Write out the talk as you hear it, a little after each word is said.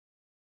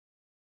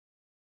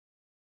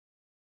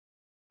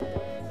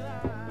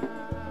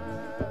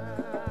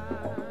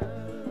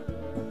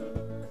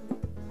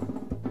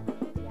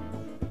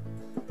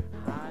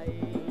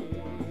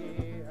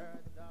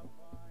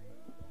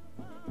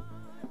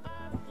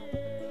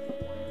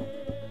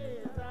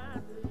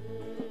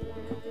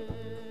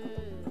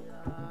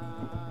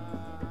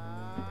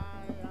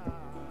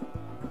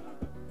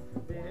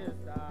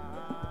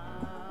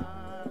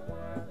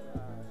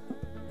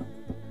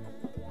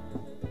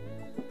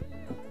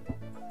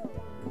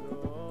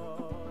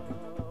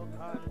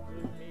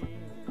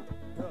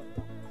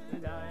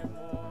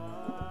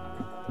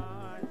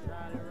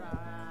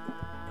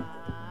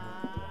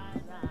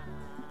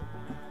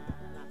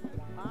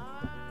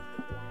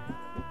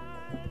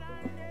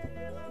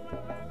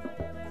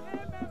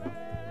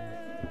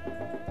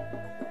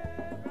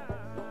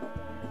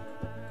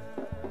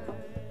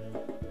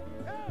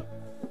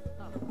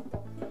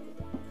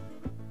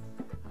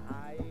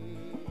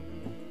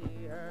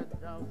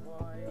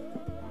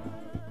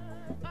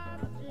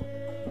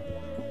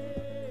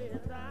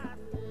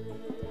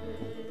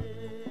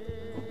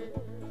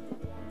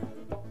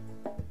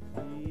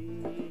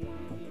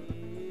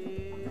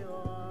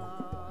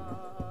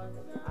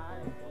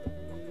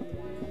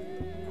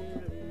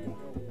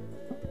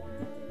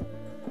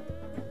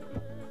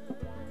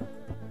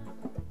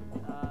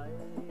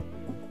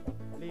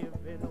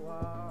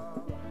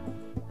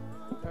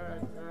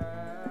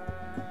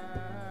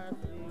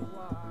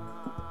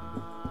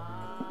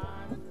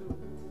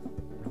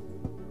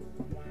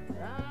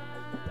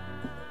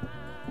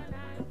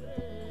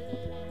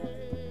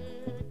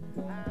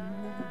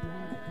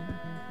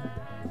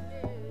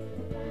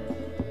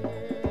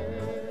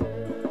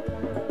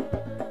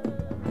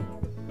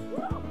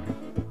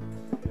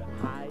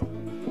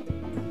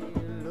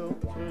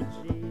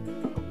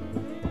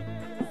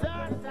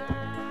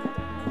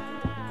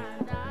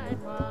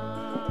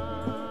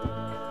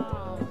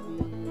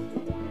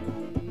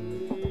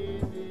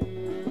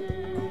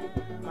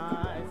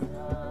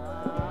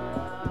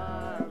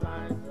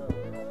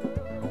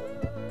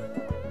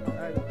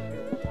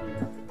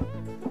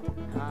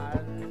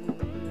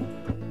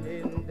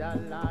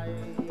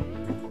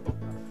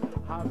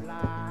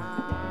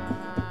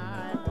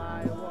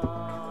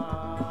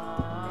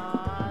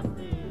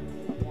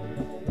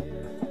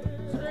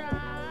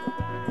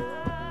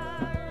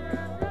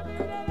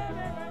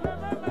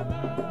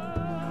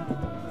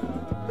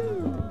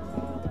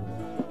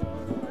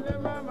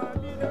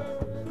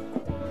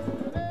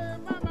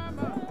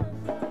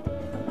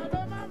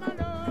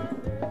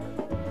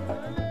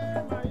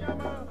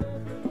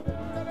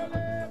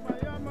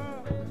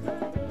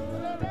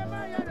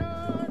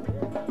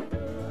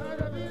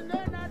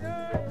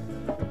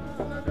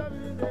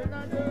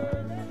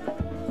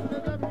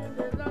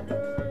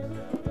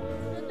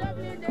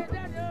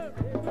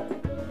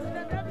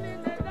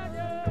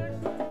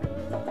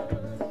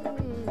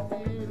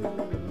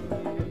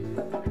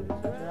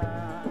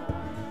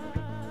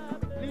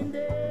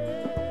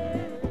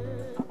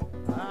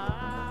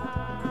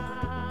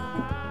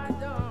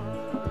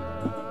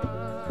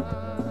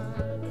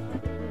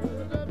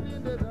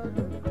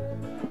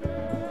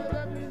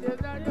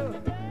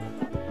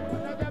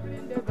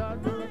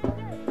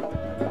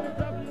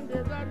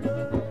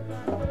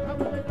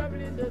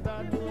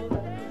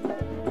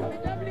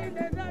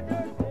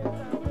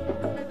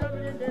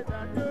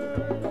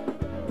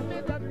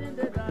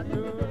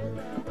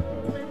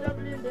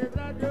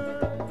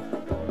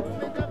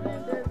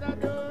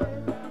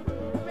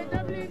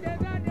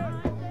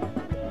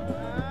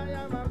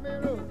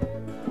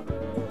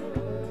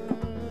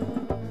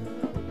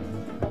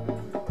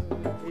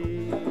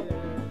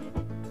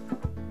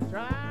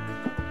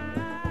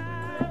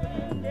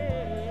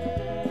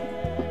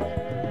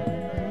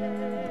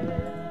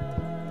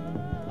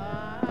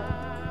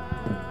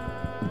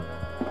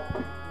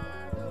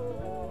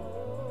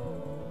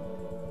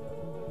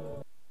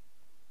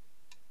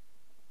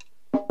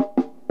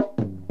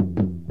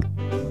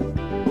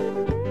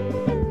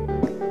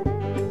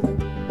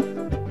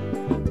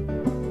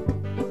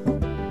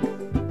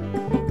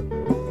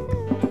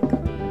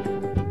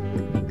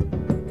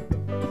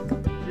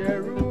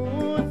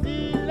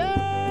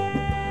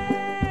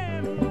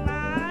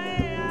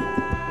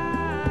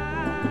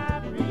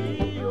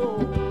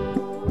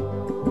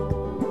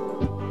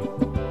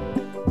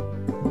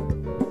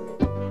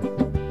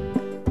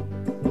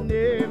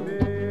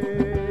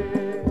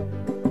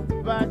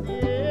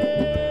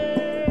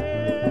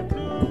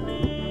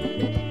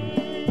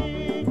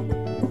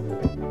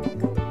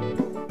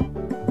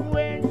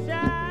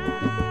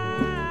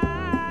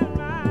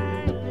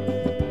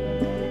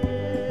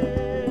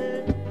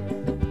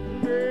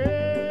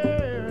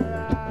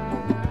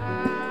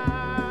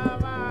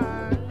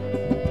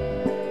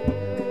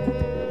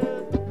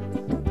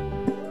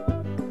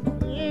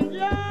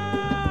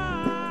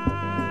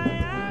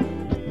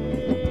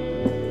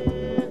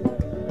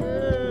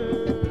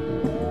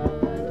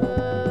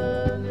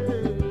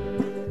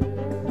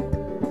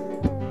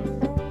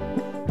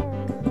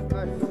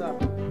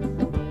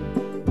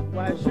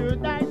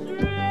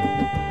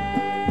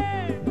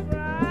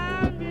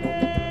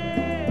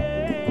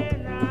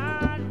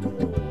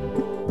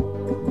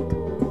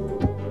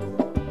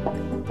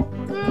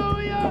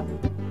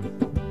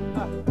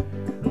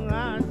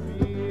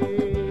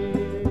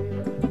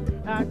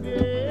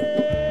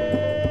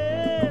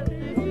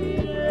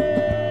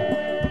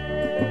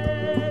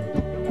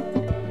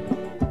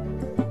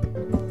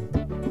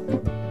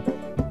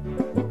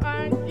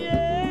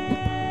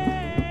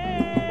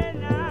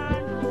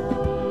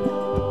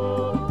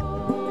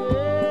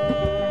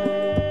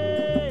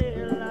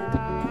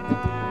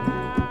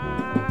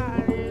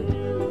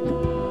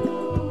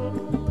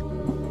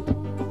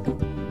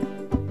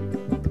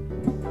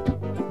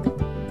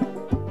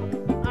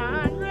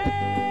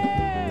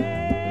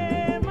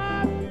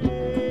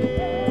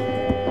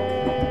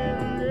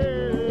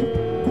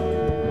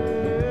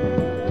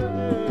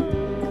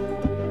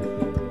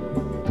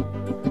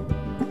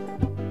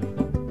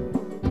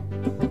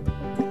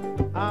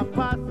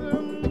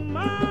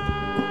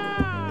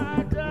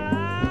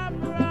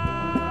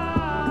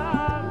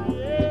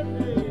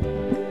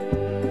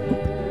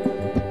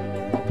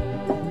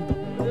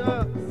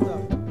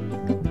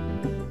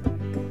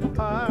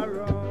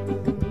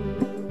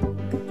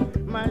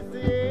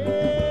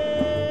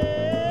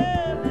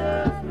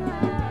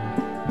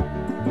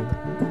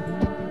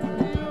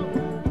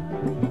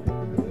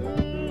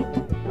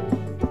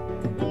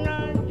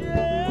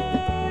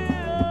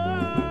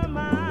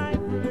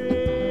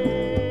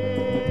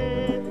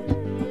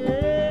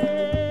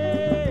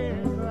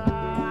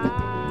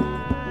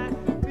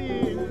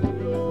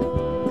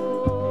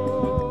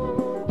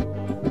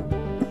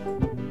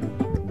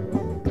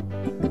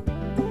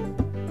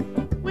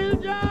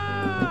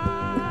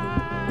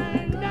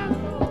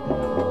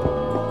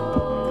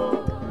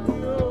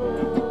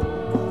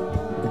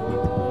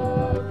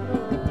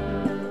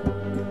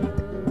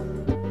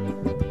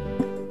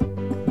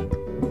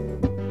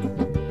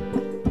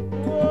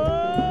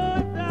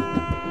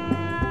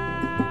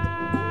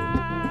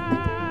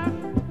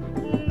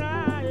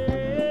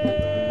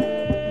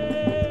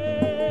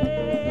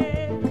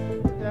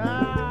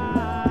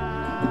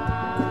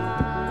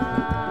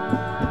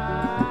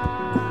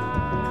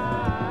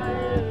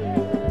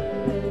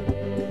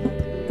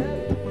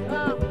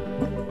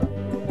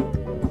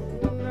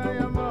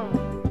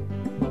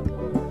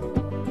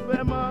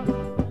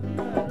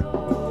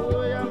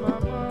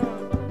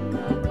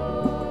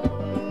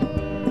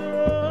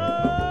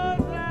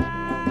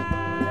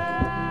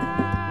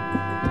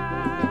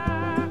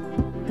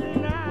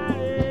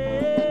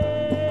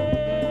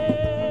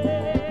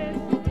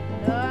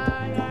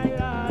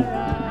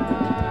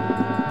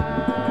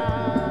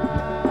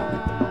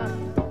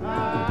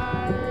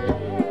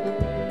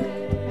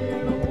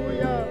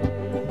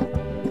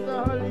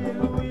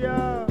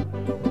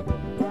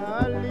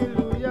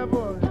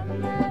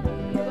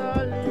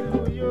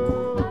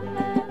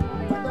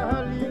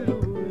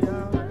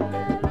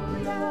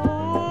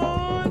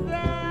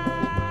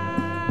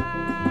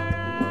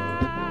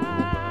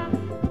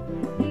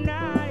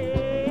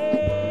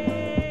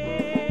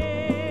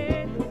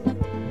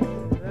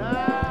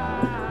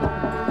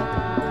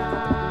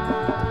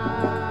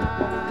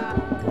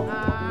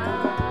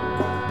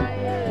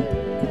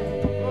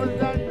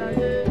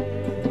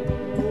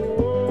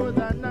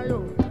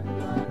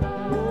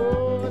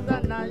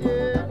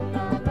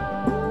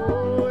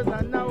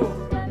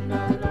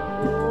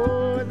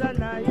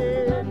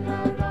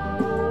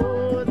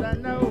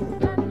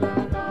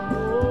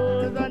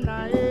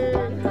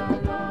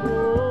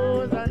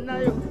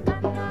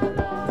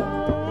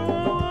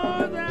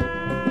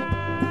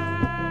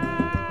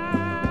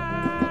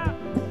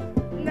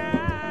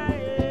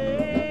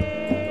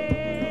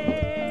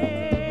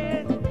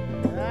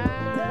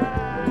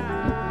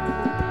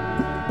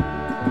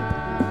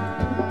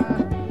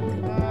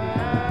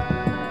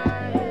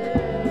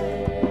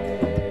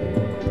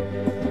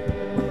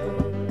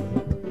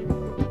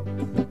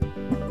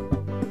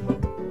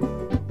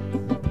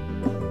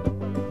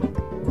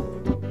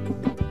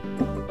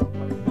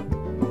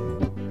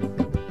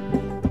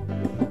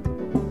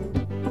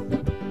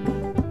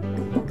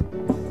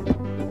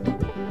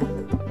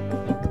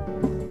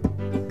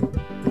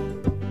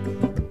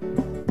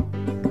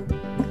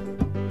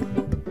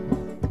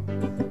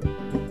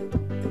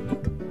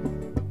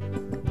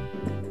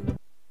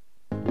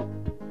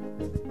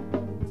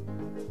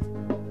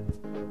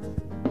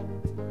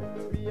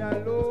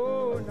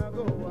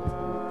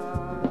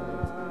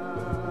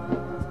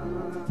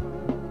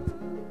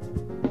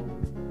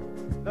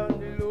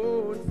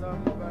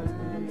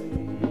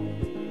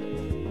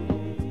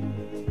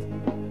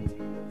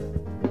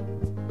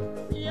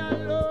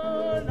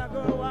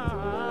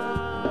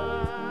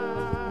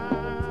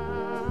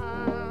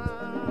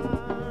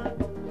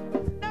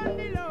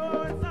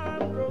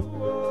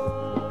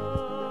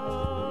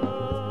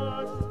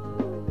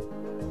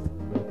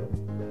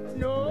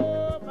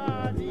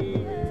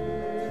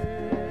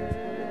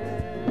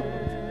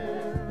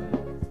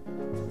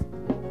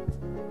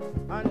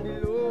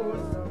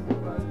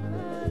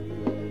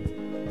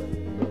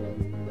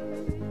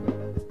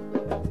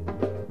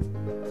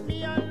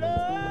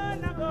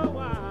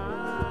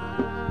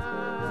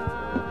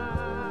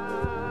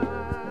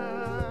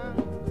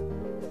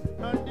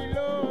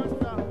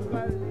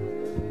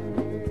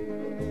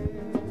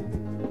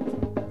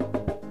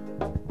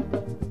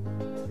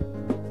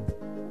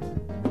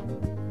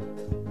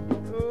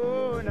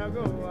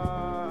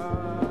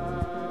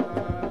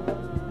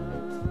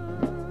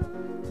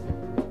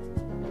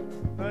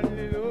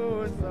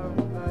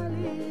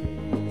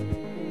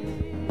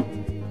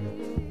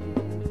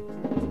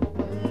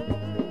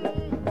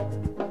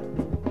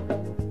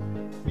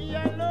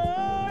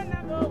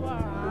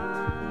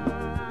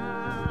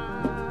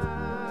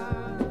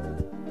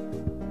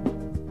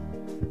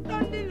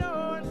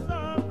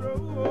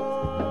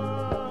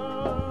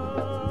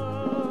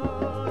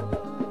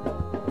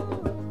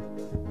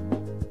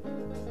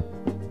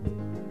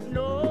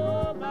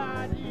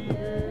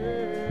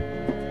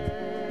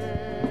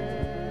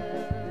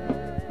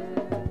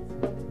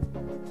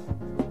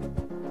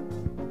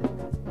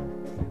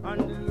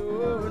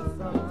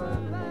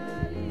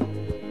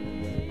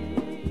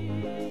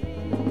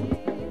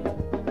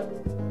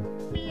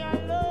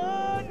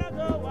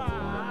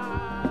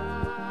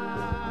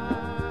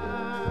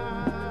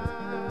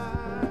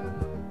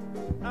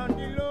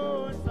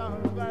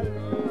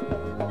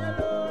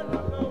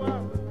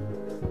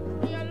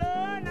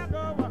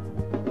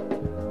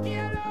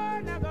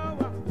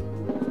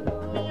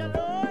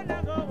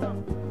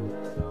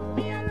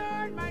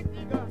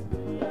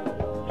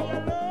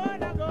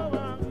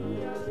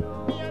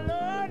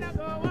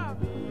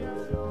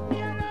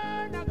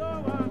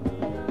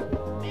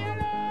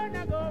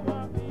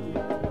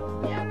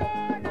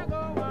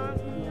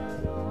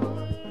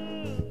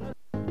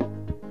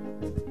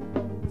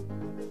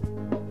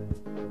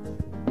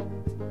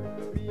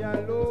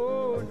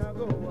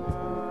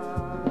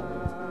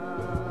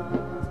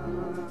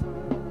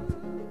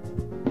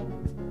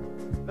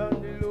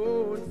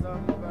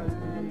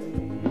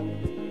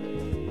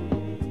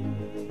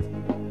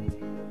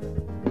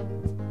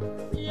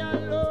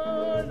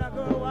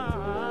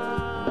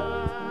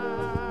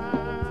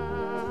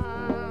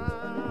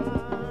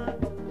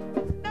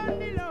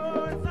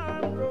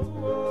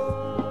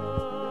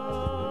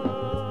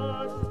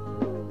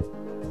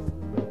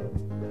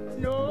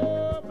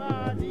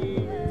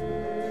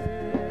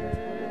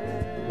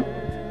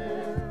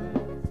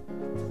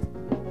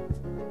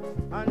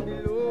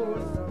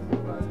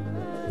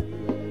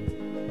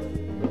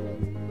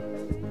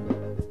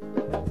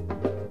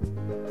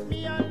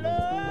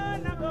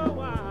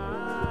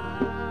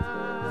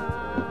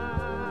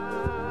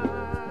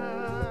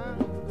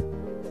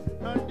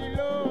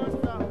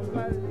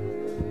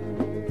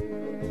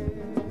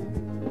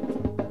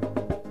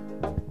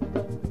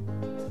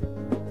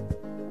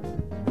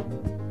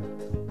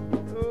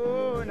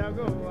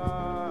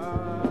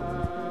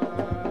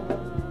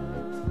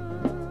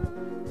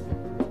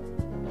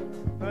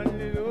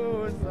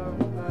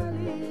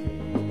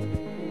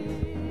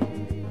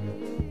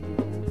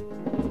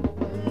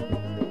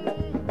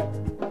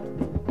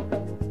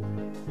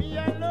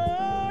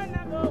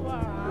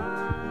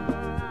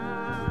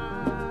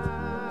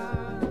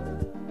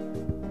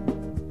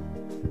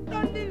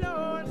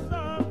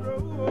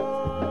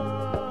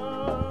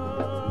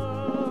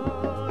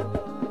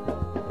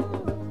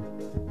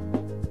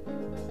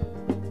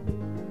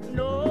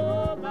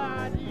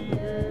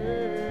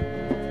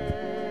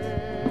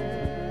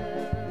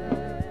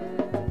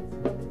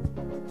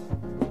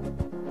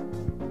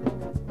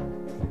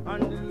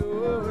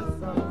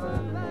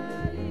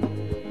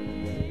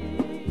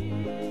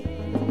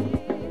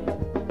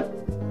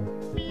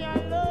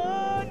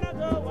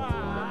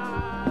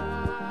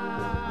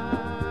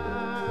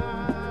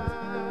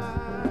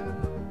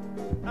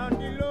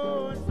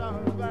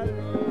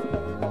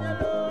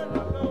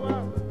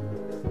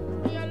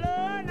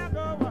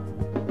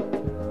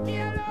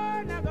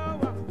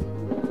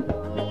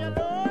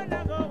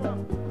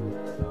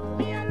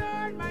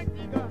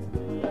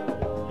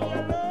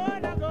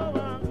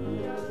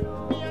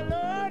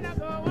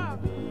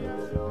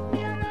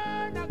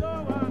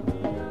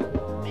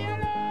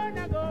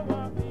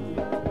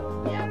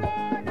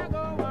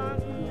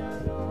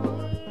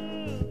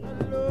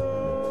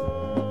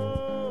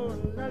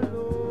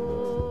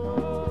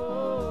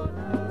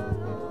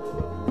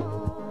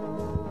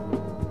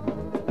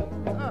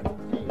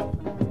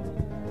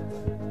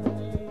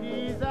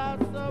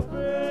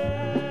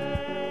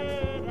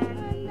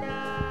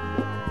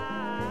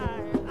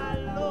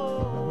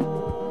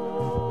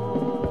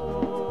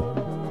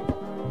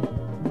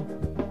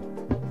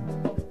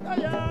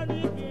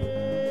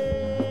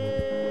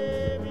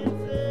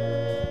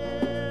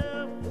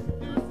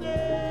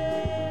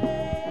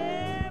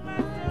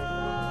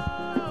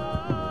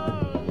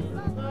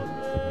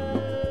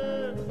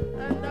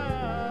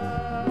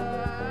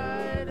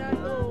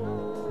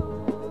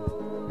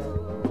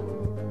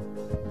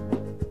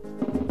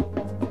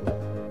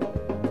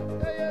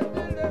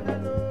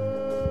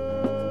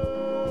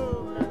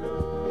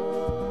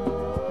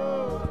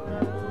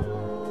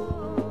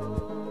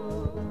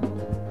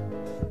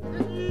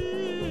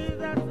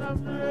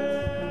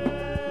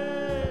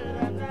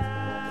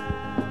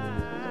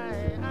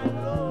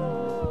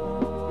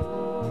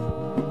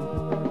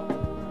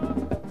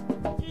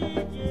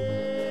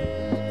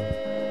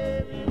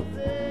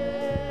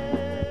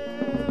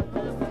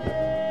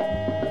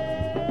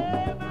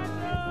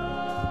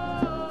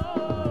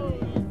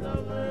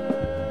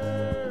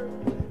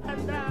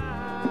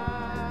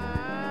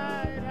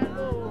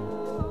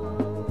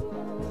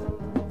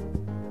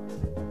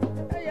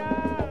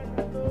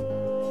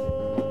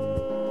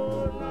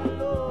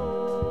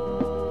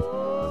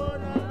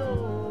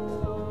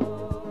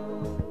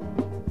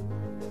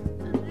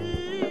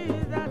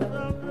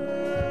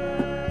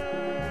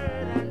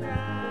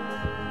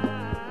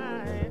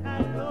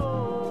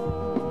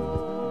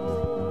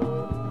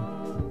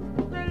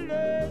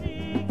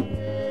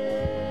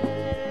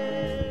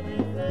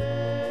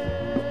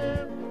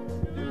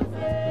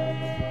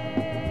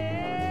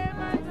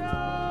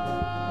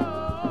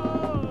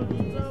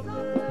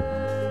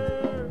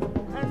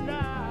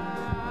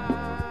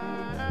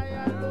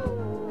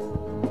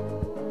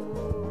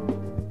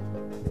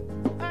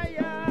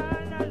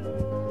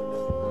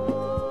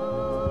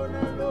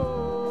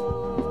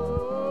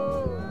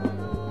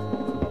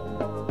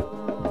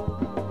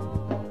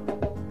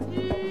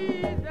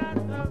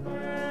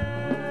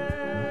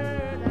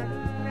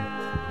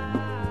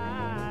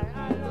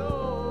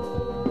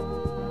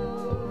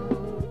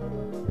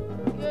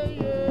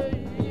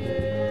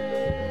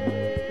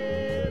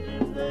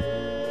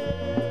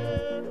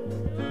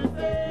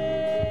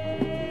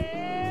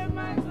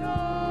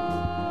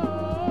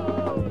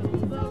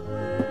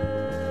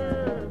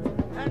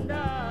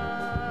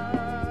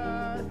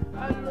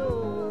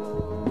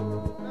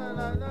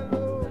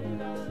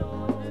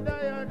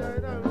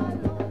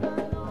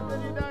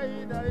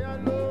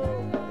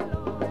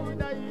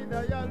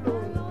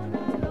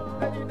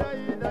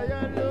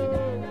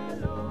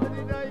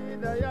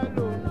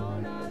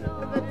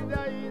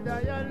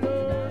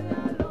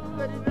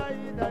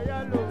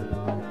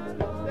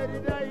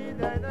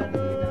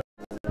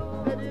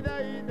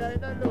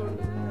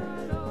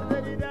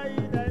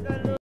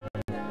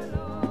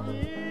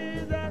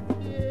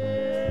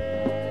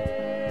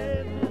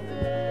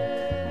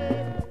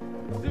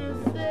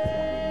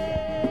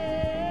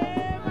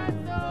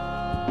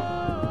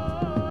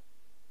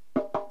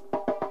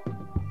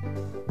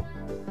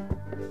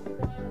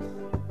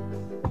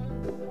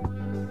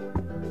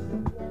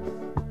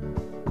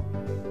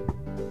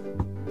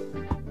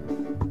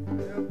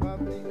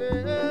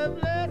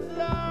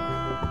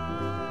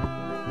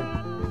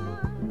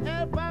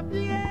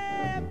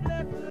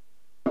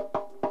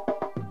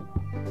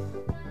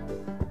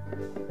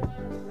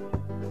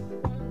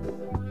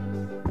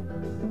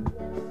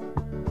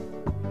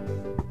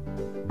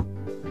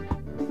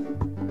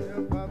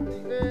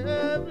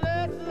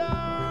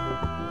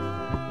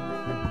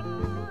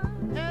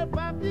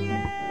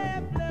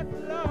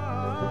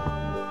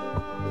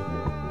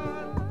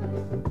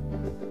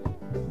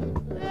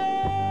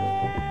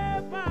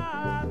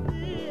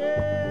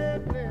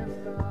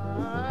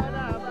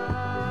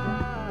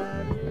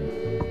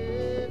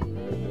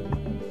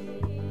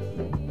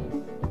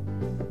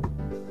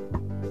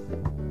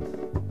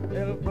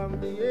help from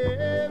the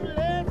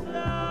aimless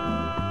Lord,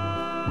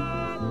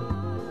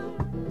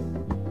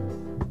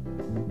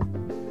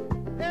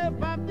 help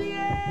from the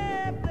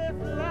aimless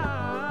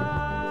Lord,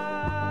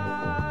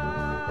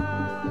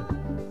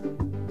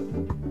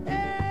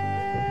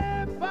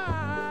 help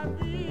from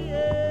the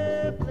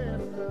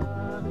aimless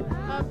Lord,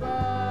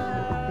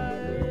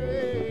 abide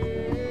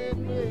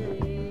me,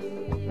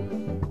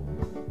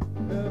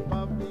 help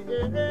from the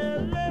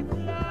aimless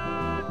Lord.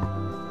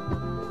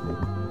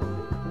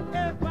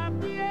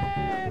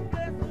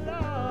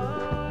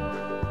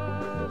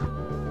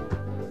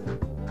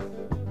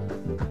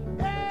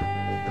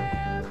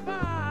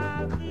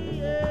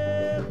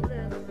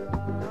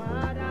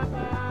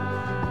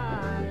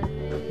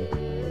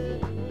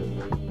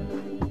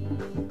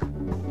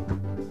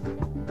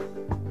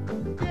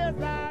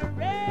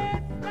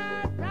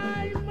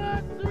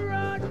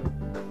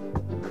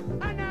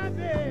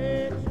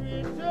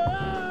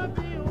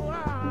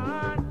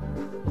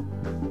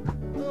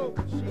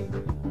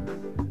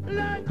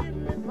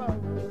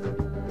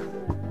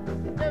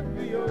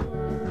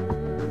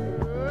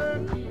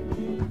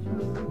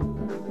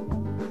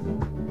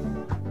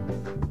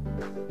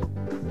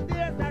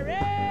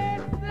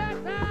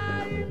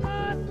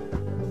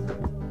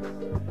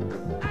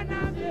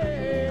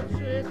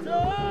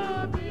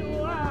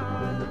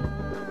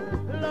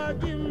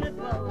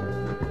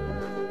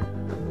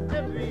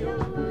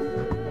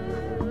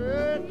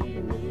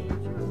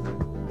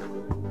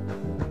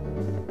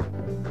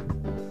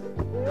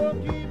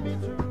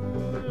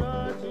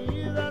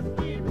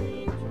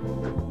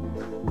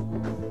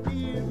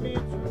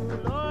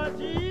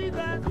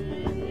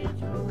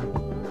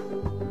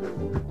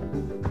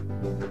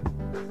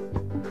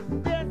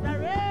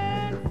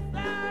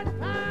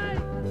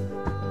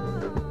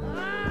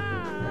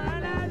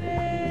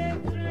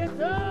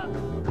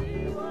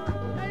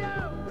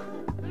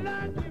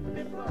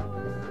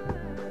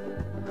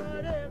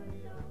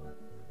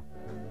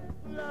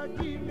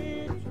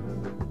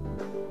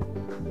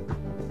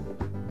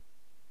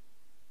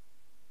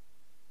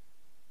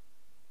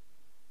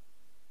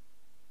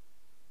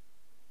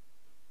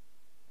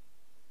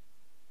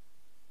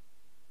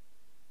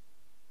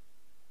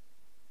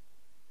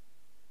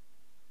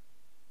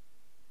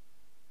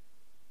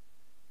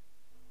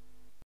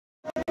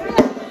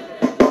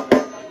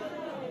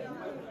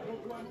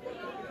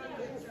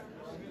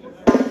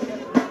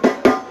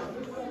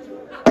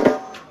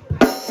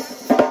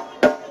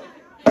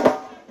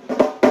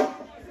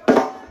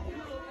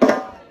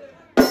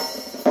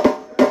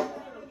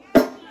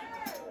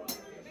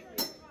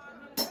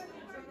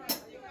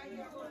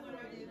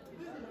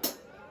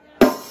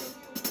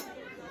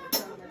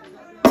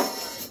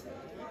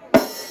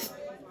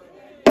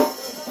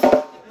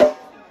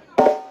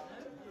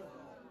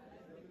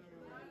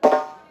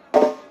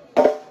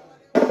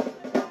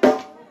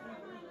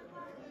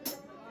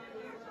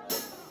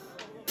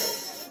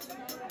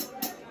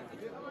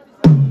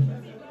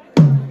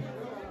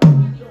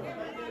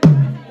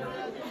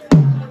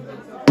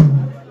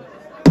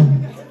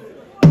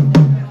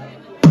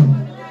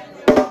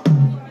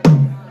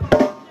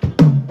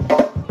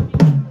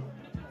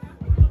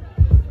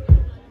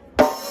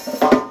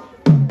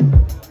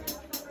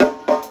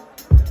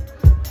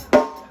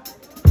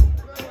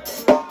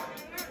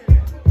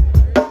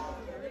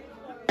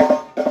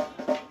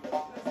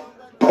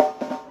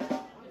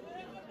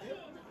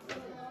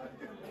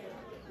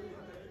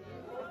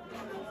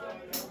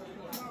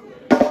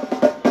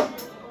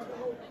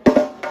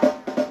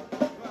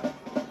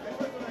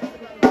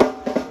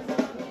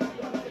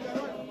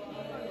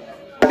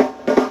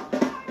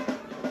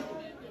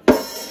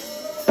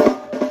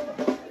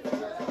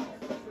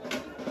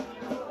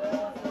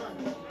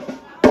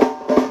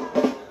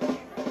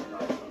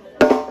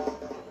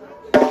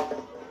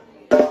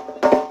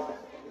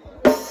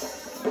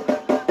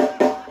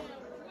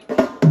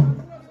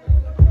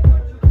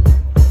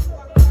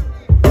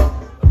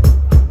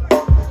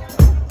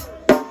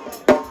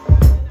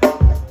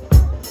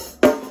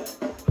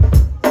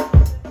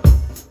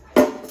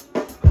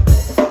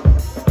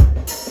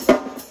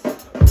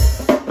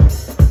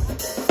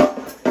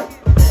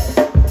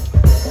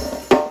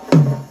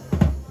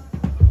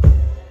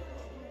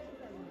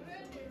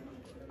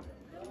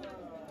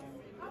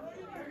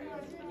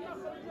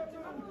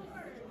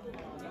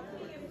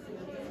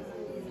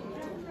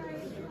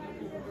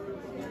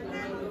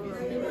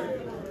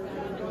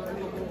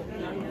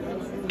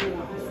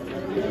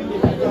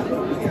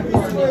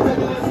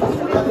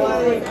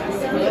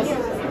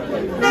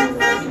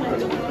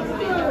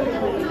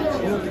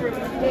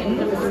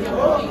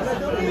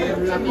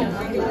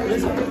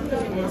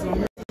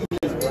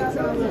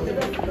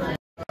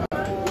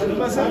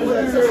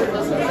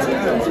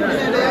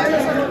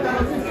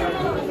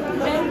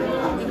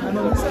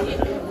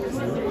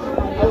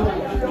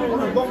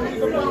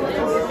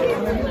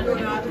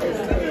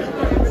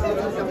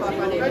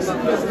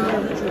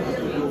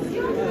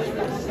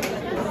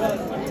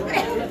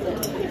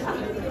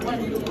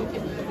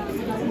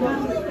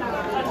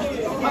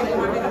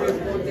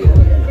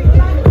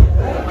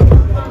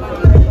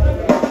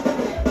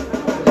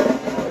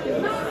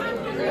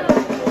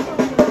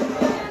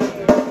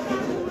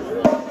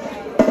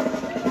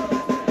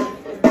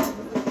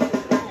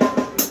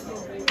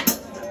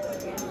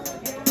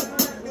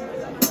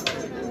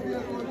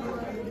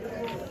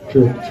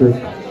 check, check.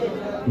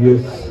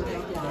 Yes.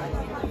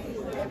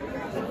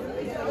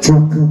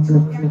 Check, check,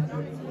 check.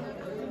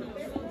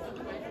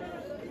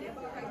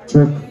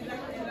 Check.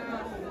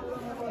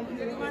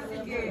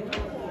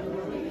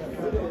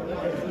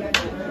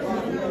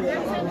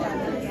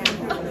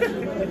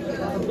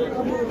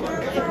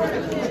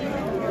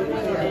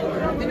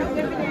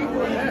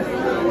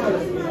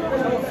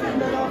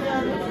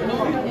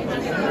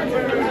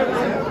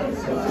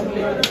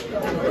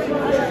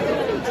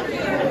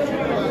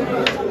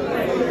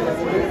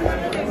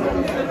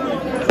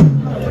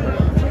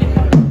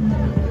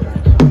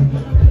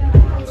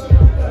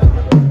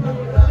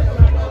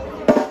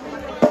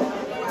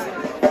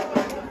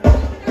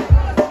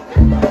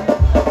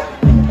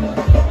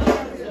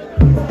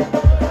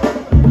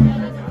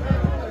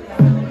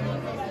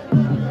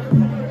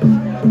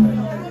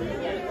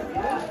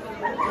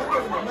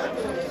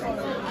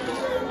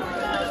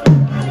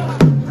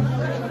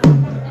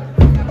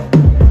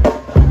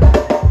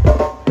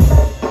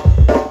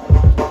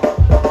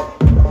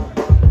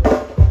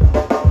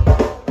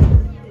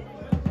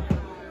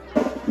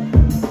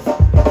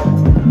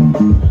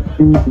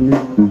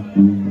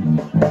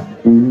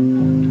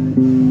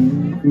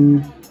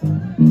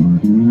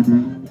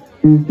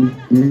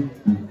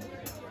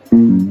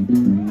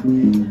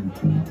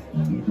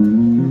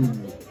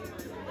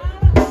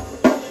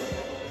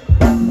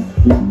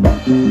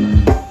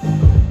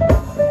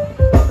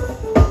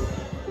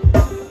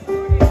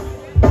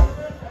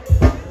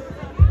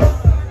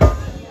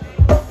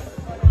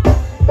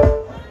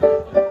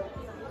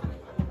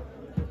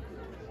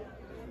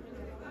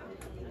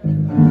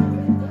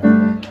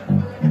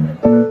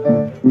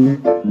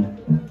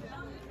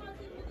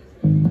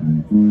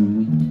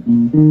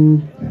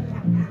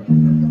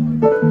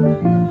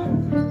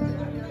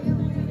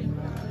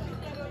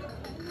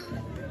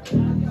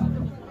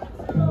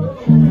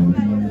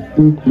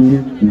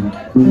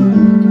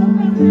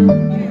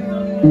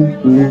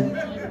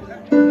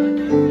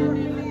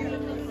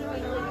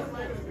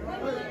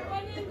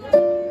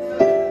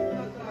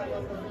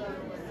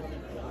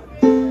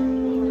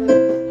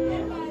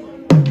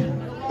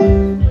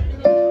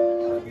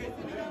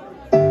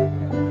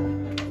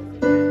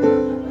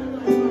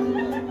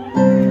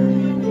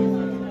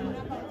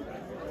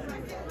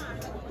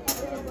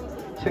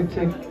 Check,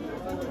 check.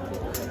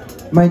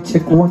 Mic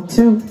check 1,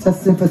 2.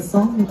 Testing for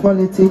sound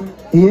quality.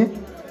 Yeah?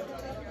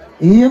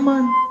 Yeah,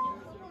 man.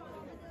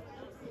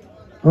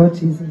 Oh,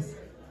 Jesus.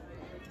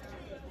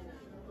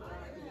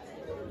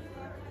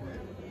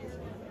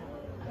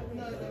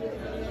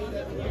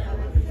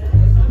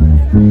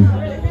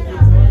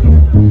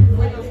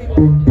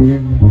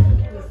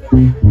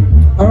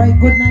 All right,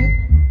 good night.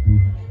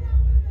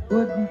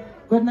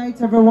 Good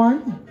night,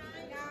 everyone.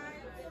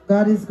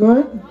 God is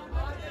good.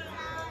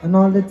 And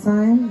all the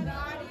time,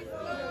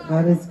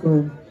 God is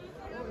good.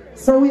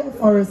 So we have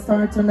for a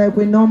start tonight,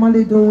 we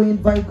normally do, we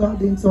invite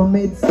God into our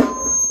midst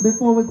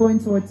before we go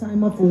into a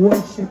time of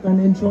worship and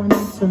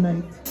enjoyment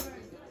tonight.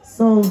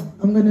 So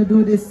I'm going to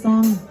do this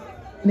song,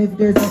 and if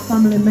there's a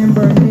family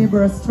member, a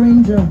neighbor, a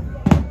stranger,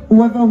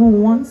 whoever who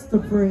wants to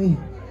pray,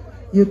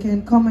 you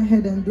can come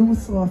ahead and do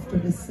so after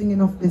the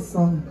singing of this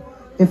song.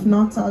 If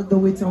not, I'll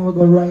do it and we'll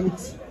go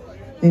right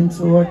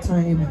into our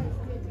time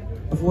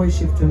of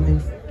worship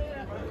tonight.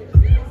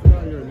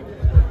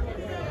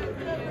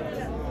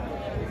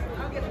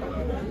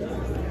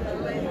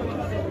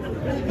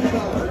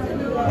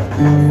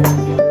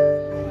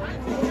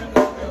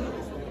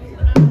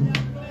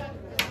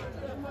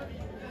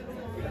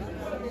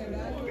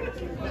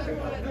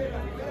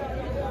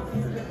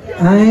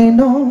 I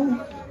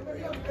know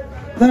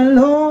the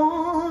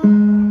Lord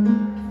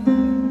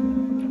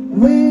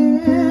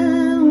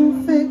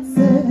will fix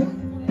it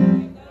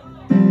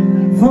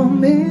for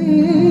me.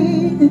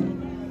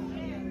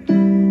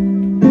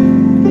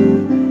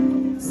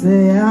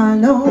 Say, I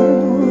know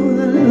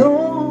the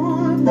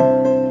Lord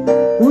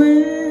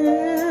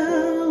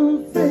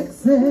will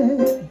fix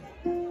it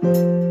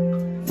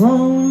for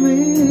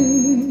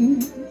me.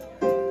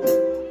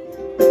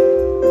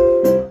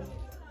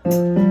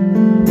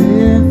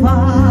 If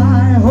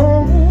I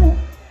hope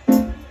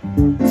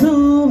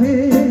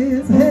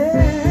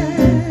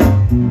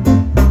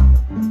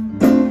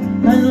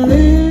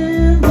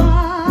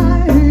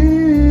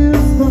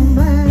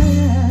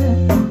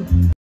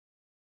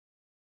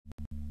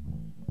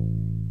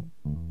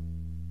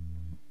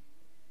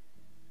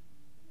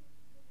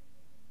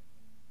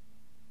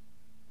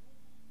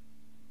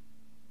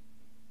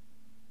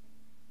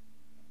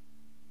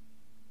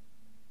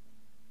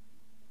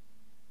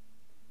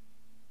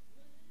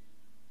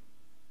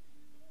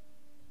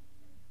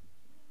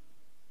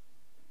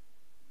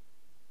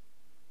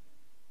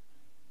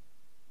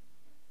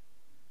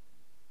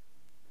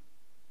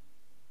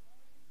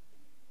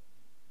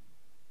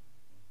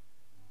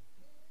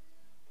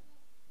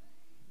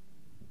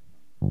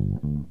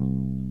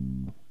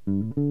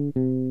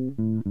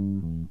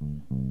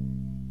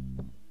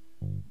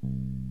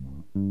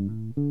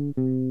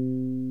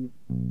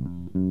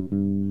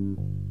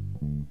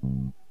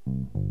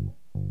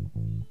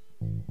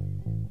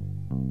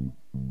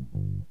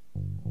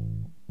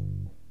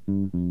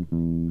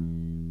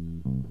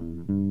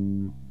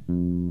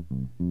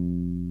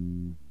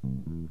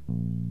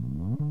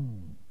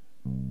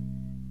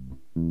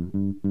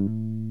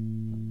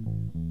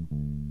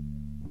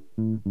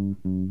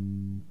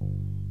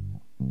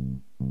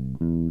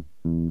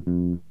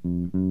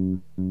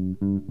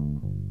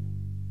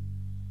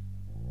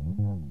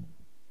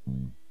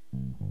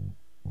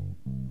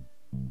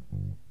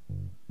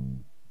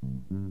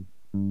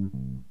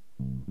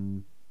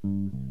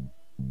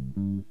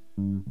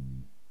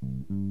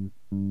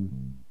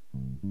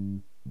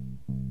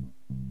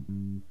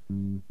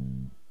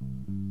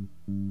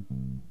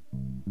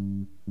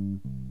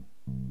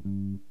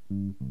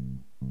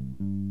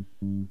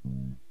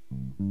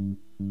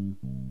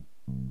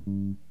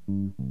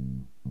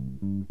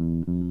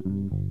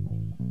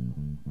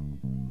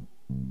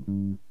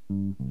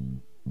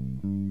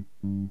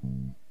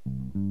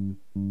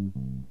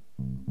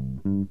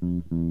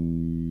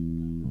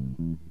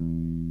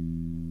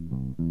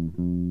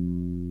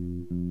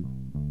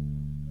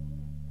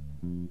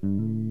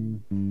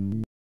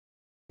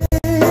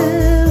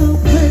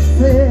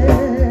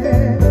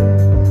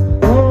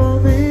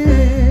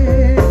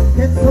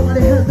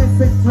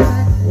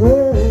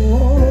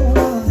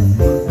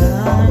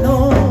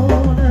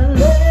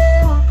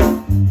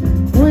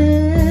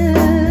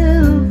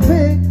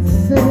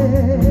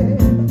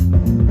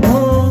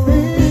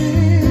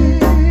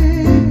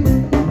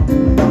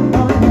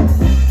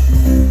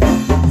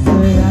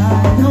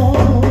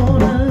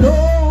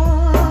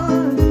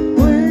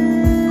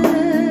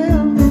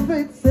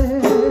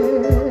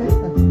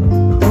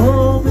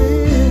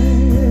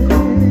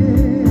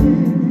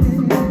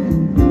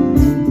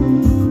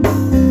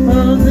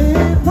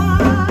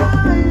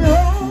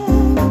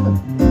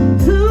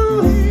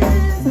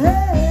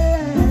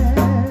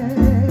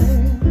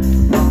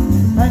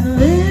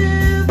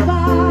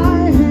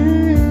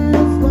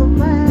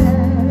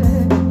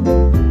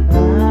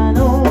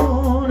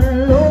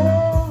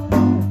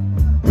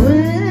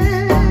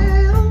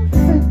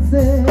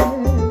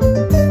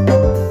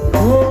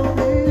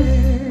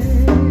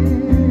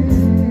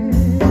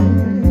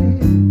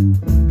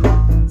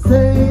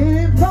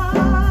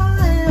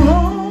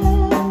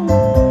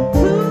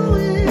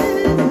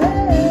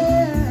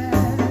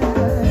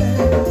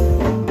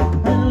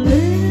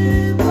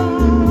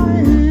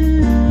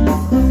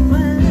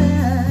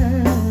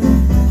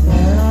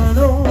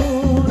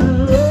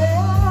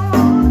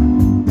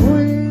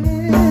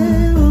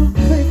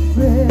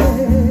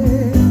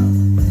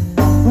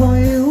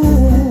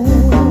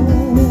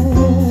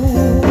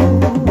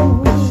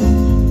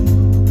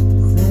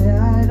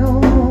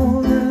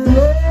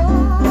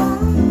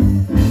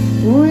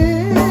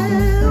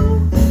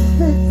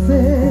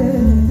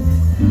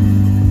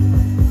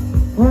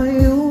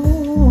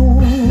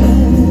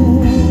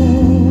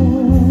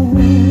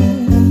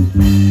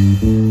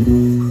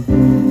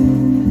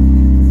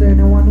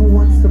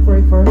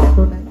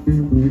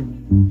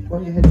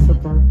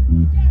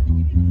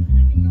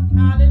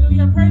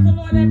Hallelujah. Praise the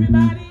Lord,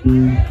 everybody.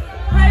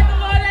 Praise the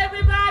Lord,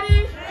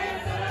 everybody.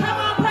 Come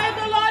on, praise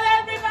the Lord,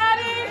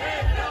 everybody.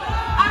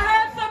 I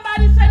heard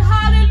somebody say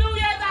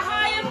hallelujah is the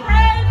highest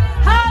praise.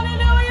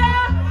 Hallelujah.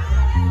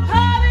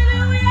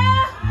 Hallelujah.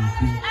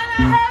 And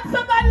I heard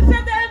somebody say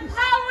there's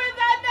power in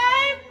that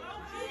name.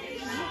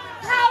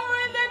 Power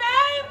in the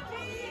name.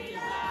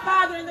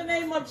 Father, in the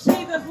name of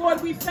Jesus,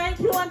 Lord, we thank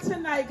you on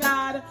tonight,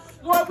 God.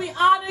 Lord, we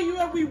honor you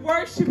and we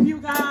worship you,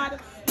 God.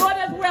 Lord,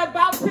 as we're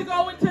about to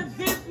go into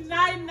this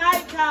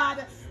night,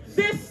 God,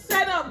 this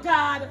setup,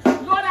 God,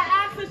 Lord,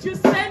 I ask that you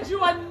send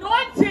your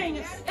anointing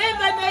in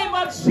the name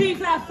of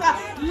Jesus.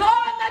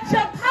 Lord, let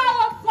your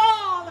power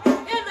fall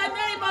in the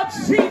name of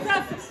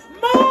Jesus.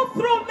 Move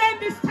through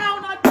Mendes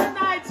Town on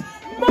tonight.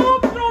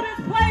 Move through this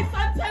place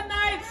on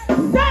tonight.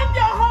 Send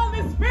your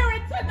Holy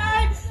Spirit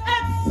tonight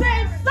and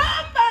save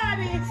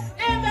somebody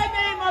in the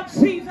name of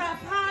Jesus.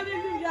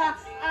 Hallelujah.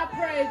 I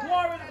pray.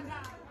 Glory to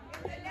God.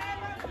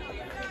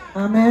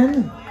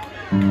 Amen.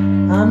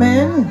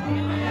 Amen.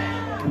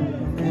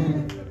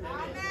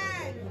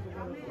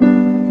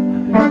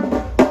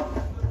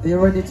 Are you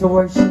ready to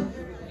worship?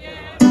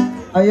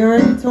 Are you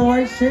ready to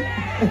worship?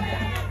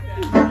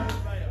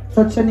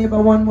 Touch your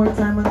neighbor one more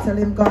time and tell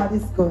him God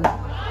is good.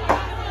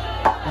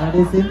 God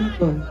is really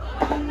good.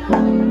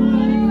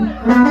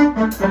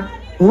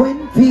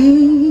 When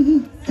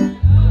peace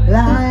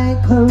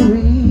like a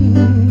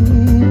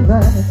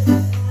river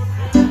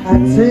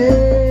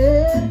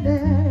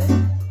attended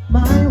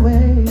my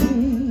way,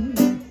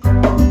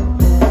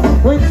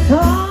 when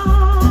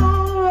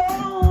sorrow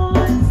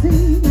and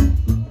sea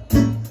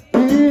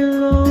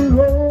will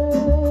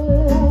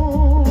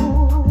roll,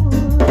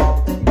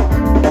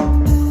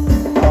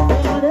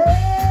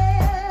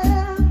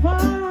 whatever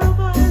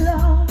my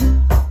love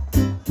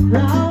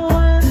thou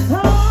hast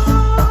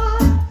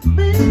taught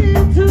me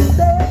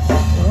today.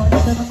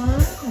 What's the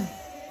man?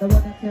 The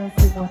one that can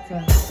sing what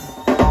time?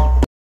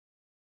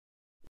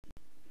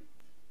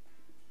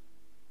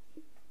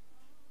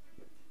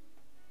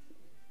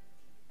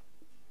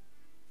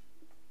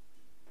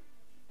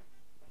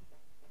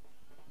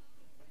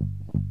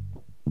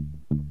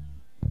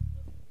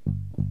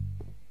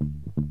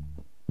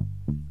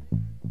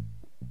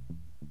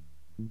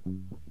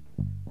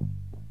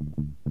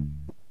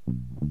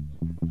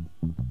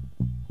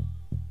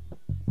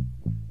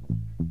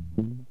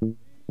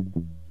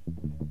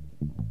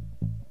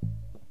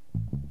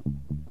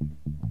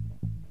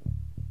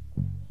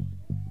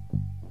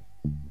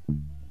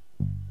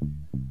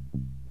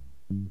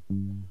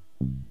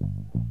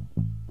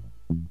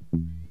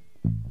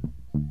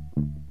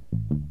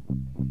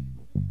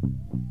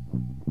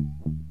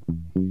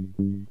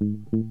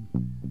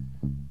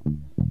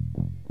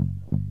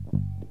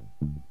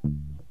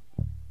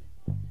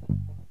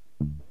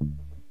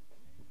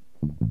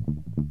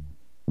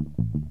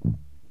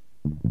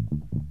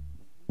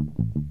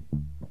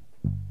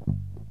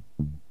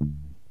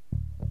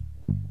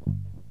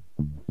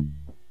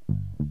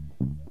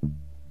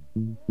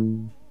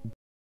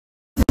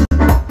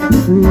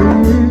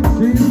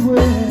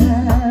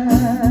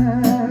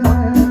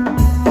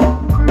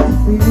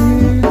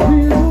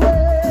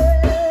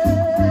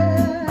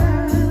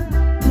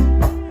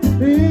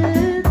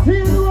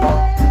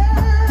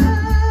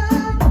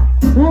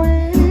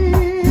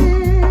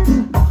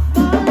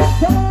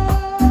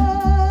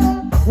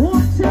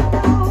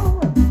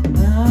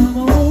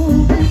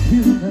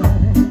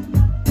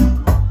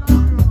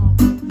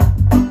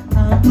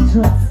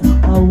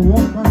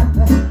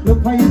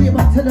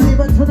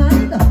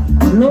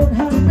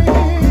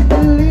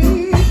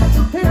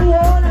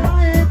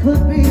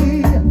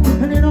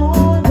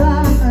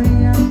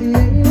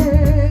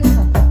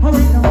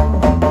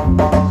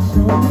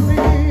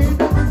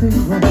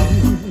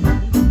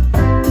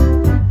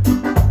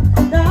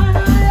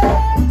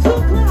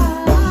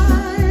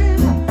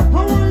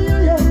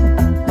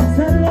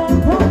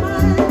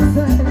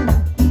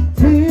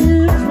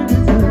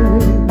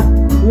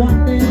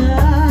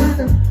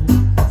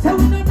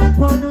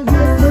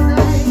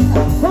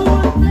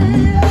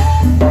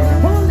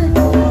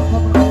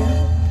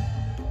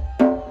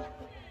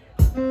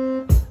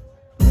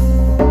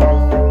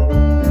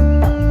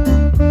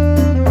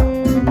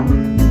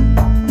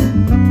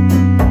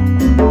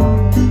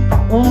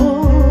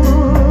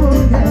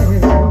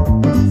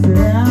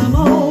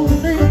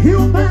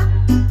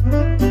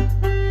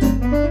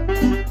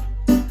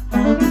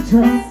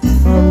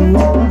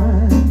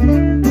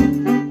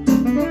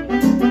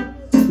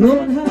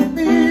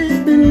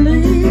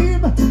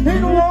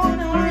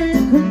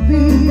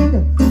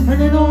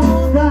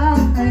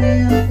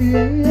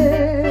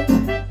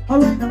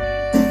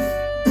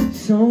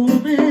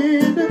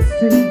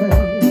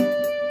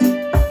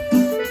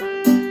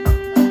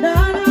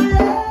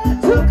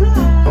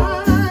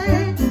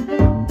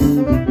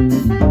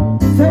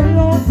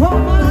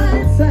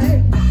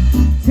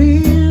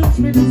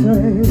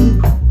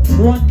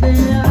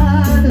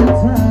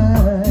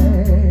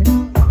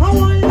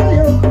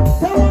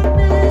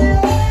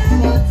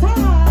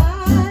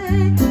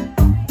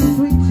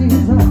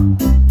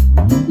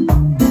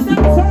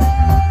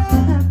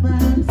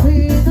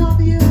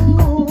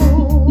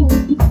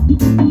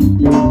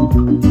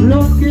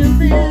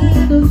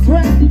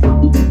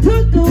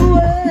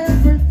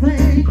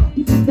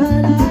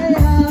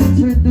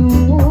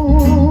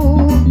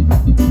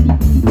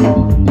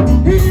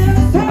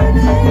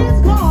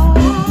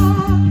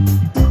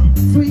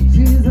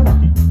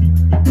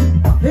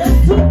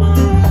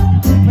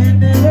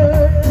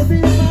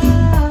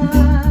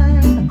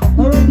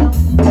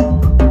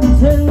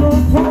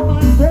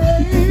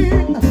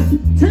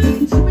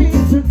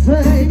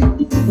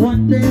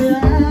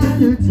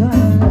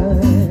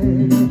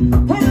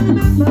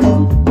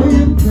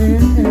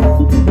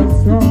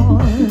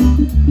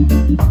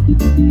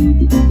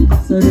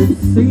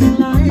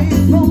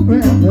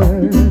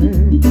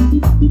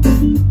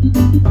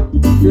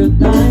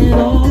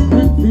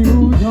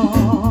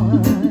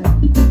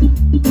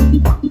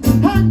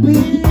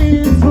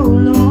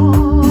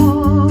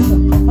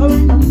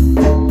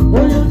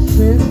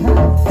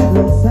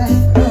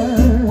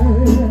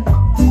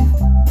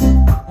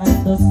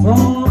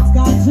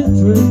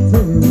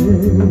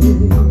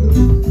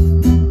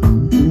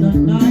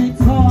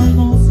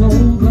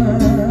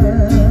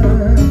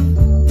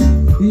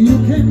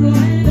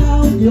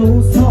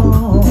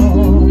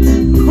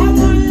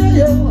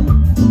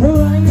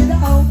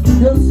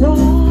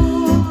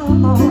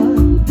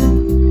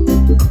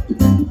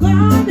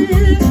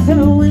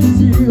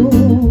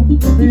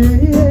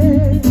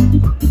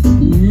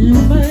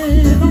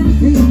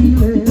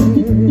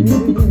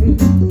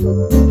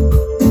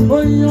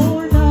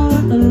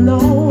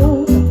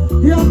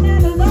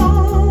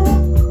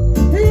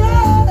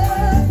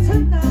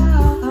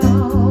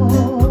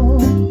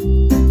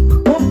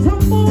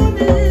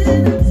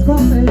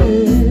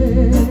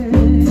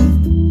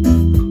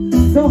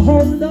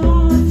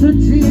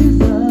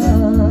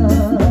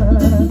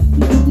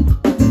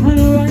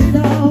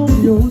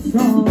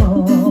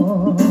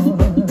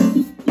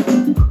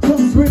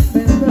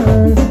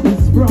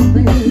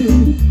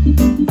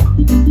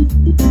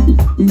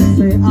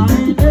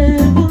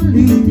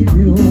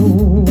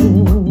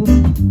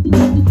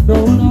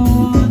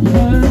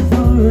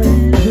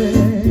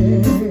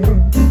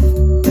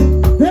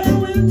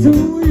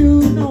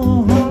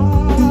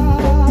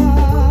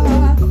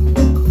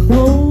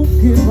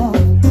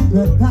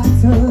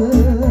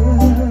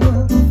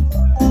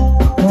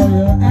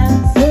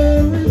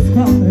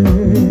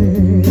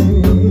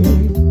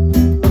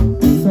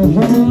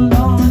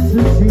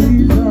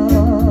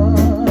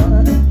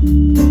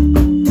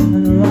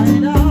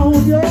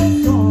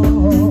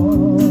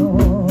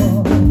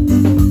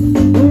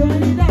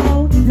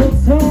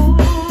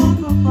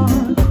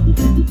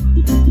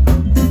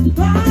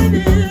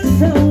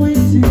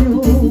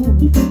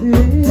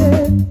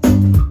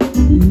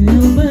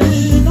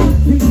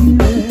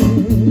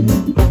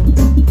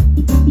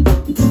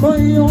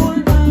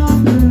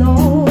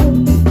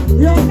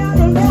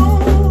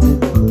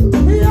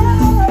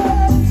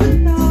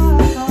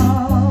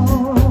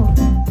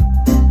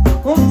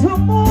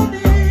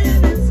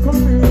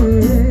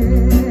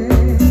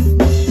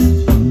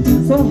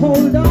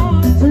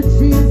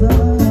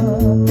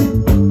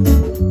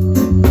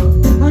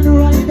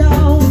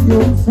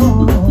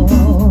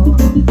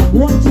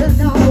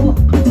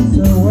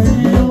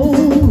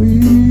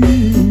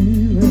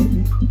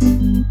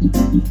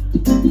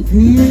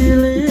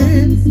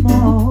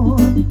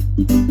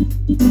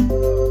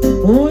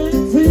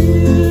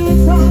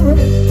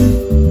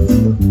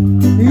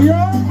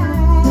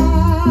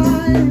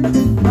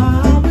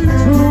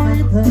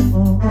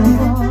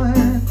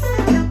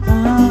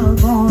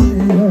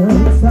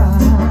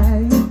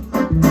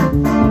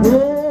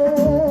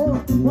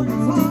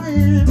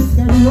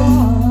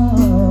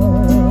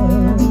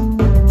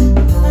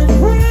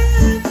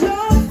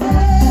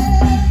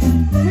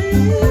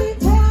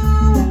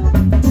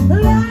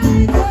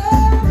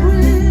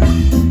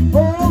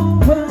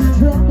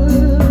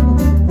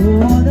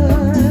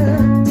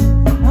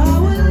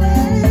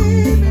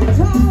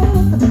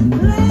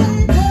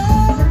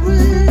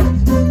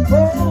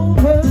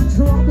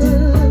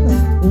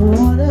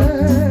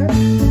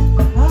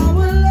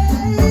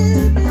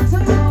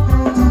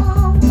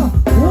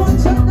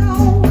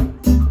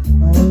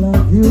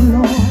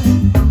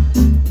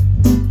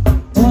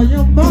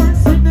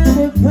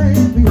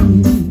 faith me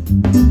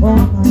all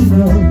my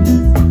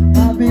days.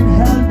 I've been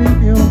held in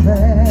your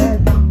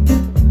hand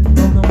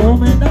from the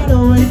moment that I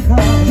wake up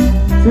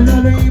till I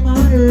lay my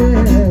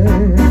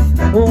head.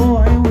 Oh, I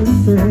will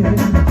sing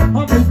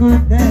of the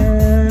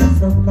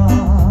goodness of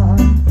God.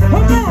 Come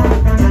on!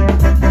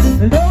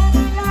 And all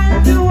my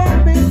life you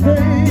have been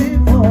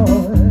faithful.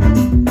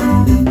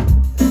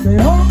 Say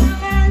all my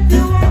life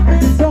you have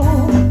been so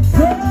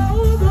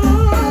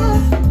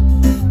good.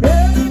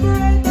 Every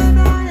breath that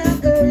I am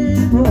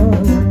able,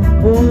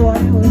 oh, I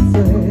will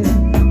sing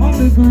of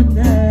the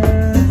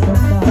goodness of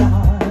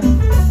God.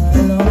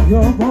 I love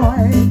your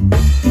voice.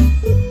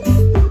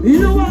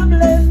 You have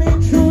led me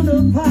through the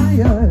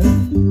fire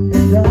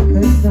in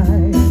darkest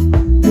night.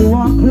 You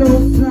are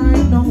close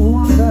like no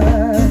other.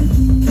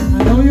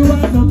 I know you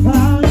as a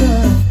father.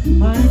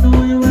 I know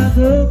you as a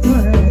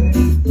friend.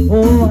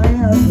 Oh, I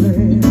have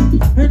lived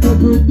in the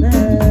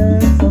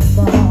goodness of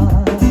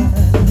God.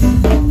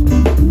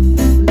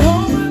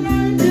 All my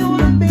life you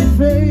have been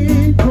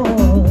faithful.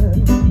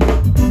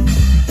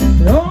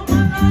 All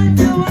my life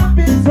you have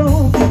been so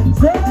good.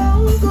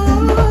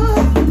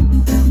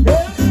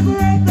 Every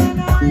breath that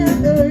I am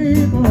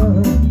able,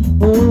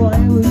 oh, I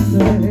will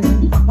sing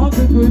of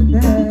the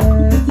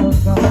goodness of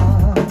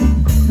God.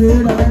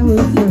 Still I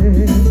will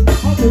sing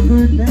of the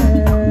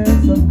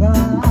goodness of God.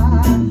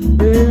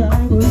 Yeah, I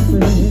will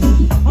sing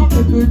of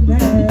the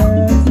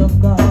goodness of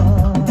God.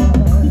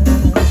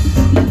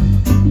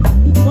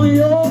 For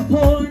your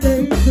 4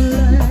 days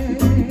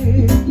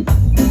late,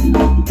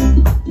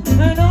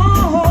 and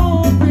all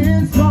hope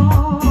is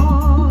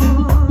gone.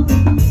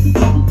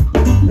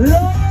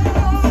 Lord,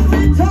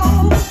 we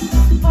don't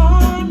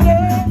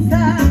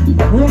understand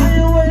why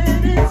you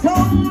waited so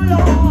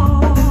long.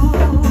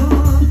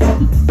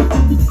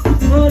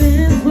 But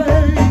His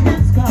way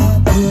is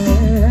God's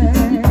way.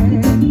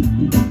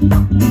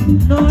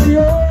 Not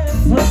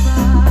yours or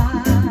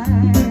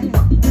mine.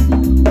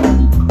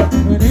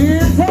 When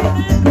He's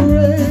only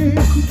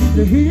grace,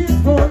 He's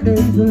 4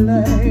 days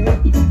late,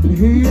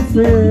 He's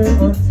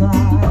still on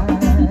time.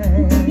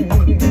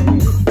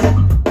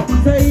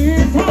 Say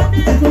He's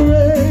only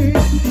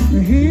grace,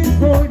 He's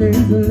 4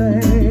 days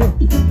late,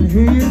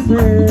 He's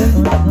still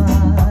on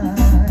time.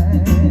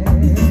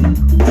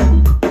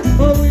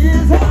 Oh,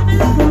 He's only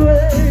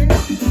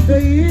grace,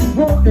 He's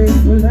 4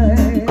 days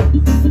late,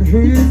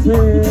 He's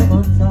still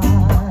on time.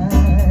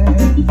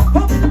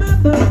 Oh,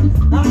 remember,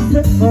 I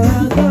said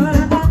further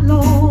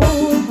along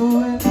the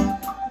way.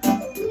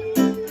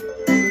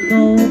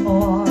 Know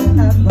all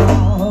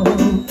about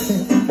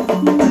it.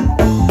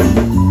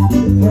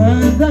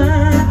 Further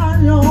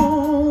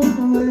along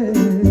the way.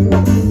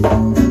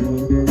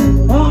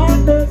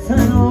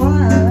 Understand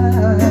why.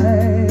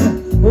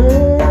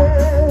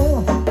 Oh,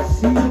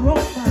 she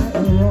wrote my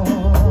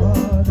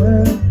road.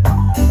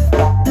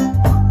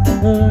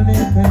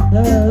 Living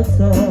the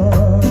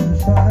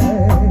sunshine.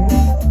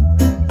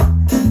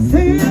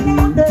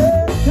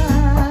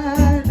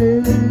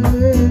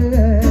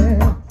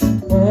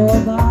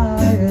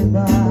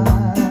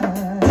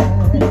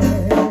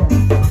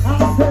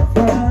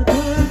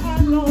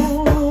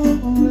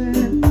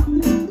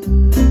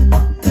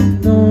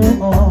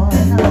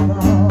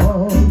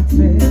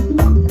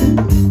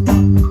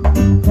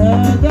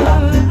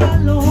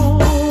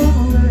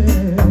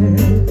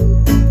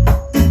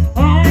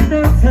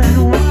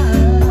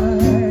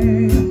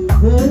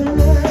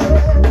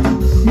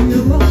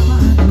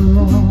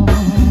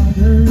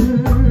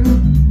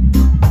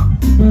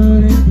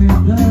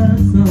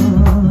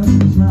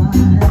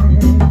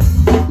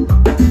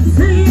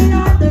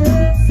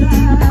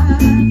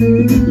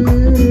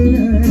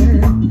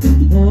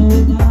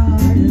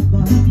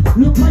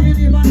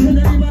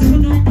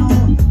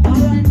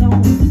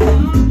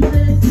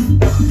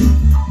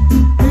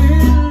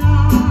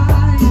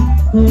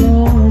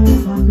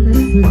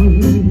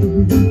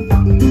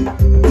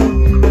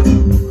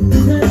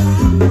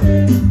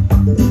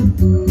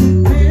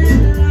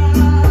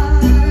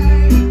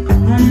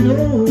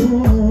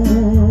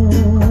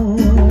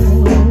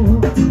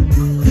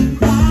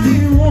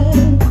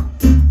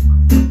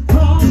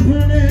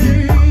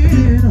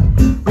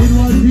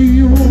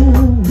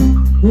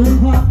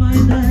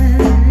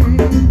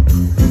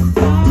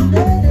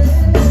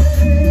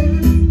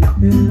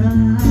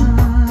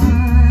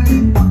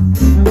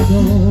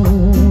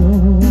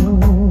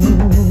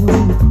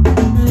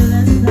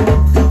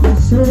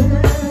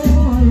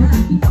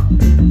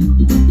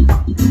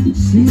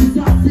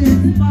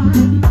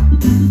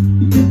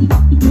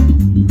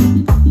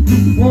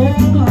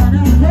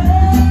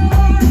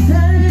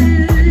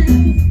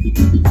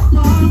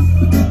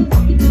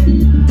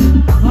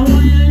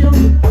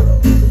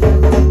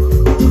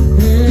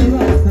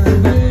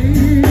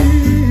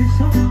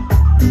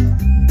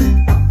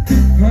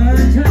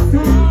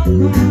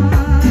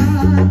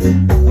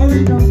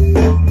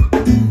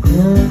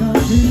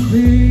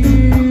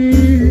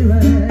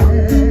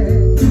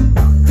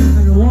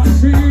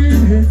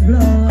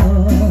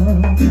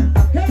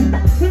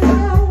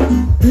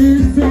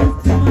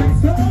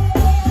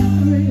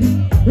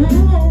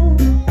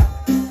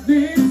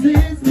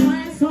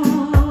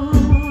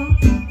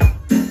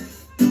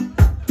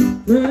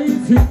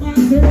 praising my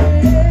Savior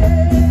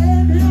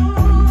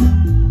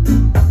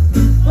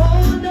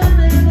all the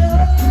day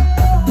long.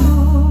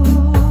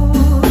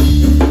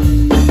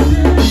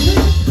 This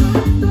is my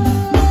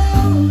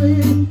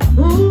story,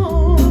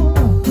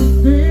 oh,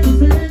 this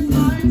is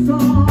my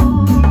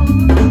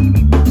song.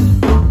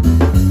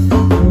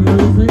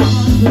 Praising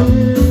my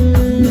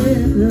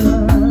Savior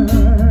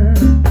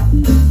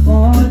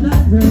all the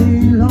day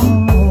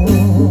long.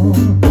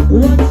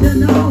 What you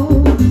know?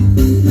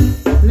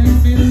 Let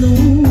me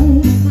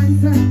lose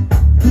myself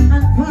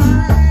and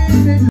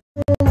find it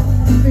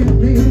in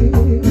me.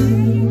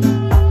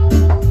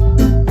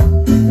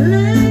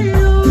 Lay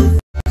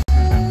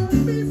yourself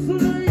be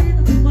slain,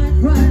 my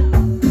friend.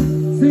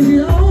 See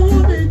the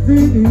only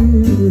thing.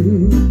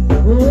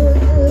 Oh,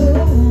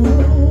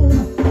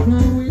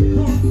 when we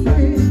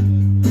conflict,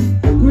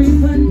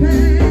 grief and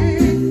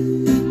pain,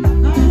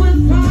 I will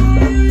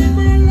find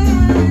my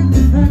life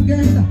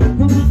again.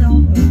 Come on now,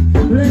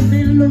 let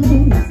me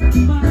lose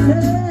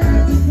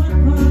myself and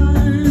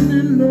find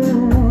the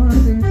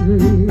Lord in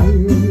me.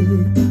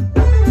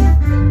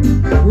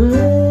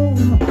 Oh,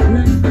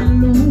 let me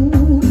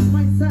lose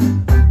myself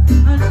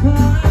and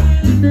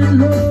find the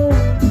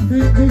Lord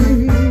in me.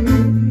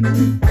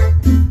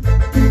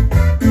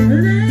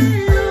 Lay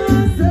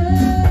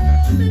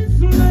yourself be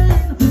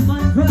slain,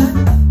 my friend.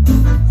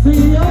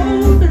 See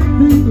only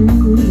me.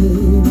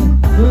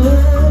 Oh,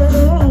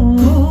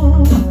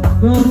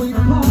 but we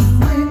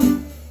conflict,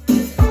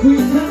 we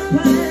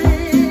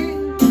complain.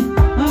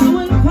 I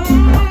will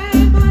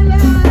find my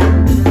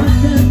life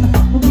again.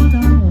 Come on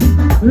now,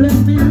 let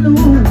me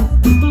lose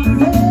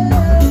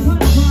myself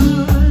and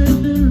find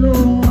the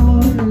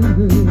Lord in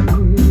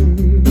me.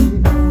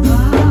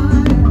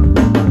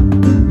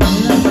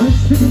 Let me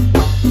sing,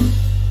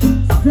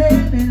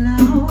 standing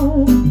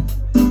out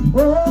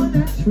on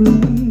the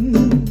tree,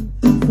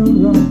 so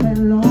rough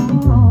and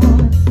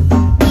long,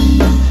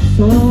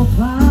 so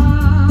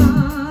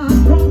far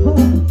from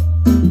home,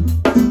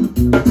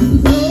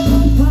 so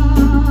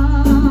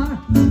far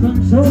from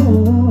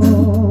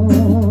shore.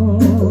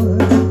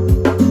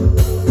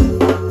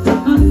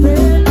 I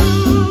sail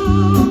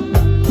on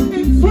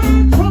in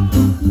search of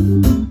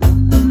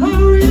a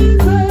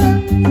reason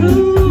to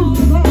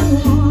go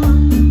on,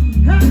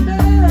 and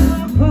there I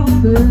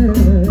found it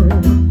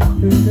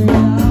in the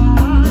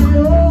eye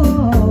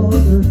of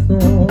the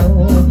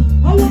storm.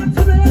 I want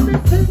to know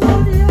everything on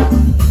the earth.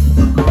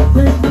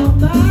 There's no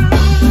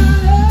matter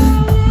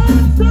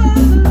what's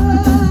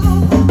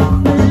around,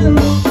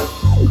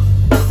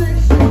 the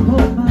shape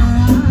of my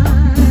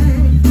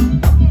eyes,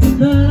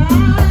 the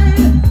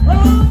light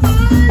of my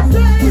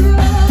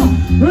Savior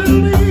will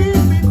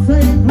lead me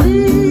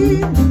safely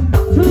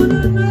to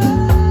the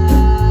night.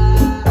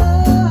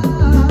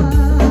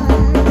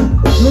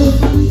 Though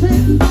my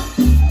sins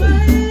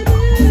may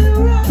be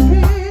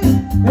rocking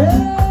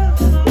and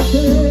my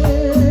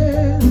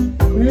sin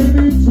may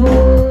be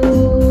torn,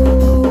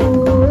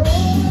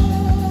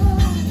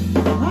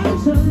 I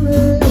shall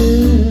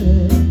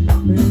live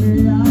in the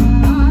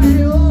eye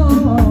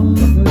of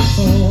the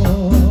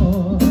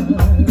storm.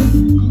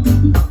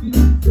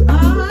 I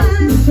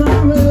shall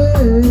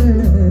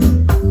live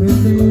in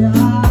the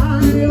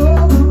eye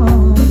of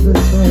the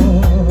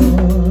storm.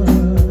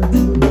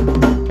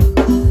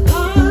 I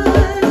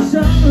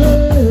shall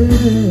live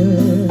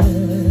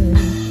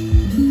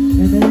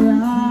in the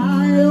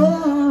eye of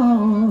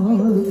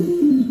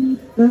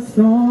the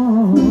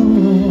storm.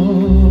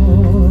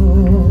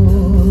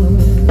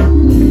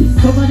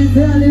 Somebody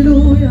say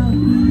hallelujah.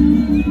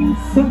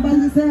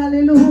 Somebody say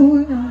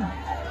hallelujah.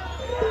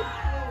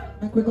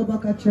 Make we go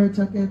back at church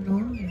again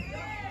now.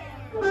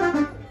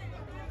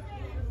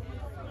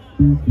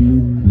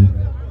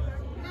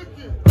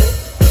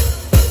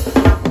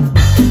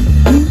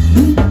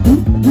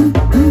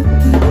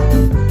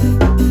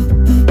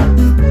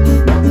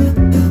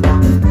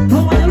 I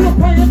want you to look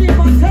for your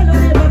neighbor and tell your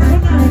neighbor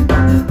tonight.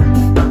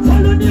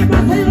 Tell your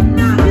neighbor say you're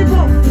not give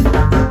up.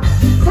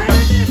 Tell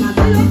your neighbor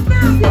say you're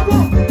not give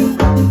up.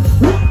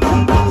 What you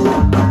do?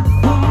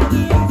 All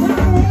this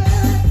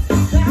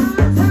time,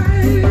 that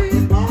time,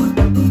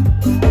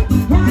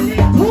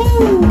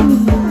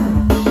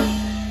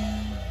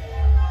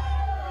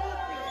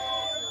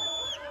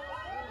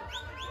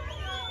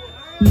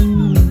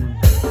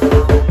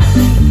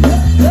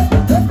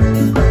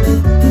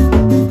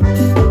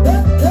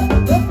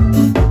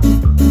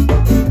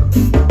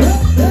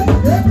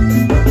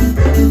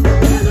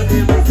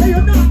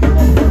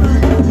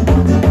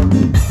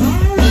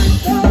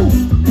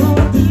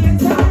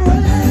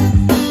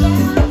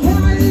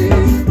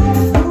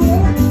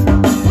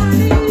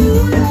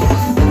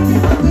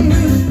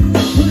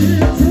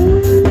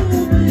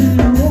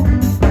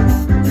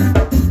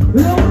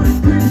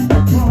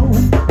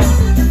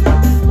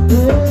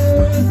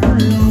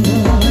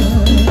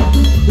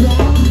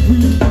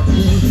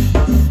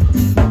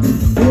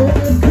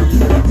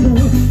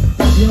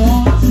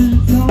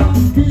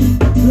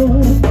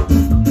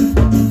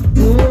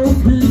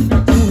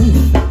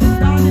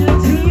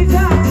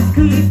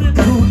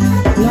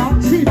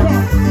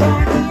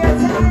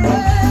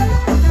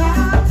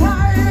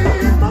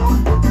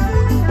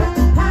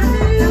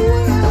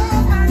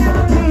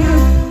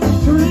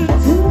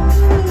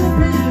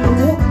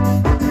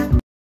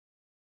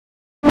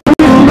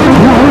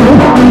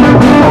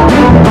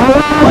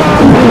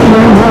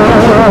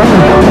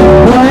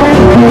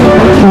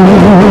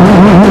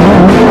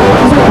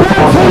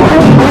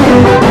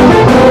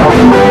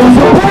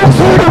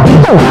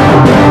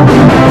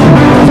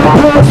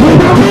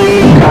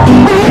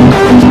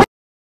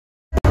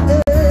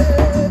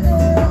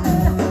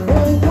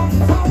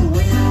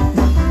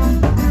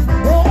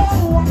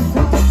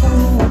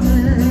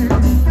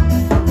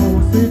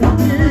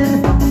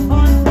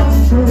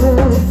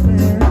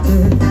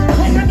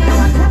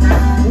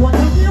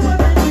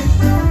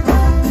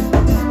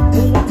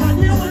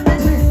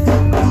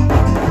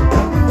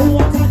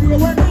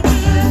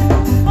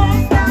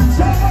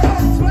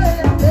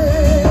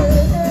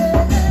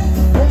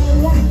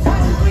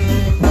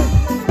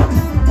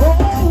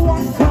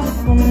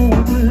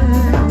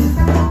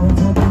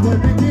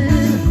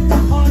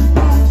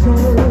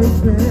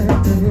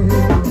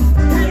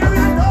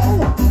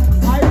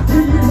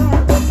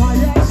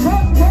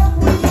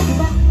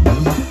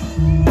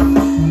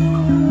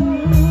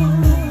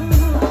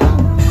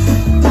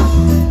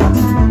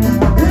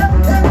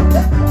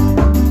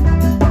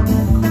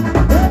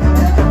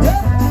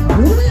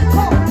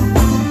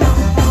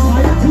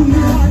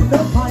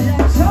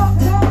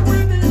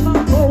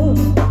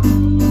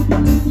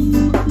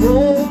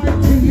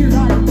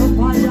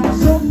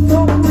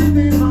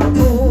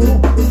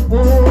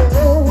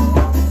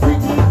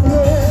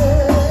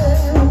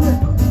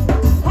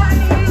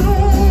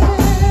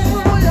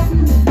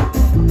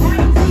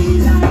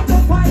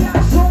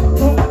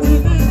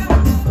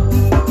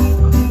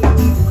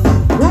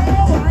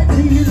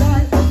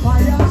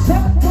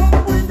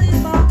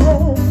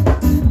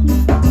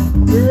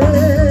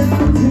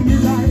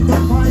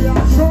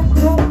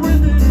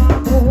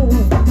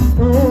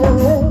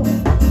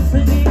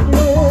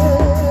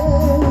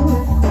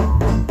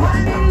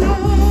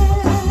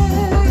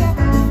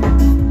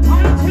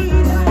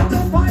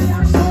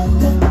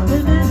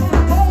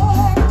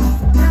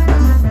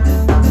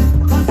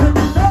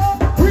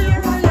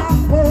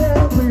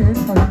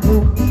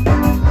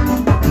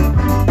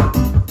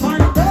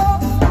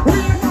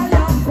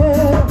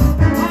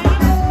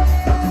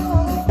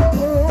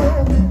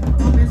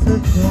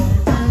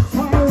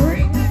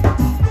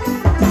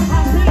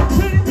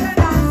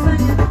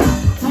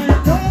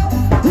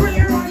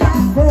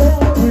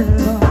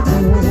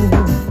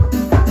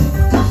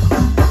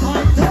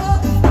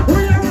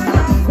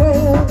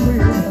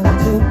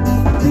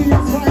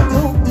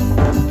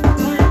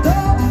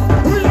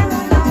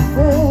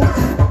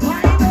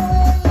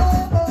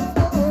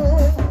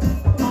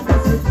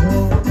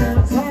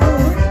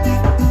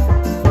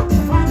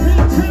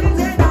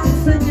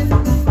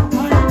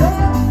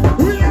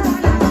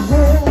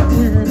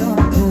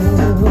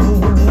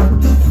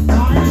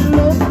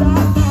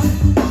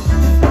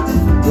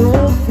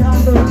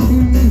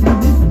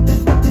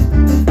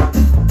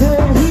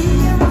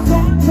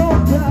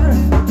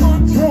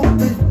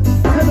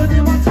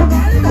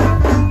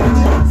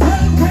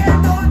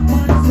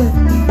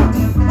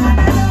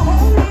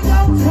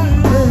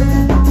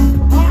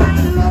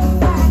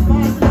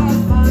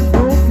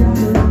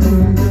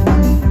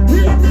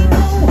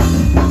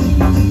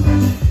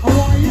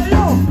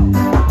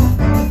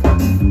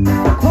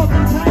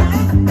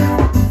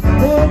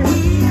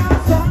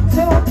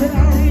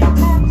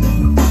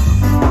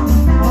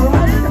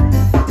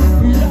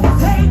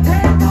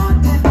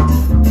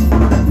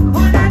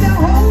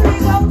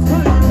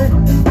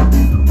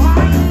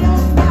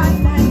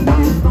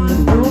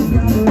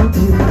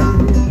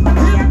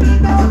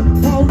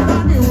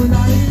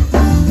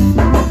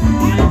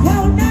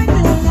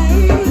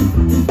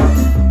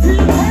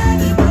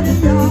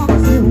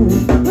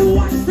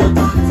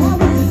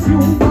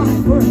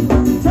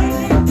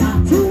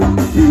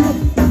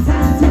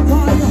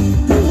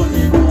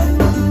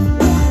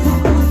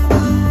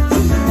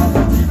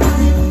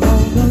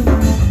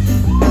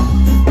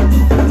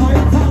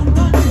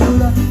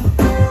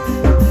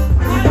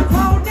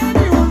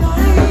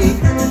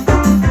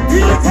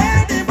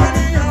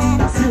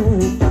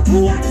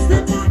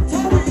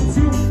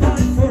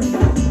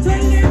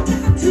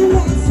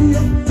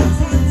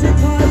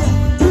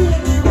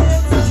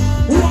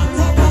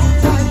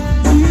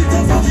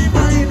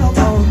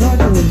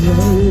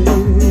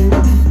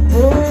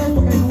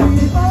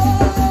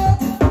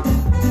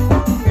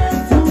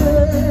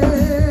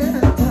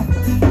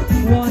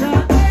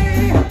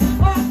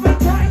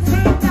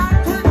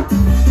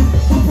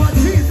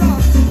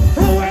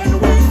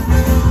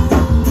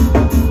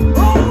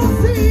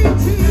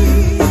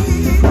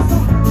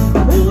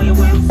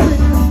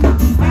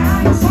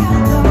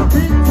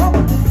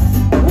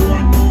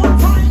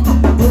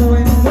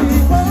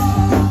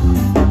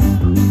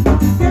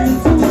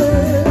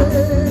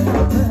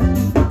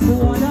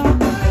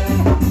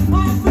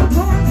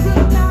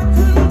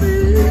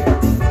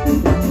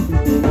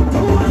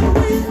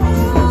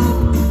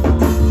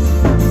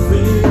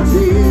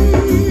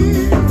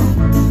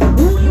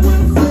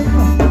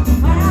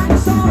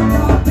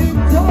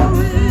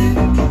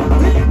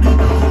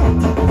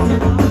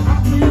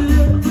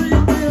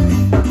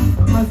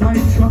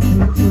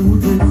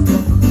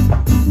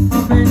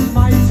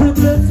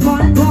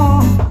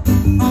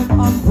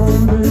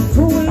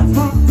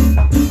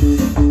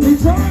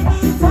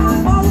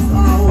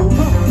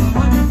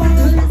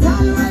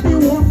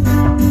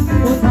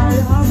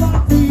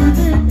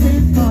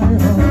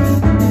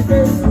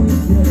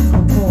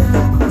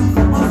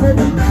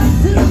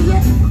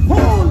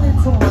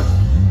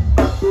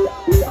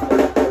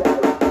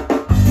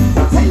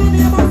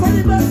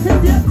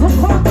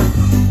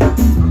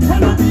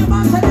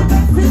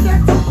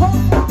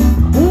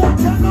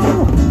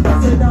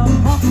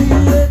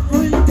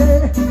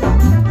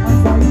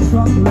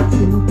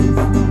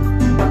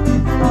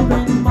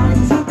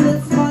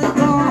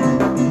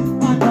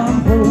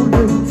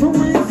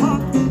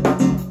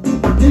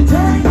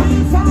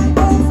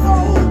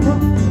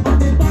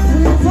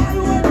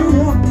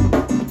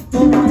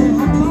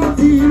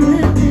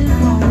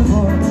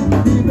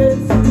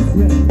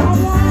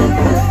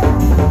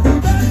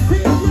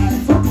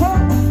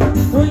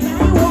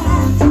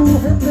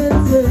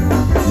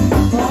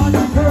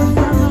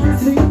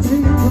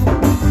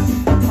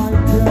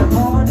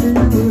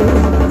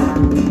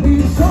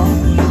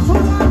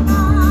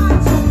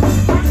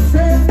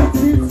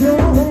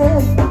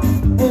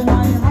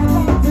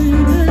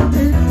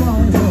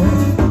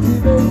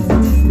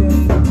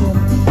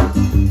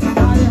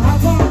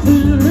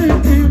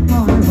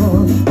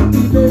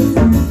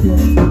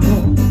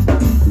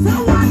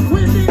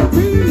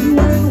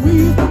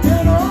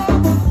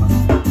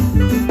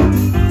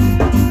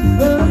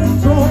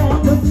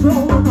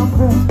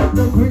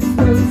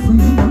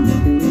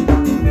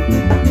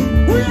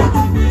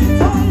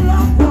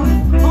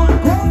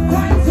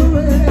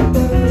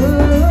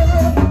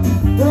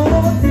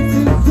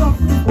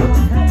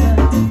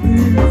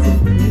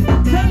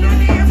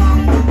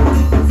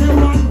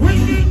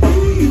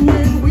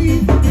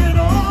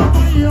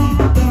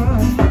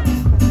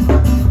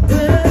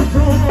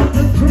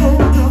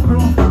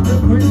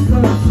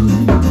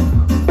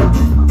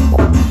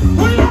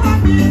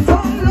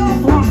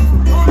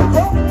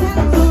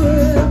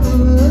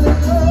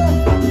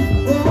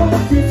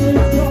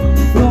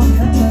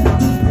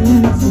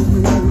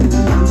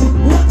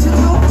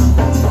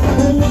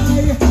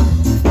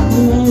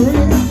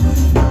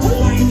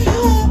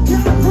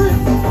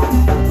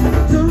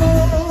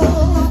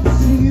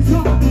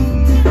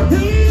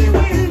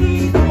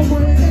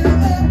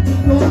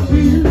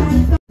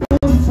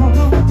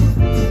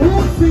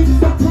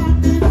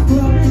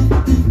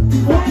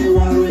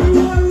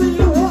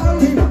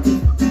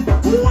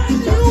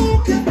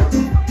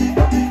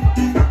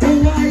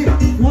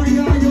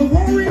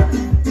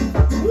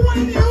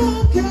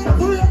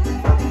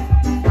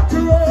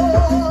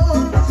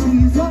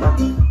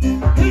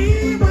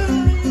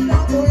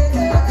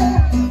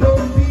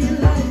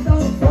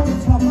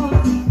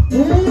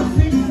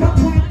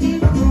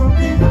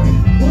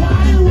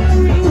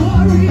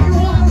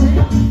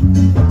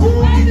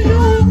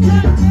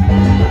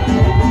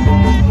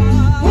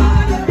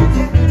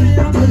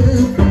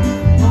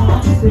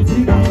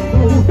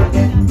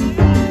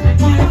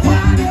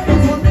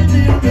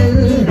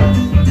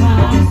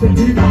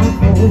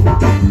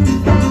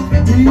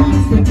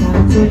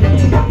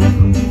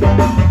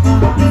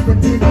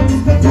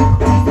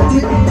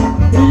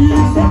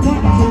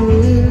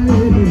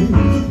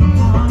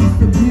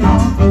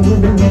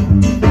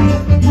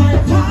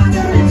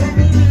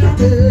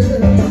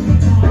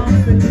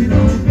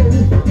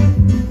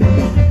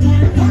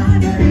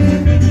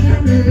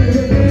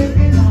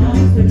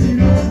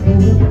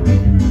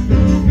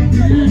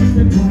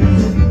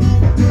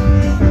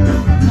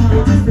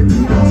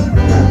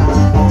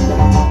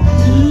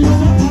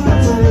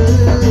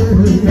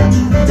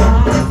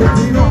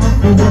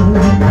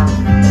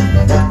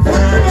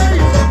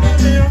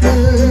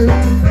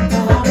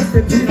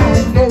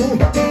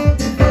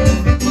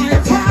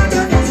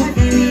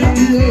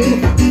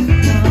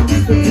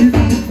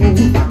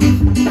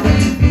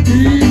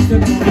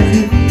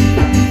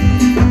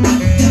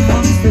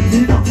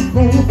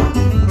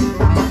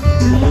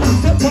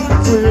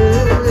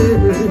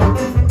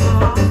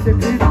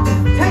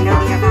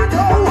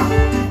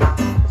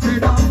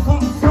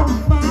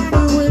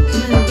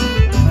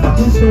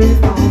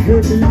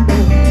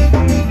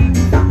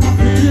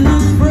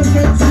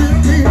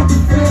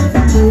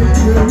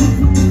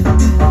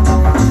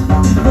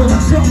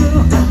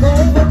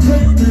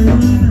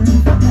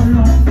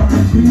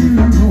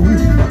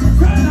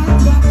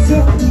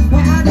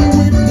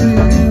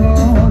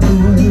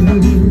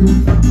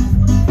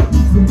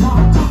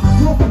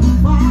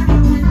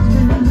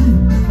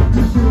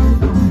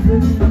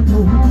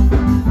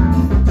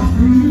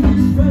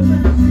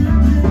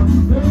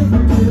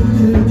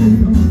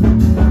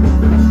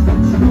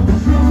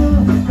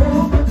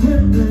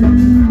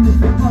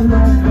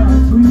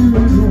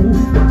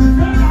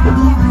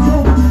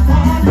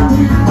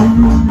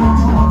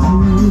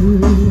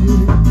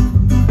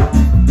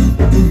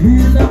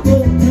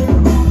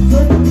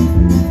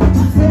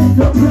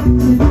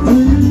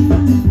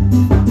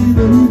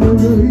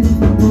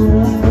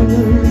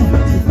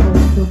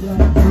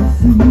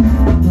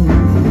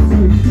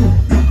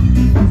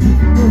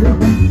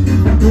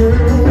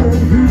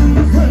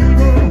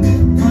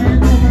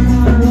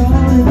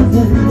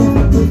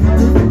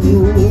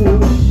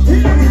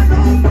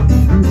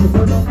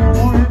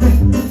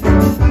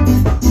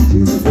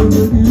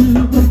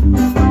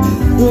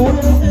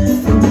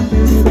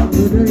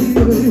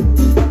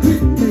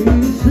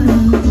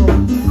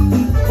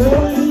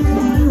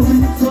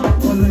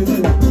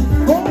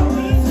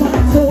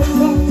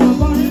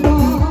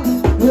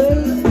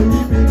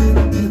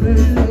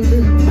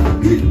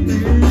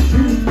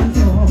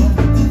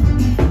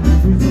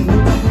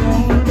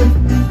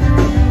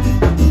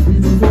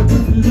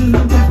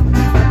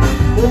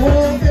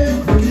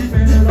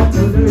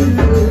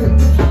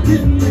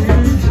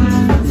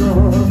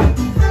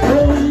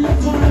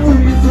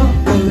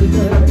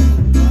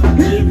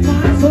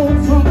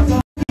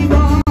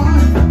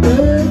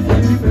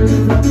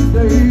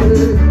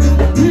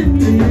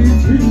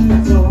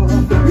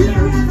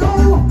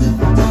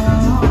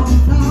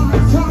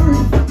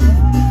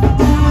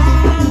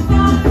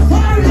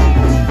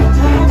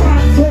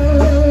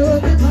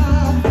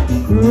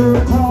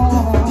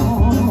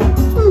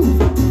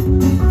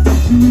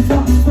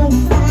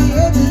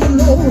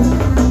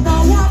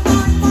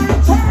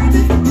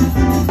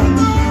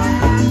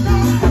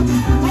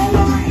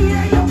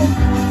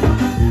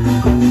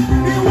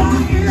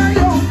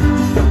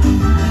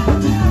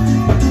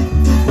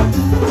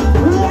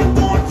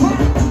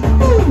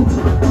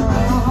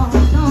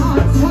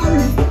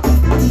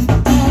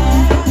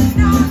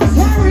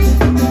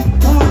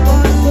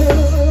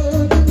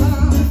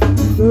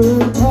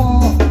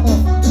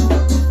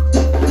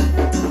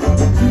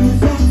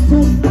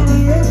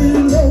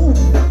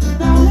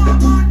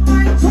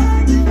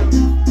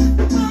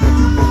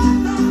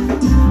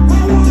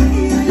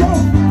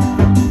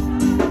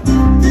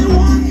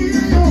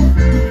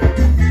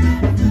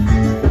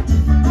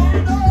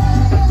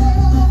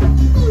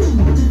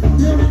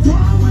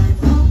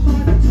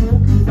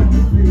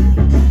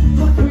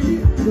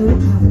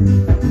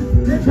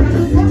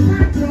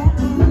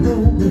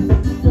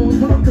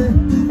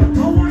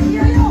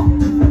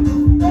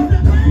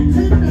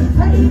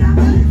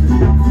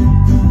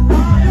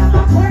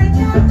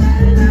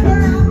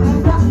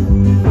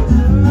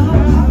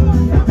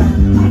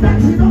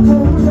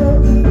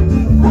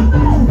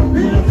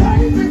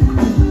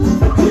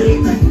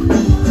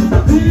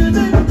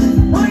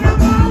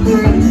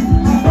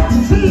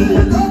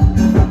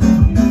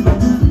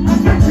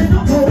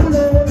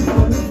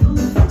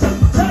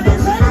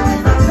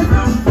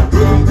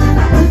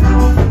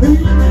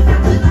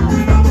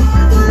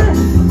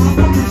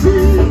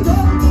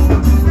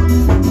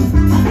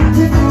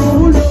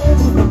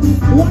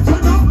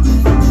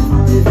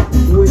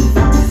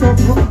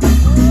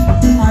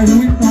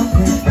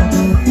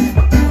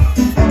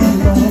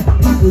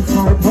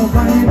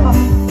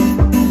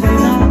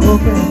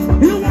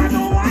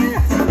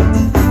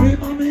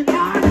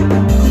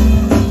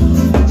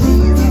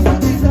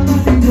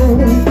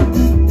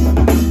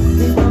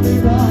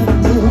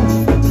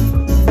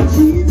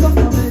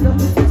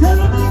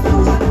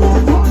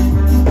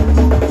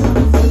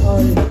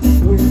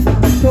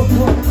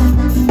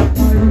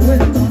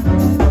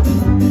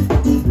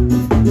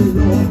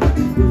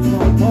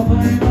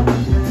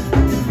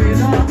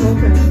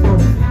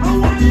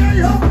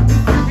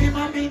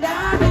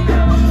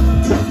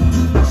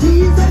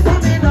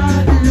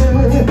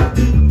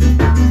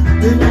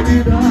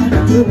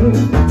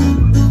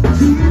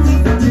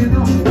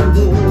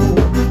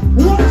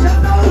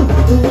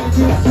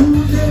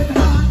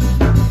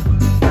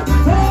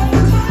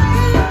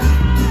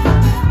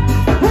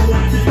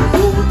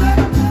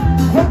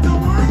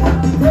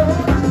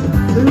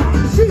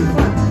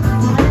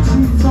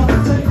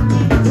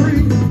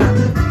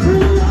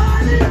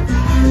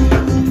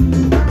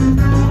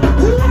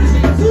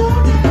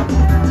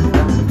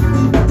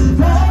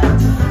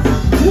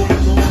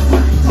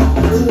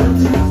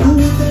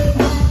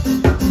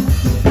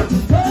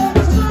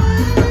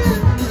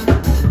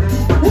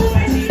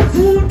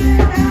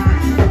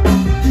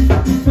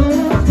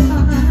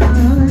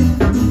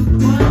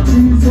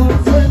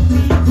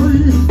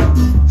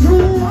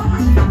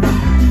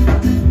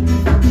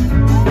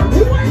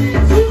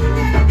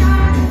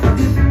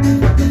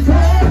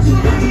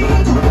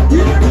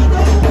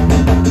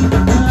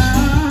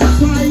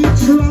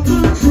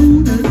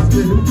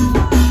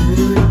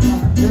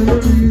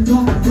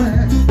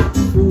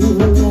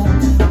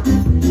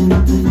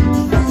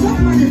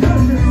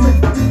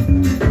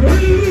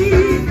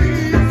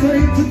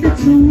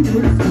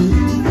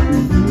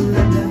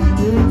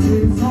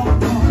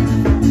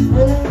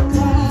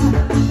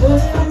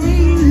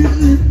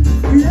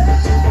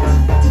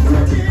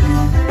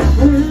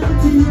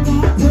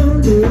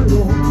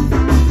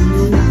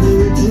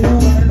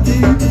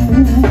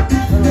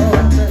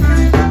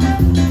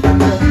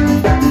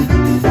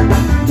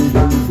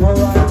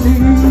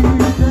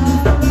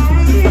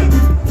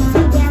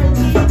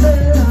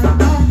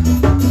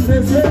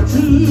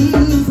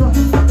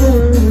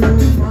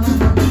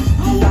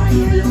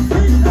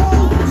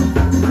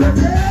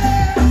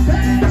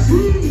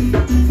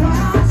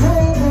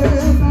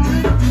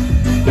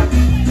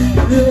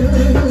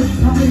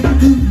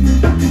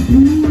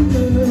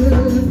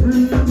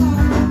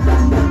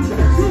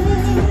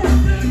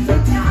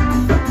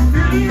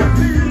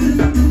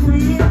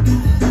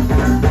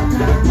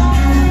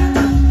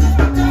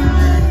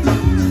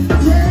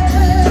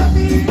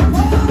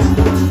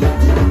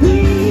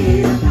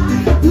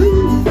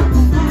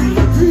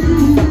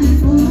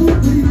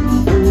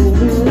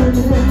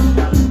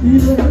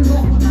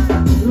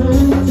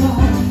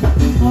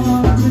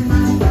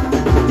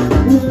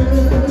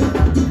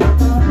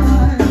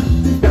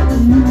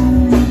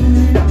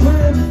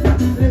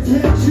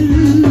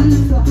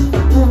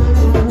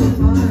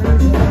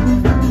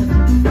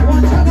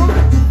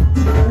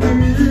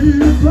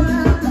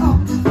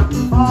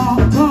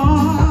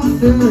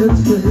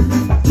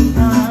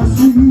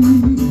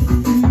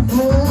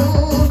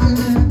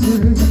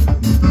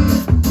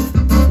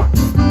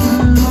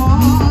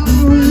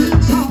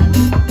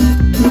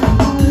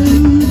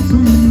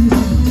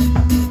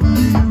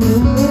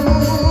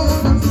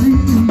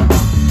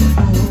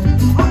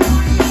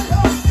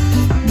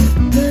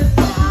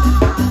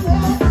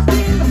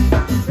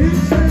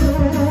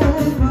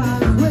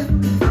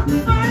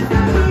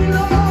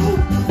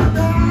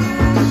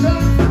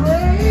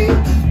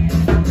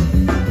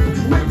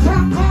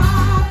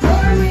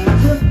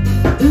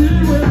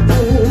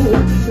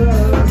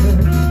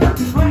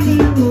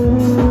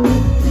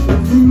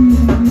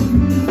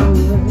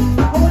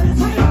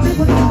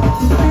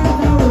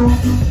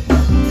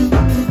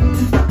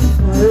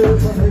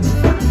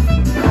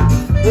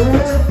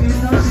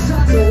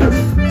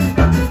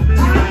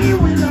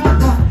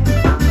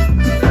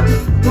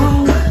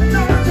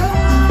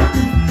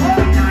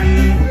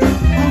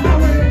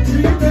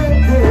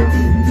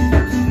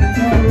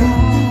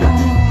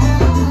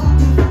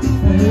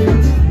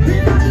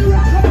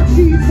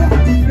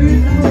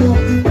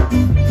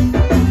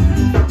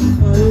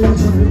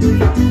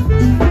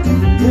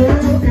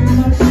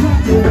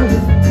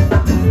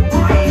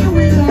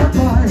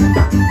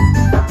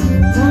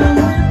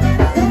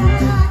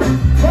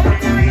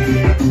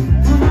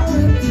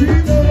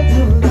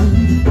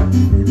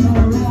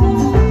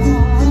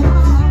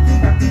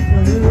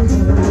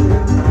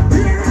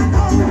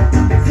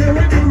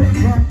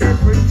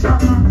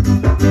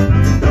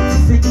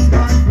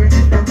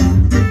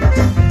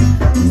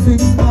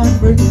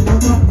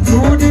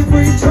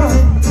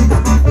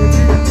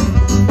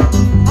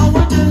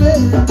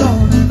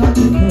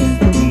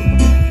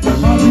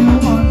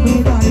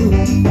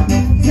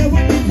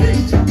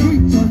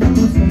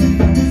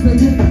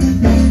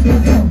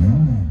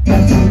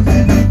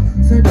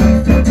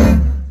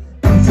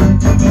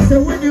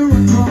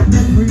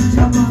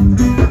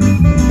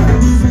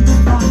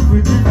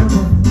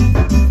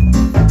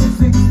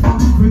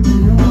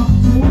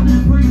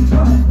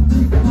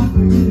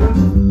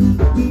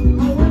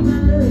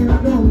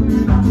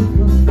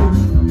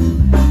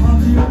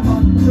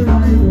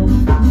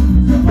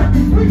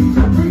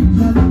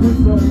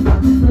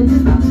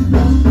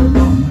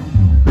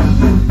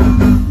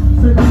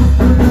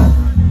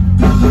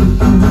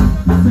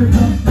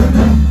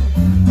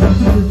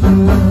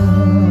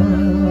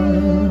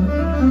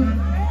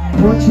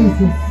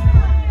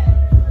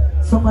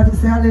 Somebody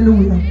say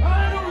hallelujah.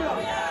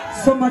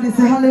 Somebody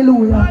say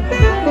hallelujah.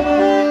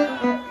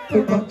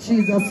 Oh God,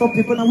 Jesus, some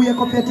people don't wake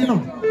up yet, you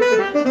know.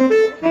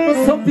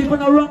 Some people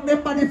don't run their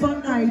body for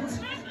night.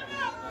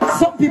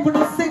 Some people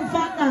don't sing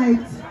for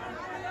night.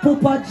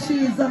 Papa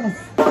Jesus.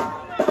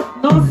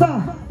 No,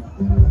 sir.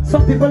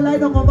 Some people lie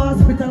down on the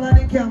hospital and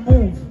they can't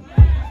move.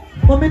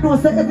 But me know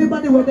say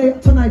everybody where they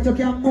tonight you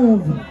can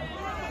move.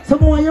 So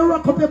when you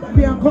rock up your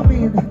body and come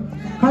in,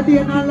 and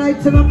they not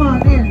light till the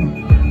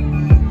morning.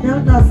 You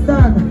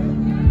understand?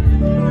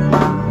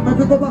 Let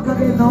me go back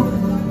again now.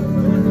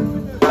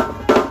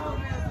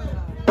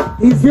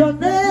 Is your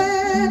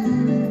name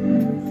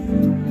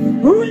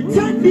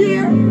written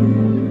here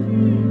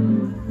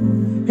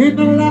in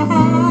the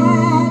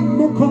Lamb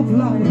Book of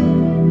Life?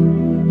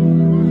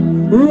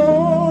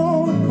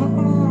 Lord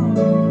God,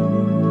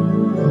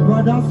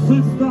 brother,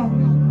 sister,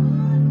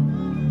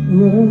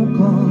 Lord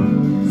God.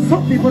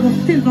 Some people don't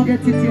still not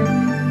get it yet.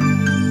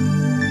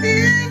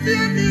 Is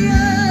your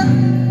name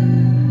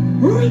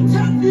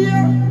written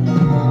here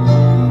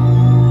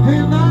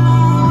in the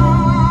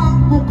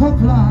Lamb Book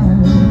of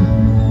Life?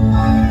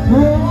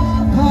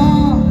 Oh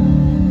God,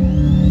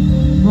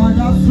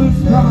 brother,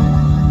 sister,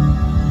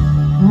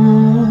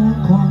 oh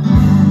God.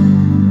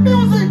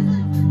 Music.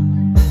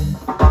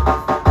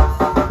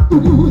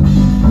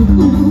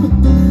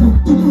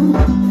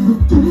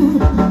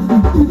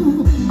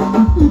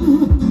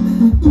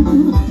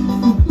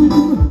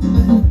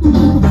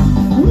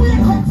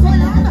 Wake up,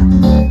 Zion.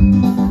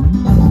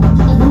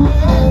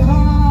 Wake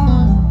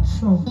up.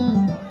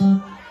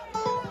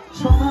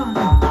 So man.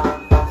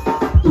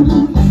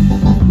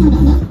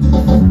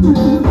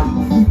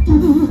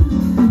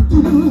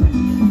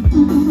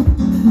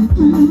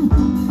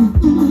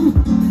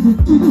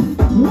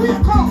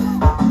 Wake up!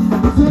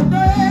 It's a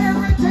day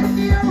written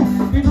here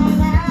in a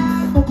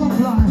land of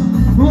life.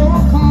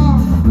 Rock on,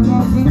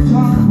 nothing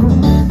can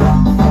rock.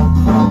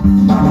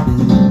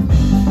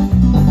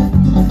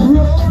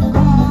 Rock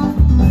on,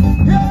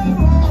 yeah,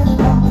 rock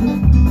on.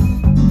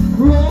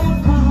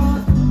 Rock on,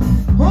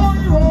 oh,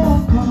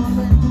 rock on.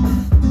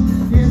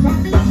 There's a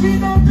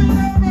meeting up in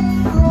the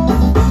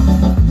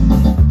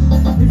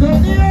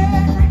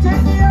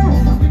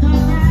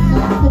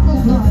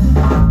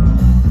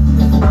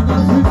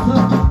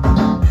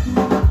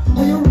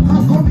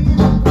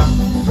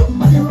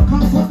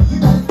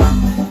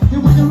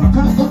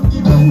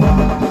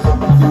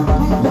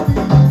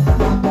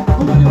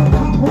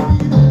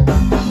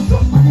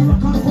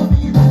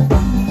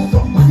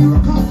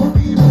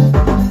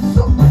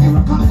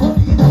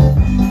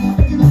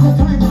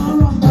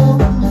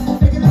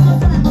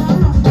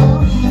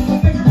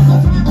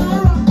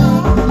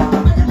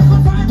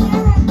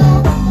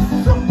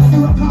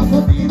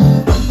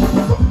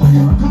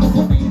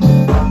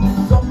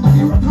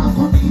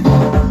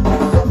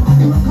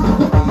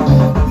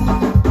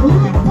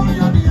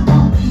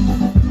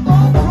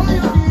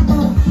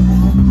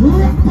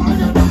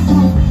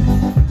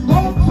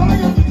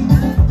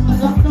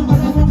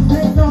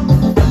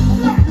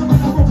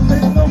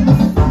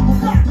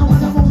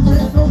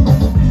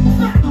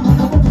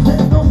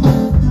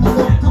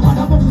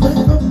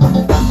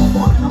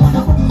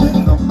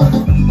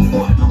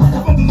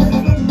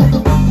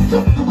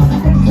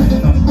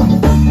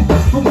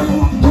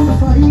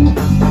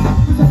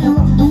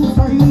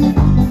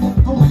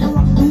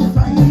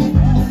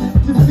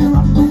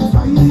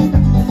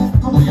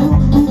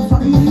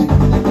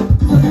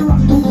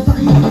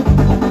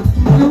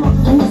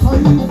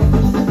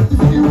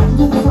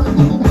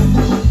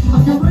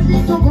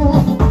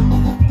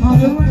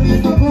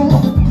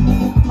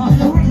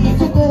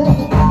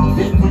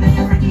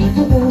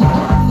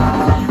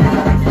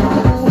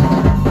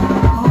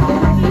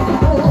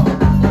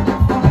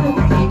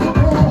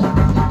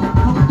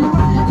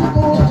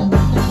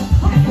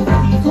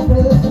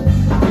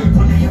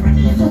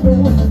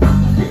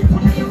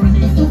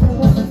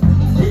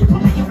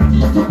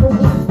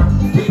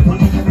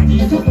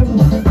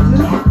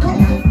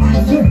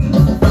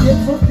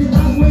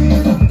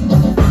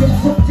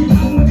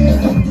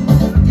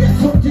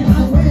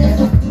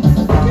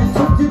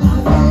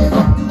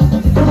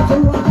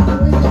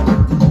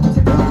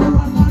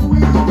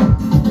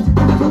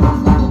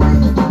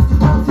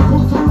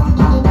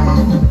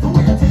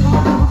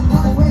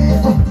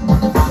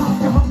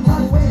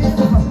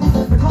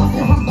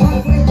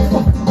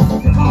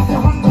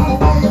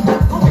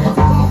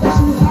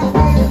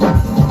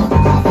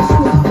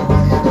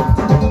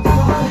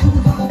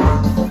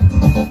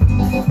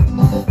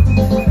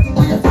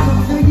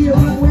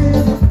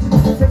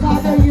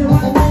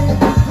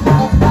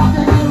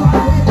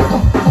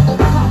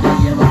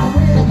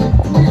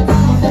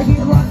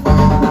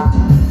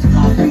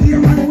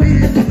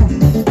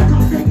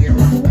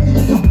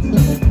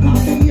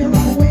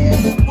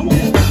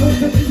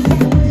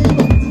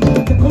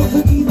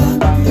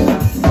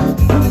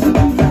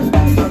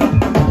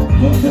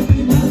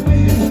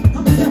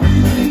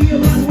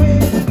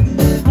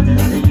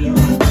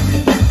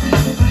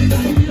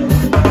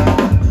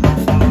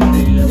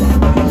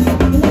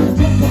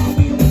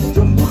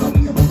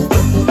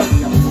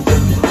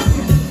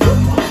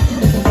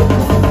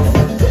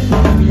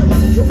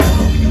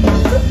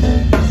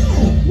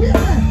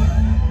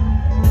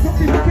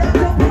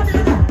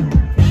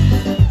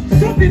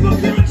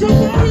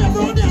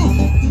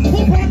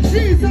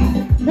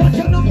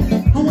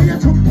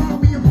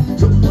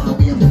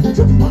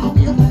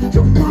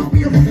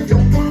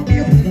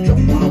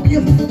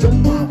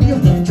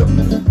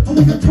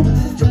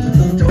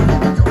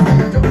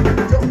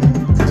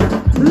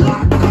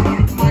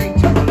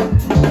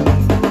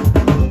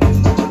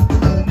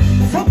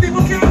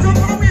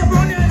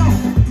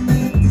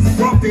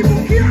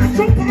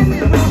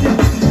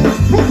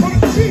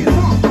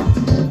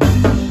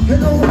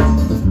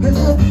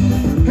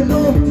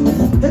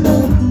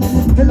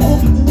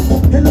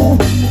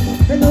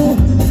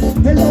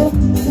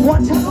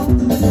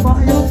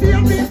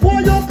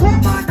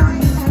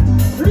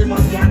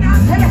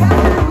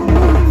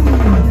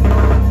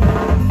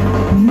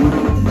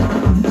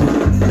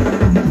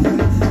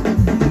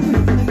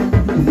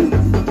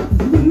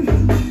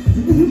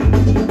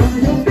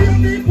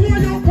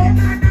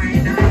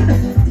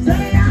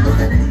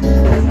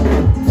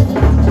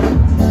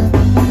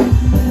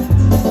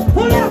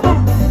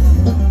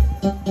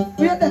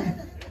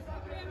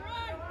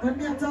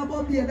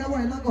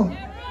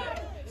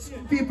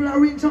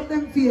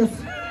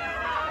face.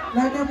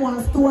 Like them want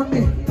to stone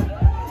me.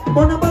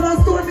 But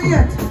nobody stone me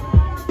yet.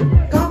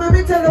 Come let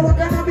me tell you what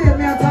kind of baby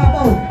me I talk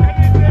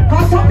about.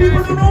 Because some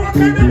people don't know what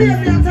kind of baby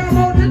me I talk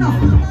about, you know.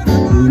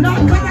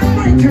 Lord God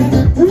Almighty,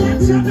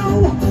 what you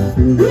know?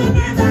 You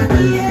never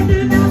did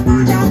in a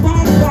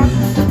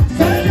motherfucker.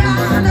 Say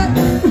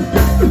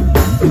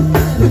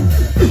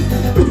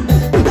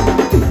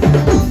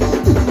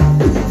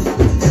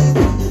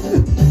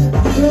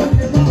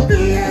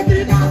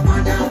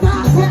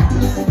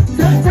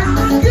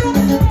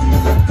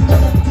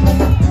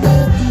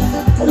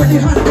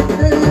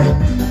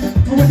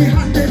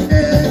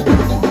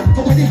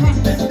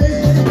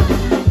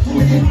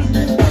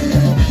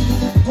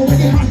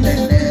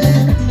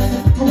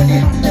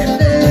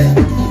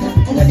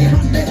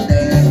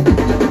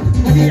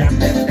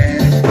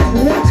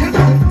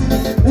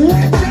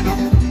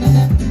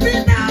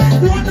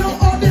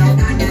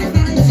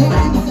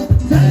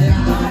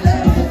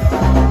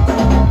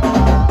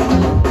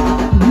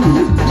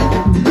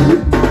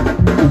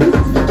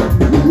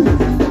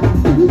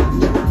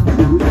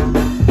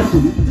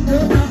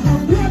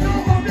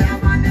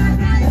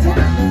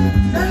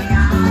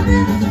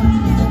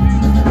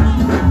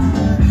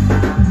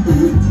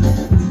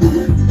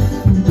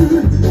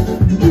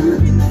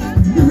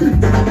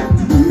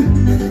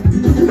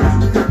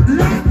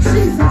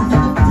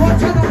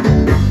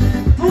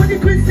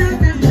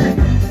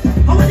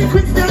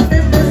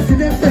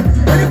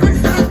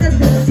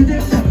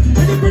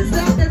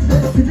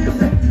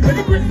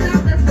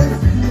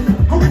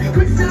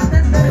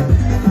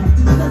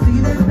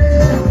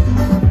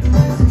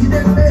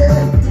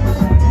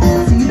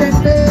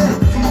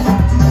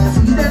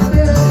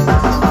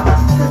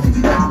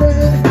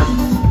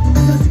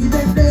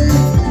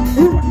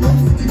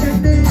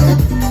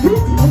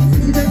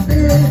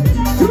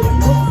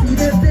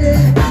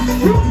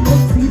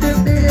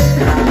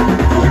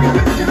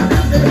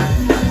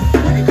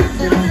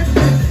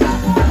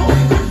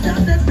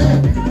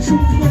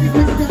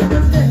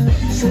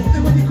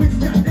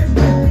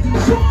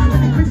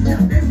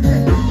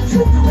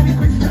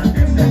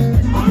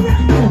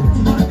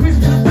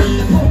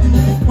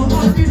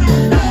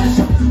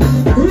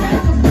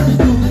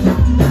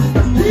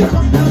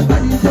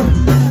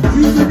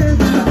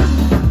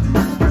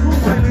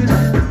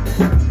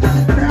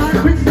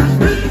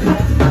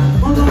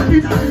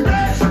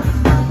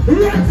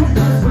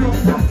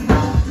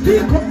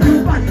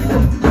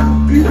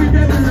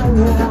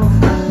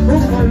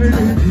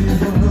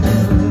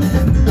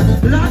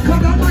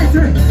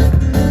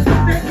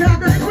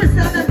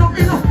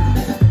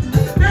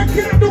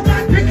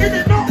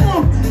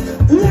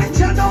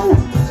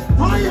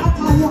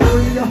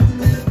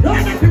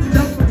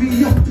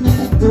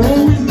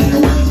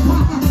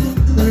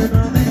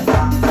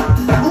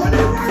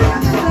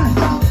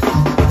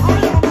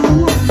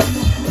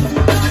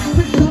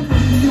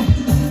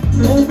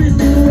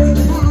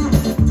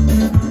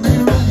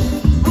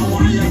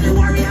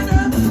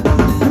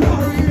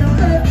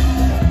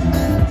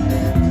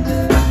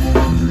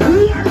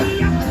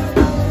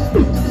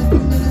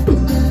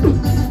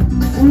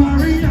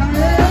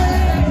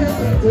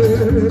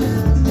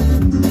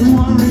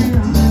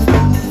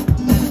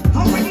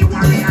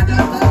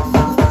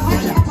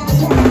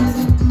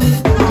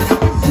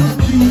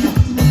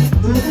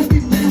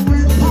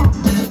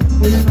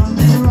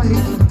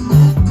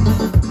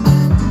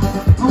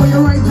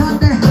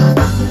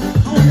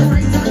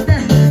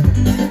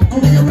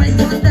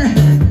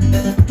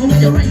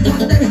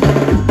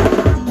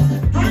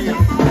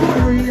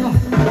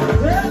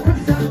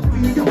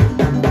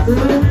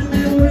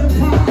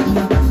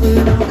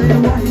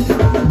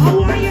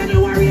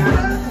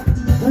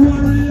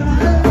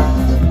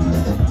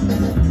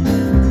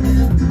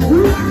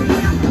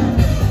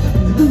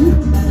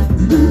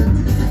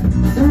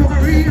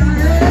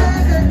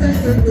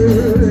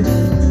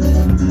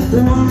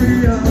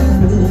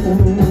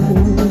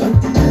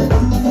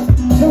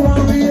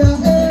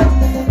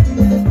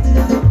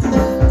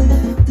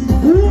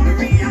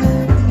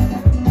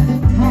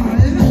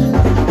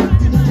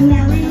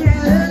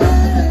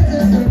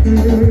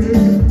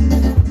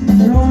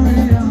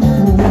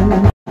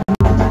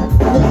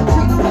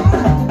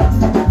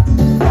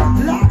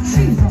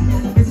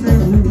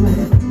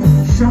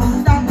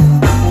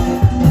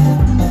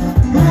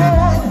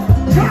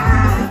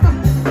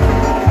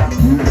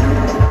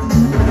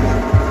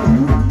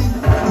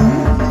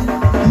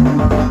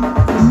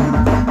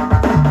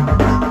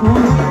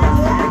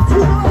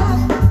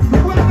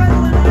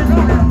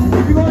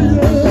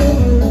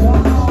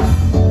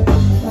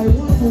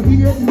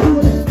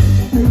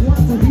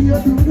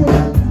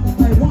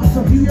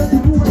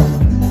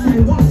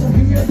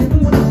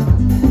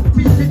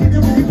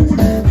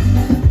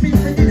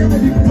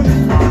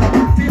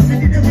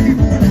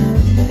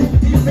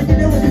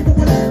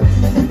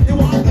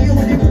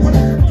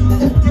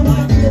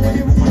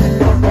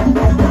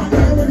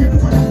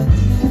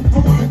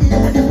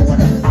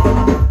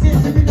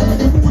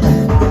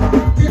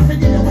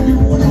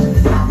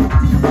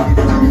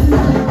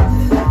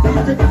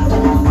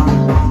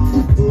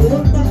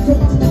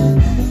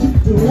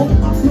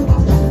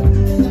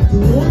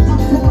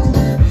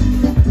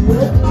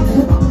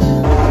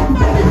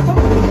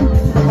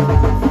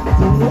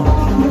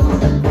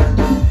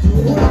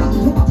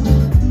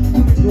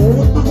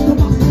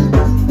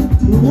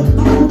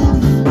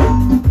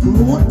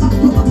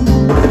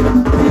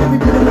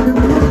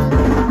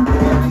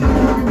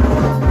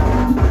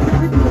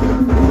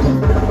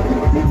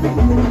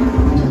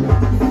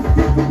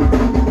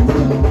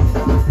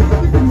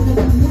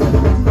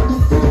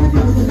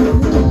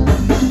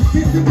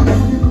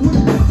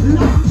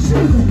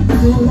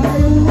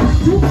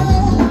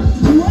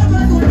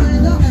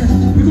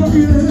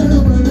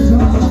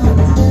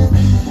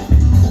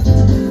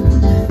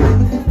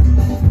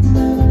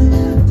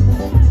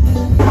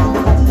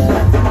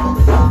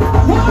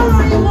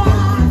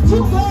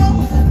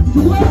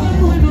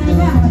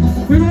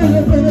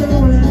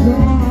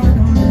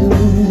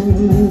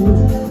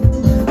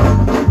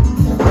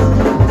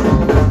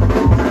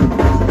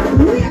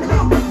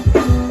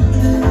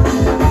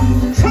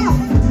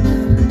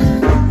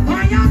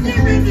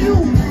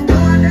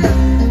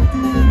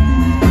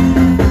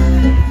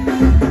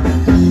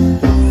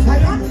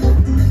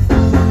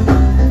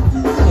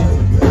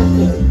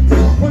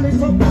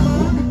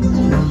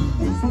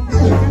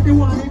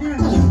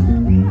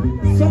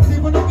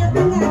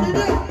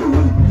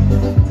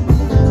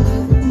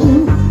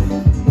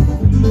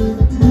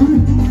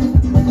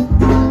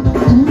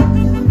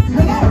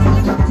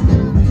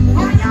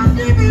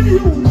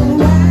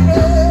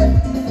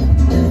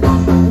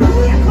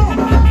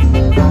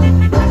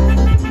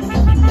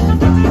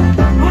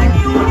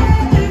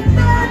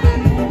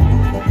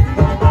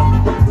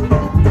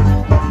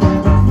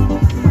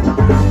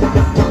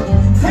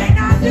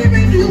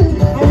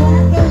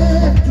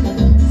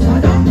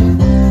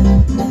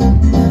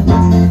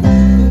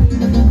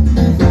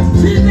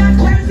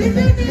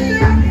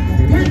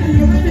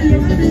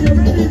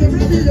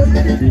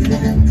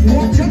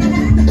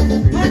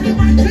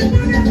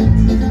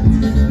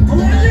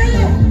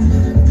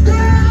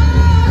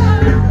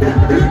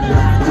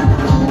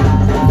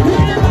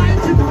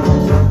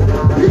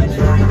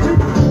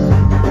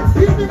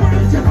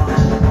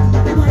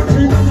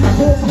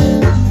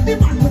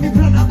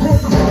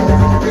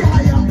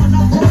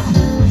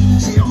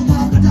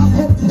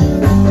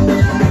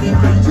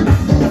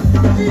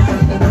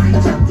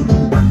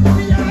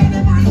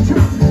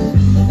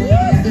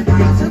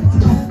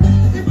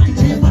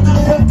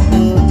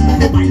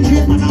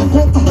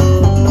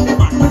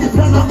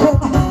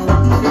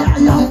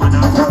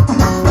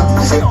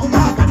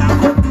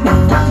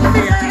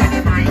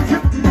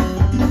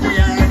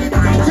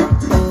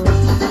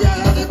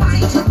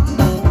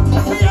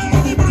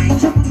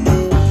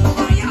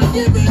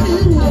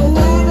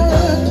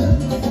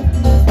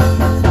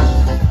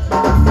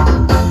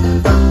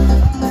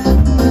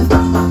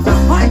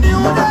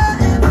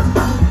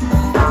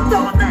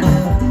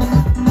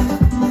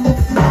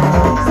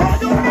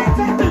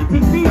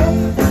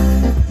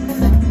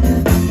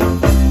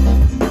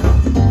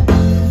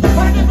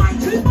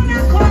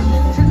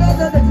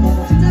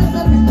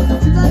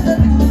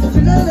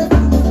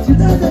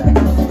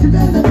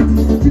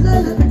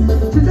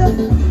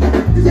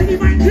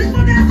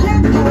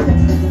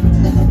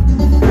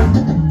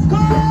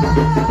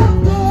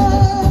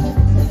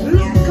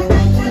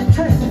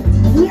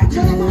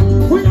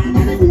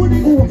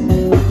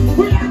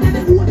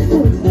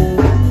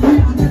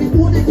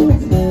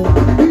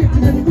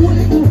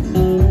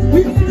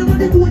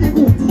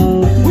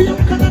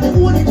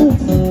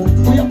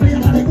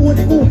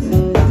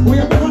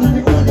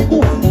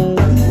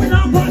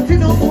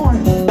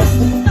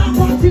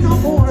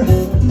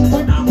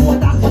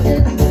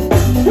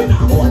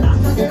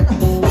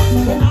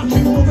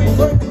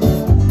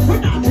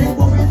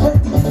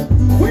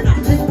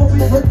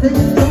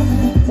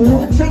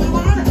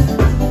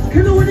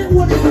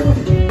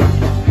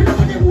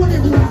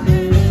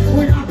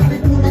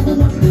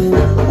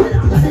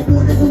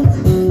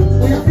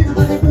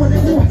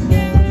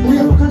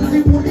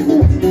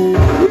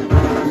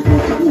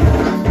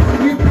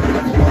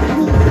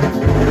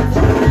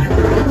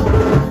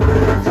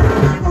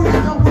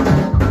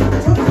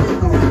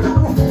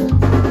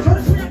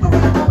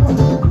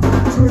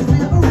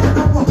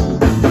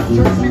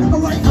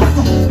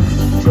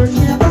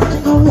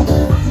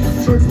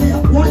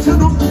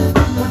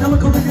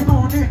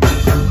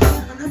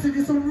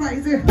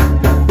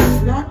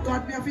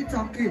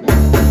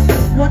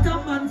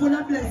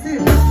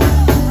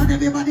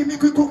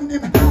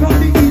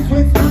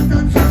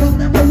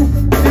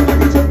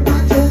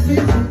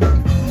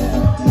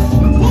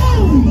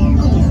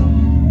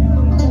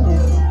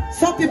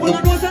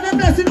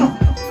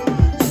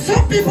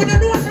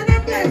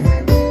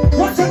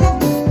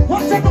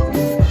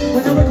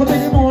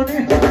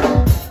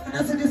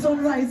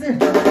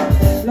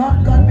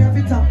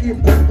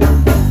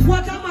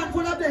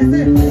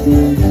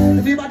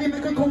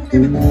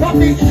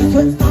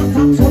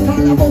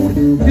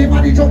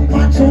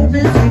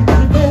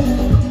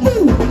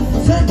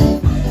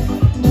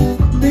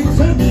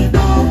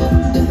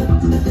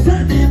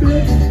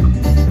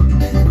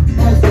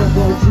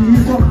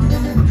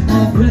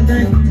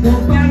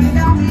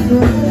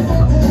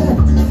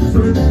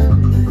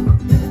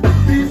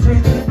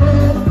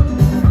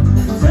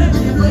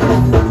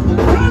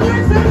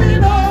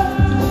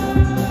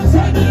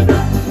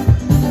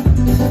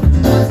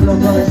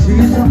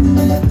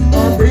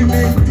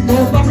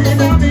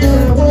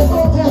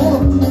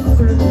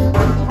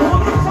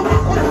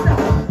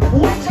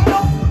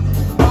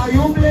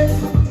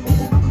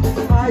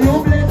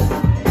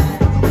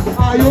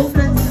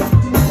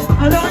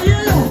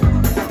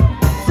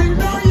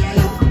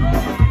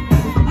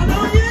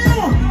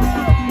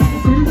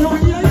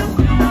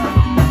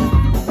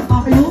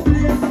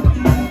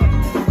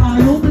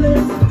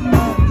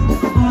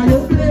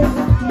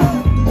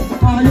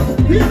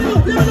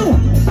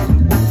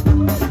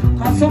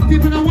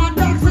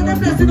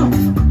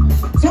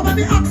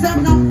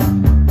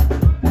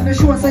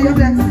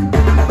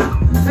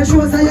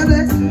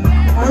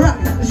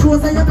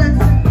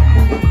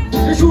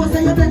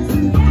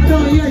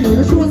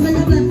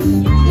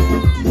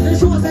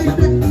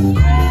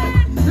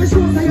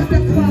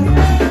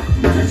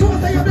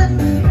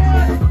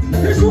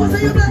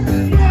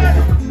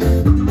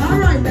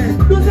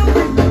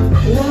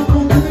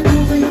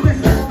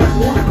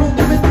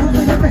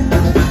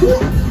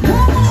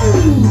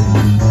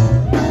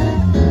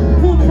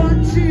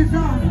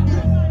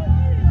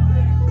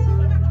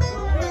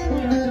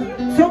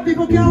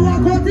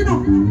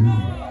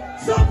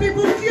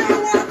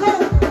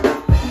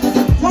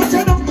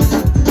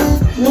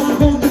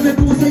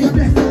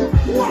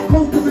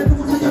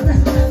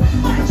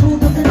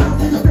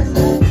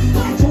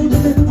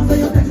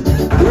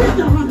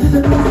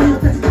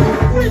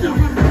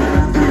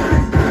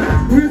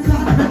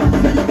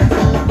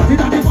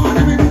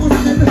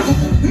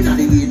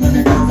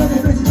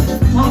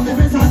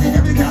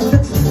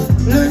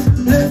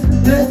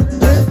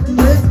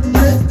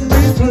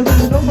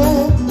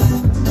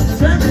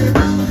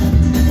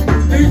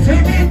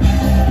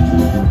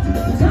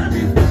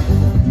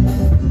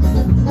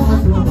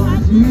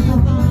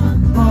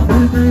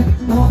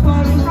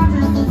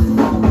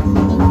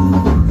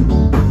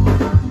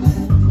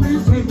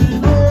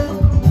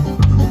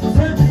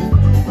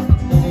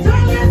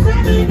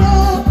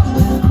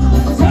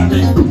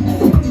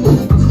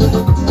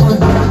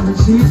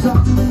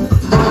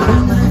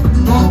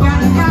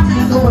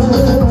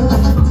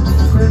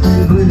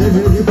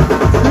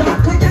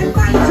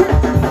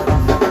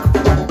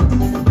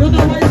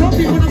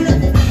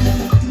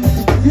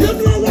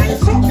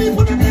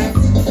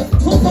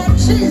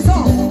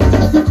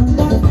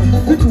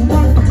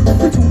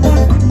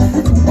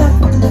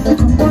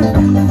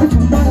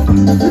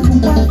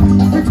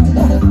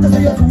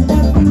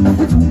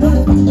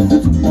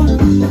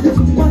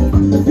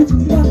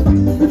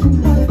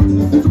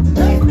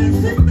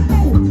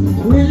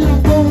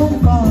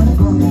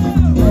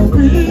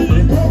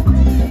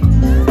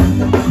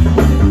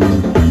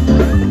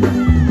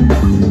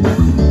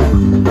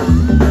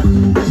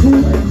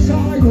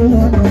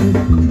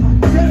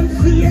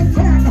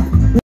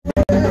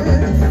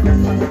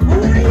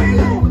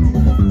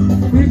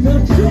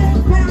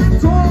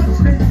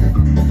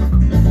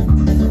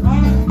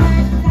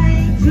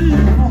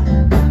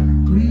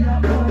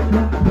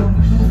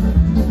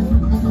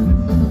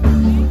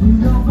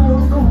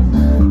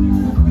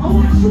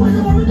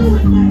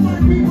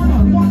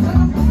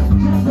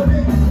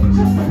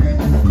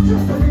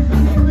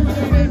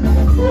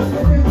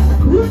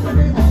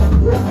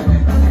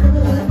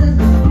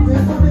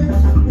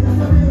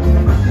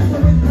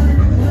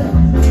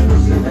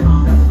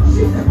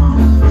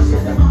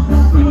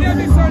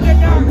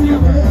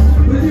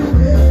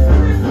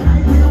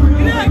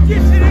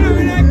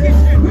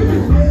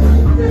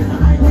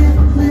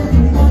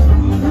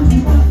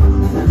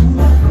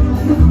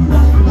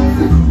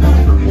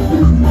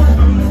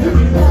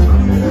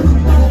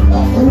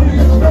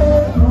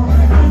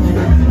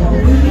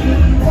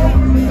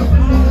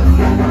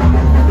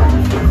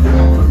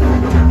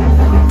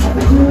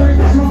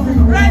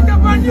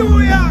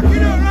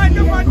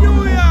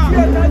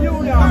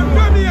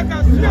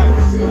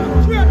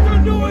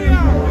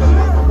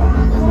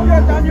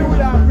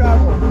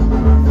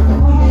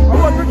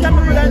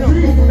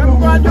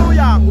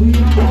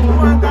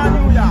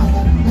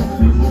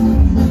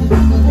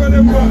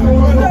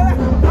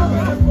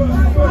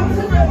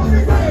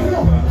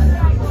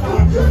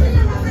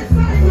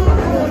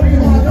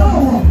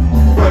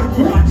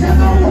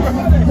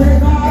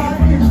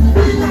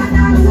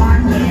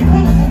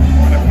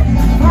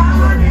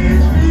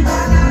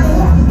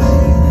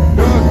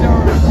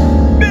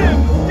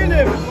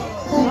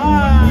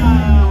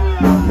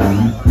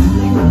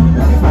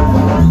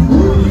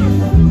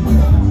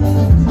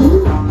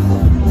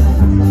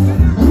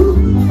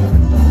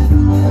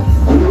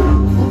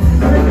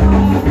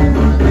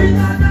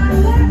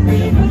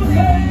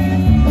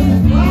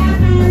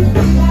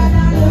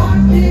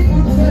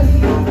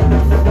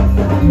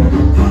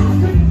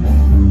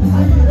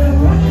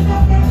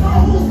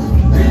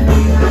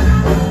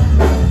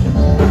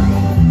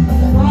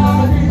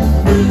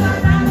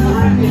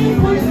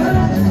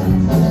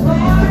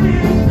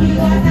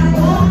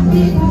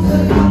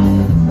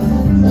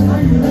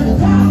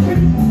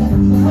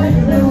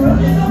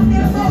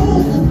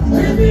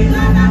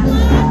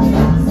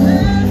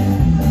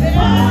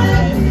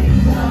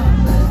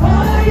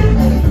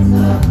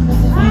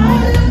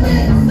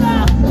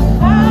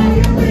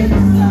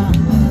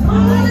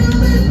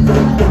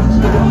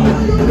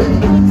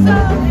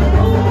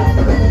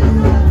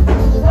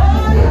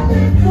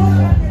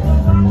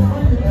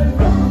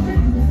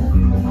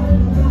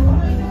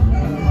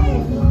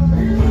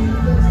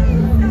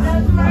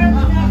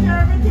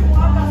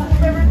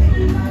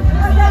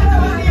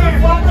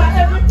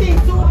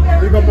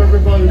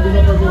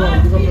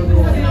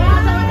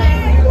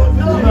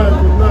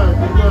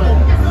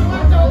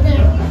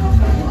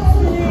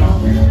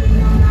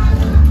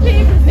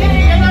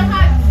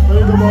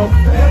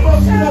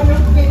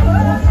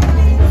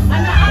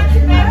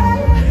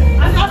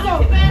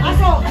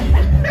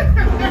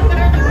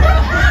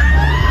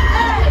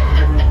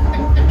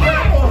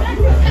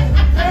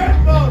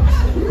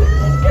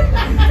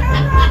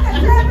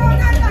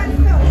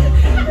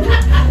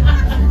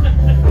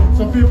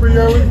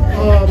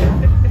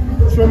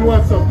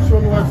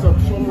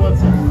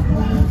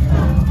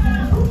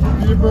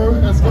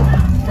let's go.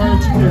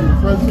 Fried chicken.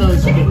 Fried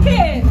chicken.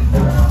 Chicken.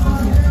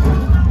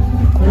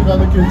 We got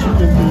the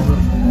chicken people.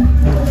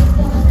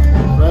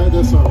 Right,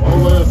 this one.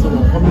 Over there,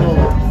 someone. Come on.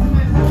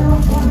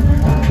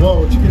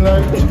 Wow, chicken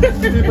like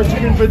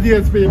chicken for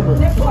days, people.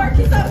 The pork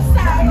is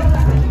outside.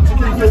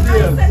 Chicken for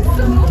days.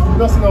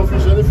 That's no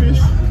fish. Any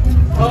fish?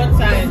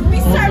 Outside. We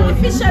serve the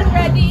fish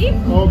already.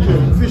 Okay,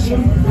 fish.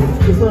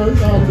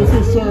 The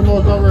fish served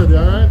out already,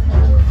 alright?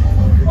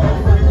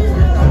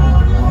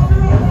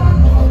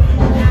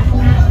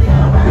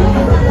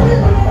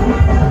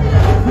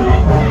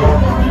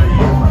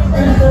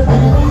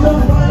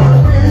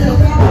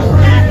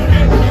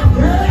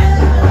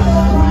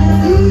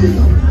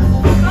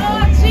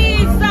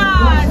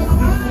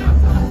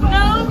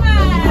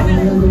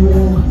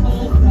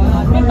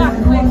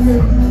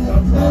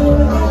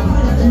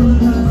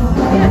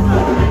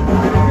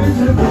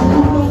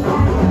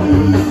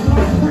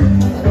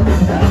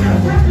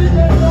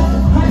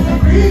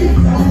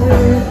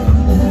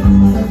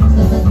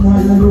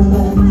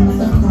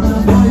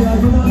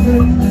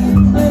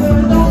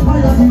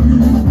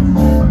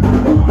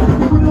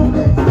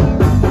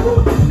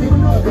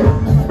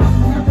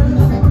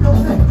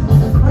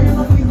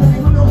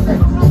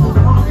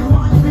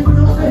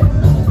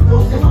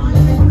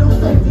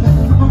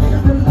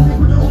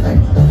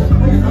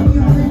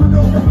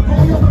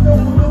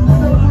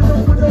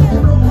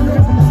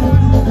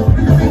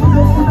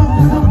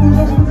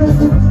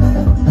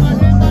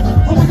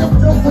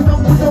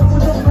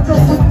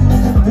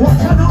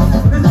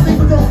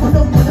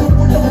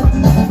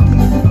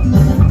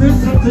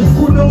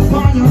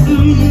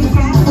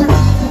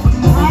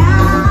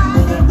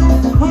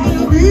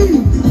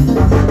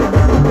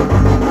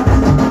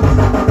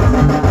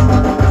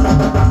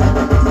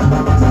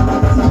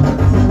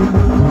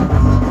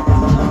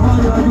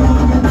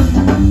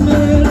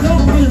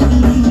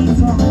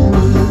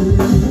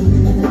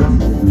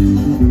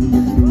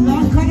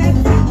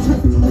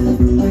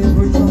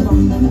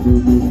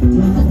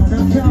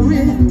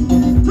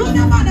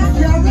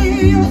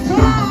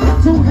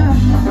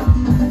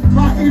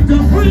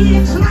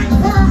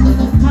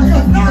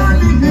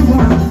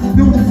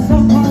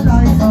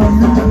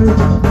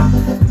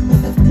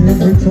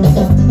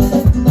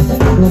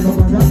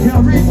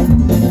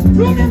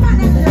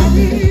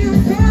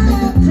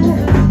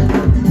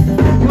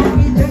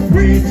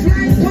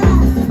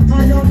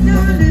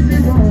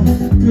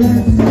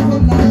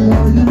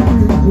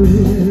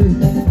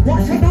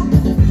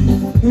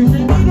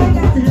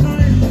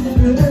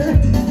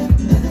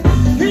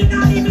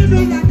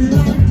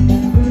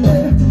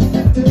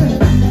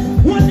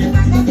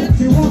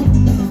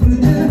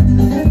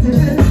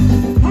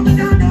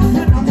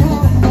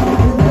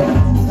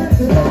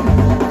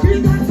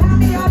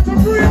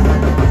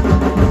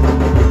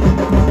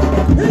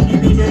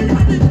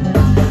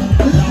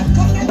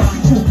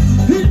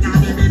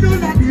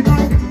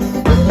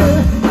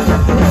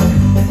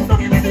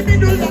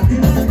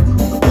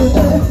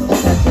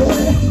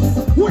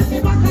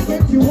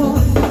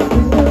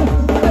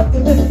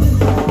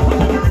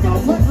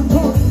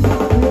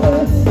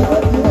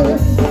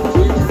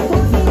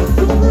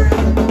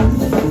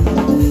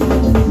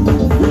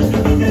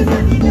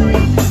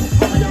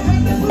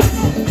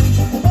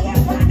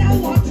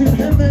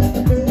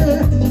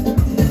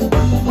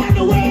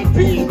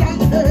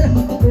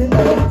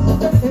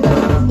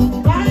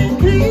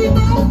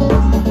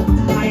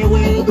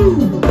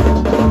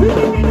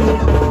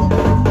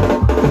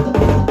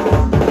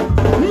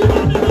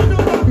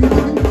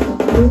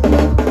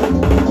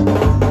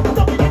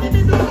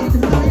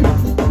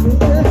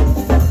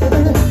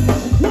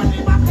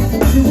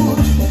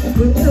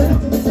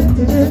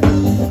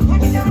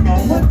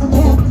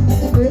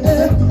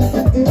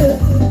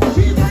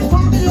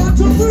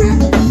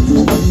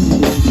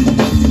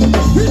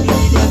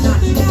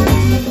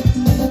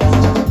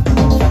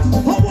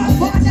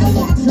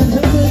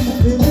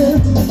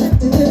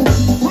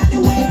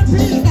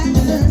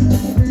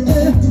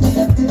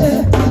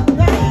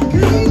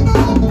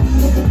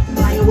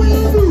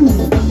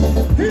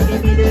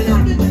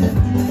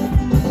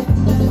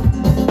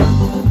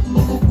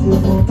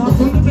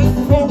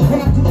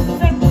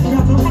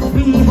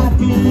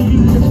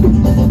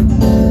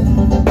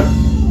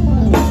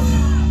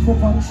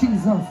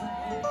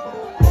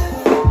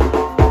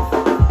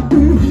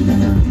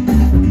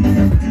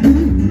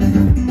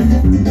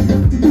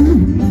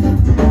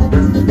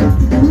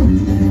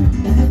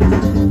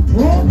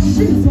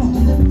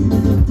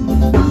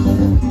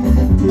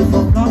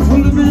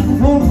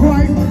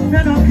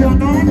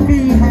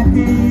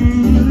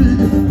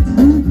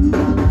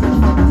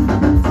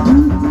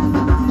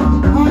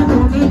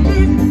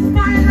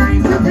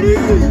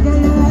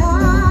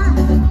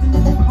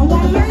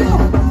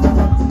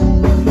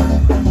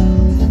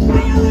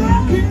 I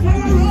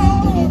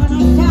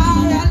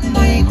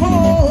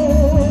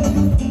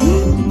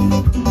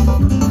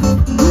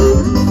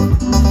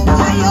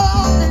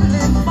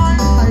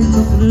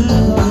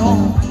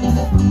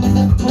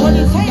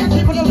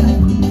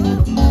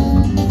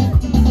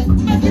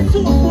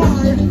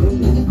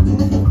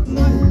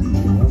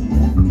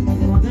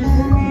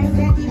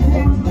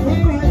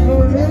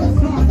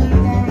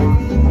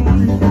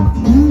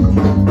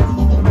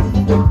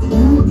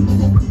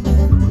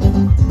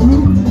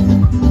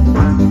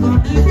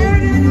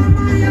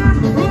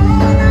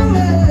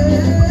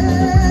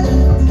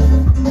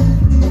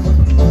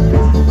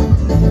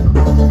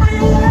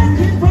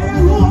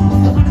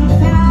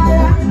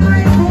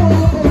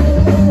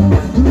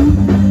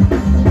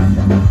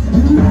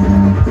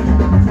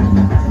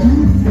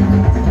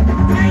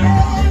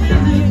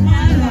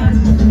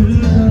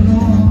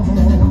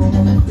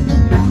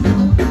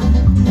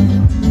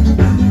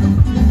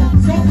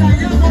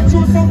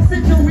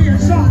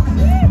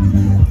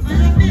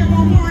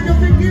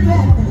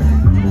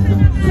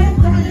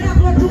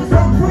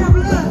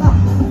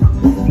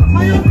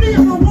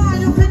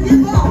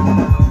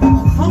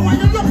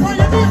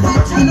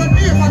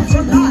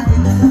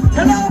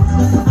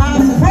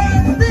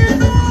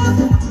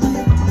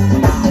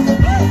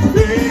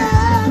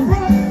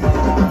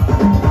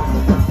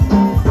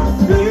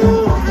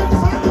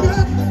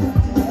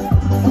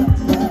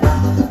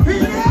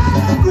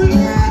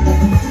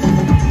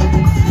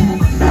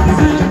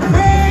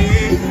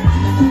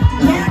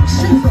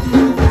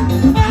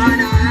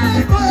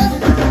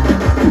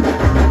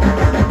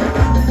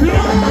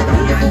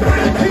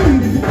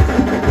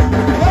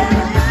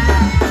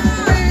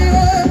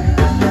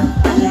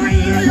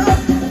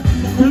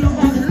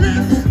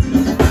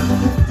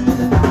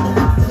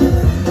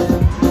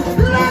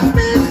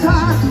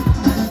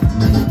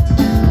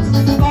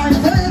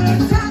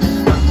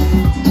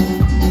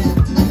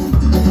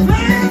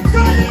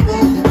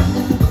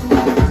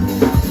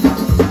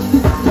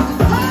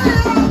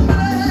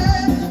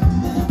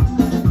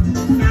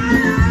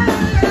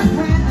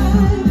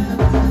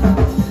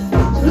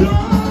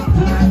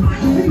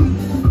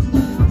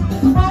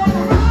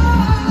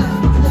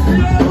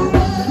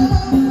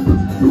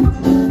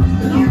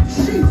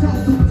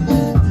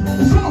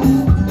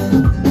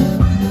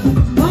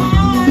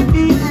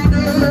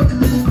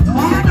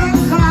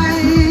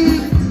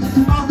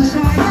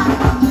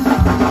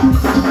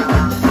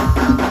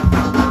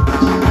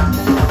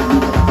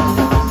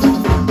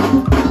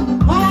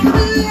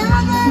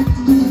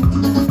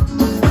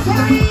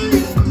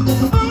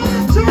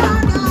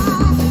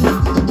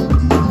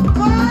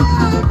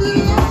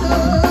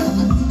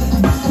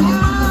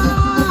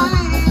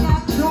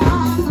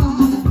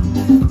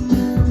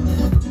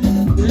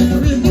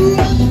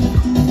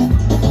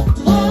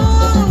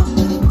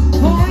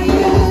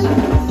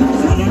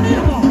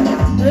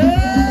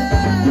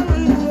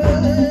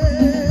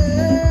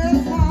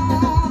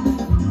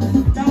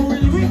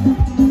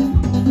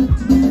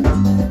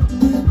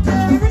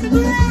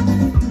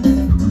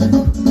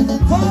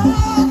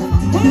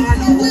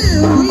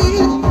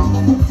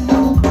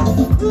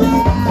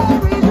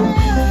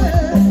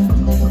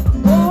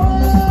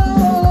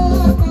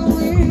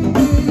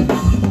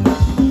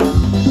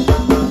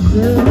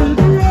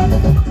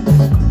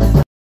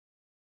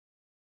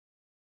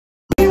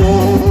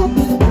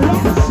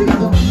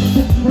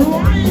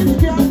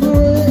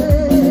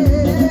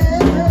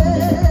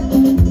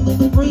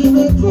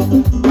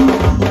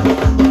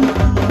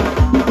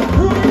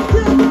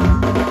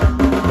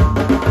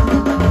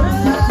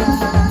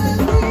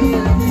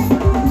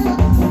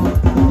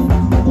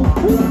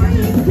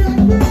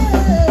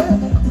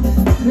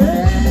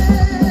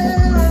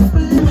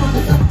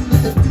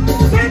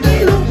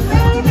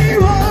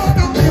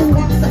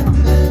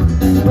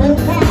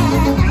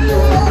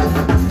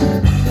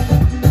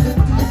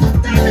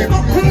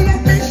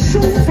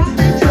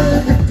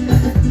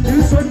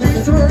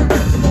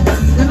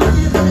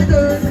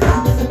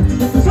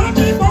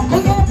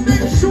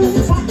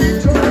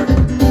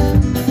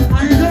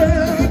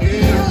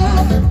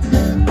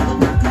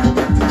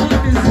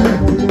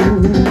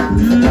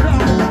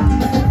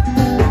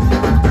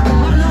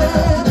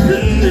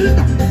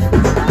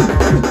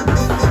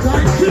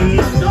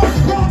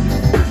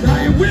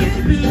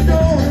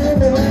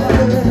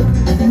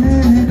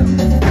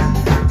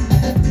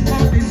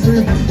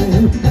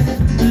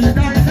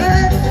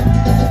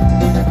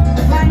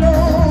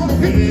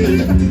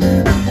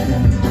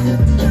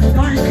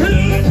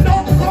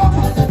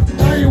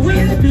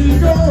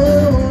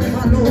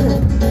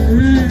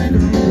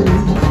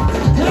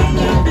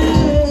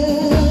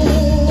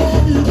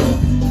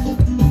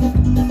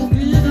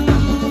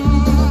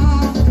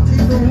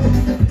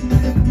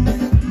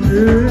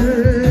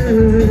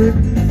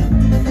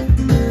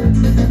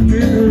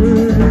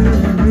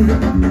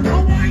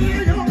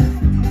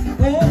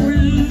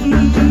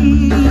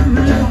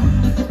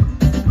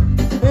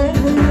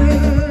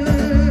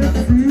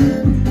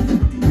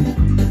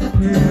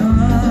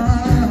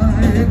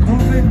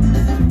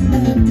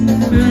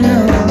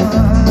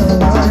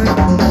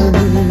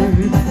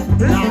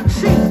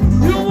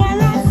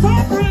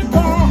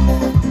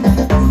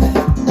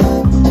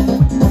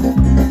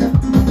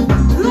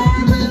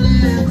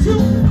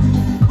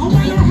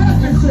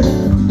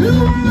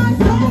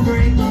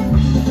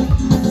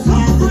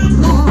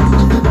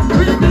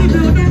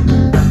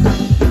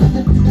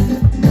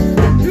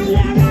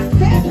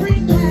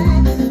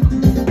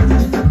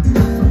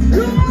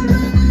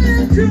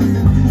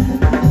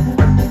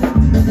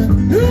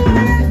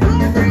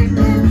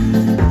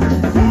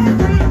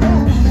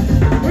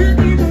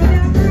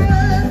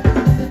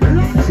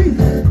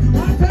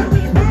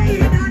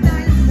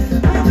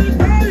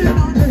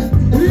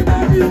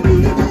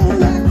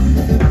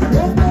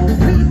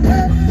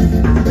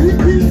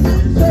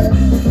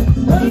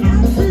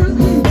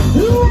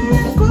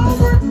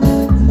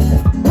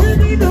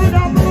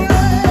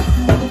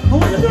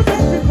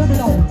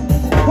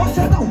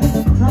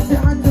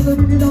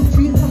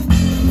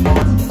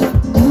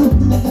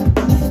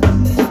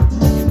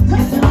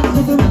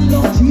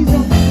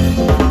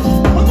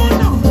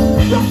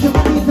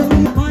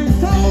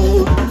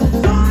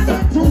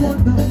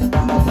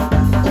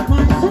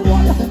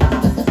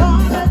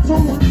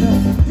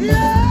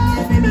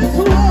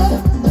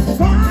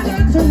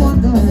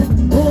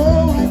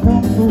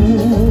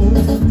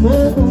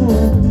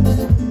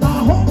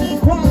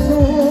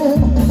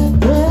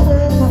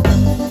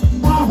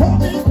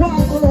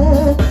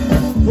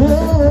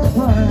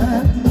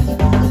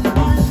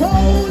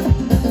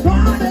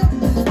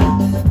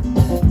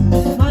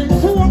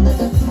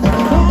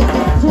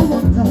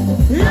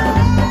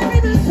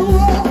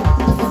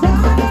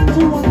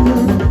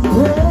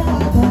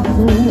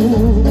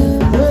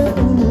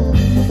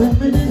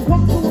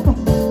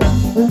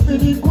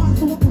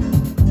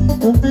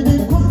My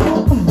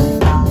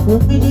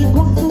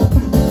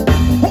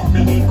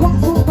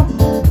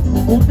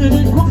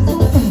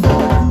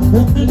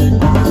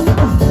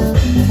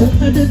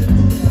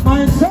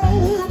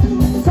soul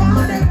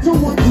started to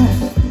wonder.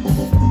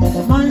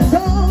 My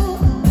soul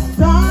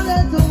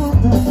started to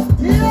wonder.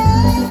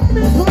 Yes,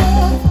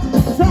 because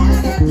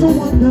started to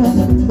wonder.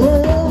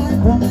 Oh, I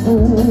come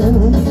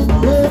home.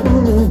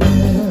 Oh,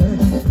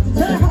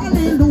 say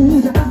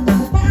hallelujah.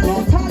 My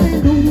Lord,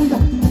 hallelujah.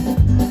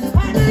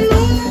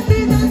 Hallelujah,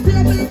 Jesus,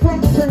 save me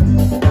from sin.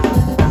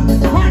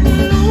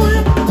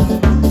 Hallelujah.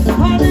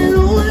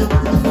 Hallelujah.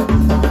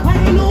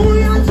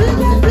 Hallelujah,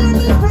 Jesus, save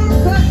me from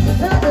sin.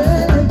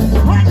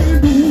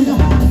 Hallelujah.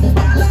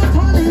 My Lord,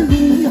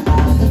 hallelujah.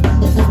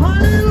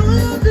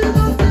 Hallelujah,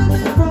 Jesus, save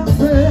me from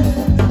sin.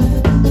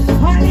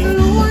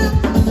 Hallelujah.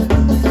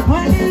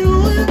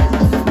 Hallelujah.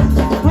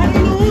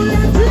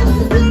 Hallelujah,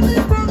 Jesus, save me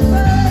from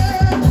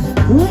sin.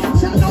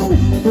 Watch out now.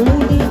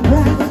 Only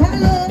one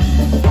fire.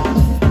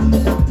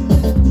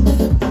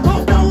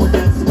 Come down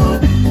this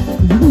man.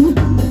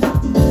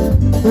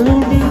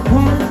 Only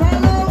one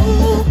fire.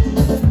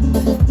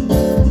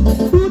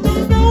 You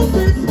don't know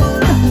this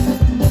man.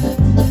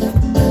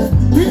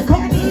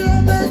 Because he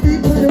ever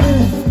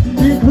declared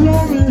the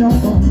glory of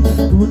God.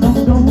 You don't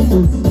know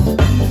this man.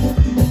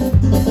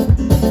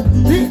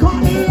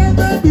 Because he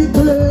ever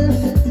declared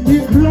the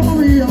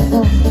glory of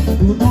God.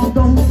 You don't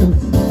know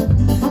this man.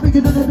 I'm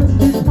beginning to know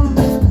this man.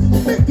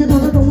 Beginning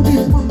to know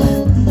this man.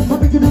 I'm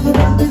beginning to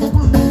know this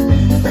man.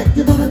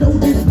 Beginning to know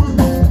this man.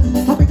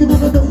 I'm beginning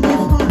to know this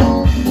man.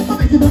 I'm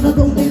beginning to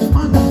know this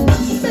man.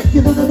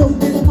 Beginning to know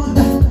this man.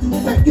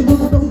 Beginning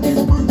to know this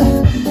man.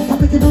 I'm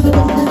beginning to know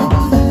this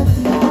man.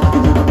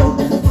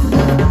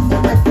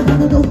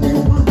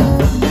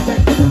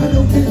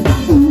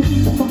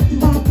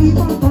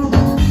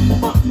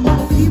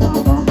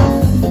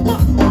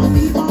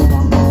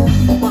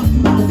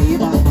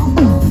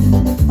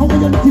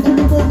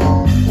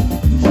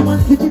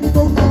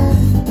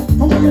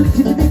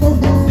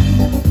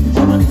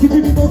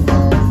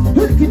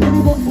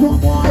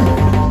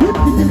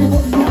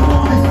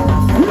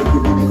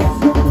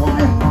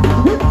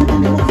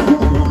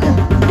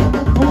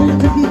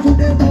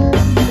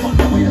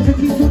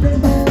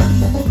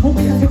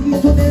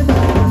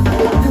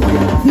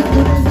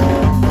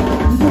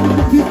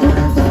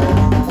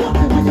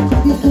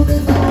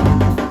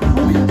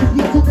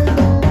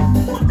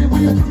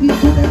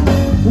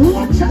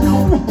 Watch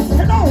out!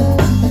 Hello!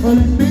 Well,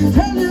 let me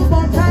tell you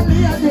about a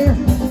lady.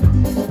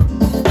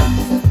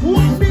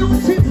 One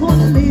beautiful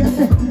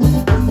lady.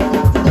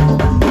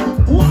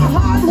 One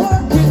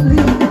hard-working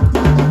lady.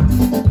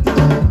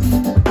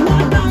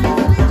 One nice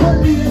little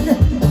lady.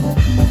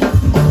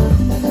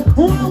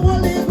 One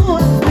holy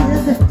good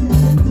lady.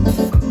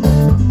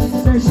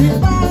 Say she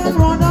bad and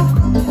run up.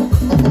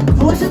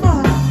 Oh, she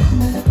bad.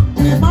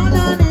 The man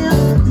and here.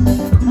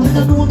 I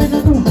don't know.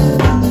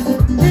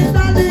 The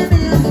daddy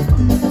name.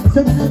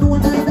 Say me no know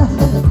neither.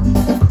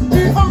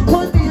 The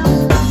uncle name,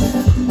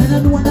 me no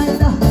know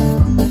neither.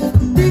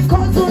 The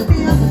cousin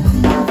name,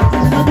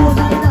 me no know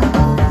neither.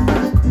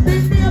 The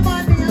neighbor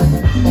name,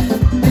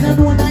 me no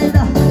know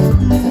neither.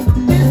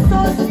 The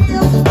son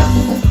name,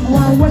 I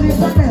want worry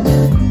for them.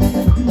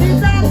 The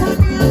daughter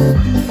name,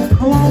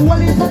 I want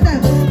worry for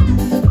them.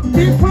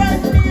 The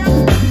friend name,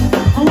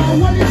 I want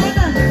worry for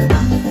them.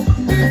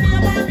 The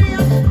neighbor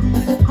name,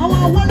 I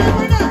want worry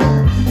for them.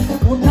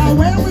 But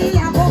where we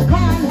are go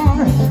call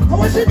her.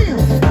 What's your name?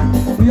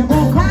 We are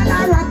going to call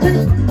her Rocky.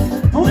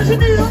 What's your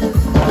name?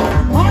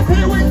 I'll tell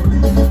you what.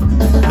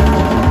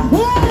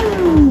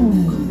 Woo!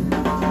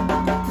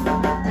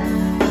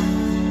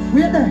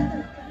 We're there.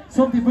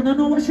 Some people don't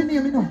know what's your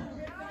name, you know.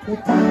 They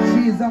thank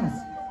Jesus.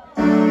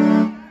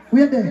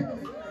 We're there.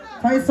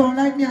 If I sound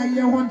like me, I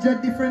hear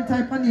 100 different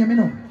type of name, you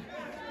know.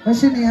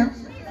 What's your name?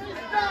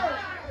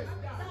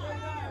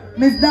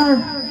 Miss Dar.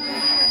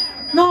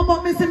 No,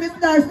 but Miss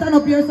Dar stand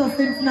up here so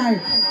since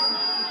night.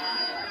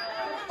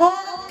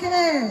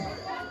 Okay.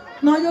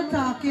 Now you're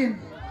talking.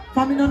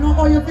 For me, don't know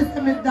how you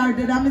feel Miss Dar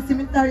did. I miss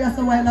Miss Dar just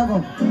a while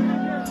ago.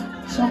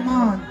 Come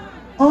on.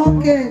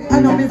 Okay. I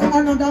know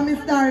that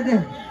Miss Dar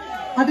there.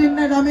 I didn't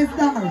know that Miss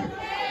Dar.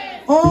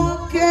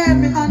 Okay,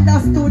 me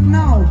understood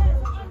now.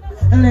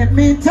 Let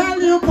me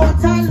tell you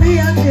about a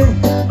lady.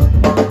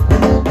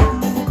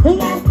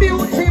 One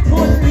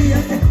beautiful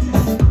lady.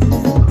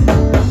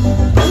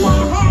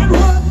 One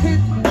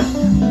hard-working.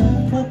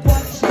 For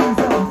what Jesus.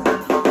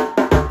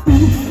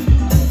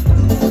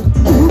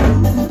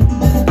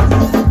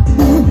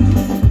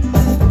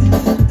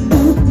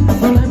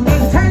 Let me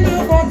tell you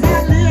about a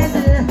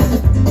lady.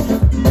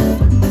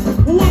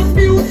 One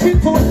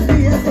beautiful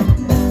lady.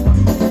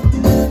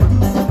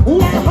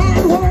 One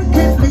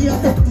hard-working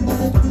lady.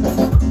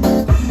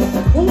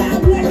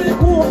 One woman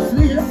goes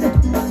lady.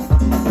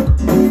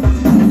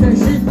 Say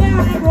she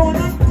never run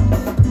up.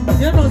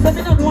 You know, so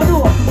me not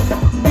know.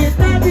 The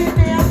daddy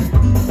name,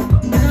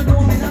 me not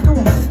know.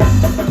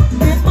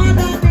 The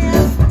mother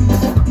name,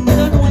 me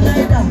not know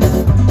neither.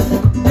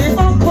 The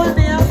uncle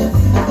name,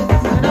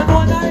 me not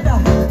know neither.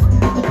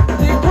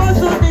 The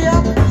cousin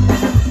name,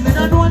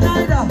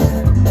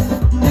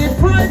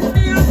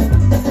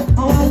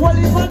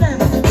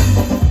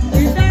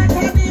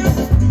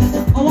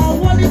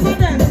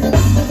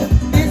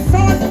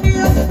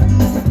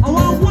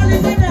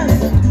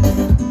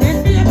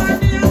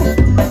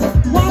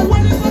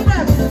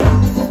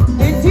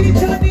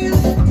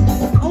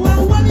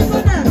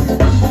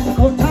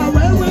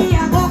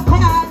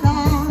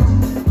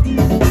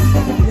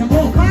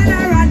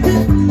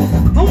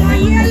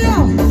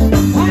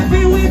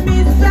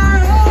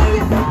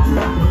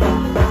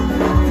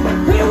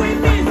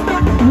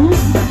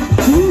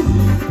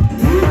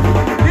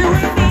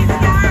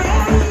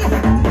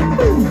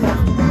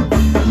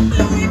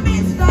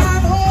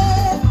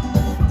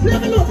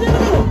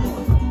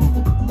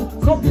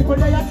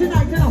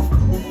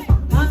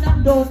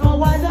 don't know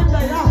why them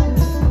there.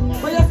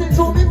 But you see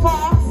through me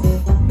past,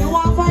 me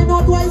want to find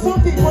out why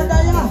some people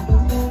there.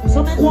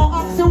 So me want to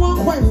ask you one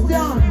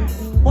question.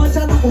 What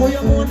you know who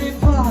you mourning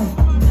for?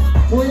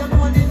 Who you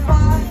mourning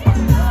for?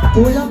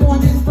 Who you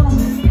mourning for?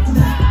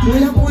 Who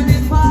you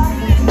mourning for?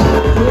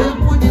 Who you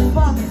mourning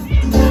for?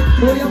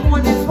 Who you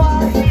mourning for?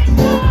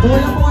 Who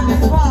you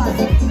mourning for?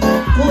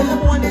 Who you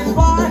mourning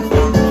for?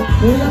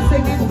 Who you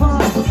singing for?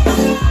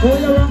 Who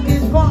you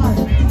rocking for?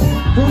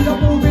 Who you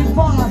moving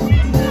for?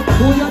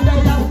 Who you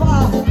there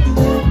for?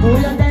 Who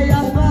you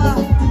there for?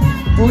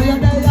 Who you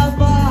there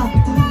for?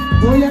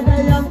 Who you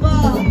there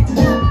for?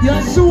 You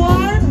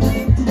sure?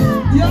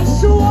 You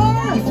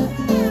sure?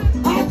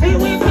 I feel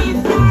we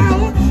miss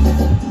out.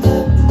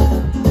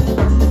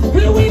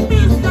 Feel we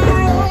miss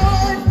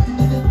out.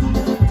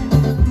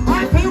 I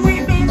feel we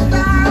miss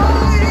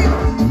out.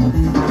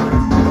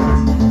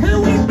 Feel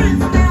we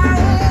miss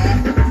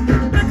out.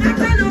 Make I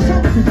tell you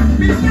something.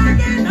 Miss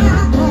again.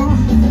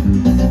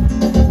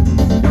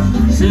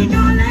 She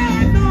don't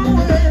let no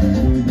way.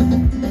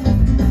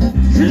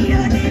 She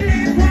only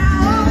let go.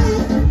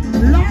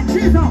 Lord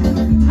Jesus,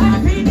 I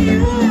feel you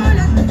all.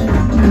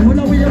 What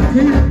are we up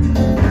here?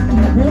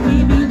 What we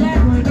be that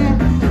way now?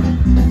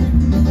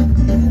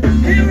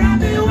 Here I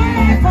be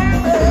waiting for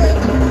me.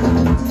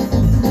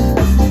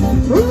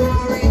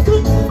 Glory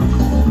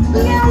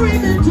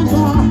to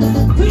God.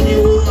 Feel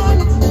you all.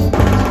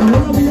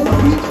 What are we up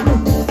here?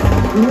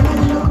 What are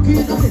we up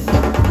here?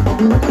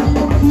 What are we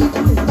up here?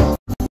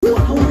 What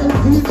are we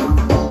up here?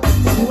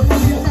 What are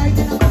we lying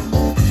up?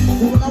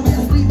 What are we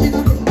sleeping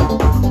up?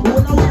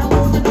 What are we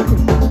holding up?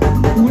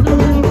 What are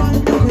we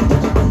lying up?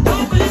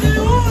 I feel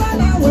you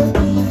all away.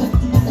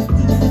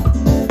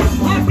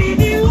 I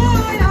feel you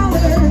all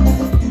away.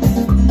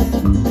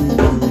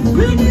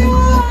 Feel you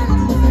all.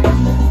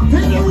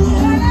 Feel you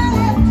all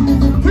away.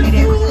 Feel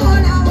you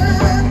all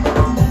away.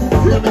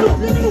 Feel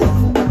you.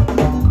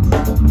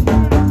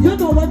 You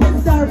know what this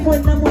star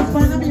friend them was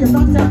finding me and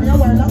tell me a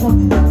while ago.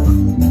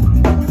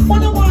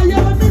 Wonder why you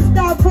have a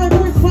Mr. friend who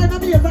is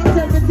finding me and tell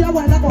me a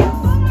while ago.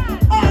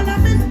 All the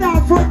Mr.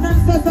 friend them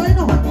says I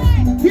know.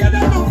 You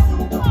don't know.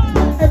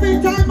 Every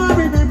time I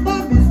remember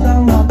Mr.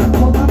 Water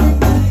come on me.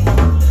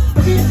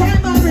 Every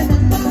time I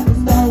remember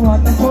Mr.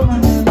 Water come on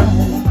me.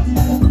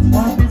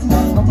 One Mr.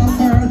 come on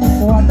girl,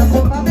 water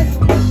come on me.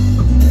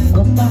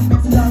 Come on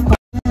Mr.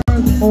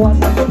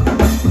 Water come on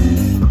me.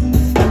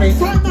 Every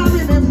time I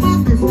remember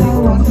Mr.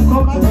 Water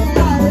come on me.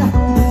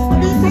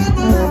 Every time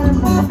I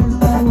remember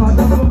Mr.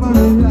 Water come on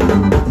me.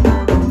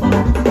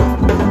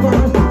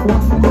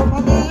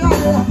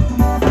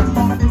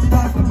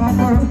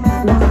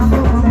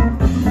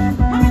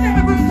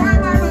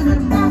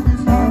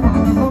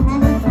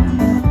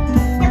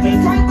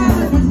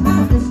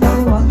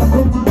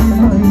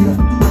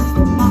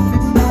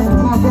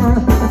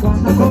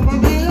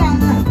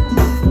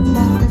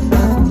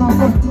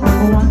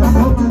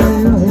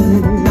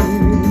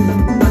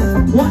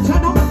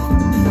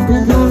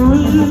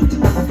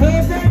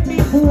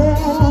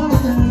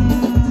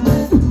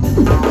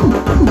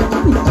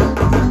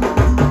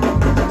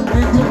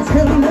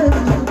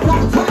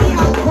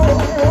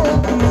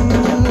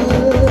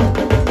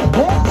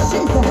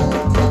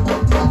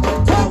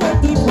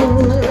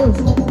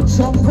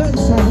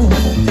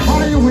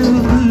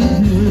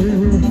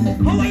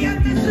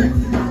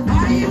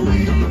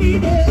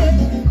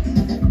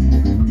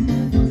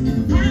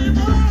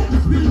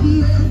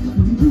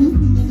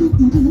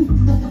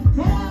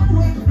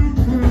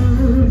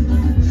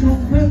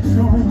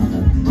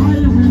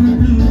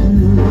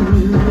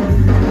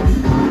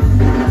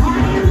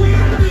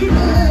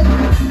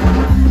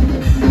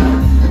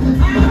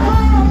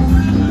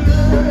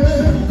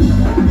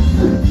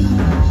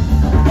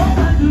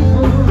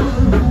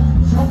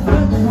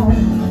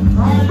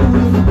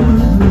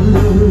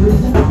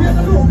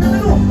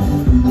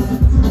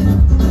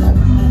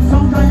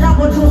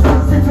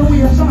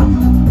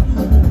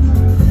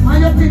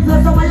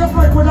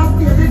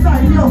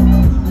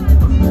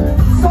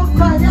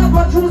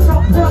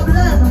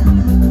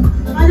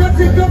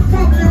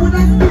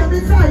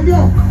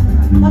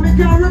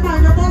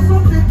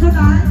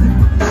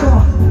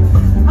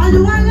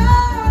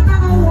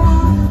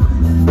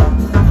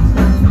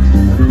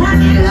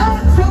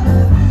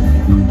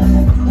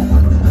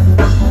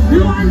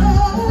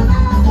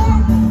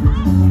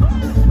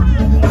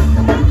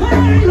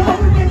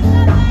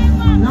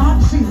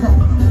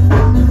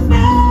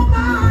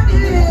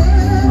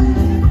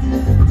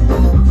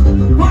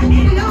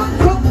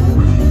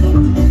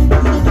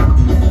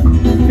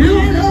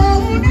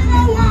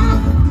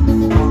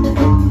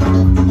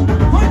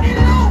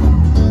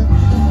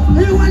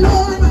 You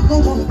alone,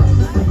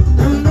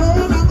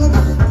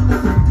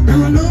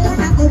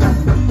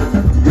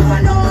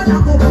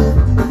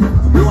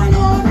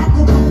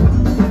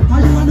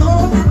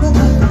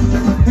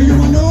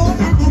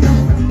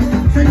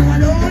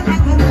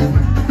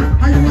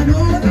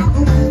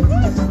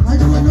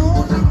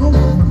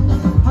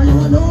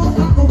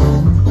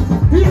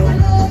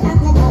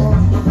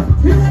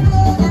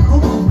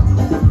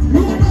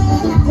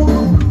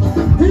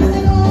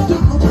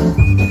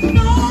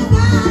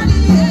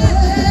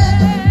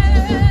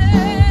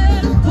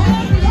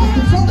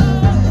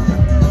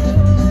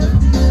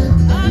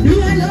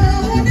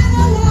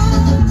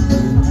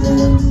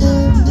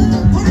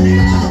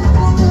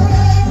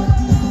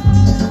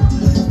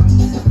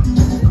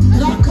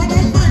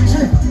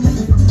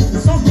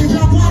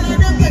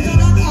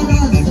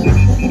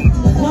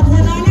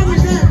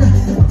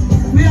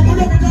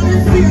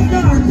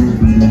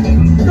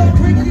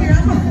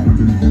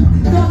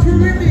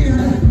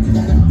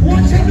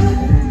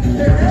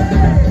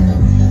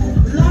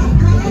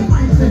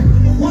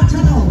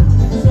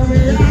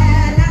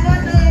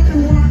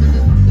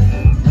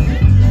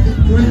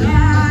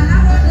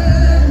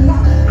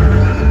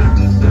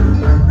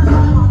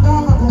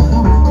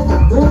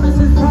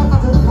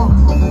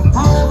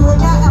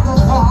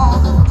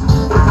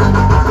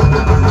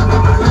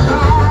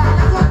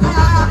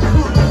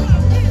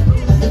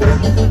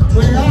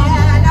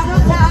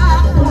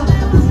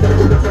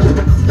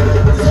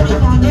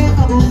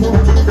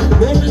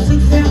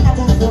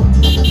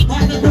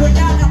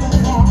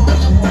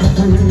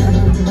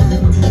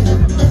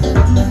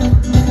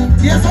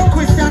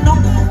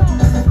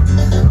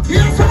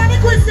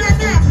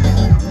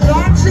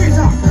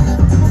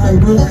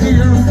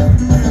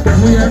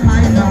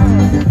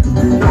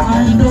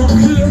 I don't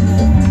care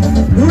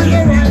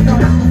where I go.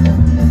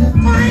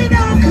 I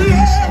don't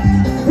care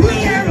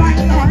where I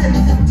go.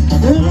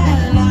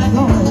 While I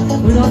go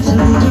without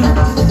you.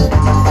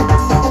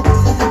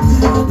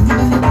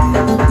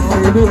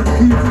 I don't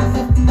care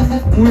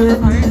where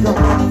I go.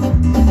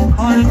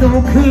 I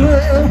don't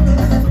care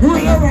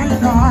where I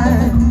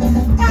die.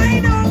 I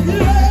don't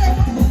care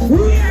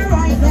where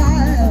I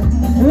die.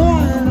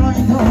 While I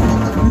go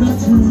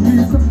without you.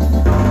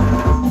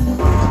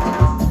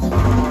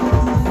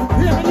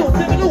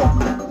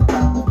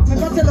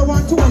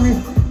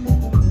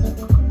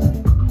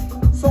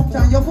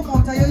 Sometimes you come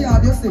out of your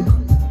yard, you see,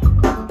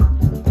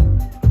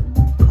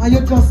 and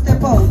you just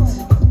step out.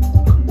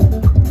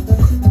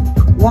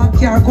 One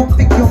car come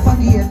pick you up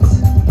again.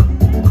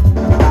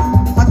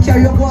 A car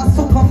you go to a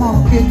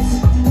supermarket.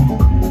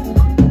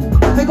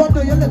 They go do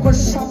your little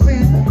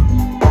shopping.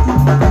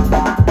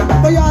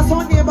 But you have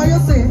some neighbor, you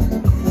see,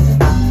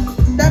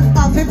 them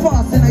have to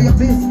pass in your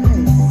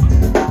business.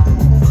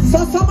 So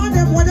some of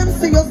them, when them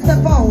see you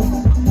step out,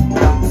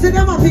 see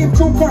them a peep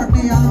through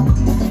Courtney,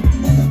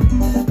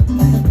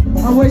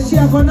 and where she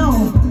go now?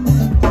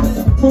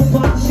 Put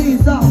on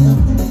cheese out.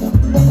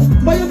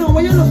 But you know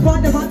when you look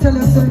on them and tell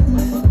them,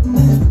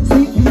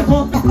 sweet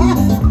people,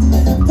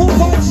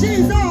 put on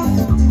cheese out.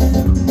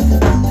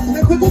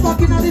 Make we go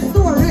back in the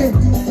story.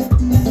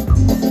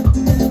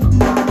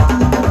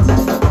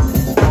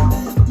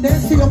 Then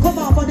see you come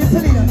out of the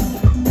plane.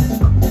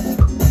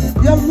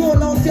 You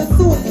roll out your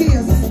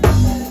suitcase.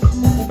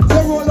 You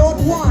roll out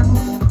one.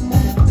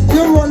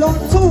 You roll out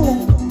two.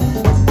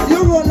 You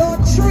roll out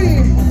three.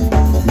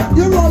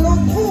 You roll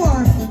out four.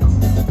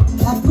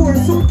 A four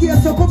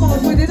suitcase you come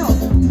out with enough.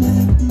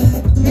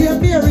 Here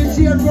Mary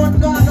Jane run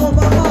gone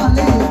over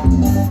Marley.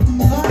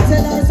 God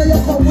tell her so you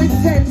come with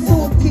 10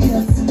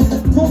 suitcase.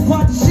 Put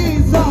on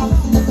cheese up.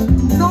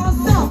 No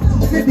stop.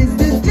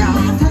 This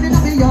girl turning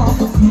me off.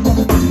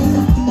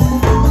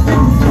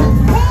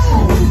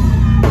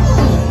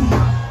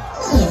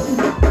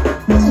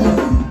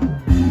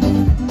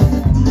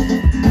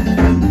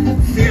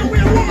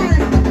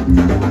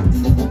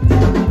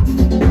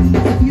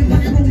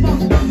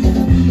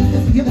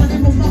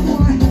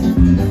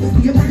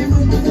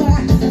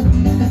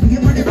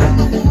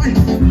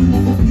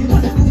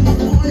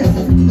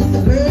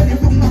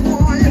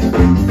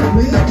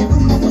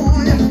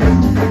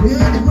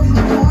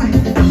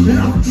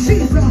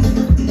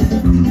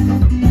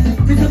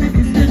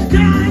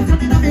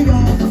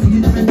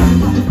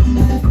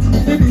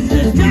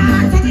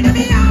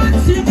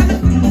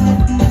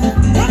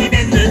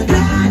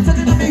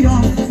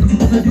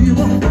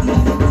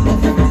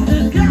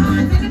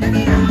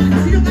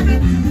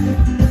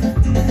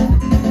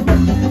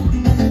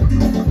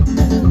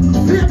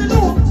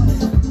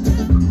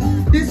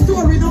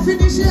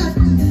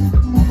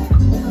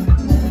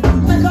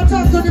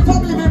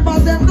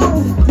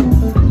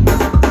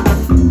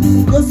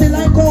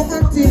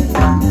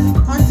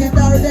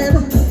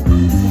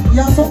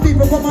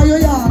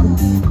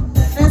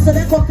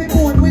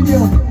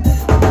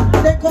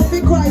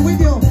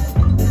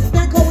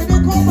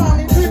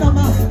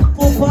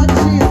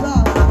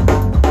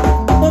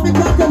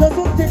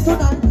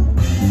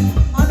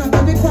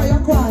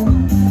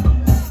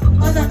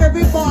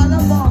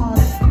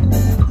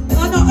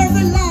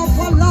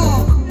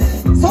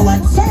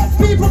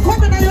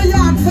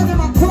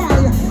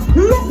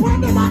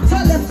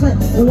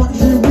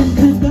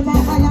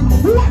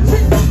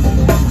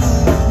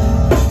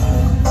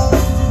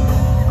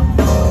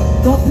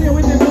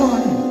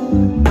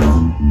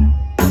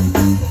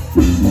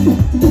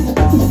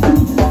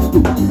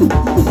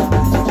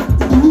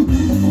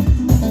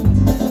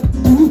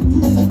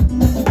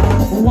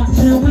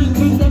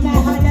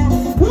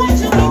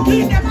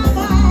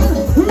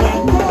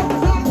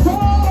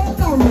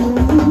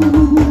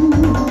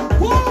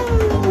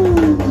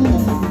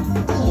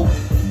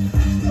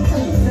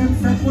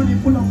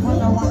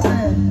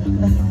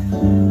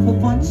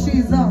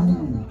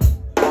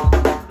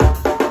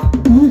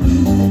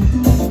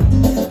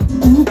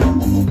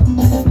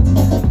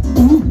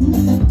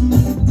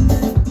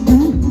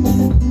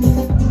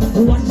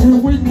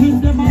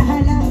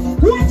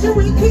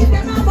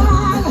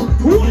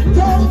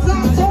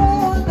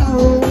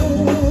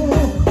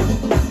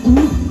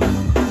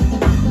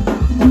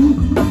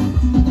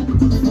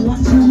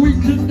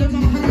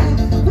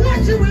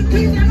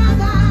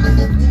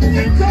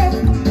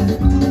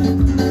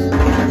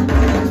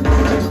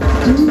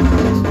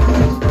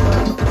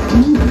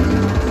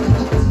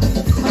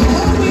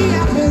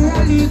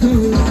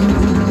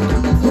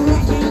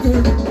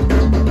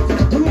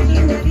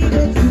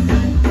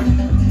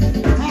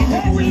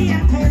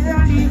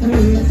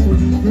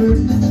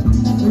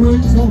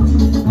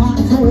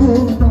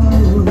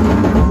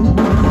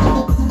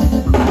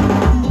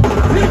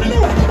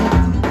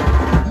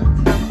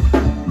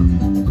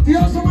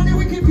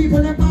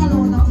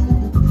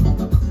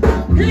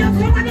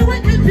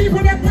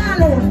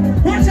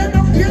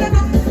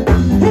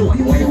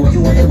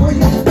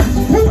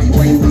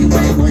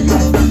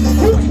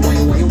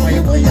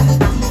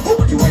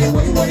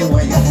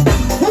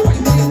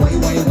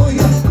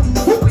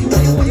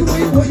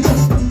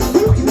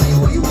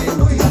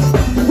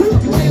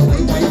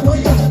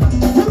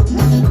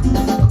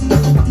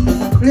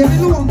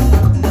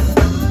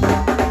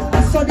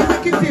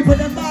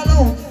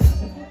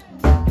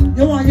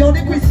 You want you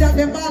the Christian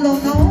them ball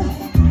out now?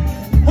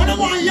 I don't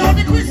want you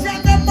the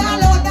Christian them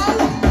ball out now.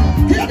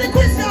 Hear the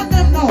Christian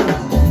them now.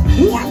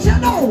 Watch you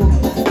now.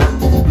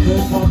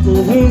 Let's have to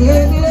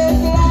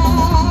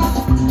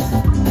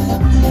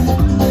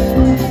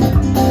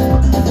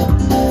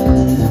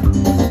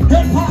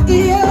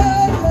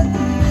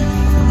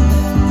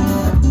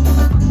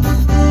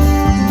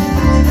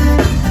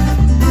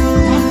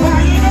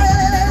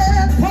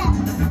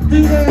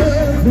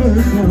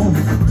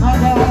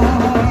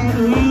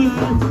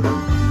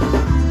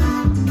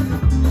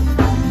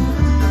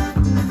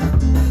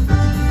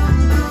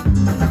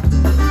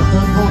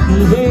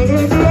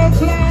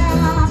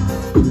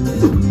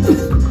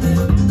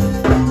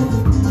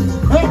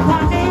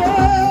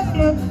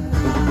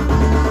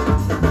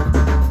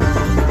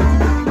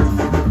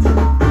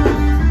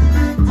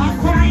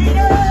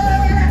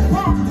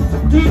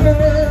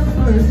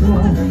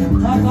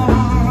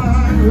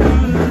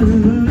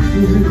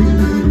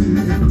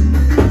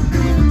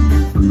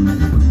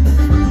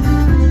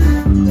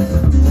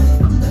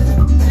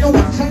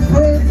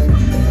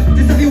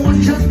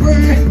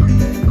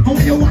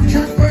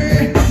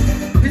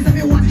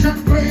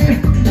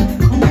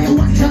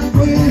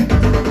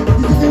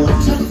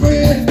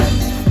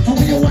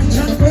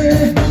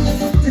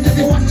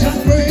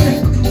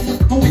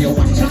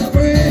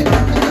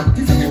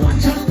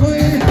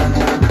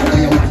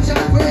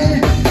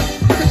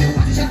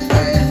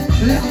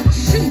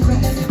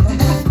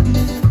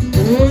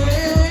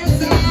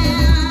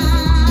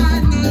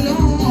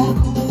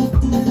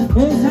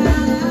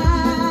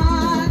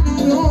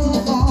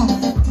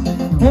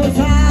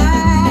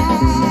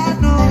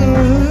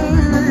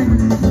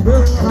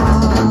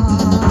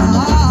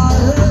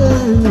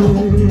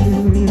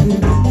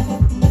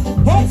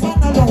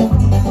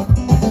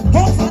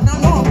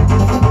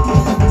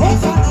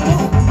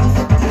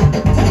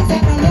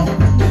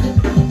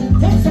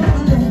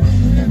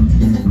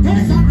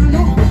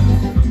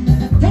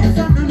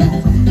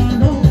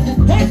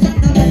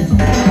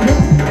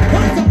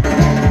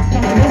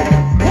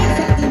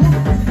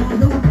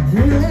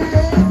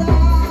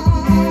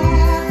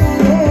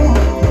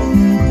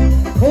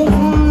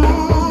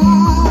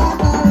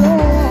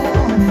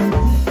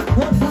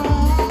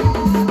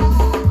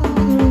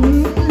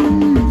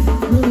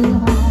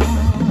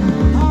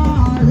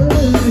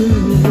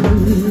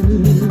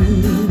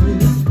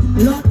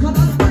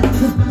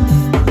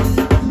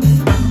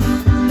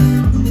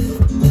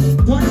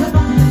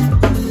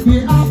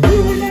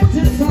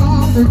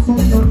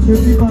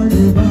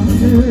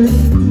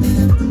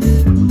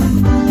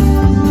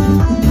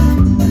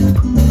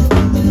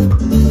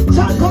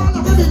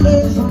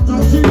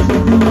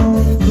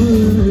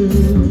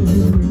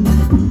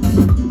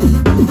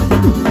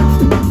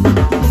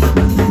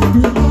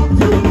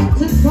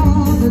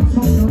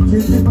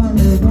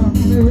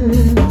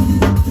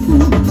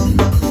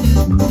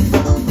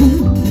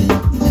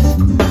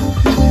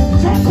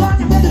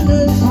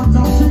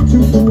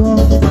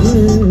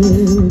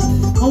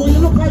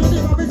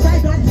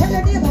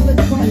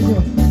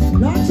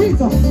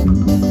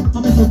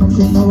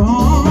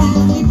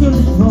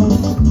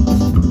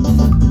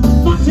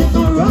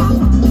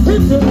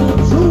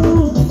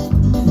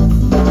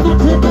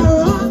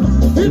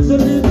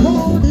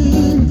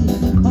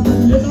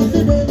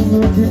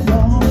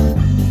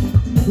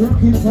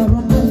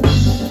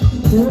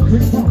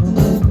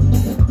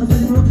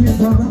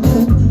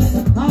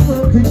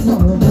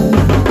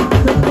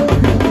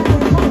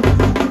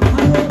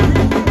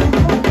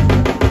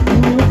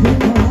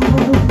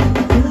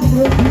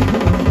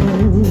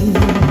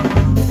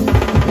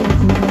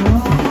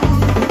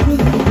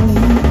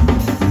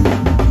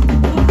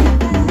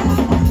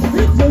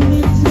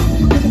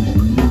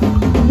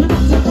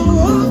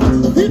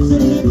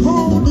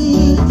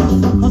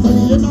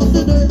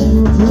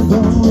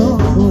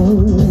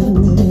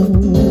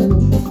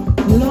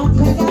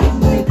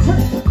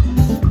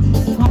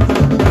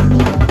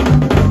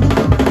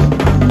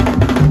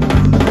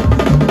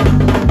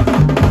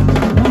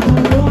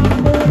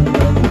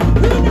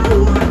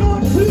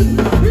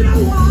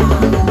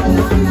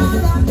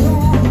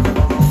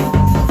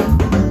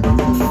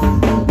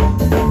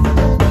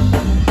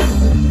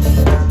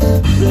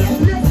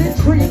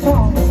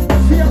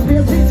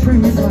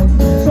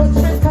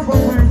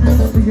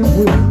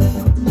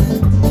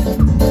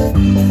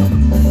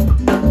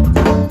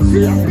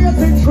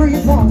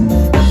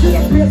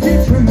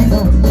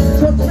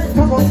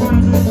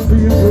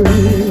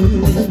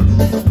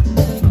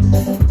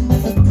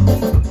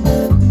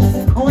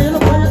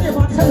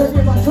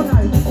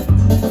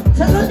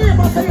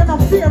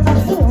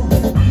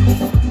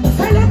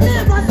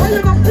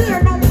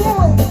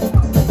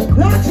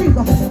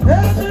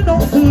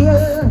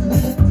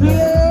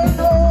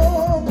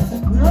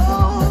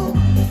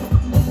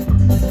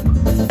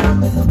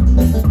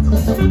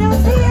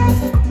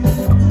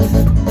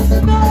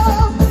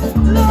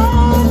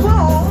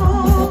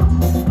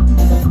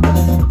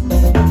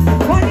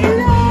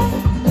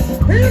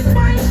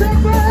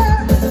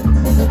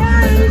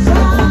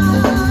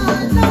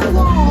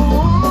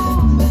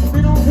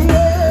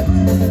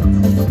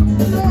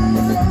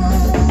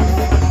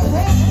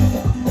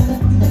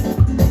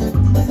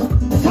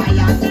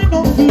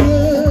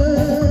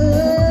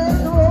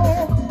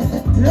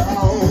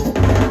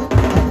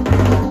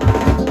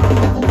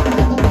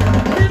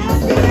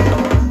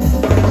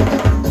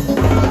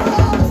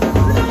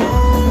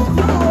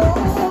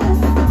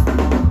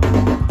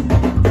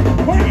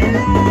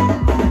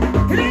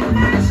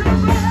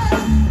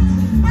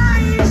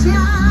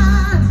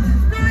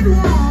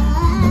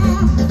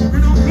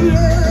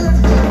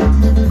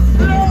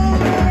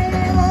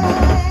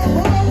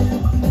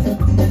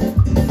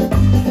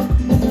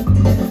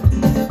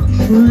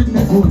Treat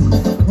me good,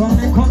 from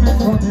me coming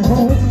from the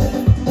home.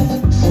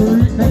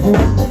 Treat me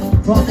good,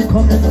 from me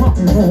coming from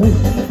the home.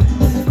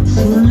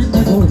 Treat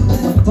me good,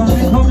 from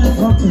me coming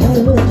from the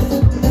home.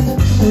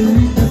 Treat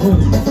me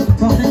good,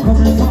 from me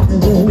coming from the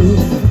home.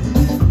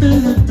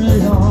 Build me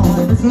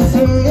on, it's a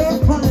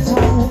safe and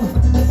sound.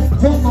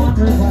 Come on,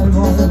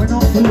 revival, we're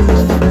not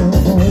feeling no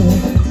more.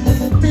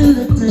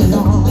 Build me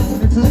on,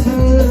 it's a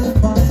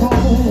safe and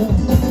sound.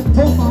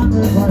 Come on,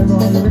 revival,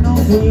 we're not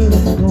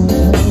feeling no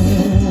more.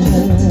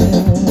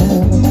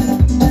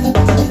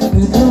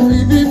 If you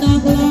live in a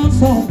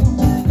glass of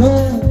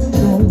don't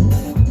know.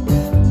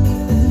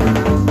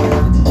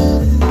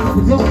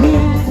 If you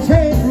can't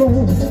take low,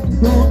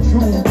 don't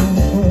show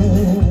no.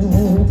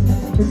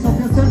 Pick up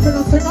yourself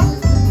and sing up.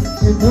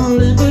 If you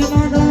live in a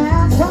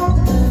glass of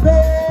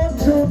don't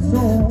you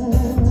know.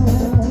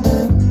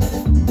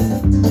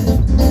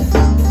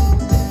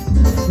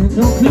 If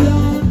you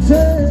can't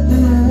take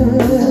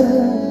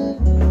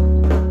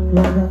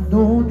low,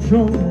 don't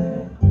show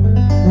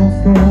no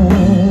stone.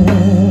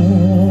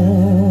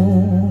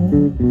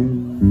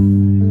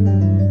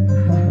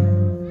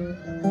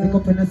 Pick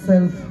up on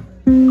yourself.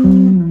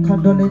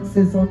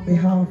 Condolences on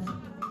behalf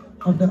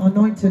of the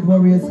Anointed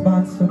Warriors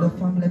Bands to the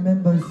family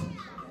members.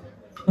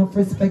 Enough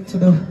respect to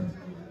the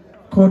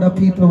crowd of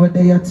people who are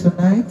there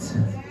tonight.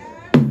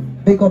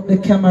 Big up the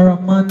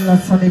cameraman,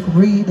 Lasonic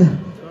Reed.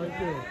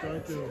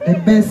 The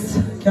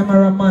best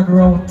cameraman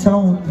around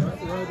town.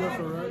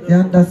 You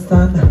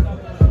understand?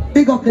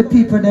 Big up the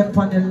people them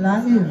on the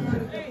live.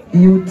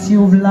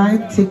 YouTube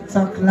live,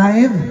 TikTok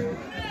live.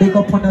 Big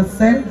up on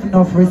yourself,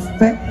 enough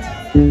respect.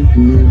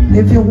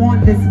 If you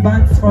want these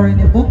bands for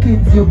any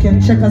bookings, you can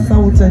check us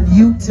out on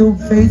YouTube,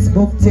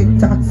 Facebook,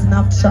 TikTok,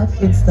 Snapchat,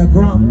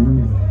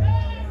 Instagram.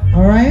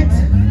 Alright?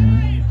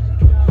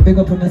 Big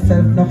up on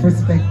yourself, enough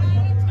respect.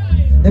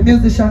 The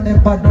musician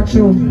them bad not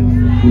true.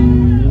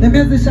 The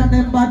musician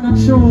them bad not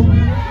true.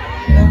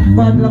 Them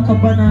bad like a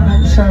banana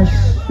and trash.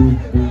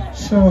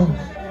 Sure.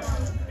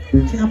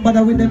 Can't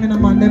bother with them in a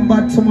man, them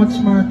bad too much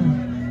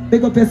man.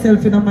 Big up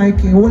yourself in a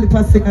Mikey. Holy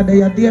pass singer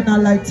there, you're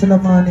not like till the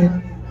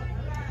morning.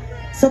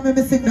 So let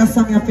me sing that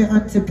song of your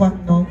auntie Pat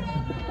now.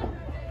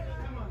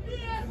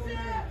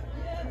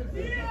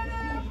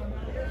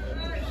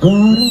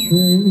 Gotta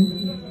break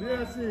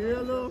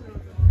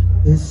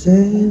the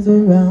chains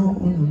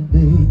around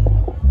me.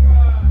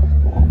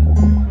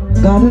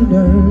 Gotta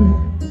learn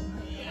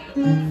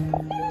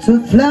to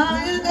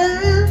fly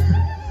again.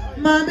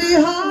 Might be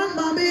hard,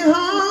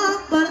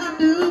 but I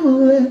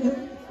do it.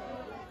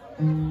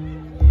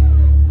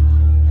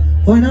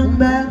 When I'm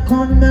back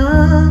on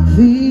my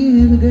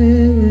feet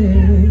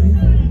again.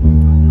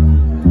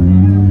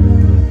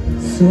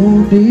 So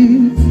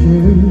deep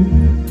through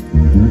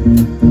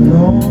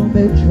long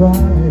they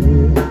try.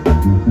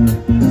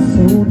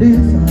 So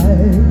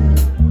desire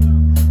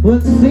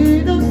will see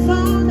the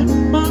sun.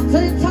 Might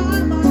take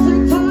time,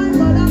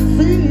 but I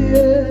see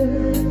it.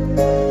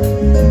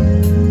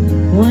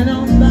 When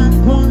I'm back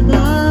on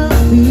my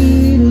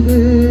feet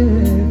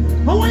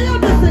again. Oh, why you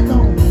missing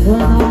now?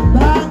 When I'm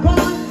back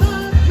on my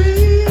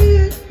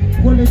feet.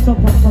 Pull it up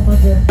and come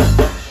again.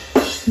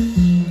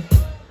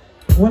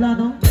 Well, I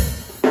know.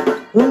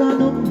 Well, I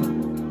know.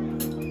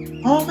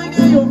 How many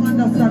of you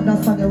understand that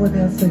song when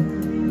they sing?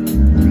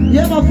 You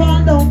ever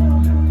fall down?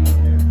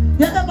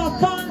 You ever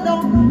fall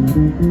down?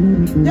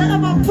 You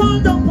ever fall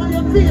down on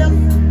your face?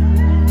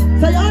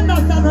 So you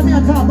understand what I'm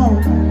talking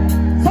about?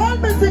 So let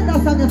me sing that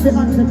song if you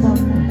understand.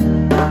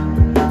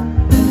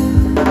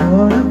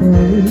 What a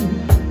break,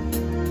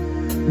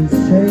 these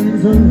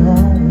chains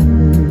around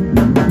me.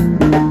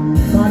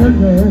 Gotta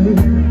learn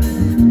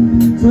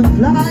to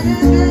fly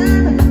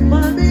again.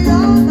 Might be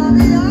on,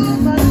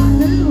 but I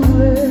do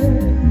it.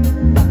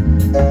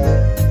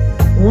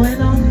 When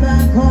I'm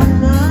back on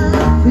my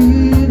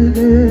feet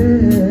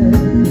again.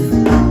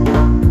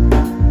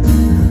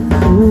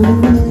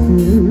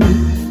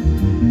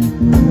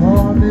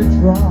 All the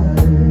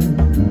trying,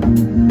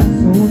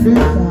 so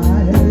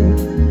decide.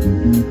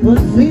 But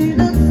see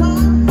the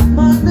sun,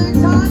 Monday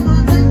time,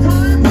 when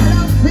I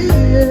see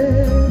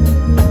it.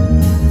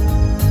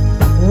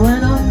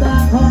 When I'm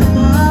back on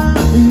my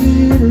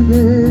feet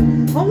again.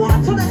 I want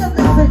to let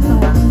me sing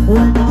now.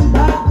 When I'm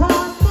back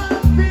on my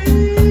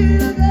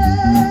feet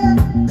again.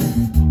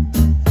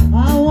 I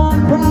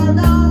walk right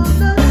down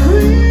the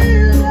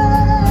street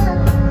again.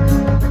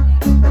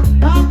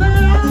 And they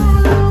all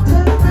look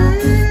at me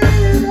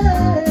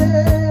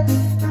again.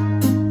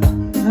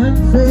 And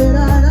say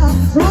that I'm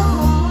strong.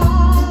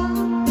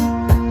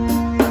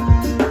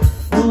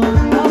 But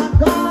I'm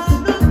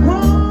gonna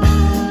cry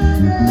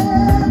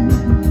again.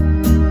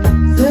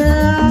 Say I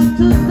have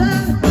to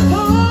stand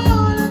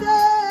tall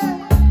again.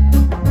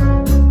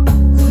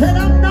 Said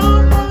I'm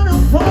not gonna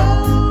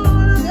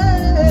fall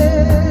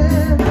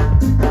again.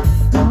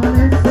 And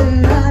they say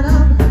that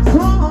I'm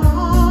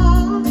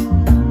strong.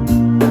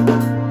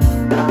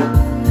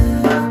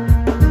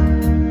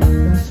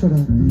 Shut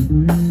up.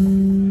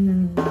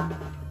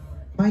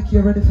 Mike, you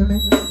ready for me?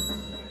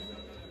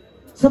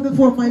 So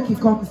before Mikey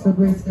comes to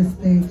grace the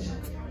stage,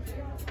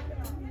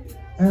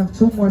 I have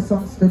 2 more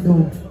songs to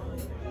do.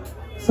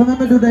 So let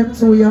me do them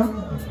 2, yeah?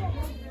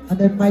 And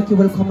then Mikey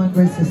will come and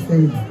grace the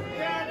stage.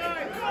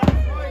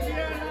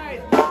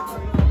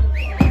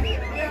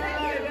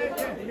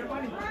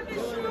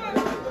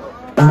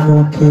 I'm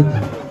walking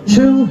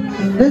through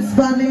this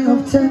valley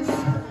of tests,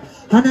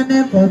 and I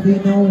never be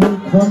no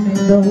weak one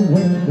in the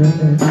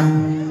wilderness.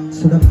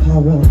 So the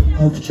power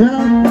of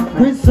Jah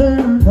will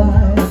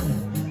survive,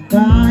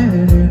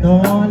 guided in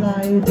all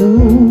I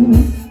do.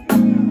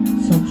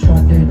 Some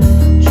trotted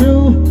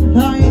through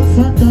heights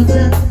and the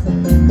depths,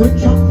 with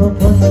chocolate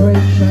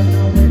frustration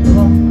and with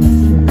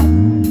conquer.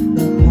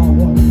 The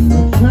power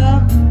of Jah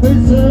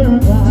will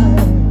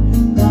survive,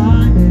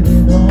 guided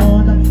in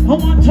all I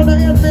want to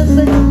hear me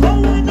sing. So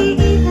when the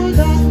evil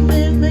that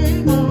made me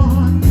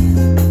on,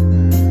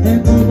 they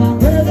go back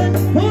with it.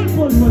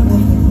 Pull.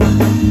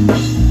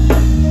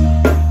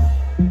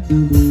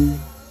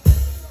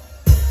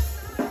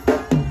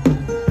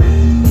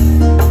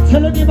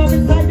 Tell them about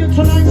inside you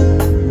tonight.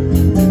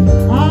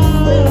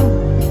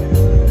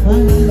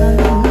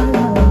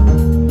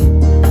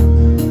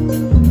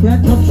 Yeah,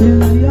 touching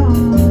the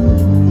yard.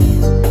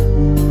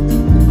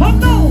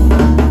 Come on!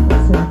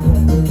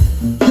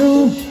 So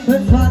the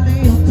valley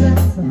of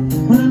death,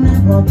 when I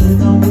never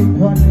been on weak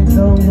one in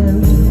the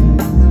world.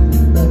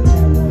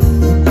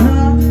 The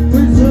power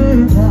will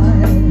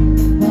survive,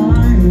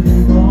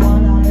 fighting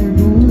all I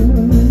do.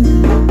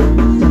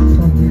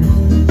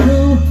 So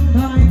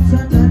heights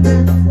and the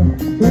depths,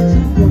 with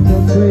chocolate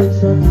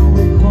frustration, now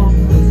we come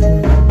to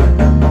see.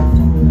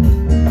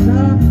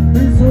 Jah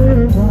will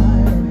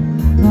survive,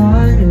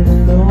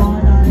 fighting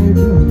all I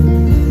do.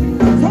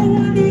 So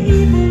when the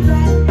evil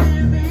that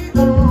made me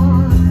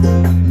on,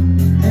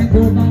 and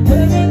go back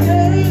where they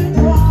came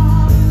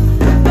from,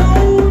 no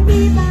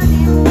demon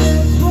you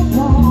will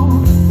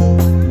perform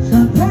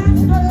shall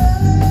prosper,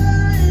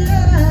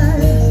 yeah.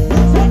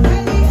 So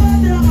tell the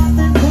other and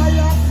the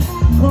fire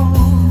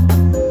come,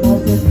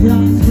 cause it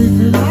can't sweep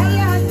me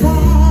like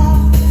far.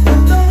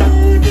 No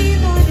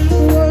demon you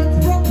will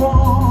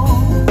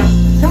perform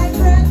shall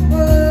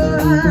prosper.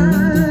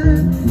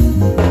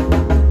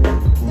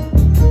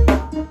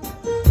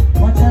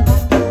 Whatever,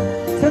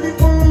 to the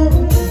moon,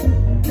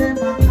 them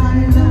are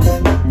island,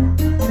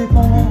 the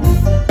moon,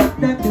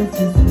 them this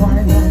is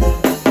twilight.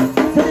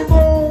 To the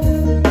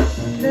moon,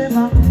 them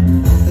are,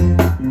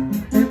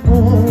 the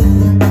moon,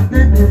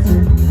 them this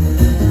is.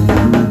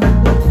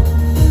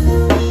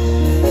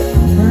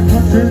 I'm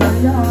touching the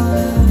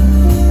yard,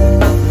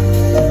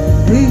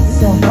 it's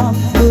so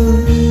humble,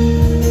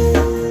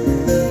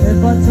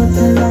 never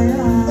touching the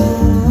yard,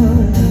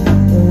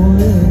 oh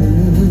yeah.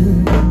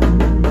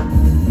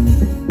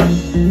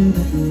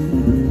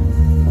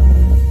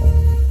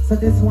 So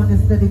this one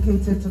is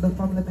dedicated to the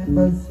family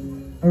members,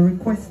 a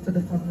request to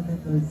the family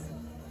members.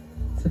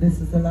 So this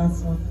is the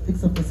last one.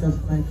 Fix up yourself,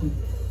 Mikey.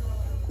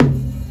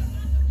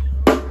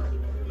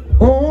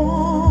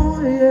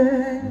 Oh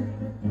yeah.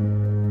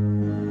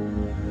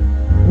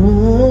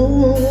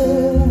 Oh,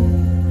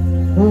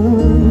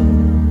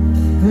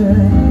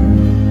 yeah.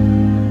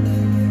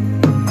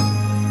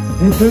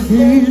 If you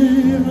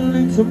give a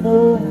little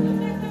more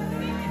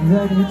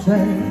than you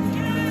take,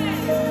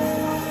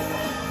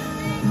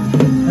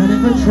 and if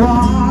you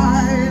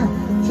try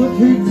to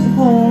fix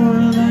more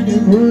than you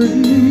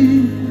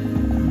breathe,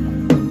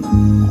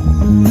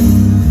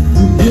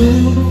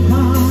 you're the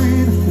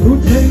kind who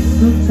takes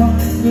the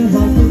time to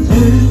help us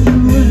take you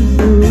in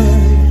the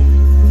rain.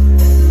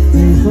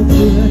 It's a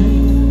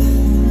place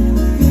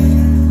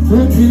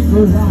for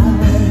people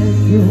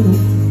like you.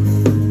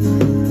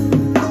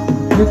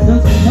 If the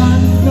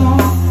sun's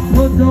off,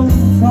 but don't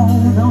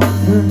fall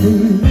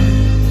underneath.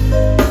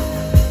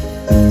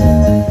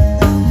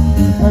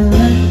 And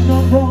let the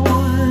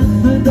voice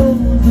for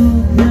those who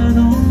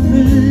cannot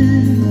see.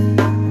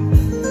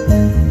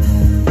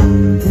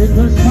 It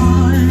will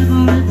shine a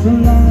little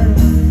light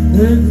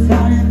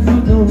inside to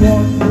the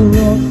water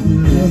of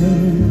the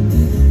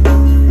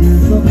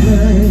It's a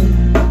place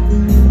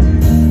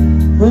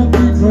for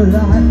people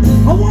like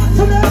I want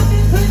to let me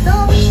say no.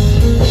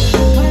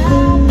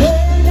 I'm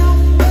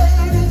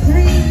ready,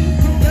 free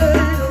to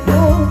let it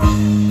go.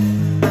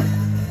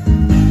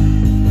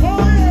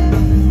 Oh yeah.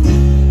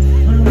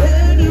 And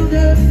when you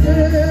get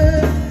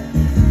there,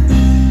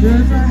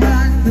 there's a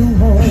hand to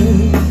hold.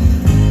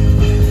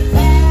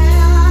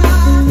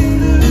 I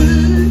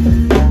believe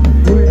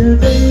when the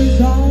days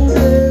are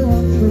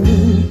through,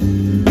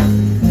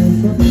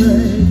 there's a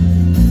place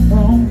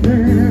down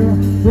there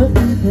for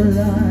people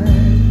like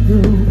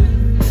you.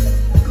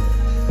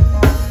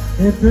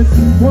 If it's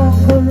walk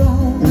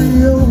around with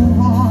your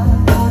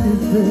heart on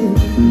his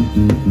face,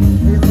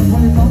 it's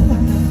what it's all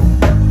about.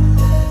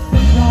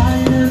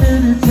 Shining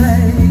in his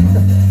face,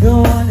 you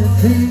wanna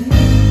see.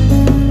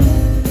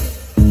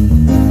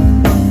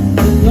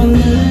 You're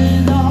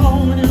laying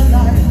down your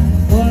life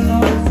for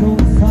love so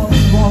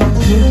someone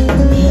to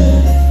play.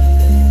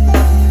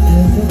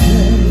 There's a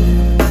place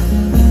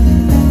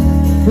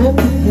for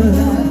people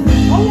like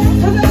I want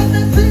to let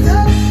me sing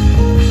up.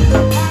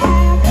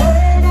 I'm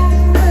afraid I'm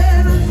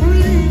ready,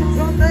 sweet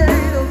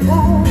tomato.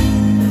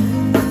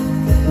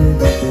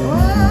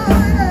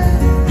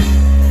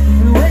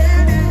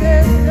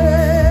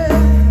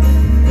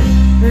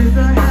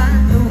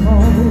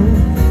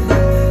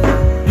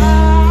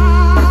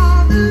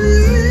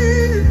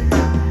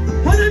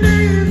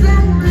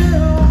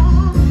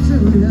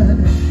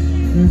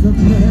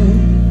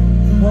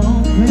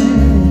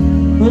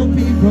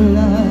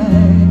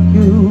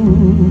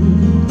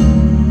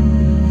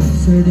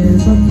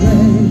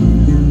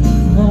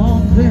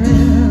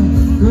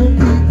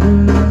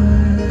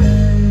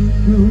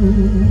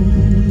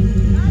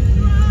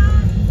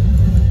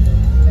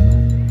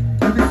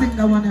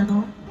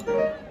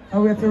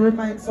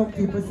 some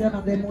people say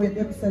that them wait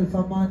themselves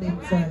a morning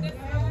time.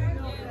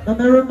 Now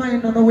me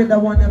remind you with the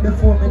one that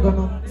before me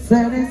gonna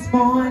say this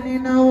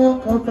morning I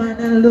woke up and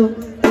I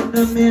looked in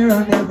the mirror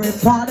and every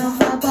part of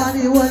my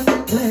body was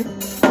neglected.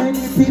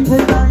 Many people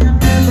die and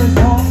never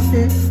talk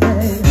this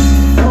day.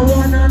 No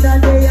one other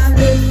day I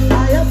live,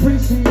 I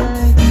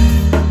appreciate.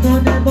 No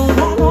never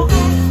wanna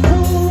ask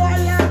who I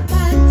am,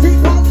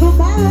 because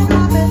tomorrow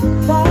I may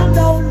fall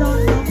down on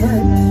the way.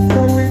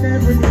 So in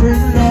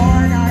everything,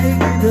 Lord, I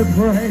give you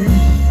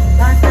praise.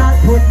 And God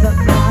puts a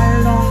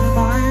smile on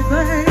my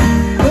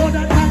face. Lord, I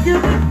thank you.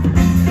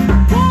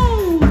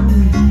 Woo!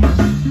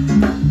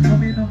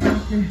 Come in,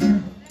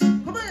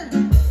 come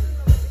in.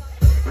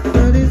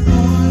 So this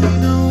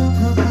morning I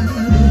woke up and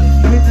I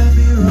looked in the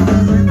mirror.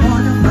 Every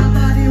part of my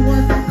body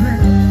was a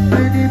place.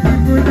 Many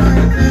people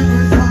died,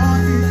 never saw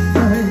this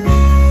day.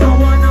 So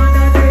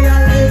another day I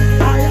live,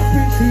 I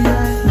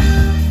appreciate.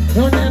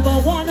 Don't ever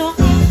wanna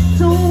ask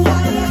to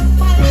why I'm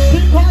mine,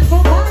 because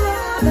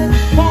tomorrow I may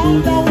fall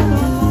down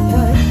on my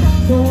face.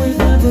 So in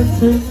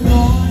everything,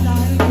 Lord, I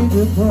give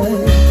you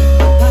praise.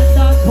 And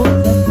that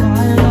puts a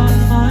smile on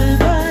my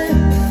face.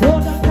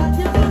 Lord, I thank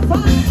you for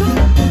fashion,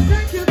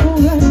 thank you for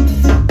rain,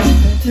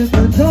 thank you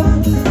for joy,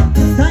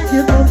 thank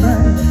you for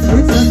pain.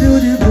 It's a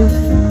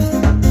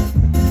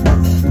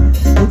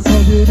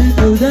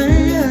beautiful day.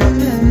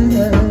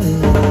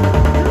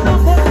 No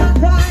more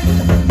pride,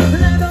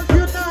 let us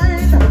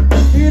unite.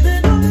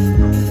 Even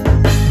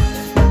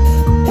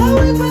oh,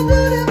 it's a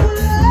beautiful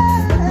day.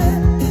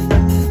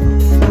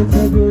 It's a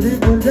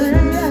beautiful day.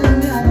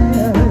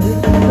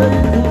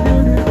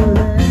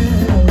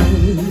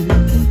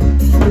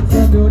 It's a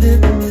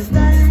beautiful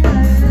day.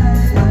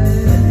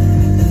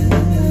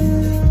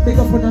 Pick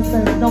up on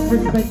yourself. Enough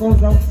respect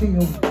goes out to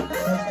you.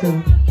 Thank you.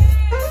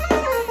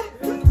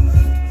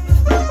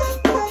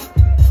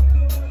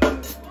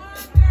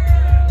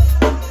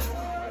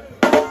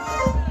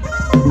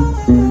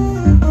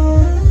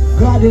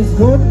 God is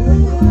good.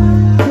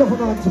 You have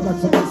not to God.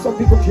 Some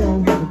people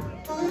can't win.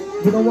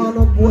 You don't want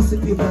no bossy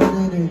people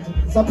in it.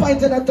 It's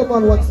appointed unto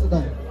man once to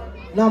die.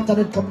 Now after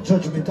that come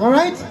judgment.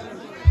 Alright?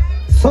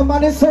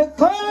 Somebody say,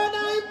 God,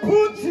 I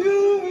put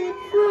you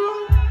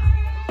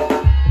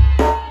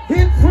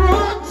in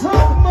front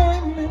of my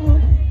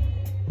memory.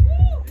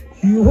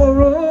 You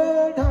are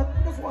all that.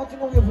 That's what you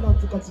know you have not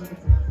to God.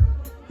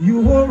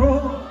 You are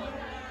all.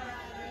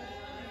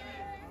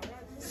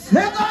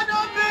 Say, God, I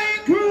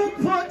make room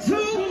for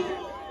two.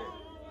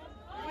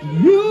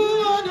 You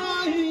and I,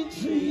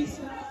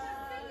 Jesus.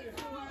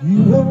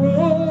 You are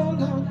all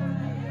that.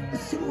 I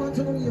still want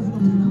to know you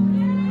have not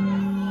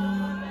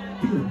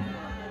to God.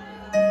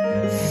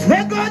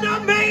 Say, God, I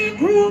make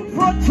room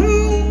for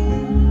two.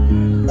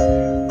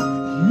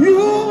 You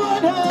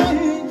and I,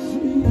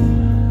 Jesus.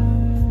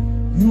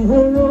 You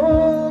are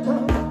all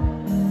that.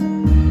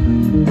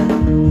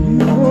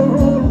 You are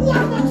all.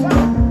 One more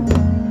time.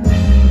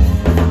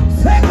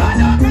 Say, God,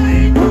 I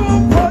make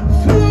room for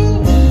two.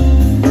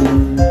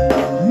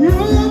 You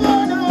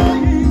and I,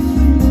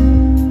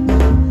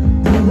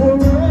 you are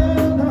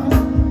all that.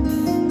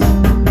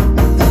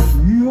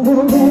 You are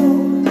all.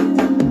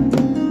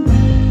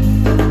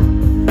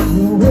 You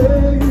are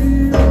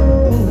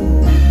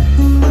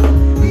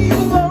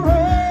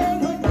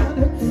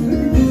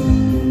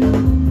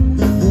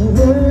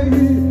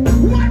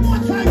one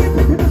more time, you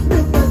pick it up.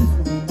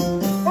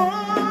 Oh,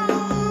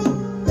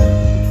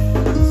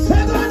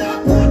 say God, I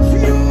put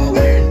you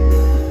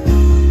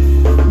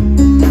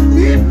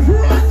in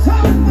front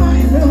of my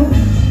love.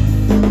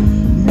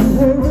 You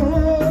are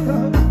all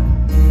that.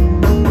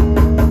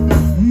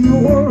 You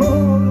are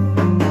all.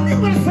 You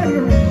gonna say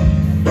it.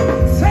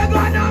 Say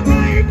God, I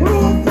make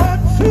room for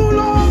too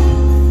long.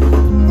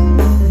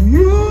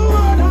 You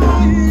and I,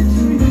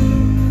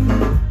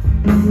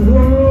 you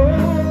are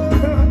all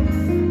that.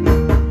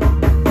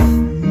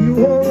 You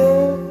are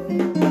all.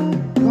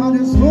 God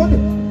is good.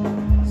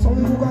 So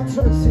we move on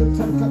church same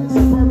time. Can it's a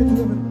permit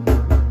women.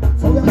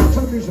 So we have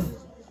television.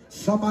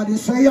 Somebody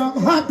say I'm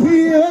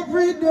happy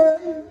every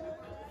day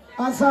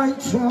as I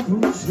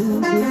travel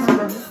through this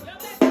world.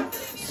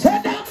 Say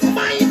that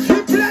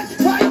mighty blessed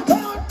by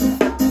God,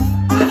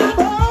 and I'm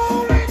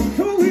holding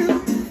to Him.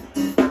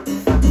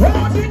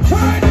 Round the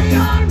journey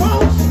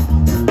almost.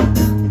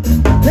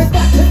 They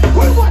got it.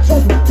 Go watch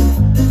out.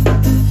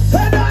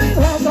 Said I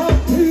have a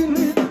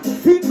feeling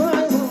in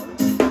my heart.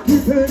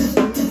 Keep it.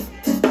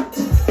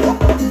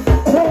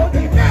 Oh,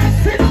 the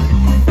message.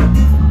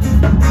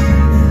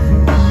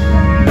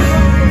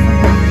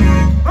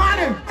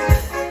 Honey.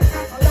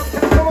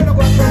 I want to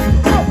go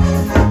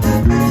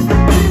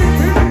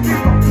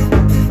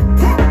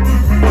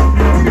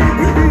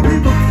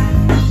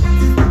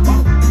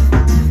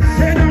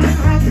said I'm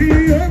happy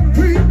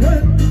every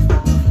day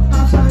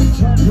as I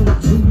travel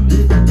through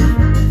this.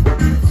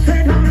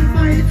 Said I'm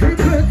mighty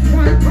blessed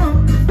by God,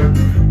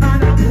 and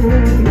I'm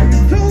holding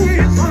to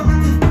His hand.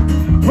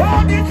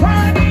 All the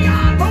journey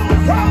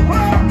almost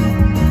over,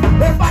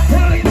 the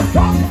battle is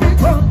just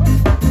begun.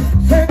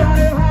 Said I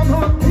have a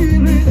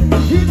feeling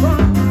in my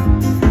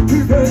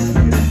best.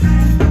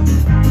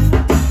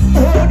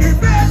 Oh, the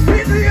best.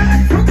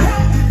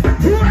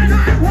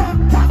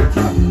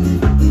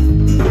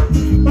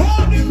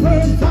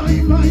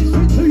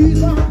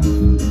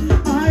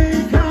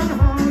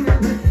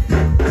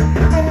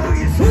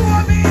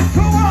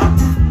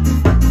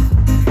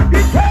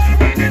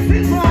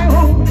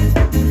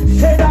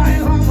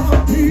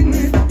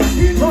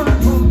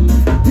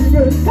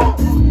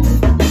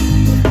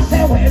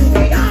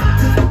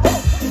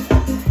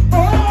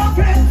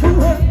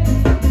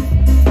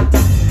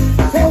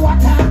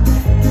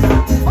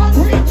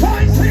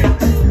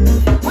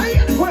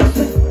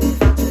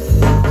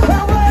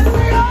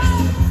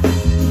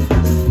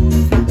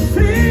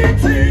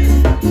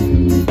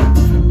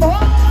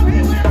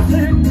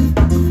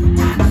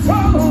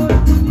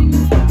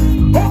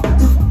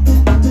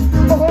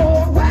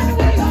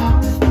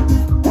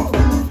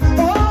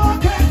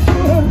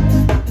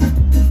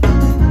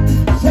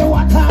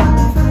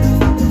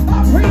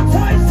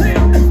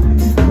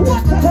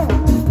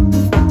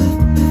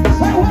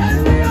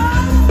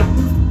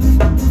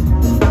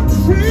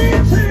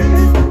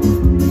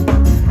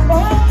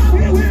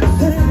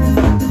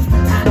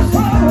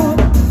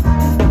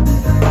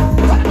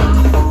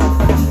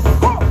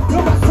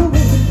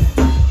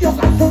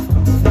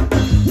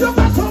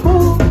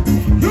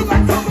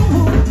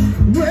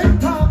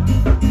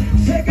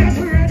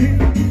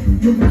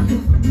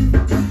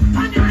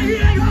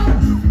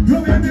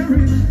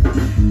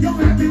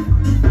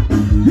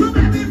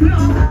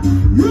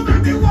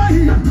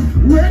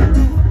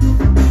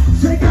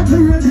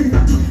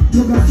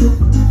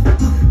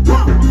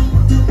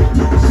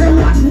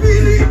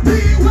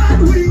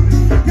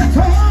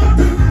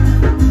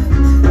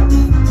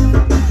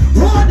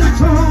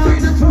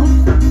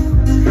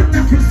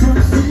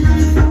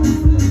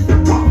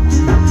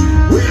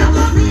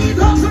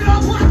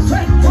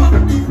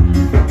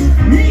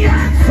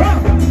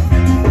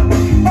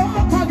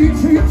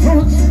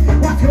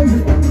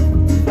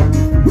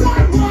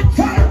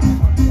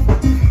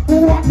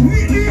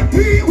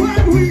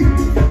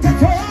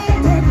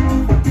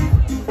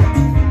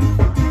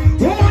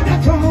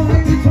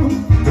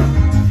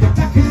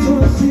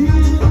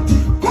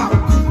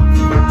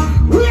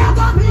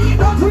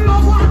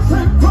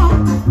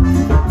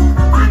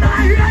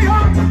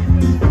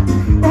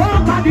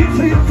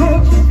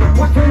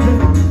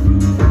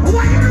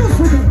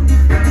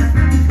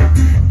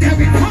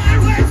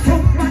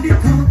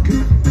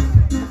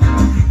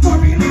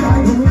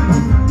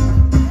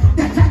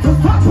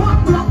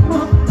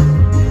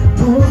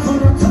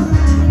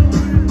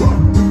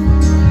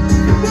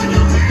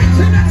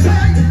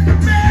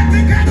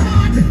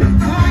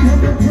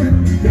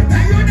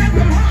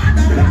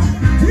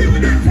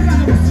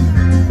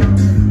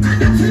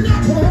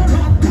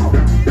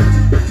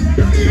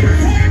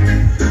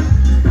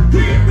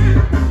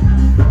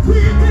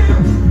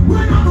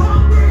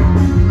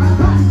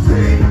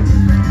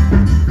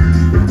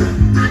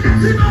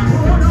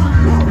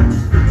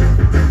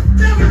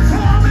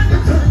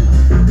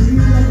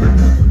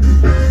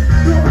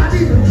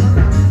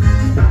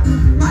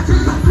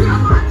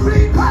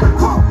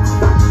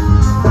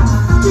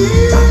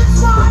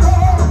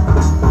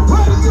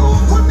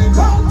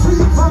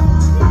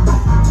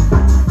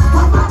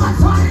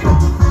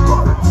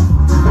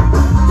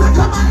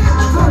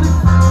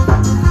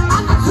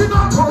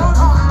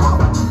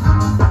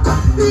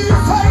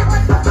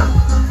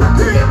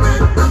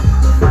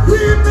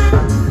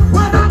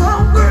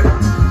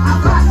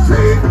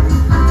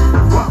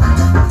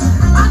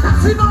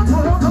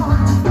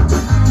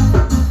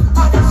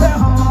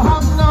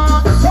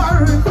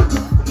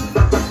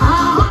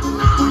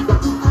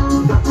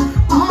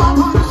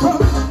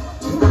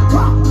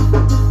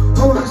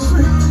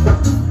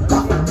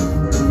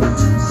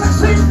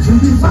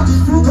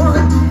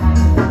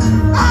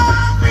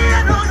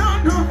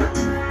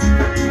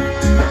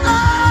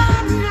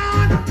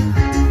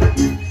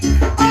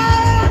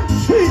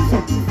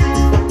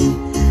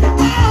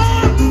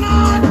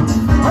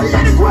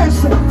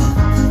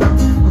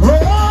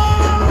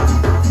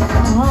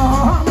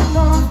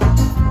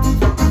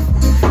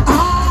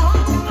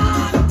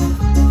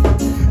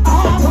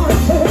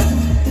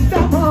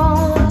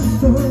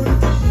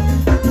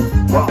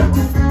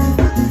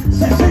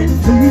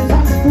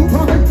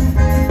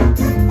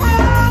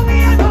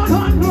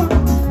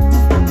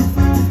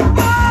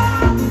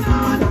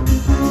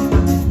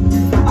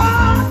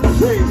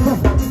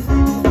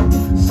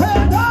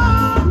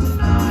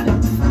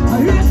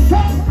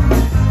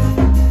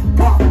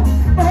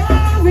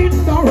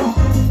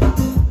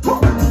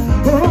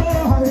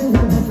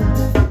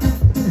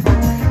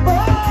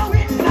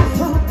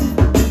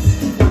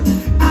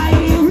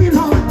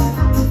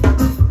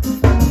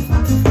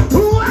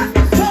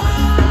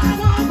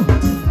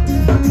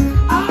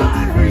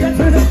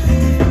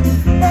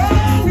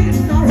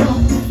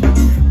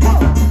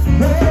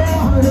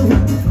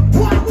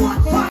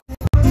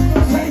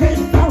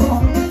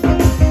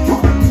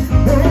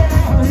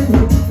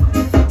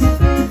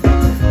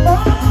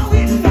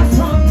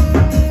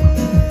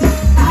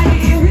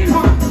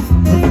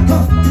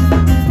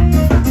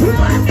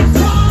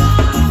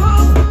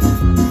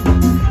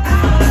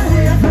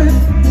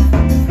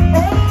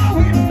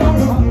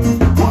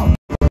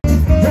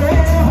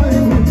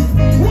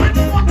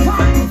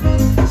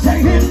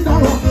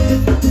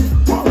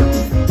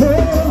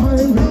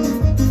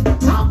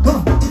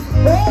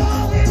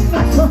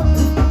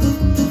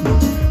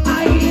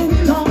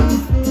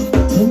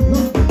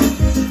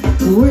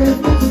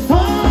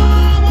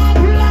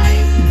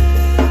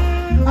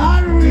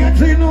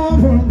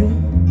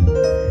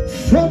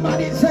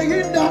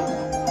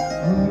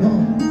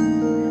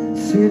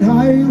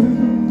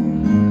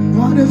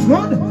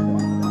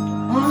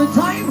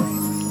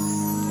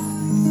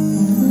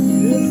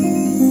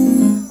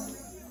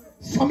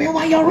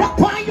 you rock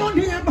by your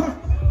neighbor.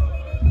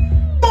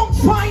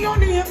 Bounce by your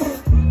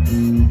neighbor.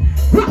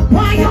 Rock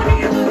by your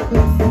neighbor.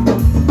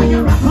 When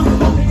you rock on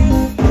for me.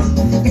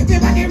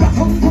 Everybody rock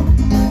on for me.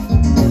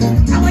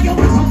 How are you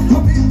rock on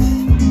for me?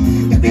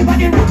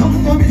 Everybody rock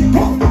on for me.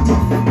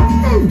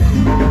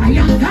 I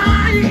am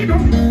tired.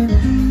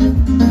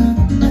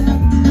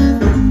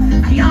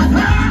 I am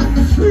tired.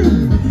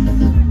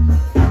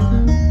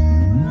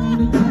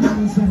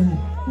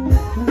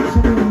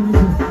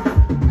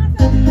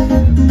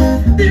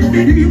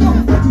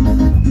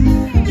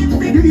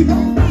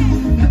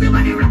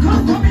 Everybody rock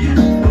on for me.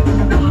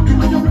 Now me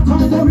when you rock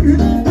on for me.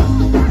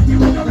 You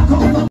when you rock on for me.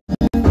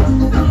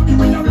 Now me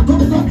when you rock on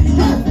for me.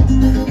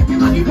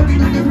 Everybody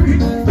rocking on the ring.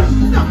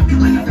 Now me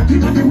when you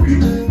rocking on the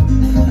ring.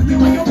 Me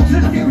when you rocking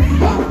on the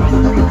ring.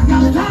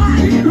 I'm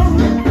tired.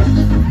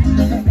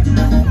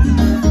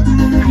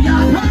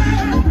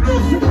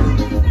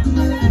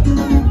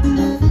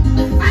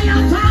 I am tired. I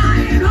am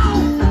tired.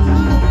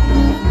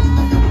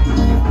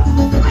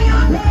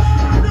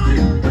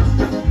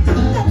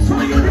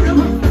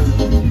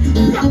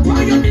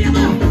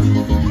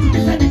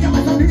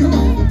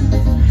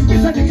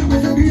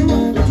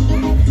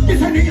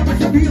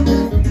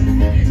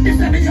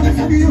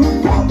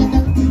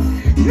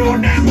 You'll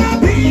never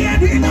be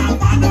in a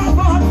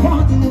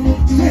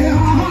motherfucker. Say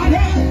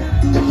harder.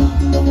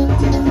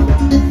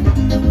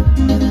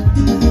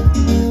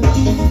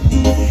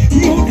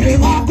 You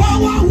never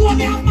power one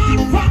your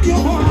man from your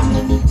heart.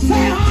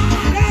 Say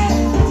harder.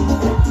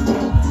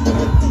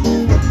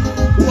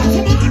 What's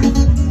the man?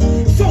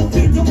 Some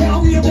people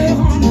can't wear their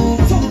hand.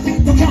 Some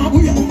people can't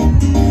wear.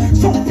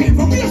 Some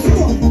people wear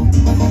sure.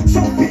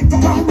 Some people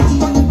can't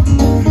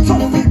move.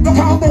 Some people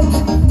can't move.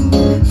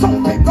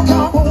 Some people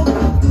can't move.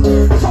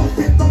 Some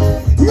people,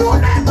 you'll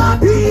never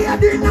be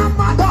in a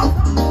mother.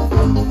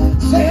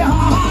 Say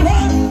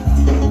harder.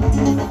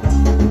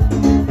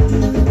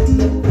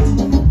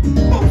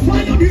 Oh,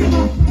 why you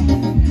neighbor?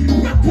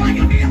 Why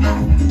you neighbor?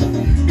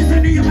 It's a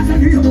neighbor, it's a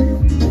neighbor.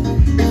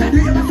 It's a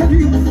neighbor, it's a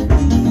neighbor.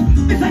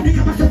 It's a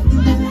neighbor, it's a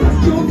neighbor.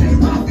 You'll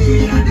never be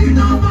in a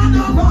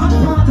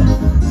mother.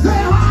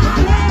 Say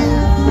harder.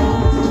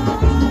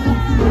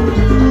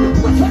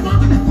 What's your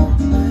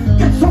name?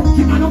 Get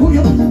something on the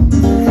wheel.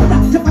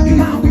 That's somebody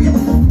on the wheel.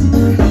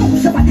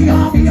 Somebody on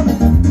the wheel.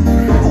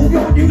 Oh,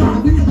 you're the on the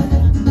wheel.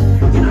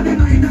 You're the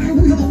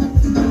wheel.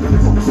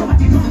 Oh,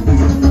 somebody on the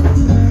wheel.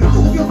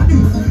 Oh, you're the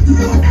wheel.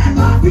 You'll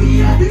never be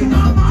a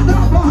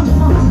mother.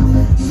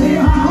 Say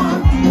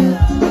hard.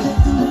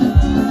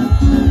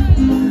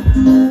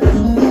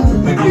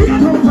 Me no hear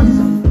no voice.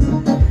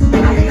 Me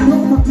no hear no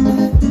voice.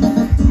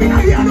 Me no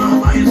hear no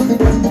voice.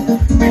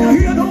 Me no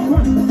hear no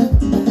voice.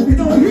 Me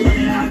no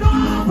hear no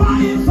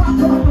voice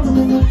at all.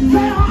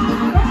 Say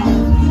hard.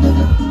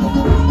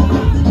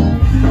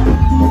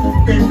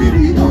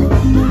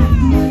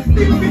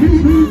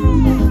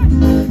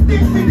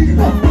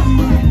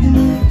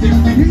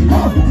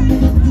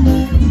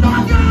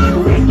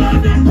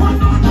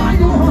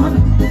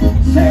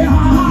 Say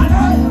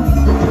harder.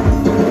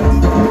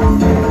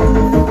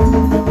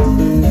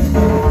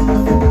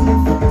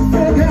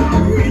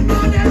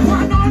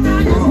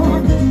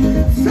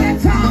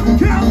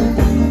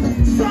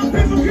 Some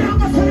people can't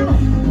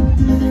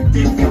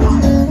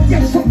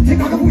get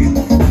something on the wheel.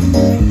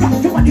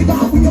 Rock to what they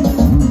got wheel.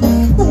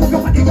 Move to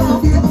what they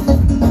got wheel.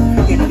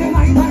 In the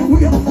night I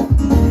wheel.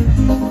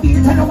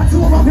 You tell them what you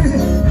want me.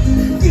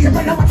 You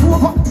tell them what you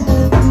want.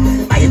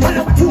 I tell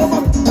them what you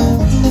want.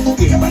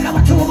 You tell them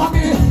what you want me.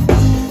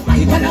 I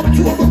tell them what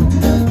you want.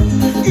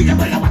 You tell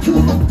them what you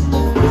want.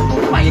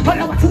 I tell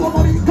them what you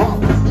want me.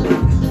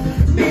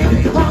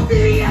 Baby, for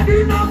me, I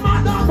do not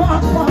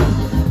motherfucker.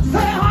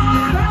 Say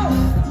harder.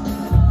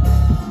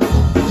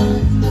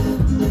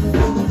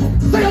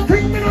 Say a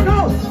thing me no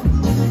know.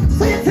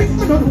 Say a thing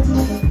me no know.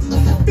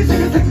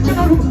 Say a thing me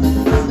no know.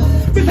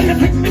 Say a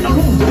thing me no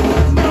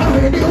know.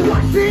 Already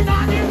washing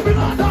on him me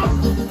no know.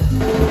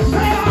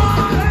 Say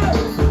harder.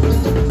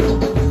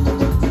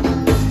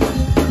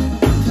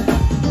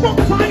 Walk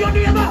by your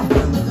neighbor.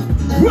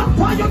 Walk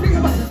by your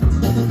neighbor.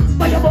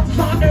 By your books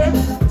on them.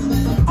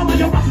 I'm on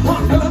your rock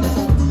on them.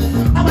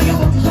 I'm on your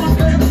books on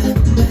them.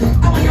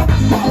 I'm on your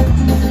rock on.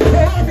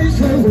 Let me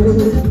say,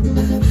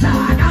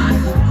 Sanan.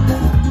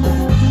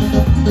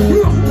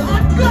 You're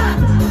not good.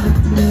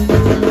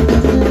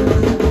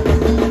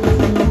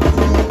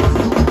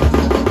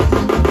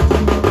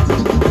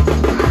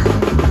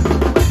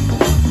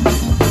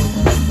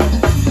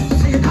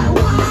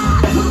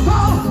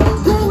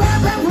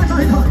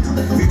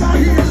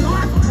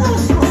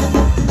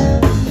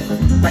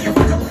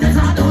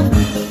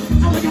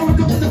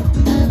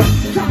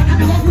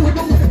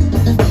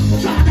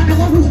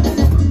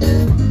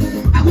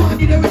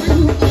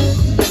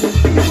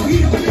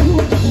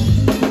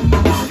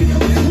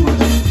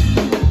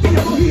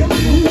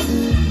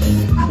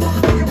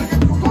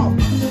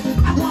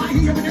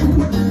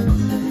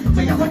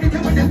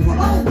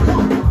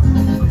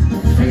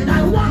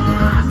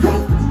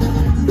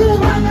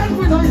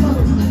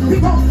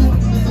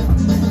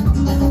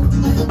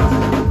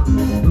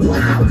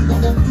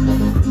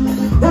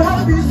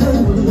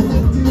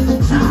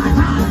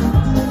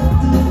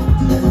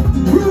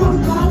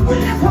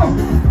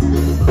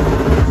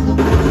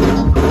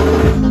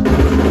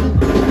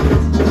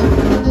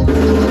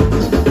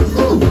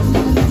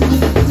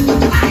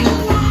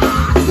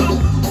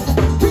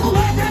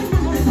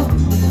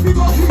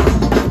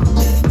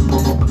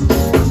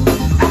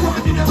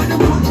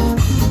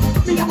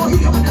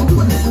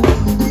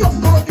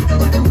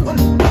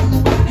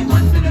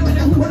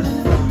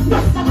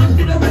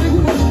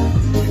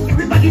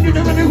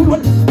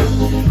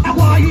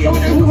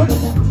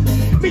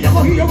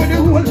 go here with the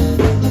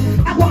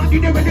hole. I want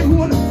you there with the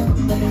hole.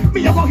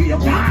 Me, I go here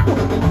now.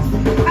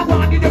 I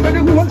want you there with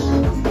the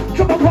hole.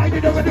 Come on, why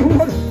did there with the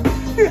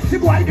hole? This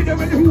is why did there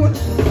with the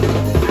hole.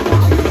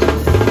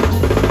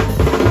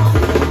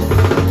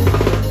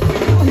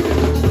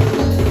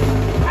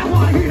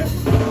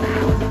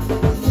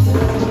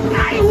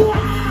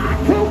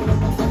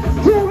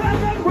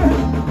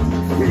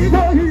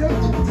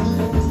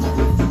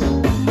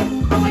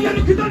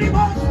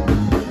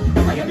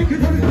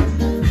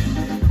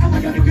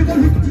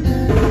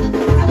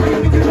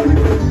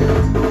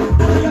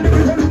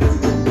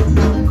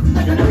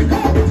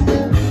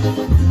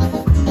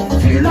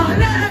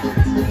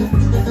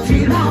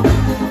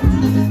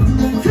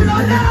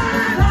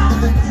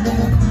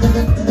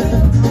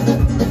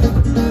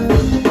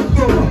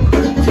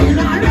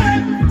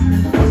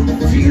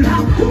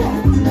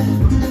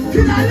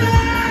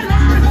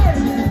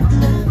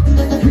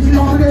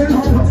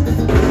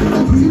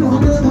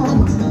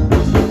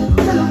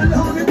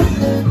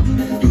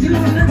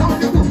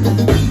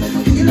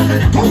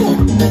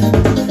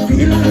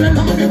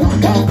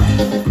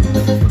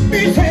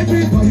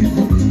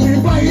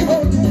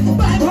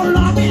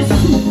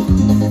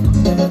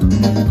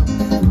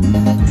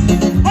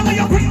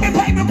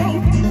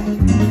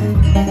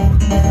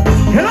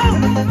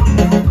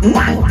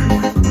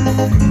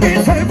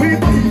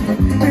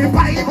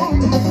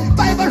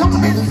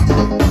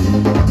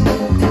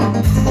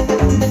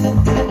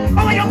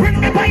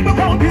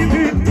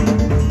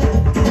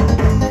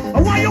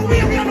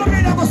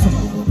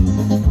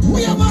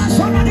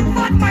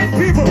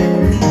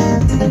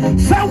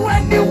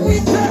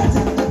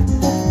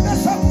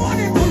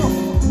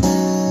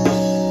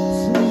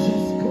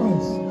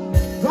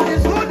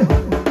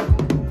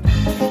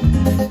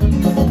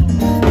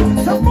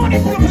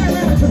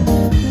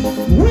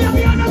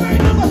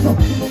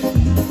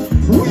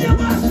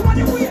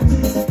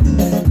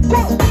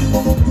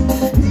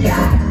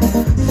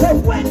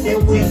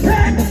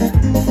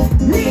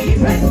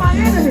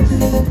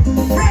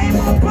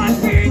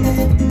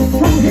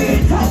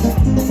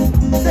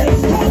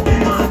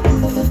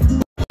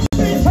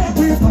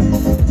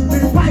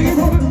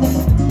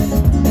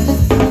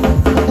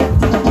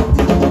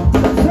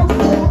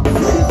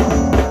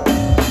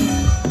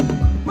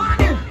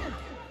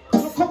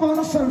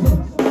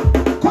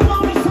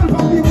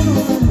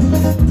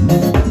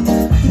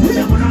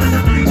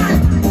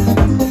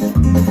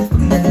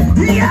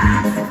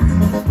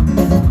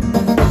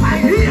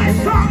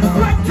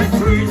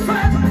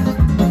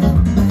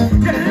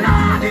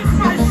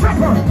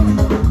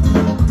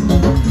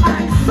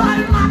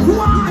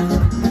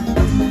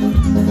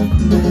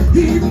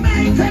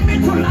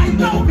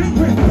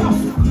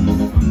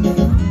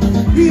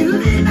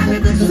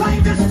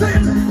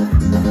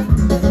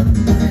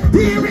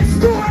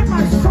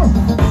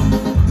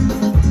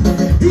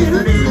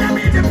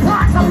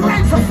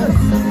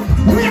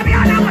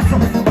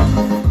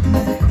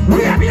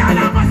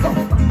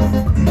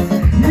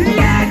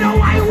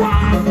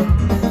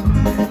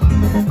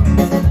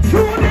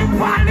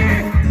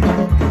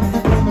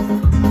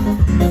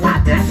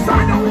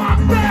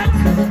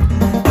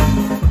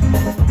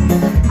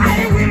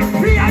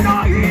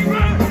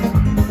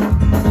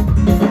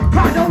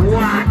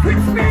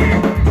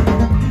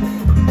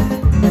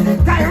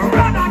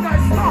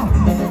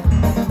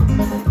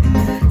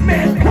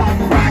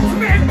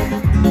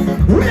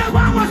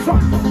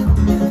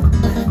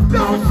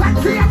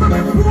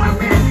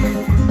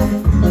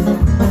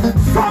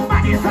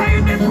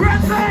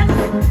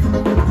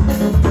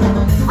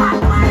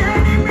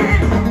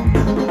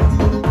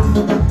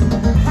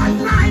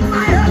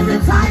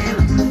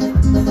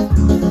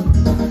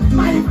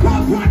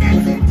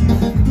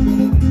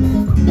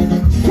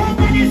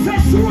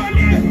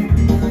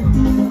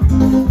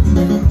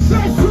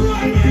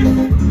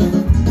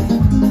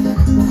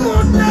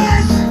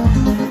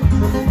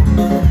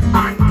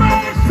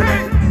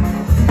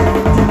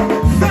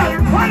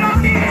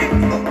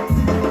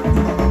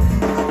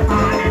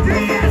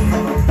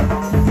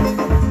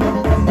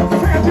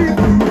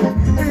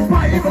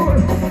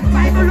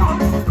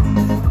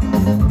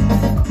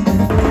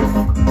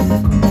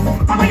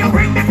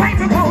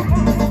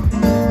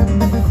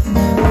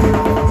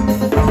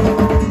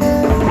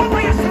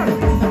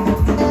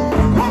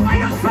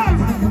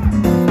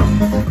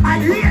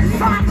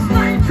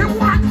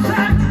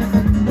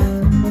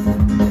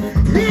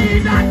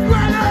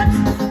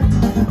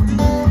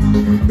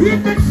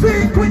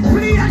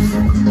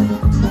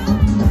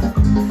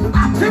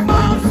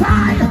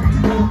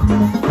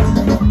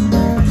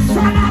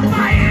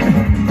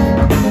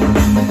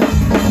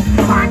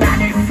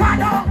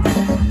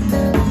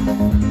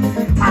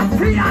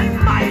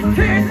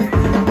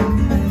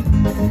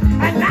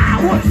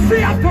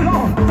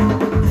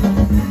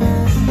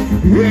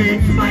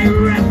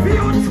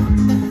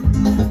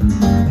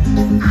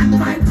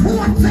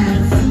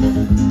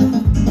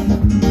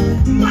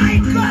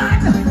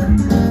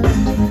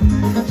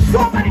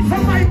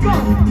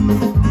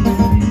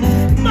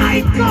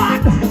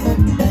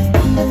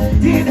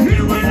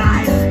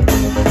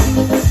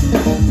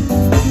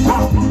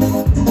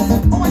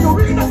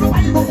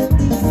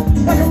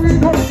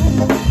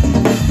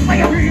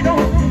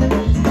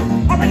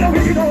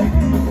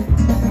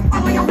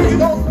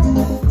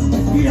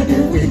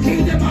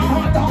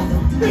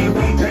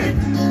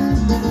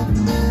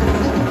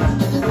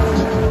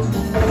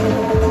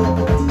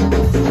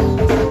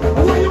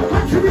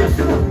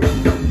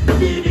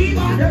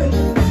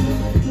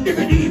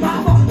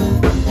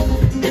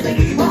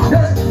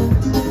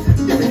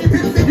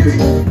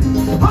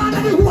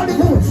 Under the Holy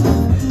Ghost.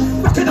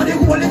 Rocking on the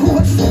Holy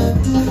Ghost.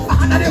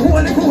 Under the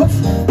Holy Ghost.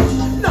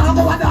 Now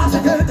go and dance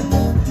again.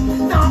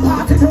 Now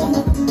party room.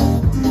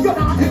 You're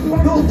not in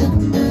one room.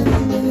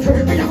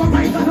 Turn me, I go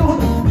right on.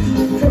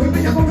 Turn me,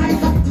 I go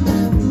right on.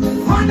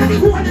 Under the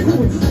Holy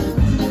Ghost.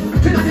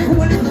 Rocking on the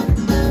Holy Ghost.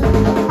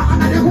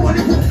 Under the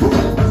Holy Ghost.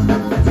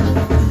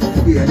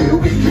 Yeah, the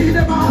wicked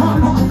them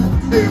all.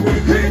 The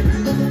wicked.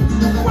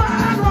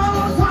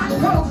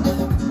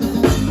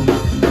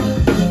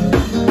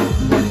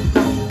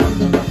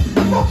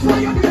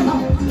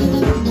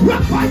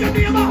 Rock by your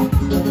neighbor.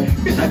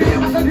 Mr.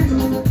 Neighbor, Mr. Neighbor.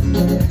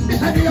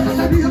 Mr. Neighbor,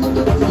 Mr. Neighbor.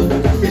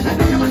 Mr.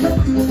 Neighbor, Mr.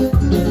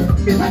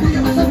 Mr.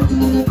 Neighbor, Mr.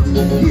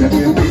 Here the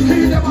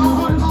wicked them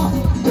all.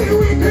 The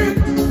wicked.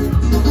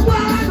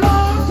 One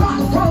Lord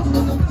and come.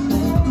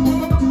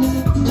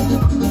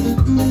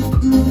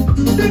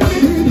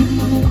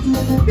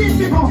 Dig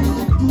me boy.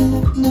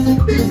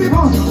 Dig me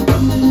boy.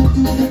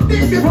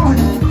 Dig me boy.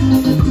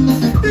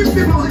 Dig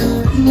me boy.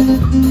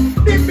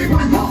 Dig me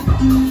boy.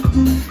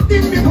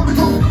 Dig me boy.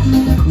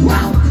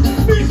 Wow!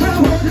 Mr.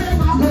 Rally,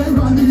 Mr.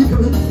 Rally,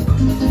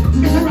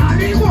 Mr.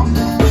 Rally, oh,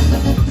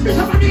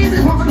 Mr.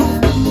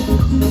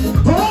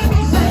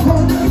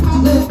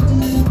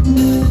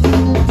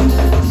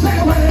 say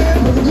away,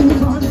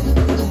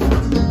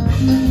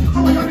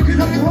 I want you to get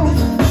on the road.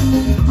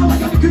 I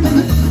want you to get on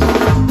the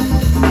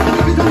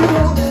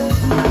road.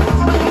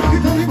 I want you to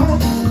get on the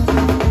road.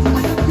 I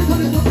want you to get on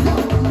the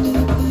road.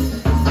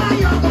 I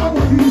am the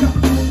warrior.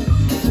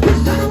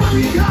 Mr.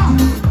 Warrior.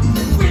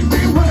 When we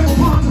were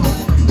one.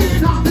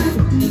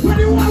 When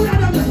you want to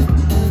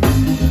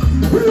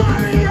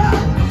warrior,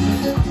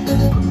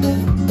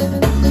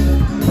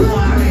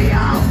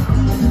 warrior,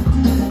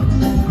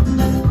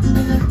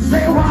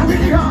 say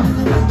warrior.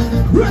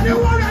 When you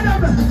want to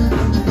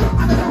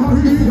I'm a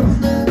warrior.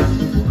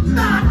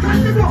 Nah,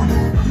 can't be wrong.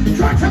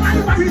 Church of a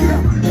warrior.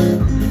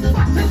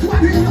 What's this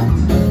warrior?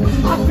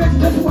 I bet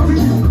this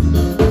warrior.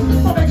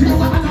 I'm making you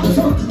a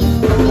answer.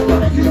 I'm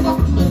making you a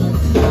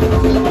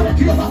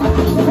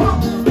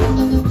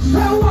answer.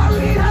 Say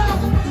warrior.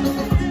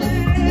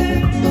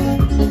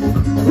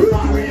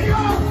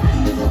 Warrior!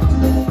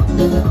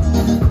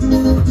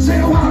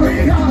 Say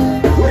warrior!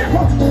 Wake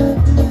up!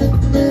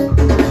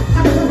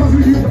 I'm a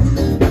warrior!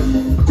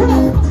 Come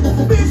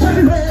on! Be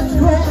said, let's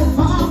go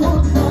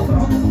forward,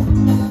 forward.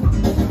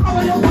 I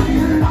want your body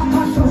like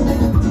a soul.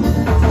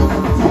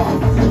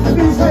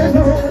 Be said,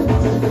 no.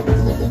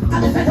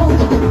 I said, no.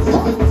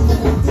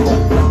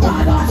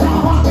 My God's a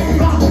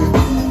warrior.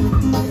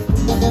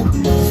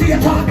 See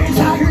it on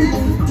inside.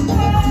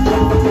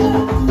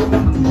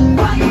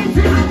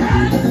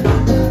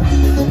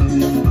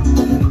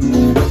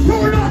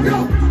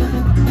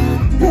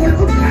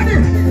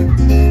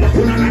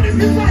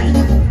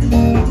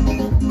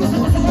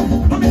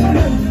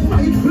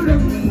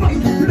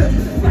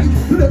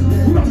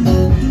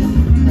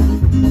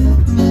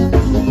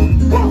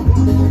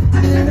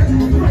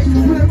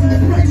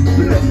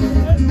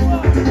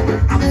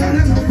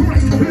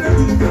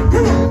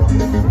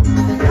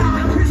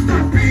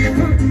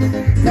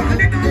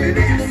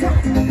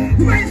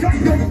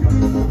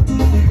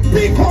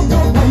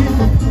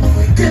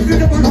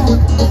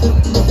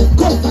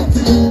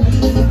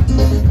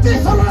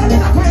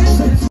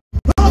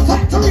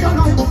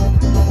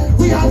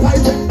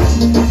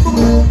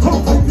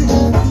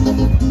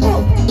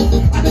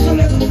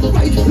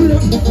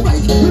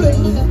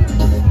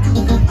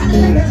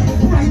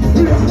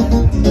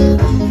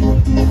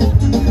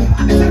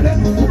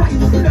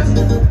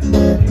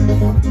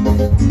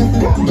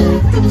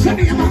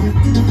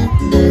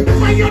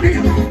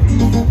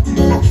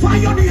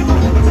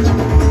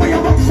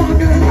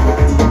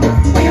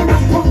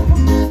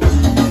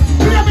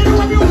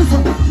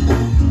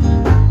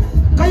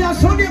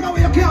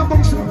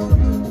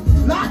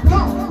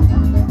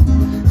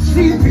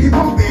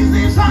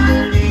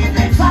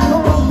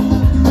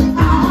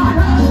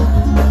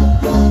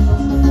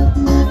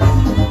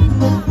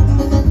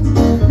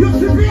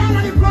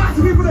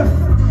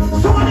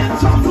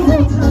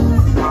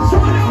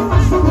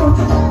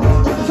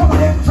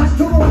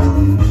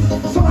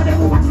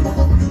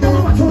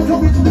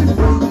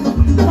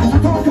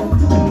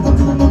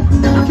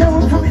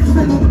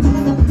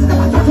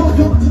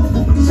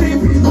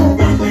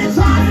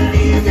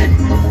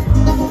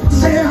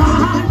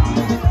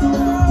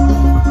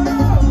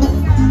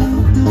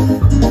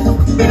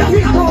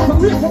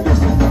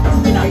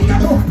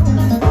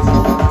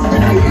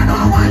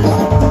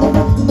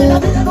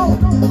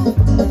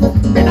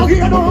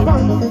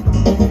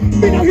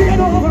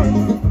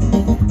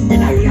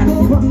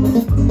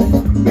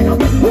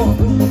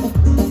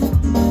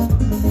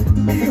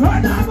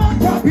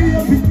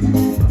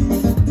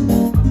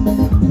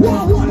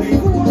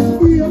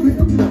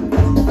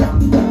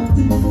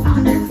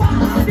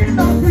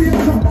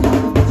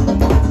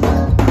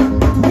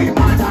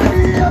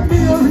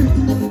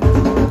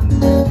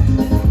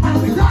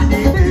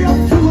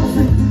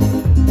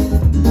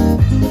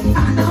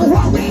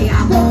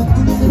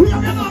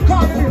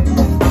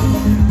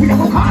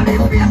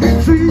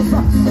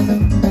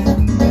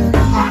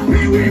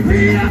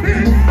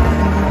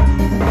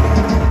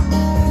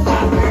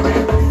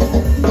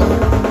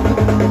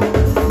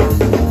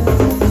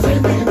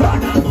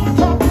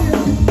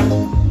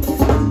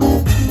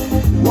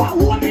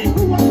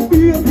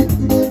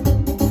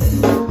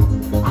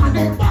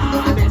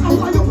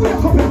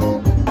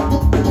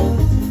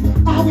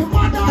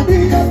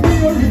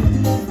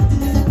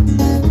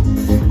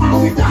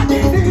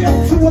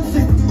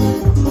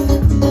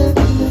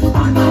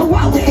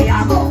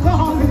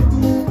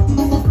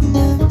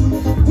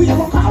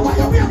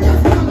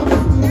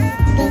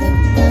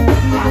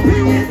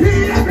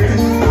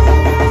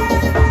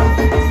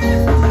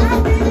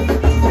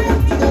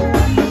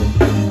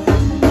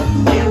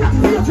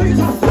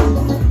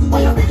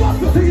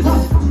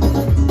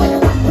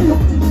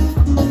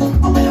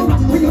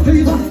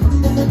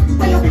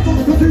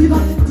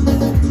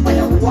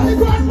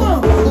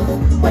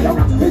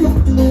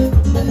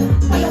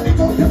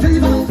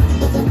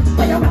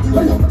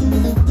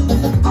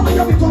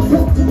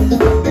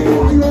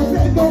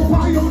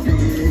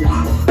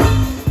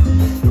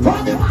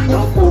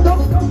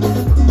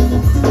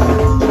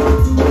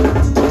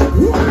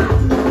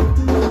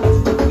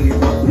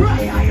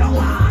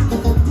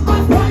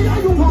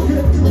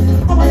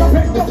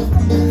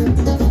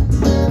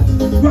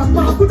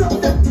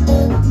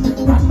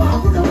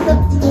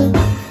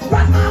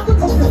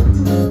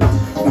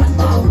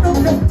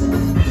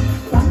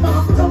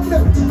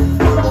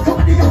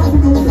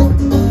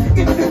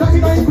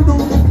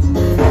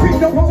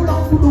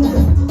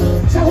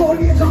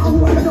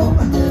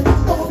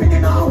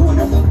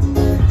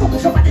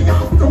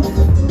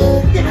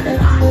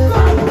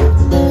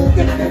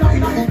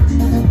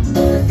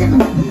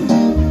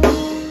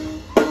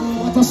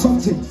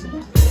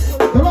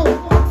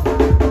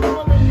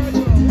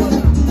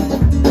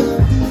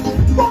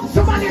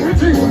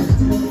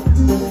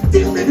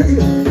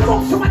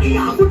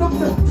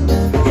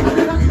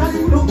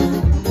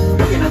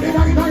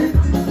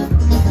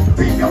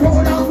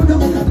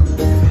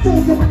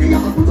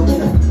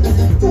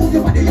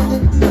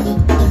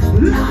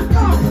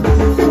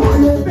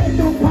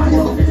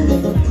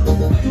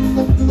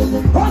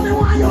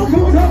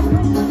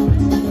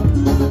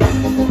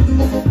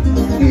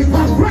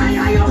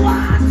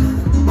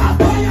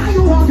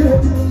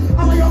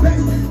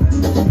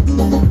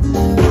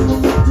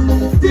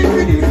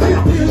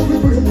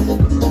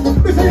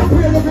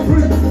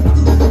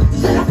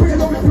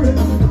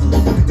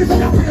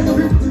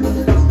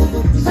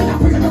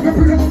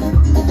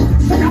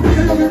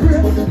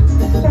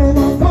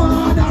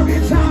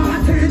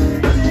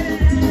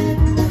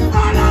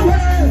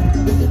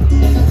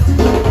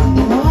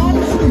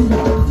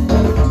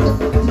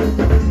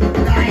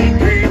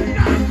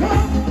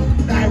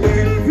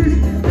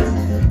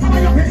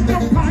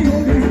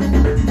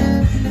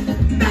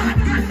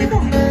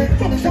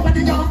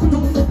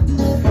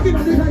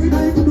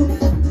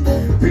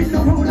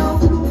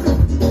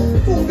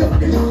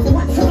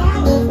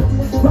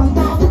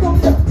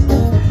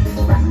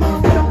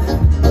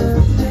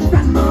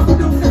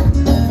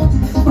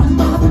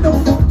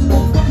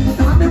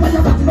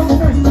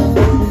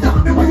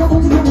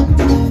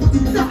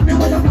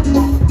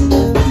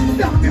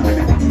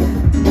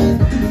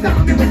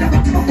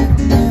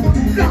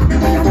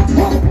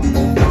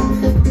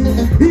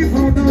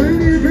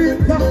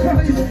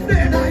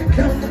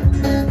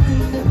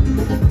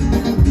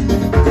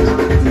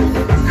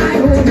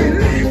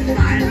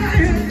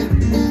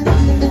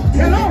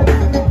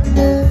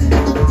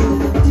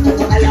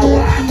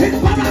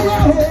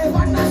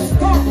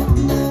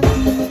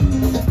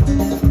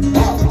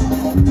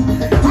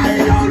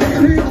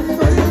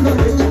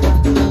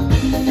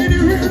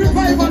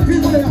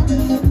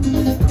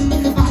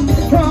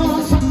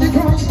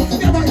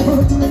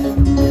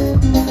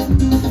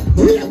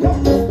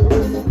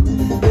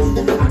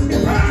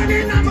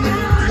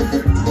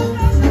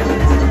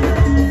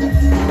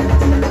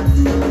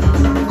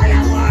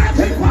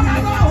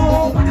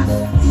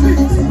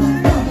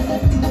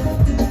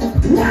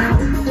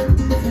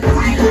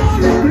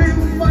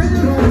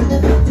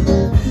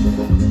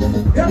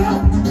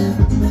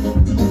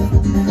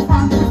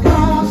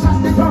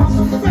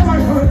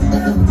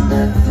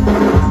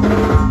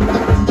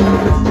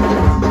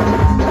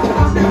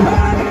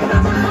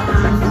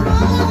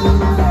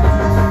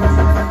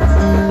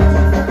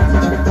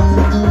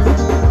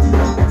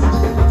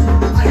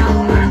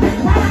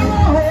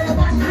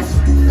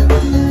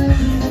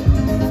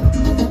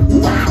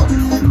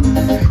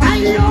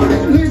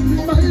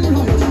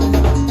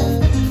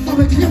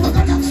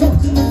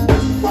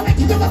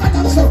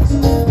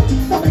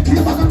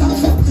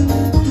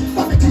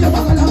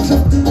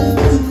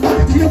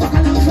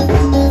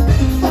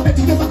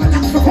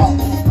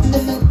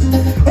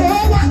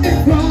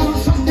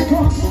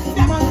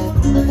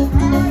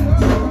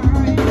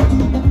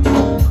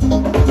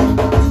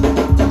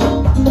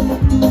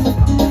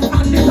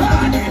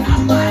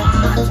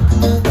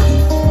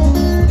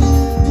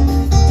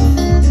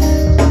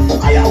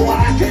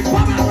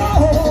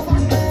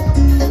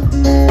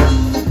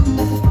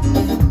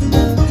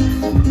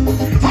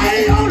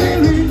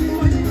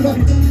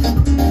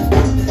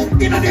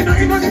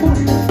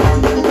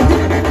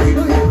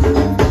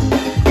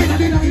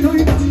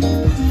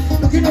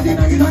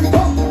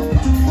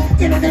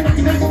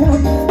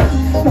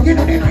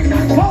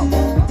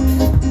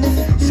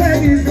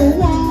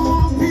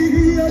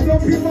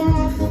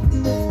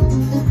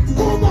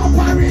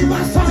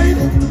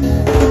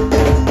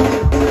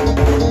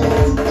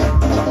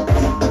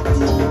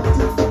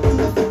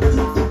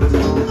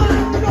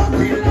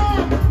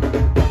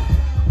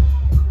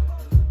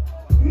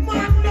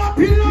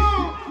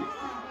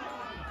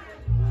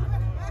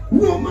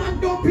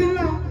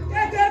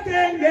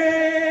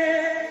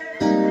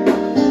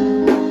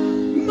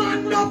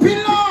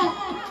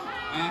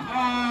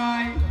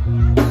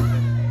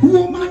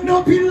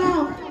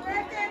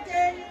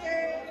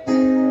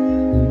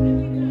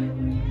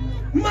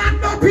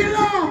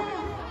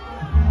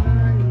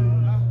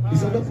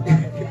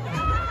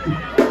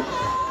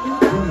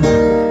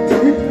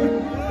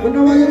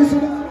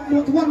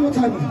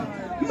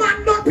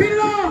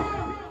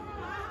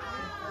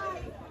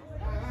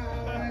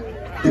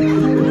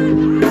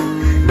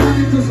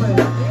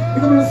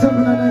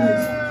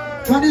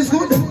 God is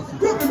good.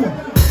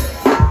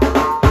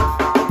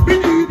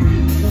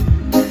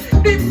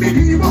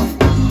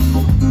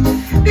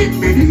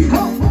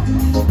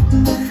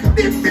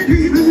 Dip me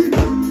deep,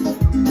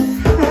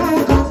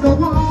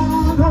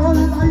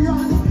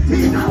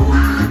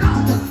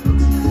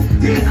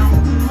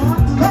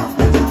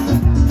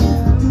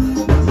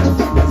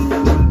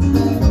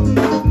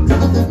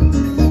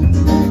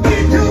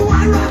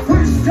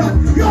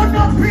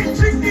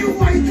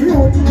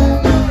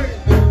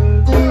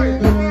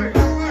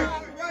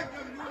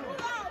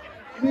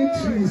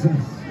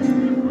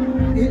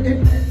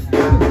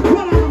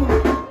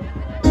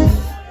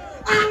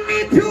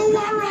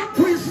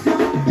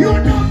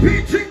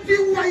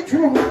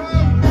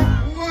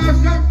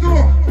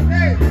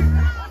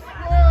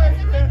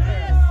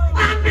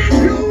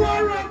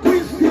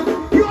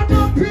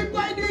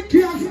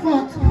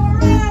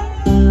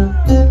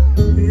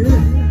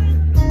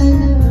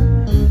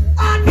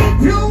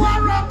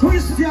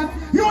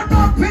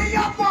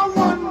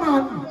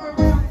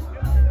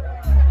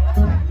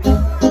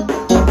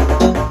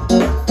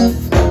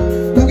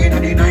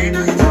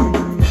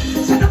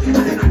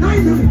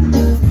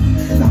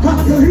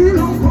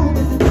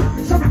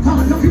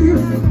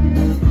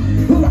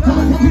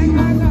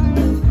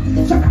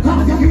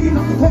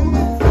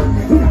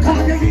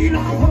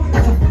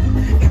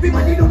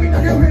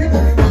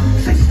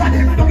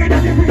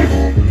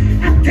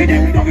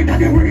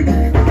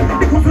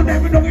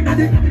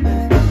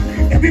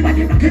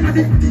 Everybody knocking at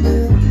it.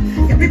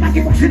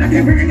 Everybody pushing at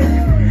the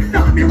ring.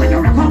 Now me when you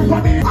rock up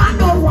for me. I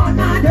know one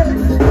of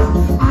them.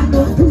 I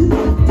know two.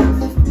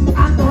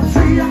 I know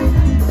three.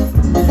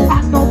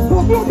 I know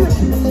four.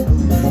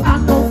 I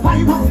know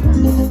five.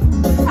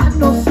 I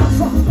know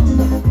six.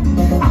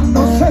 I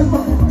know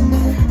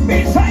seven. Me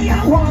say I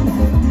want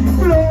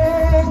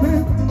glory.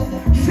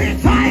 Sit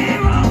high.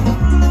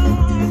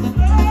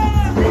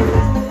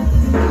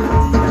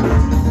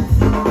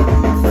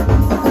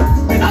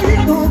 Me not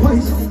hear no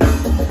voice.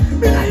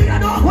 Me not hear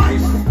no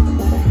voice.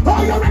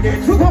 Are you ready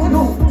to go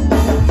now?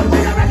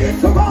 Are you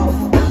ready to go?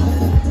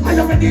 Are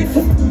you ready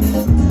to?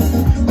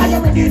 Are you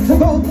ready to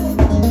go?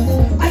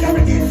 Are you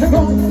ready to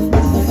go?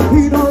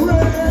 We not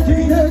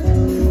ready yet.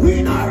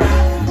 We not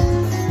ready.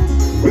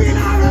 We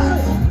not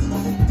ready.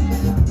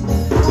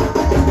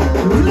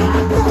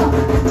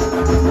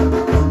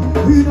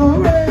 We not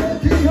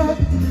ready yet.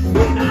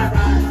 We not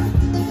ready.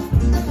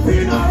 We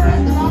not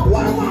ready. Now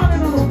what am I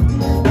gonna do?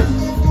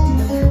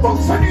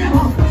 Box on your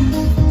neighbor.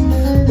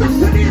 Box on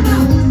your neighbor.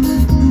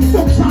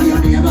 Box on your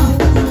neighbor.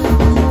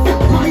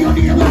 Box on your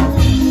neighbor.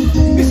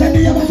 It's a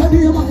neighbor, it's a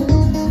neighbor.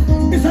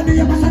 It's a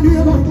neighbor, it's a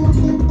neighbor.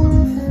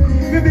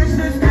 The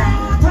business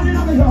can't turn it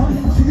on the yard.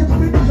 See you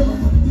coming in.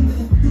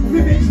 The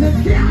business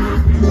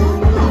can't.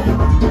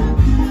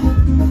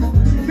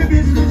 The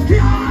business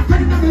can't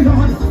turn it on the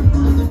yard.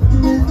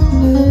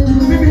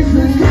 The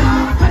business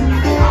can't turn it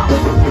on the yard.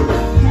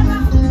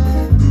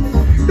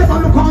 Never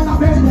look on the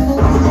bed.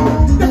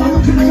 Never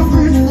look in your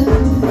fridge.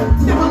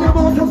 Never live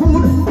out your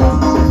food.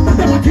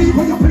 Never keep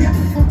on your plate.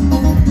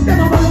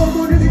 Never borrow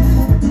money.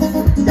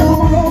 Never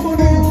borrow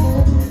money.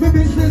 The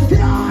business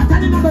can't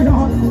turn it on the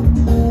yard.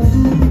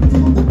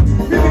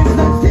 The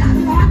business can't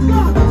not go.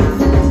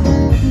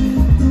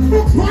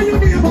 Look for your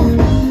neighbor.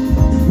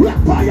 Look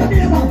for your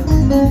neighbor.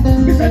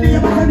 Mr.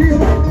 Neighbor, Mr.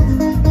 Neighbor.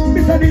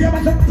 Mr.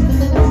 Neighbor,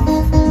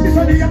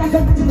 Mr. Neighbor,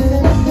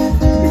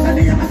 Mr.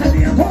 Neighbor, Mr.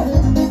 Neighbor.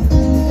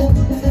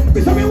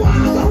 Mr. Me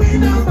want go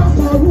in a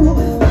mama room.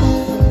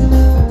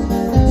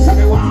 So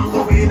me want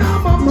go in a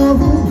mama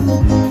room.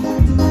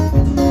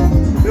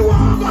 Me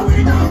want go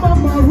in a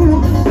mama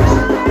room.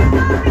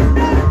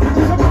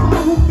 Mr. Mama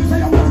room, Mr.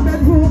 Your one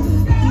bedroom.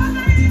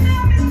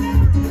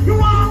 You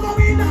want go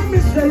in a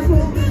Mr.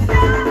 room.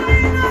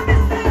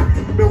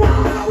 Me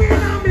want go in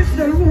a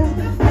Mr. room.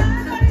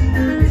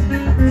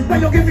 But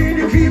you give me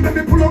the key, let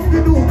me pull up the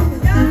door.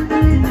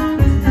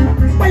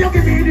 But you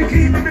give me the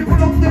key, let me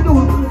pull up the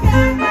door.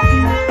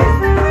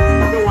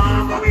 Me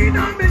want go in a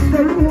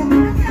Mr. room.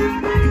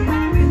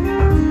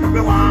 Me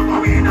want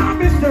go in a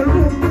Mr.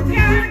 room.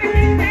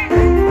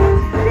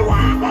 Me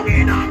want go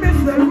in a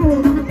Mr.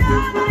 room.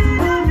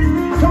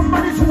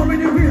 Somebody show me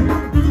the way.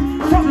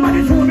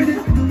 Somebody show me the.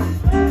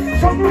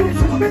 Somebody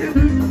show me the.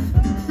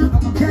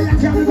 Can you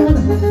carry on?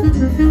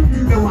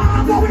 Me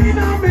want go in a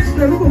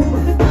Mr. room.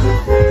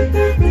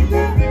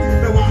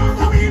 Me want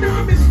go in a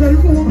Mr.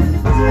 room.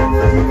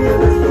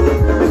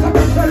 It's a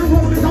Mr.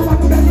 room. It's a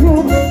one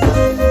bedroom.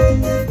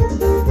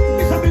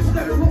 It's a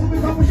Mr. room.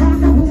 It's a push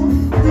on the room.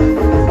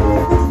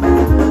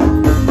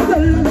 La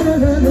la la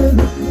la la.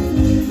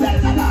 La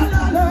la la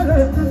la la.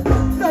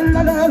 La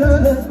la la la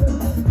la.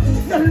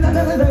 La la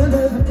la la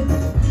la.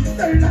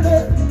 La la la.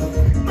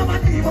 Mama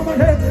D, mama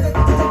D.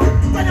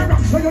 When you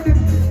rock so you dip.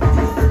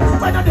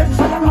 When you dip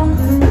so you rock.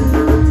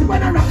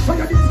 When you rock so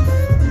you dip.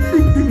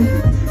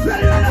 La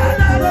la la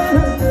la la.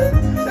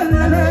 La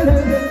la la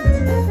la.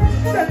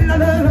 La la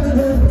la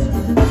la.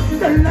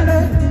 La la la.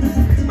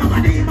 Mama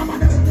D, mama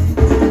D.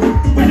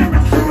 When you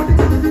rock so you dip.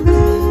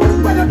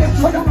 When you dip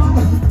so you rock.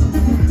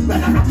 When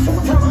you rock so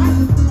you rock.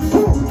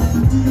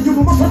 You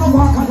must not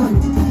walk alone.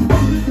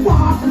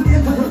 Walk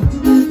later.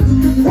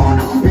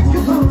 Wanna pick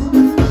you up.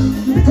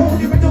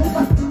 Because you don't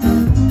know.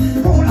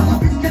 Wanna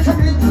pick you up.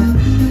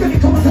 Then you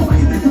come to my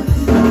name.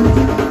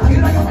 I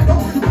like your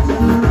dog.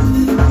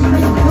 I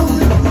like your dog.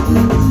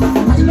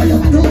 I like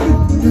your dog.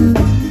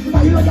 I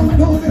like your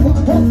dog.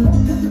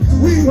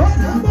 We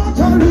run about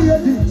a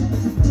lady.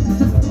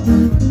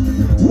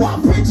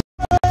 One picture,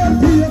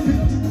 baby.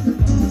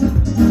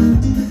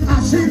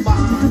 I see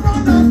man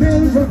on the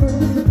mirror.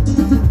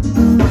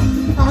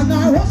 And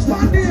I was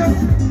one here.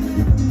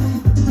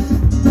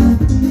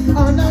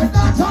 And I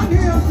got on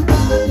him.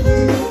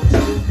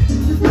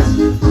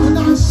 And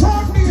I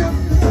saw him.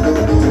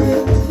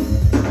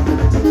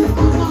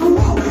 And I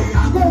want me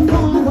to go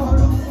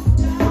forward.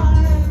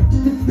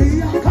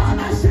 Be a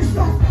kind of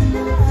sister.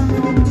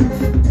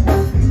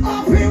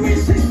 I'll be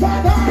with sister.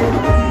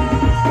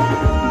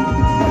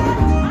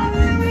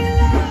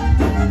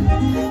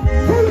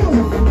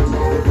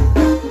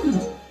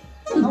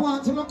 I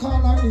want to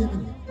call her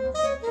name.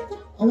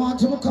 I want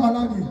to call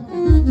her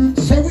name.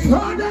 Say we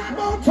heard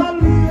about a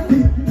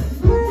lady.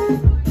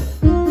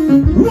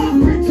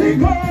 One pretty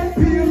girl,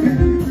 baby.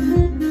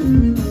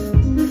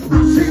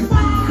 And she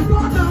found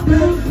on the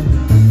bed.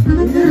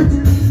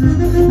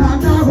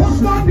 And her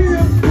husband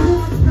name.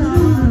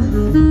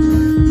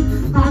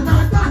 And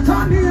her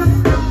daughter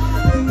name.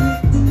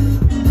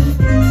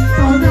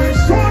 And her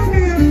son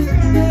name.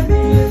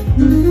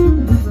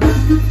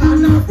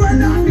 And her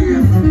brother name.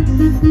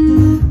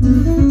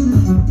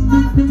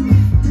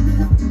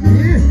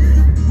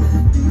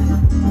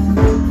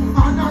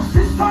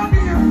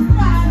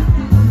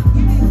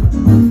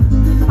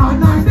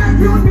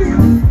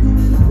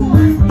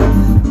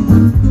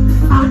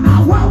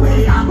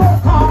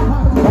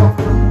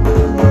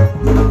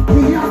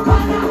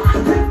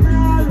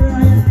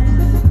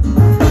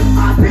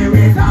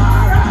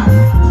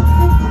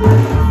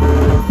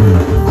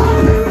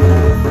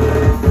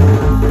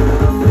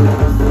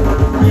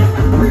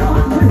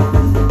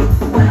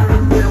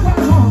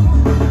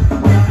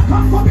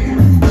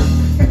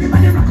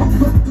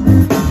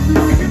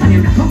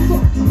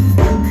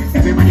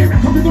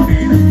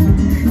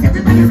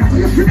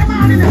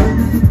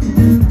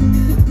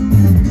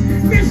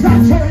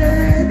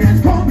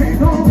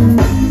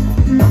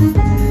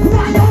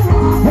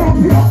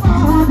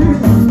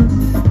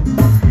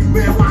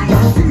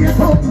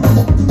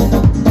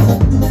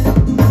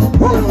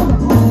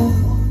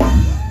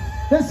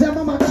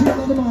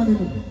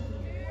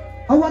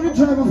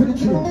 for the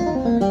chain?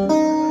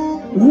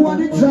 Who are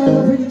the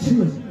driver for the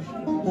chain?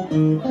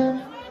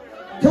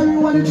 Tell me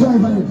who are the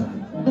driver is.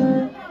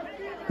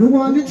 Who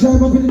are the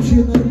driver for the chain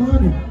in the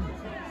morning?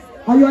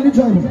 Are you on the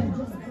driver?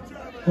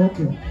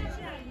 Okay.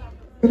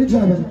 For the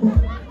driver?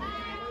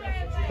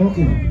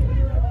 Okay.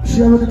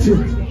 Share with the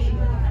chain.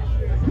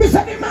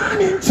 Mr. The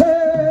morning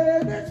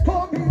train is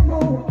coming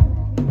home.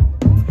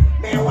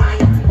 Me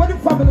want what the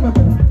family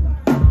member?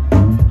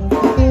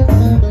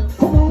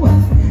 Come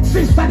on,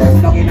 sister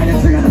them looking at the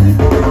train,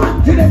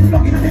 auntie them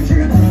looking at the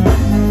train,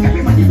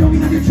 everybody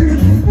looking at the train.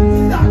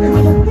 Now they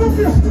want to move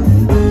this.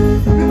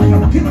 Now they want to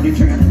rock in on the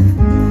train.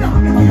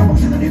 Now they want to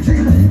box in on the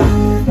train.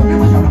 Now they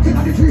want to rock in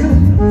on the train.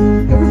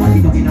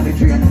 Everybody looking at the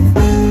train.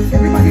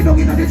 Everybody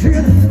looking at the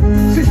train.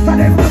 Sister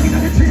them looking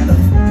at the train,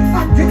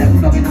 auntie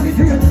them looking at the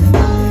train.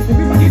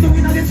 Everybody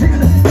looking at the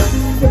train.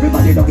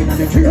 Everybody looking at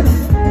the train.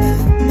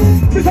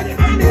 Mr. The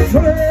man is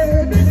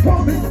train is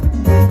coming.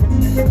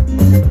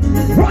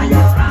 Why you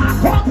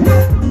rock up?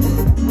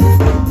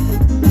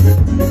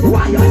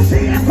 Why you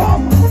see it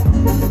come?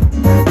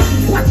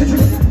 Watch it.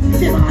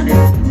 The money,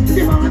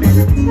 the money,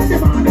 the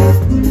money,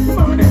 the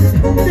money,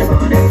 the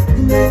money,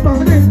 the money, the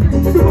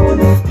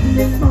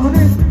money,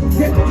 money,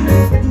 the money,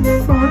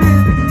 money,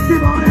 the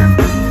money,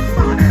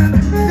 money,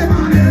 the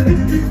money,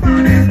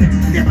 money,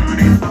 the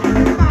money,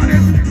 money,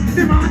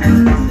 the money,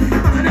 money,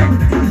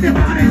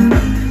 the money,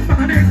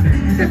 money,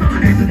 the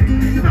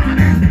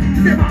money,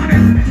 the money.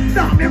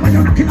 Damn me when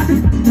you're knocking at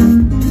it.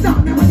 Damn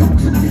me when you're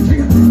boxing at the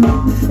chair.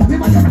 Damn me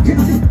when you're knocking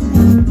at it.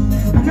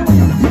 Damn me when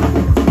you're knocking at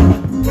it.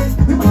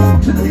 Damn me when you're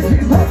boxing at the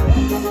chair.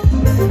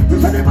 You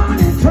said the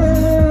morning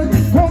train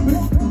is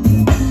coming.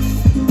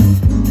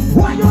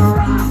 Why you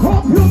rock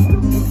up, you?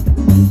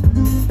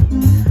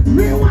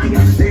 Me why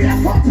you see it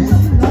coming?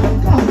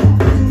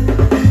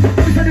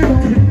 You said the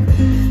morning,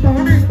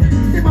 morning,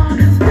 the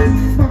morning,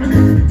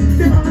 morning,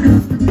 the morning,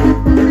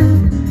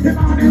 the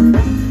morning,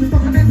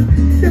 morning, the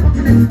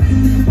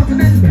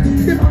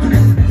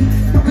morning.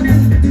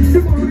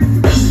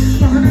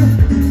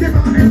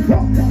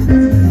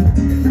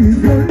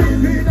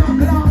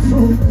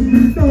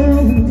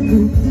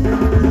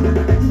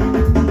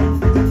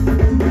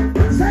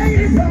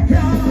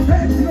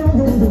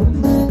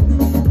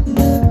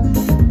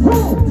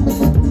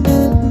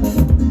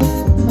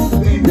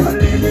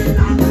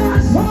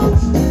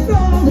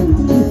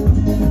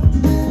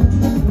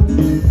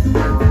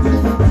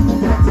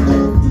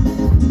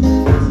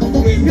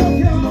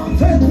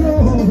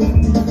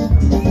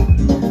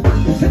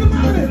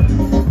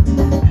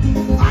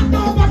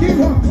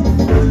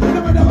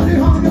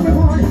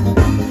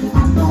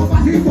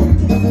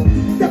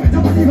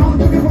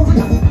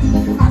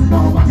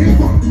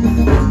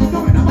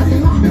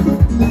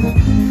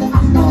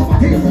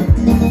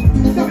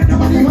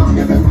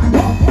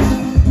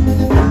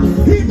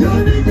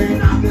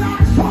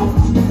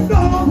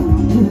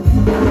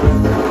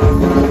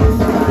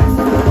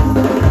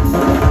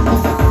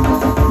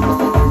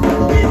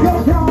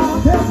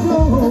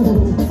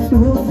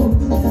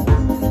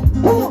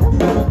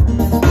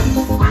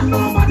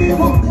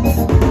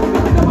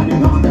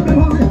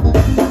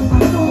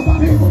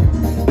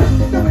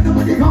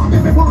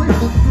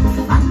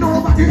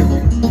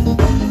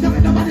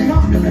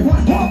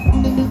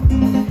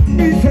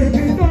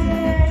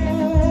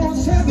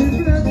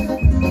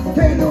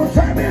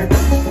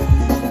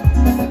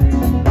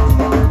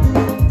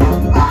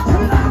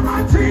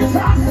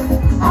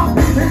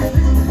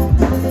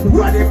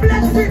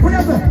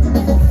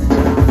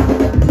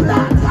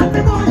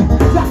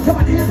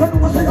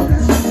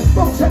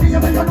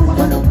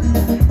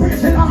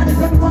 Praise the Lord.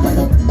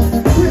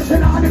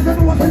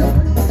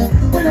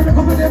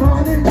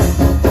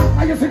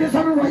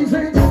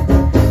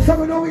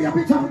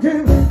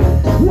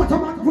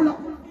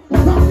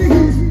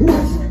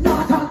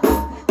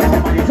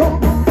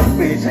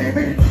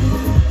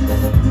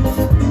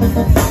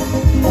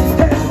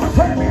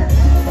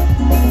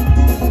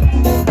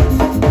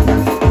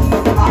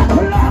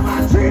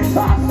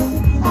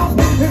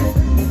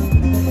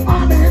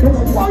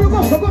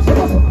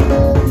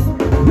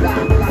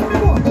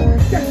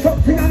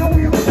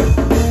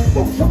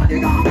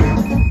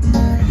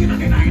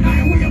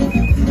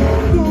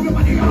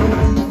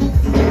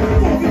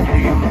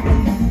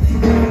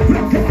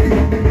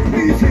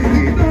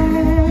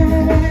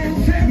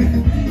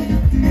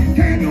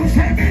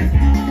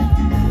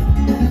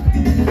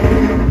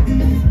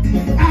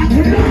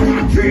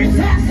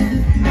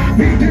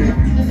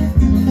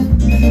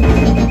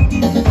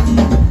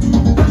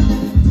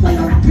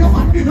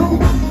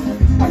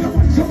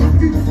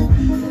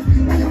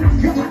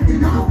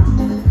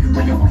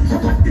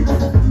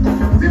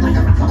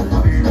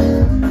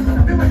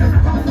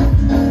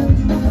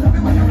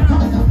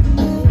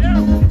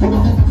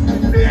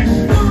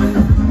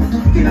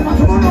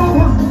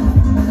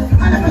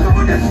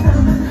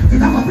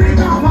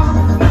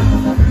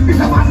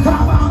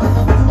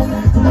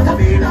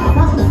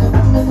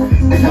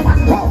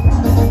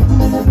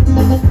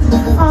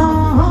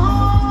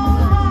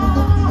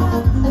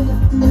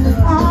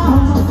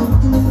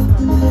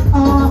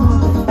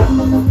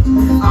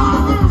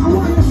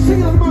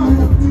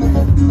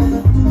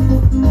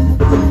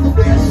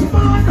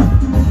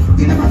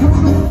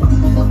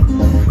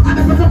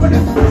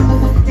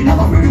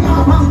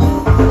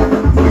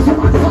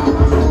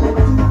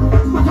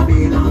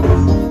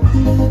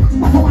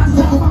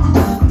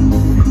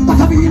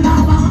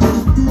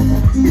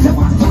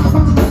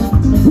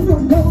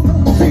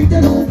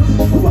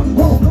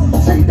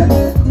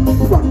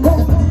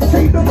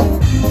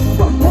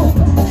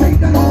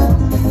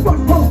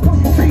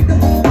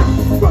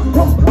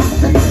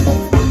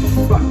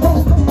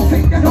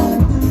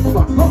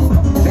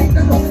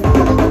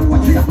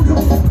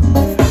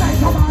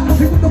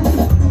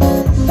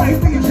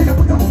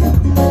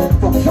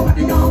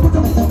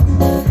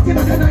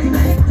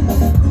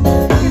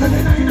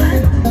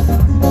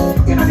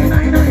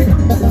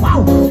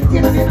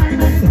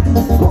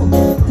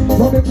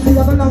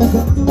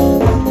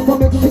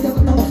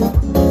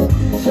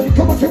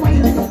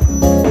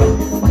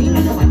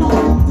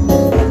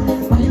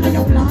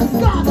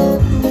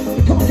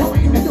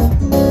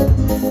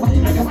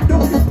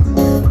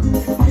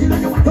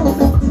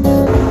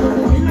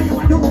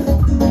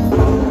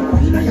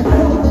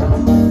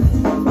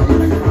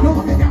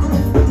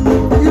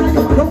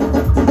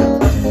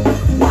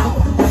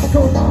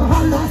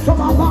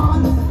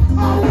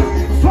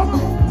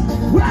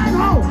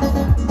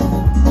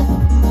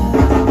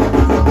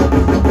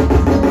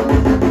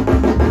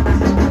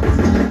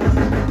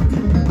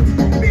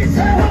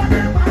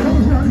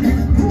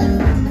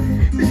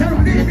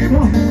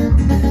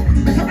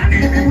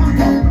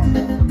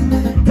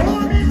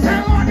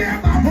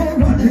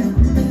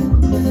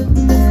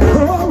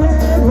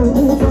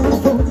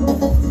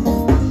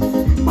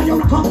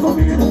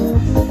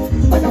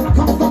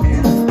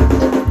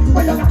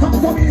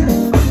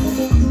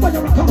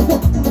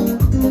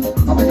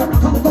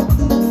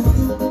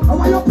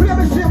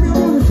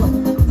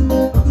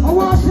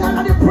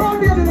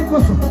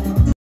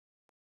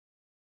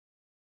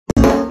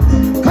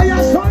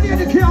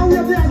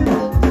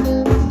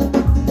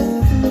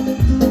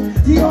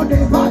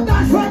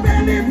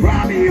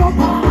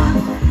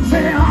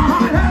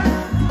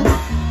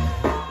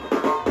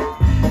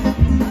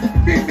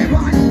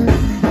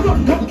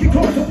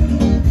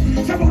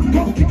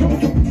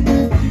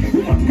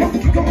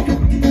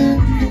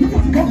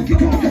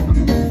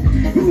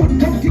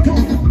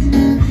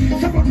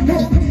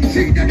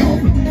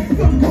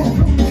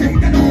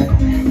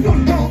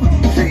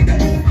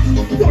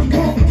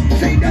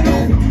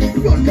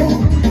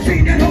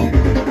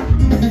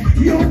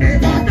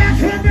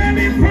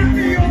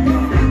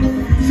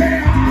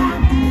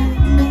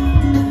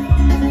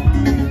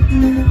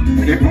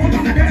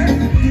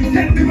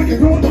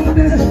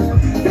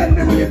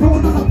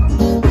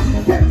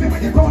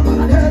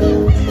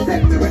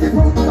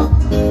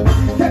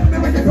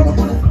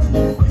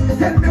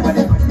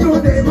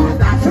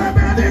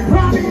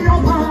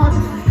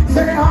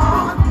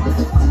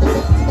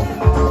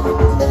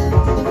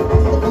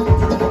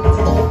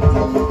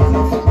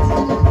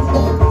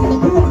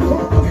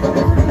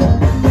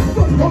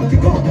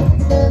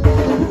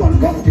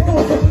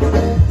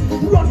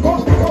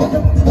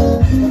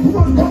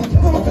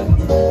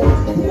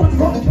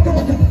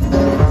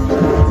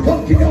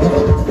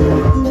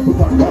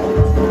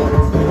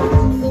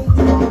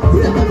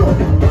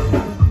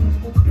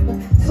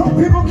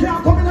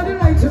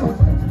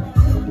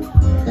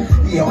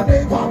 Your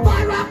neighbor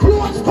buy a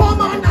clothes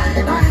come on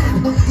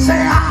 99.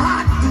 Say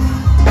ah.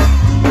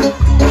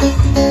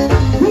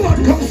 What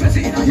comes to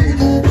Tina here?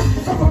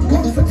 Someone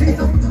comes to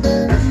Tina.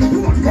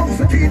 What comes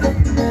to Tina?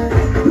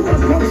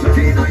 What comes to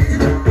Tina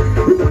here?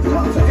 What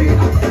comes to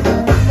Tina?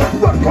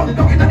 What comes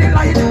down in the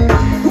light?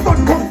 What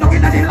comes down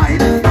in the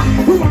light?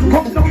 What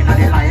comes down in the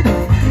light?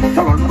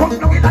 Someone comes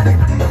down in the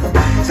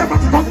light.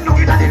 Someone comes down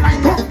in the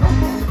light.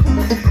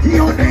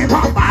 Your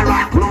neighbor buy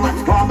a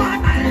clothes come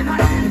on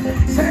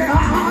 99. Say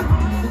ah.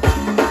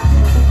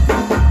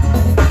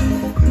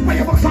 When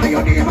you box on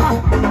your neighbor,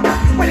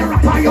 when you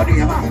rap on your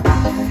neighbor.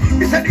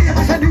 It's a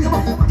neighbor, it's a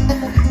neighbor.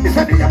 It's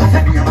a neighbor, it's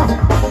a neighbor.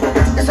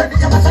 It's a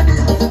neighbor, it's a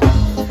neighbor.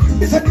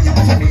 It's a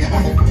neighbor, it's a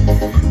neighbor.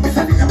 It's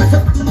a neighbor,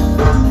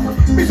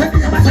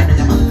 it's a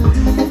neighbor.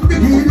 It's a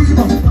neighbor,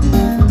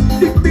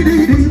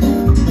 it's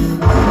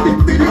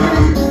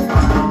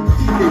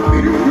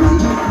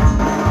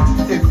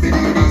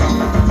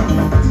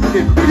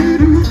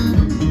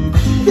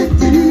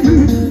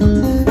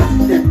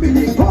a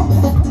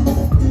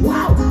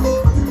wow.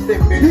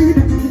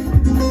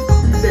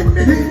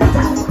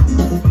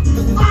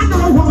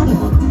 Another one,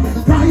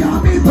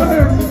 fire me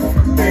burn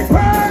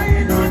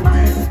in my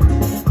mind.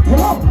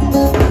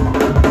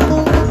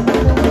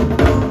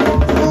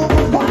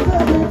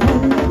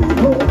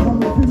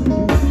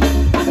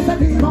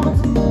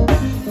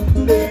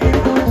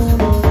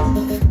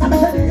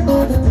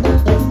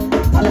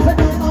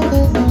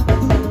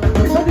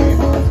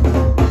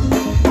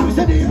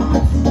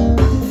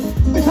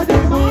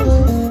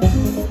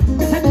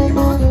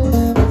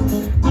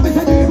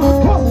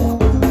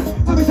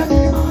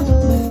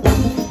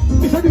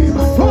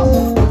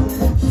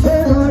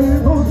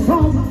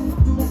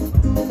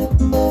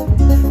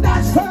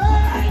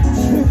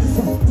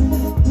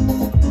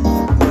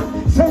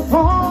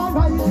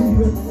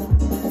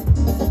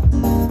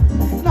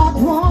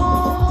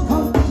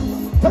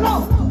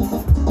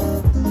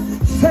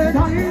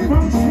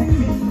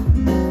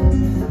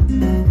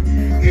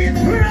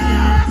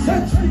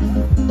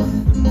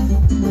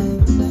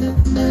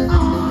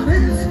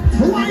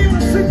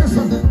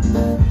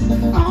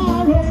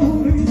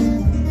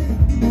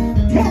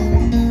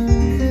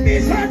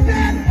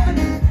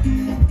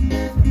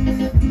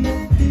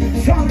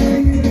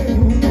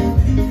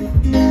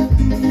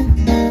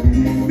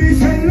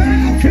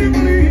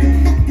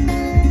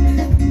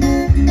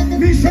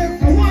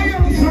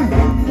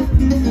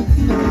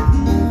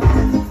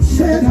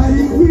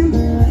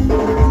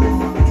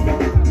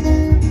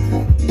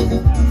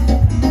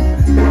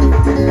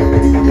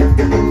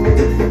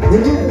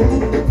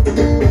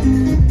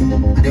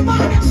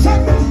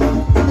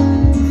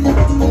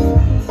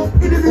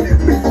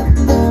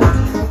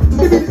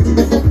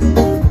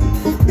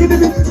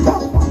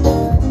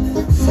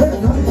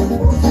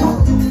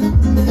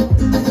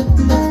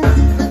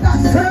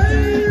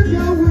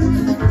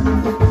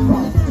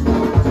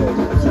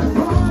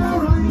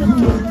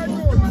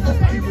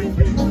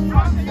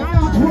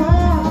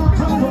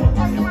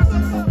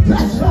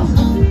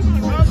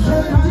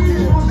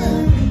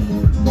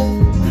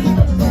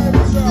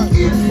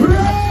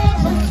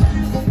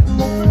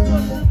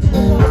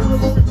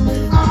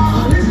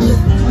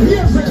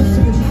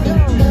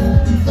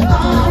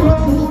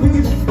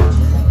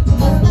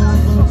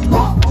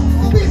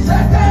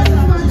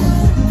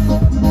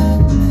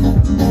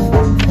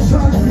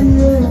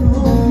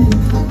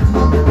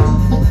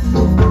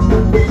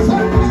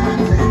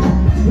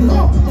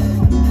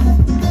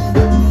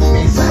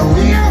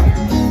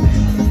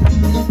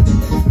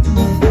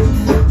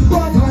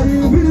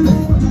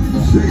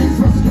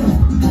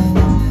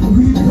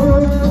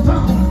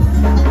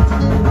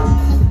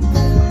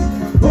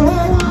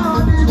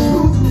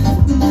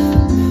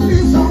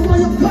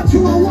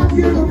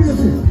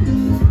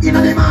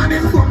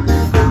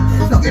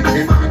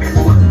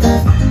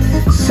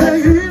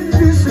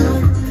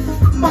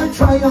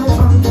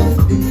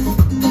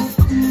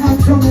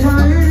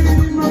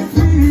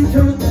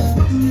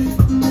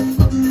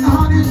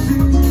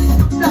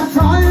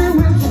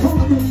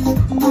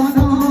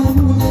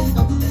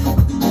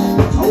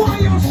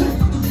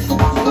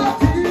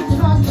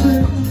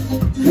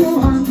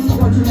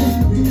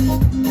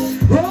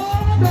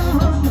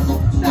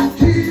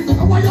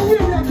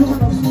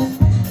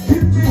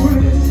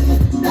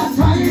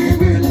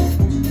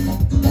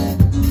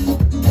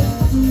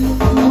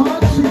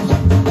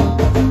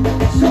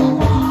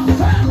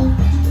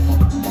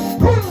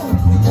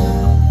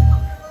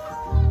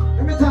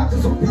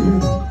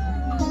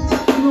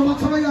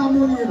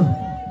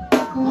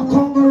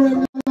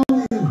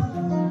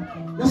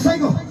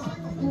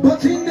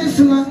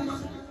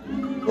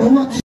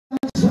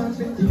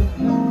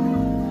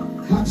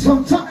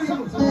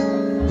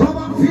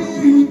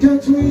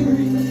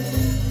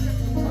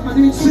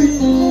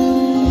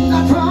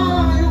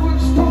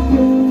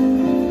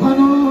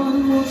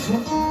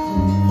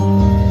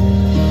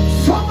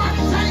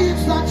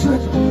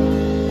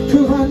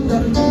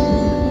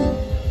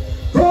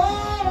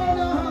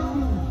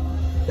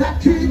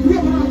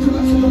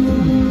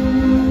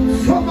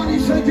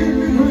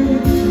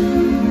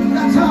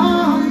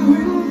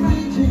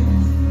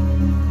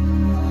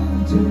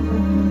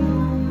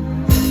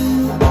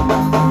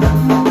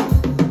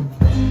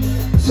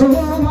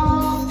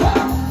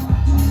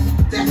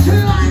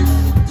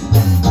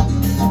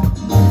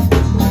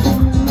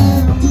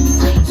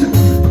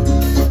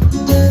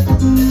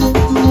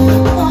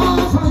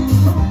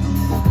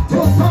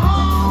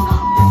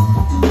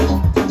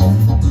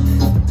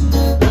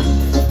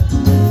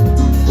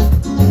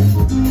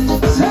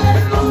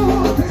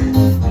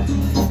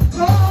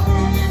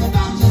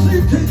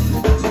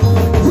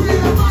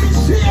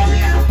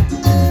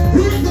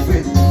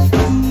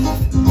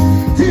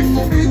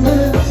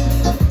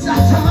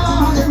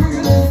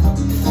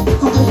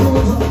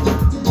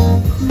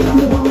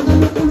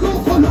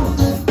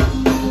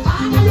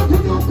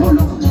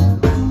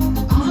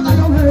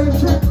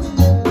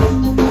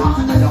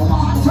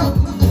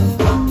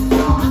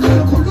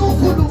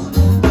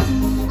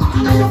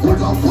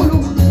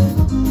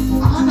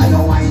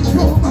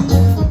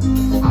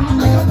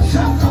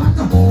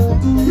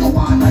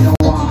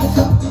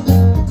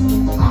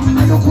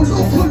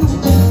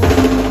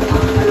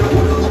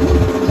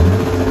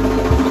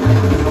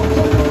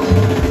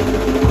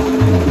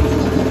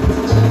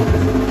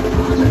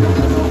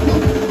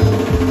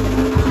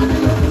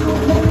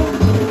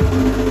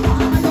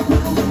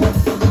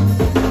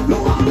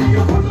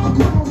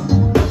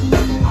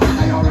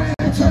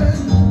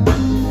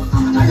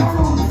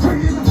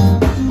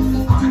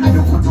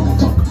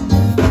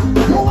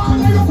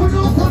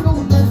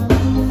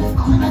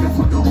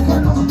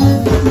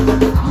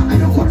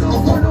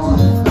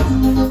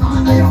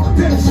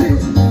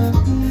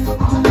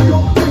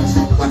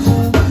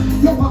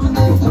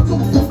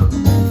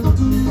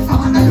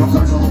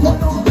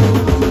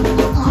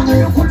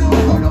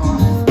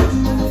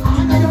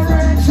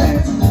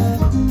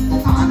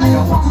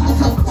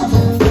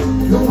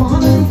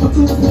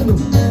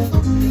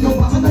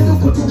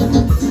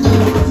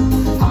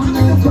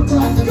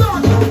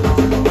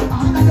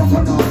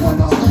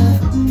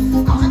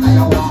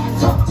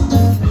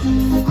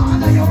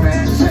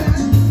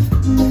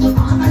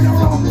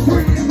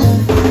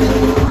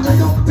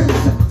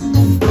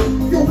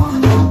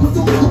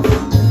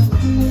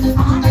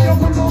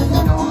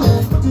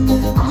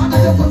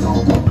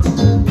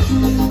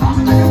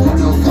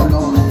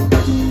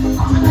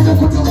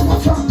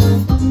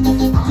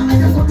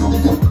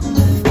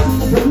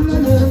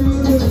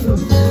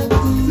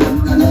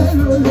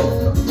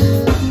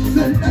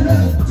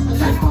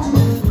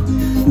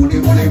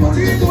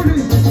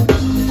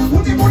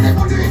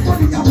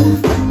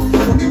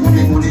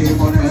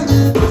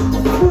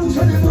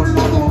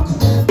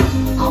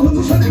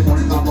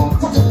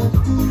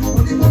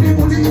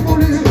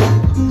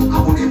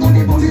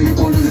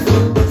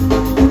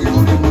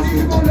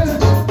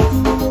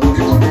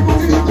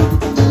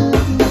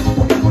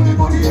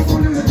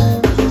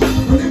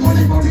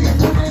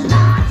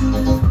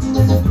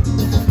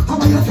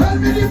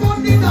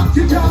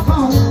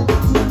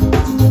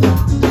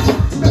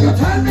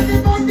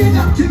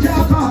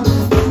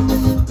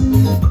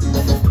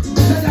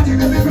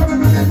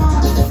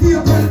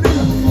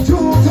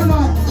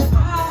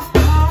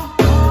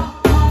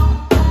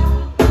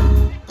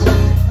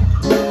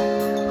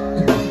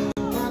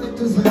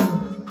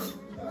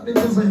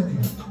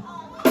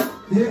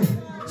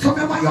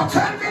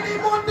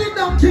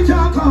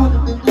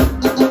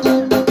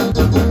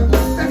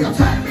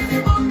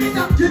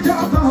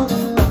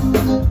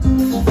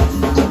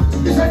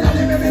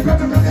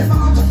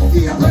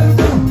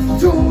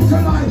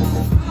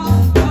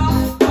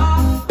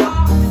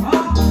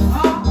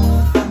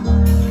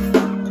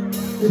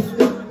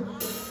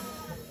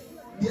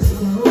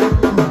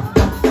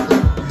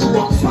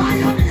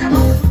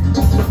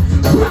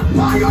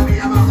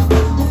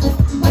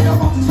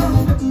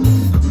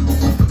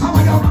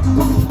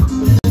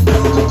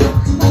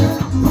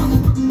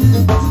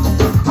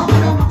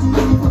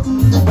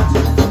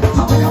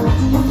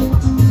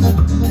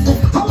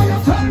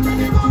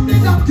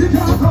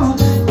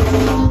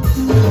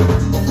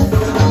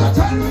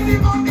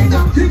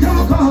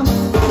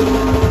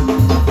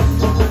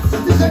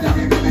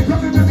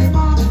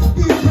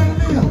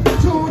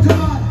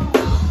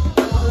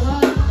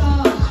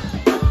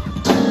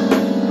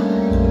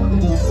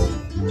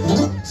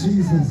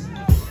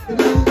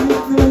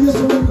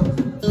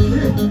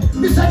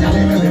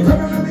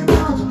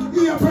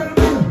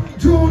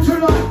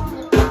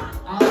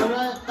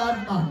 bad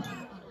man.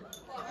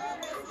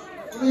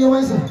 What do you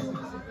want to say?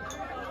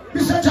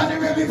 Mr.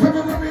 January,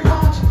 February,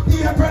 March,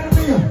 April,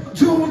 May,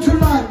 June,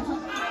 July.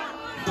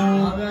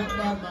 All right,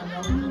 bad man,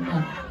 you're wicked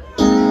man.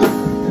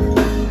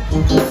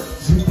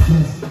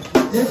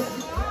 Yeah?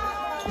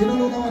 You don't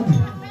know what I want.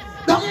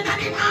 Don't get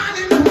any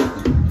money.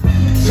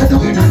 Say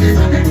don't get any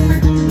money.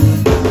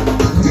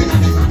 Don't get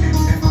any money.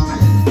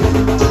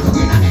 Don't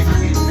get any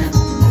money.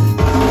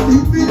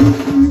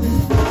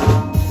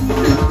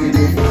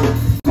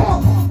 Come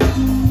on.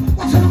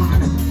 What's the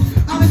matter?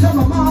 I'm just a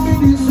mom in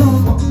this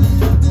song.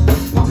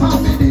 My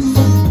mom in this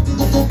song.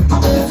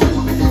 I'm just a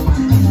woman in my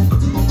life.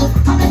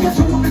 I'm just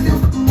a woman in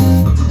my life.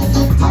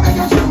 I'm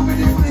just a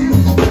woman in my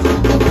life.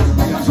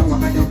 I'm just a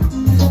woman in my life.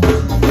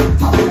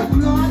 I'm just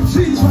Lord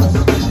Jesus.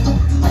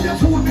 I'm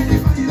just a woman in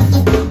my life.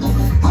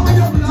 I'm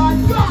just Lord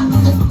God.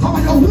 I'm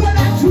just one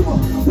and two.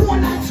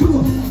 One and two.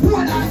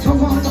 One and two.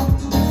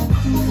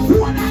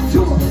 One and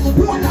two.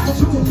 One and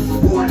two.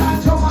 One and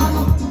two.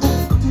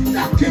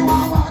 That you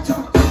want water.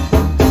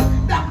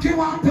 That you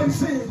want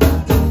Pepsi.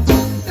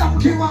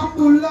 That you want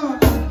Bulla.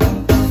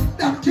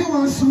 That you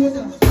want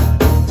soda.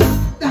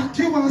 That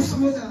you want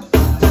soda.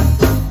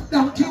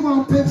 That you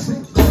want Pepsi.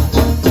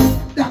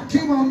 That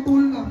you want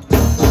Bulla.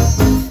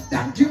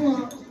 That you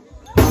want.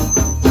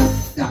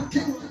 That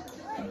you want.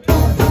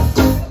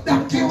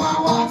 That you want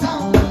water.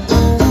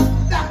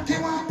 That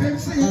you want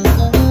Pepsi.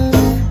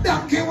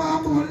 That you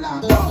want Bulla.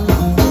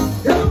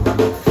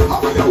 How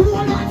about you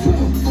one or two?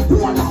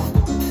 One or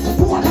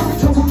two. One or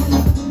two.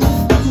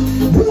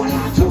 One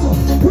or two.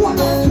 One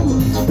or two.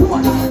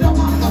 One or the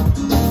one.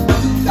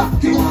 That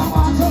you want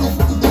water.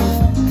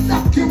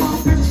 That you want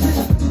Pepsi.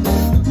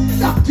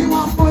 That you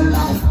want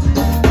Bulla.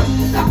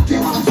 That you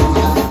want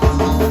soda.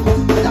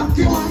 That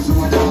you want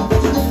soda.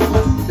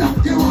 That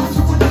you want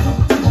soda.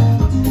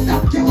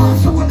 That you want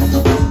soda.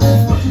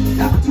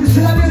 That you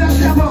see that in the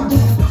shepherd.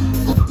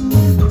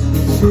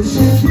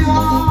 She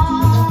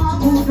can't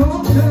go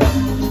down there.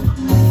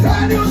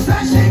 Can you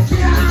say she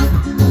can't?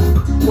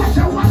 Watch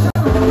out, watch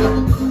out.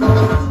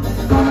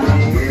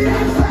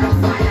 Yes,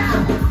 fire.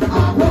 I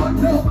won't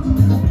know.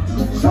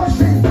 So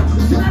she,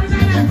 see that in the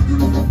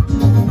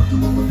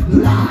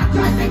Lord,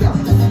 I think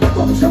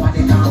come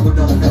somebody now go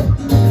down there.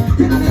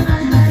 In the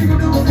night, go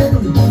down there.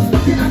 In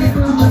the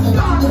Lord,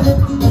 God.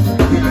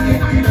 In the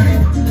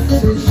night,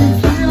 say she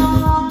can't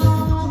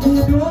go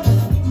down.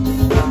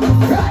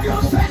 Can you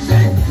say she?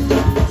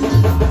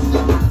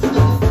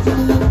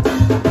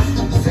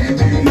 Say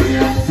me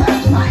yes,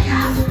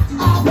 fire.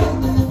 I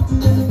won't.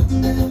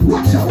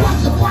 Watch out,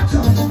 watch out, watch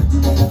out.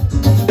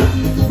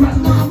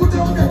 Grandma go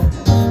down there.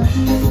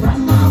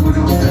 Grandma go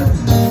down there.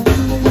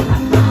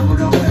 Grandma go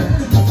down there.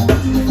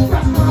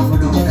 Grandma go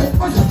down there.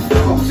 Watch out.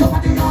 Come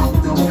somebody now go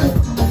down there.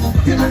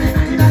 In the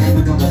night,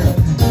 go down there.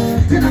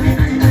 In the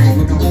night,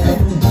 go down there.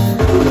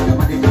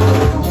 Somebody now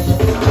go down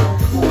there.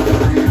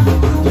 Somebody now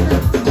go down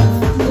there.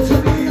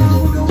 Somebody now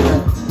go down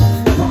there.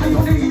 Why you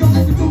need to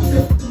go down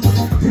there?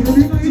 In the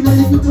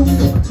night, go down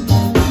there.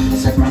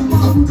 Say grandma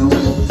go down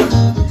there.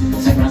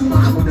 Say grandma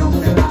go down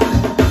there.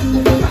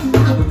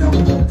 Grandma go down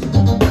there.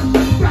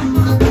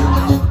 Grandma go down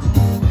there.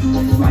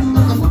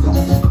 Grandma go down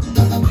there.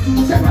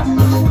 Say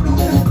grandma go down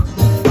there.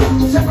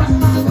 Say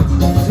grandma go down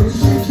there. Say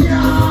she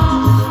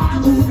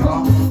can't go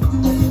down.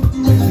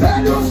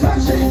 Tell you say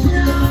she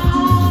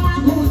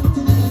can't go down.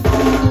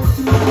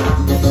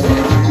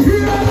 Say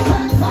here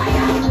say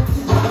fire.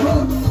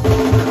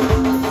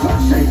 So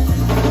she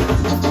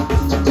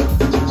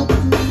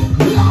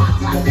Lord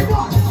got the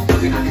boy.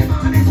 In the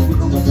morning go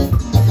down there.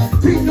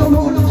 Bring the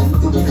roll on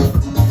go down there.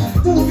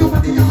 Move your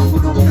body down go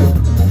down there.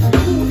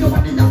 Move your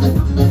body down.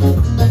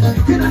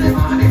 In the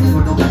morning go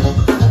down there.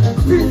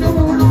 Bring the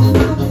roll on go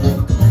down there.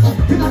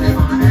 In the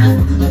morning.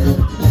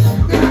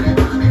 In the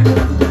morning.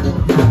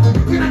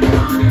 In the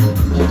morning.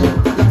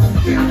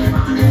 In the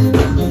morning.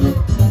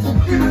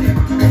 In the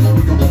morning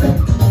go down there.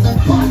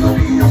 Follow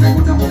me up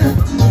go down there.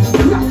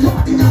 Rock your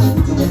body down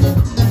go down there.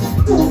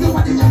 Move your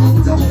body down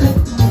go down there.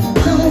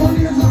 The whole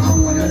year I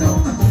hold you down.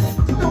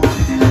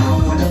 Nobody did I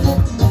hold you down.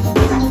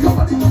 Rock your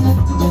body down.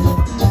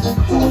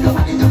 Move your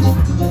body down.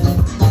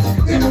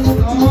 In the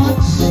Lord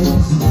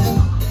Jesus.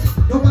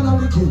 Nobody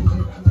lick him.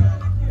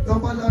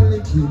 Nobody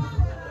lick him.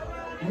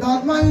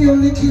 Not my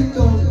only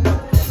kingdom.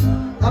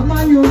 Not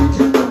my only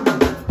kingdom.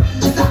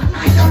 Not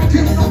my only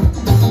kingdom.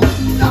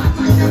 Not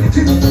my only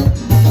kingdom.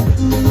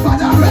 But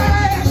the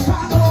race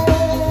on the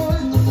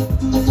Lord.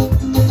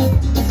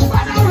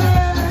 But the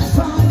race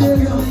on the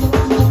Lord.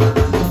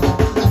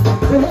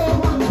 Oh,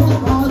 what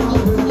tomorrow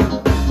will.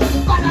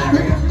 But the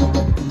race.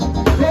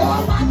 Oh,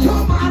 what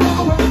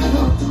tomorrow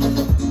will.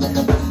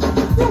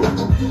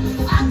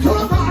 And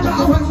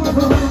tomorrow will.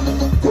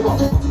 Come on.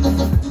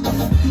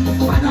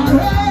 But the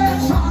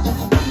race on.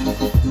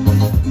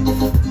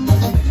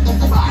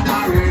 But the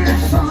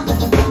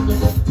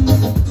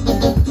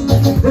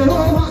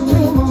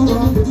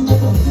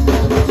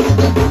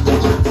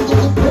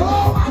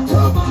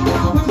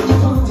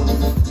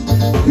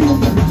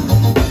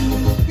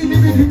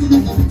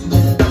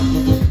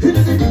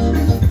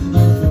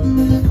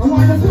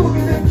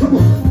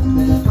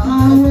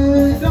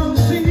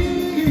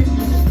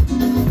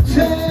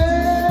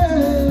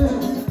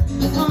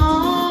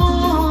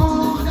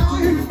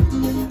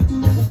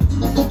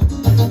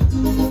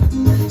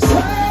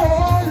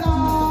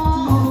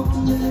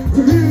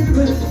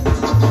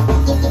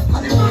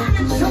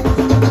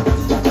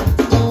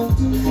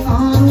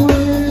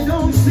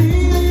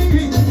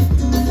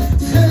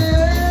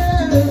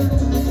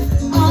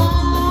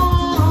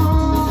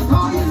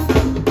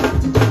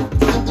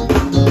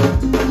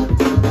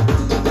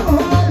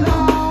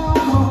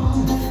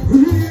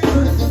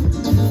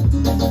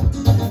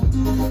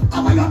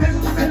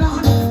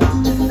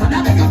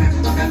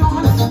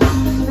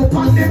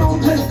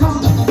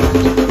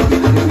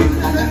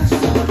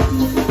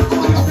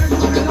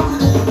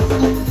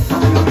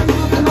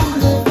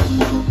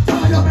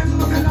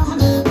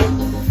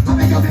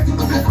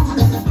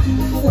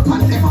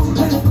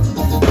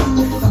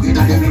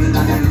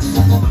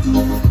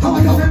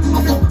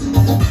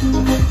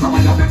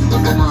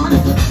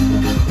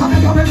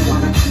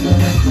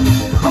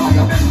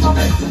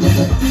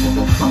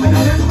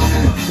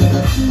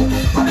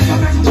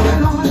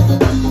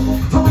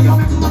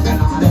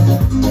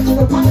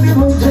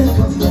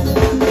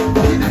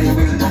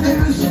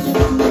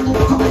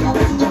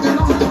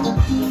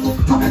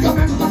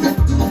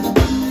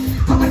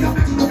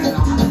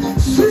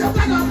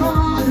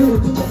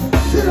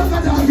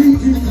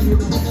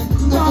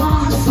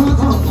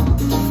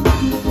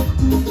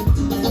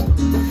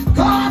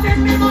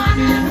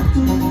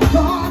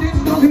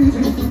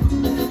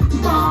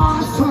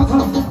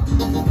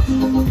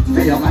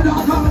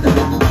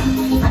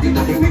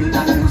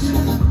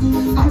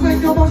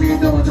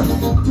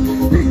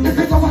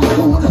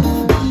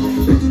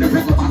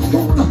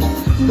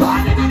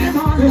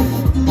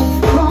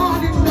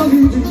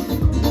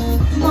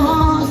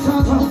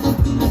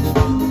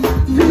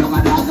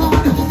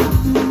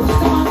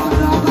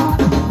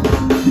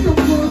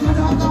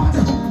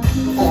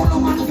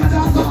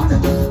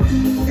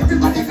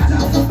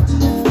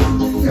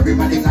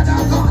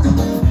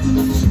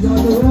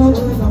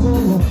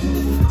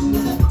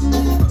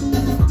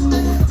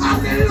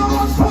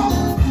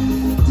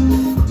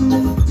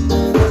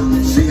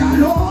See, I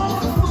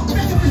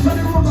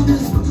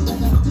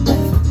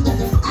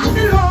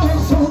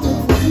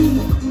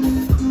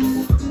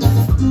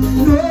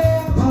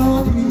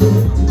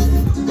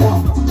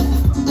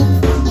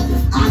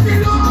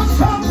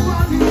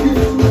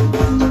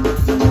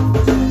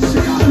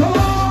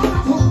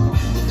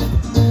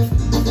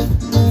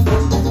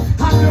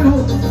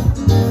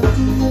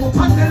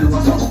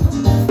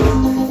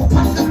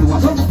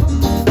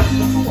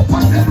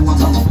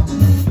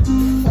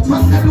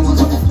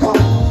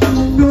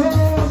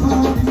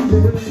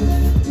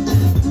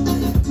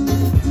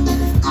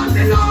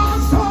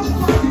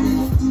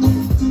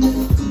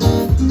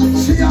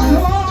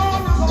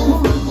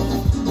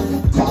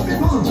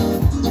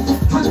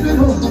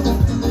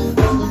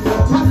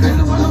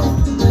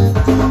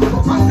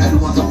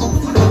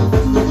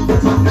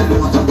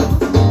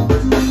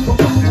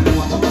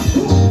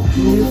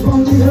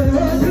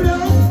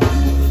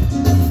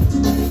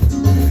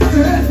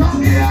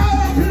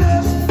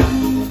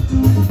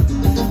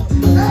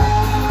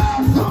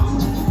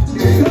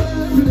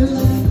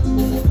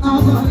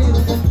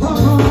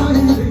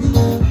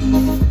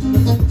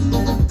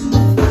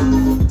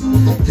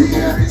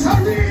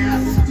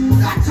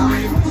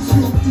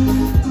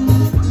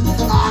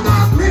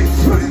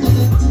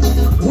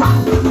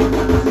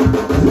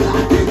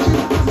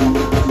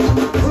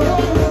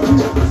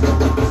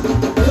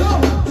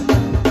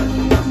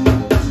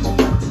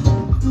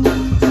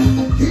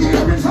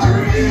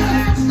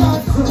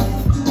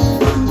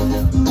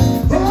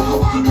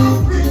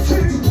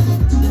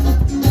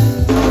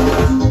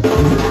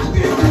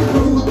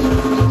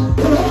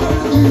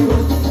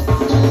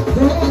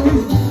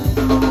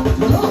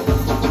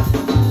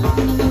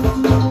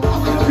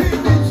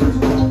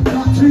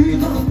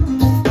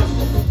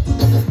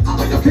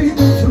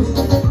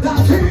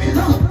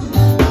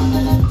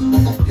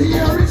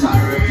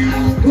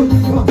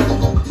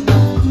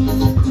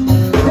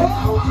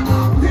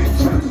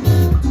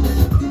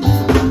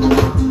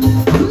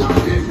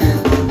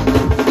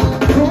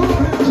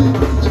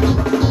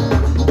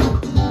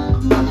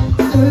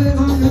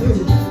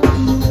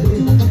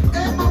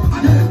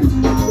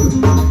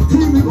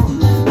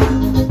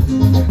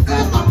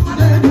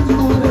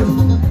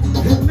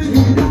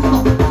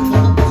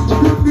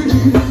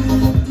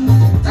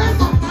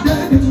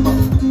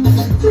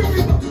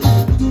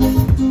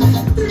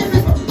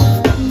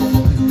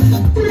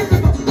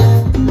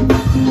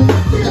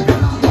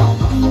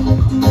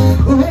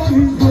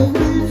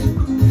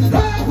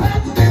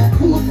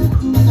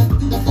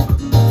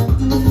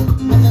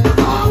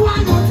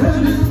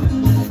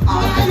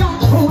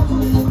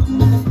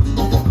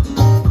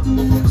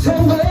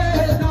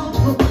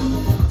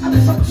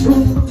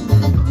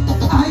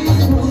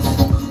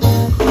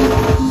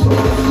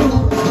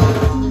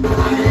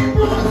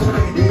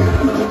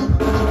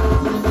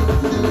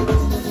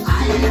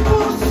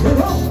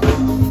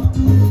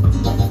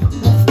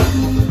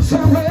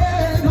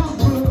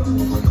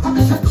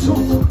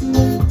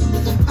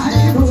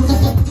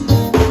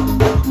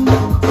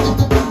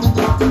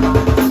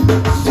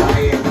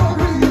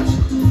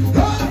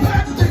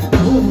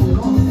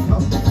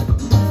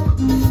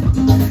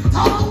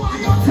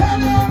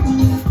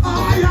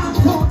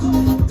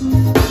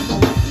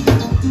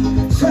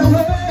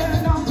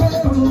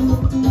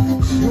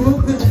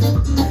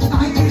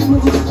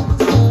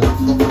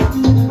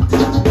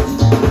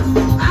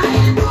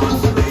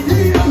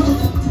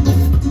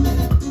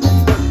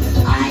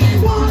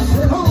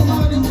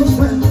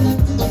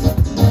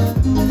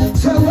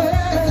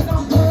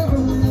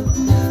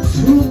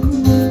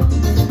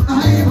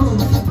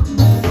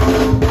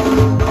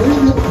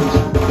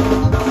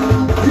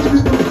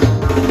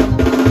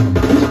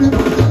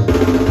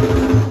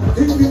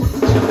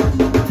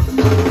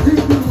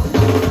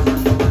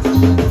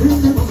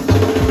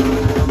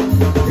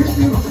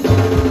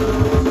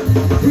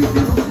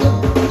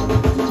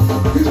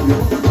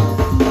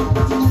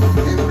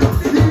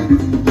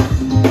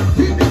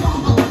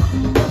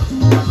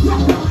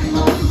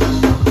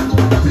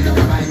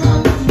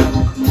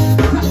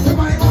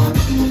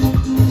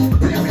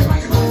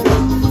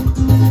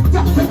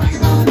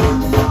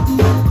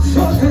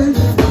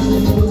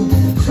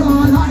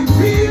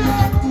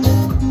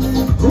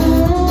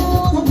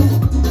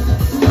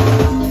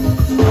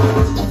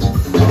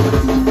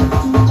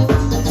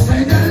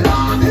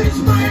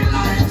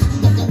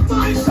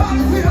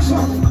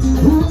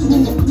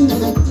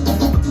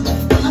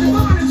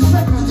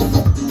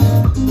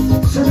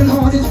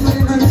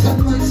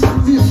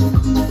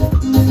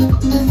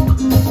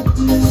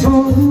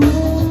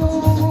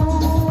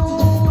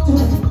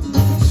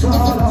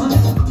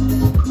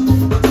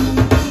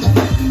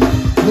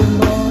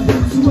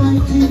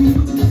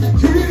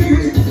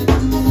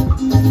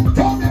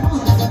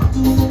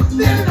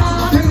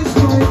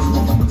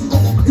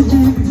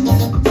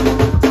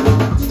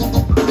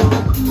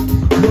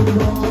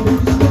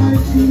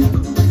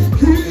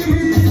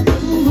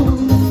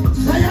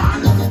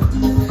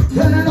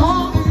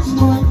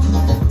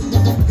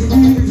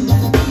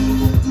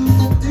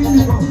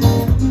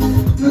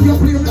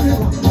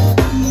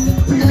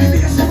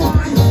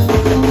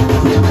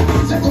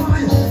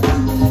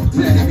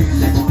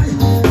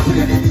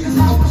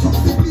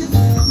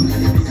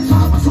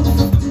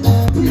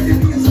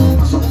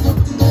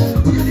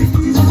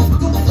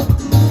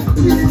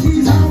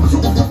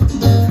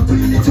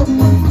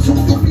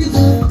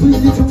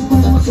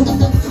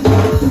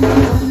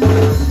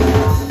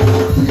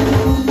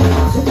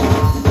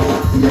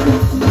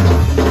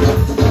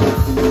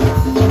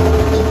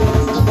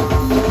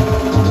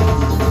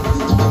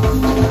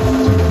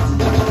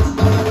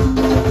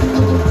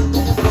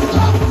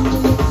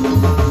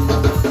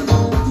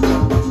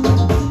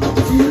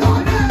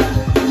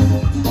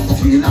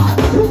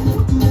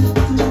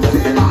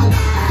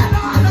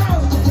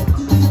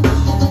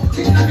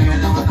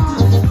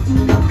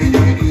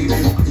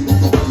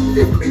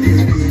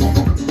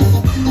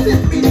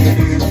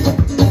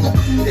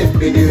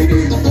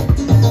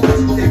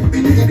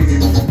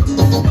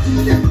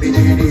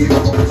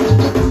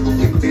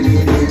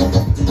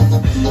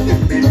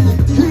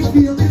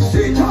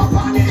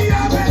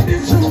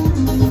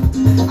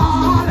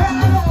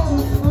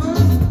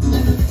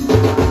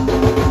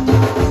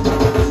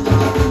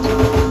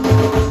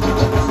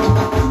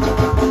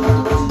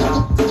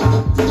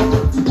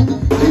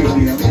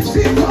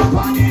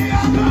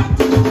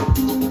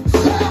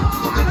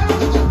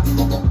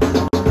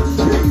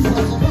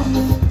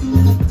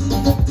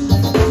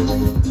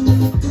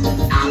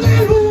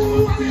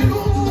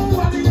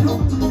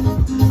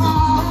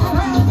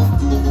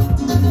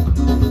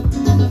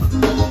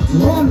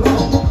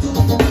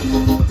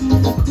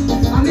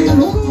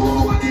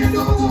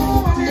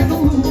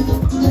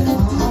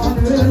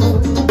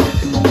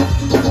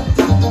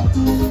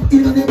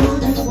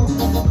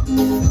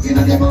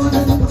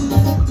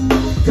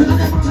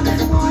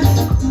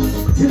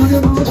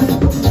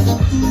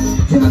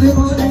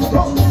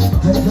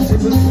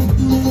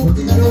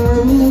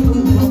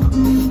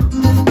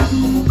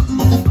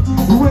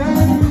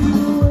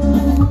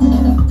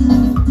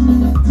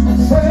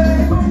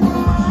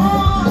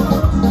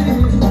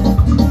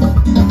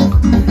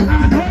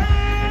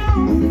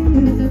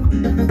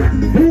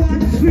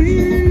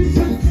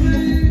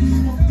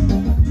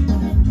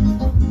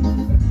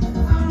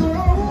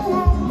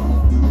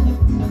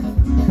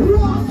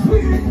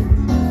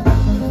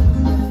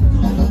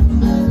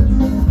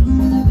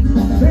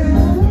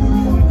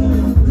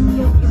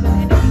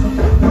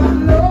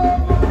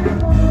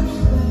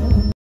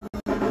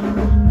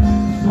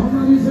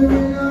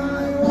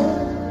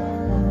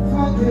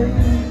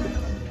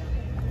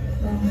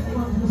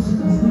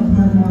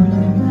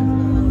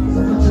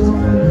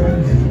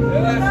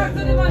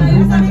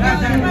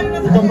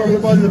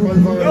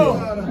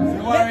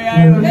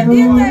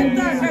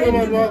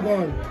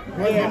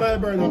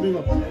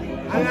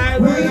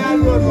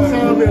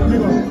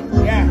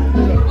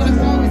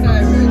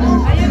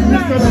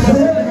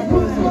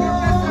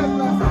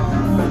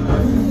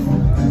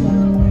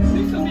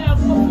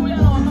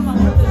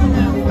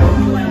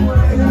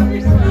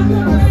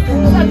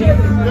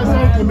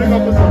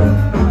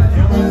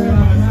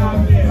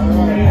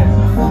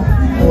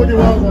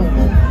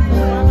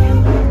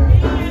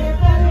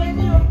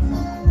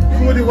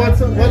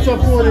What's up,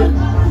 Cody?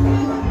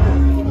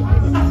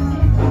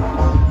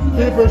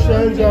 People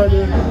should enjoy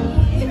the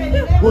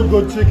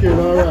good chicken,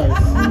 alright.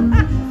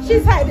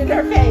 She's hiding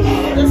her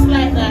face. Just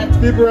like that.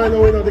 People right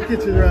now in the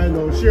kitchen right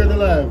now, share the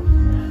live.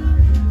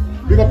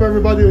 Big up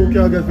everybody who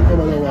can get to come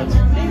and watch.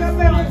 Big up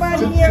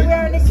everybody here,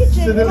 we're in the kitchen.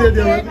 See the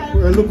lady,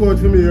 look out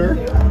for me here.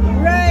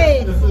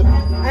 Right.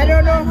 I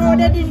don't know how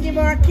they didn't give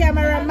our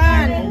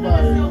cameraman.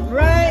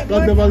 Right.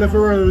 God never left a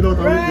world without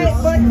a right,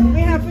 witness. but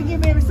we have to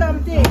give him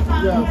something.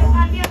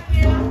 Yes.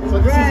 So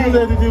this is the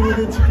lady deal with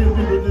the chicken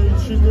people,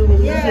 she's doing with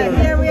the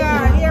yeah, here we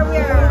are, here we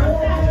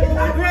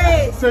are.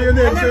 Great. Say your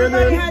name, and say your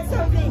everybody name. had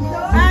something.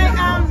 I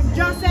am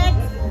Josette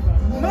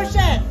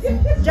Mushet.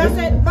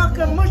 Josette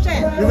Bucker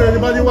Mushet. Is there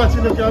anybody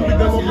watching that can pick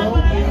them up now?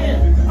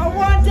 I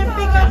want to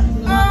pick up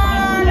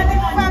all of the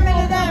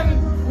family them.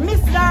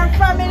 Mr.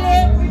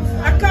 Family.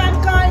 I can't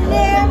call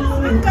names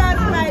because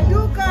if I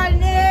do call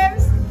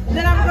names,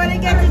 then I'm going to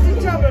get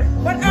into trouble.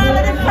 But all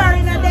of the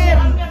foreigner them.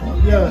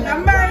 Yeah.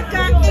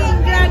 America,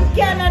 England,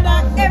 Canada,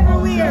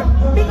 everywhere.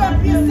 Pick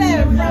up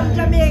yourself from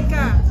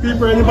Jamaica.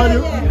 People,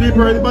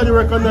 anybody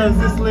recognize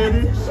this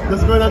lady?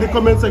 Just go in the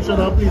comment section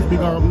and please big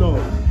her up now.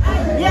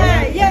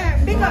 Yeah, yeah,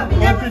 big up.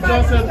 Auntie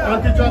Josette,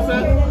 Auntie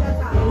Josette?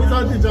 Who's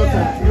Auntie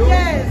Josette?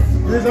 Yes.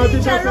 This is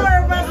Auntie Josette?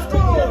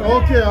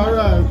 Okay,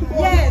 alright.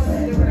 Yes.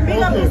 Big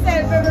up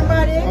yourself,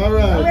 everybody.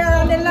 Alright. We're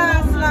on the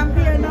last lap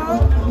here now.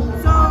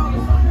 So,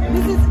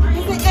 this is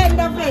the end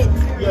of it.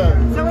 Yeah.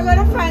 So we're going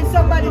to find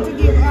somebody to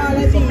give all of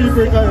these. Some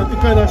people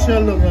kind of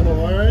shell them right now,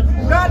 alright?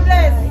 God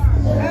bless.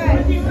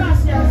 Right.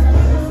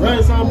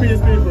 Rise and peace,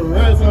 people.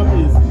 Rise and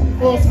peace.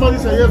 Oh, somebody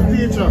say yes,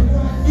 teacher.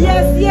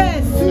 Yes,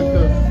 yes.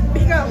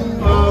 Big up.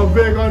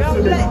 Vegan to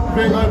me.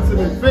 Vegan to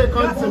me.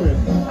 Vegan to me.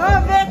 Oh,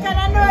 Vegan, I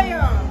know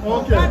you.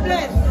 Okay. God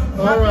bless.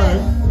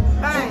 Alright.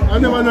 Bye. I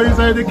never know you're an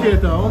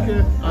educator.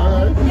 Okay.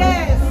 Alright.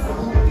 Yes.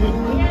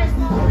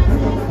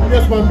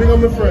 Yes, man. Big up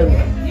my friend.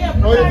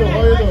 How you doing?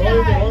 How you doing? How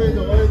you doing? How you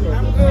doing? How you doing?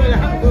 I'm good.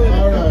 I'm good.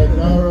 Alright.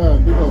 Alright.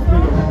 Big up. Big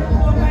up.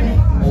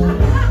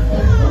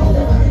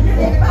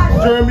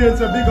 Jermaine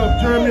say big up.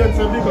 Jermaine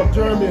say big up.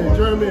 Jermaine.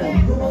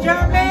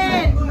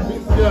 Jermaine.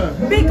 Yeah.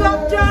 Big up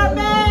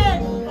Jermaine.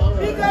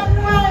 Big up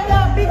Wanda.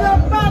 Big up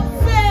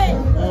Patsy.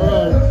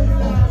 Alright.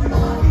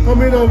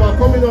 Coming over.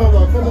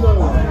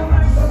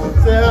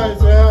 Say hi.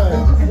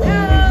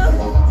 Hello.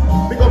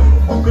 Big up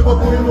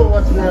who you know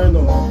watching right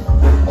now.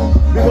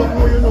 Big up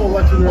who you know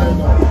watching right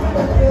now.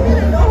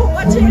 You know who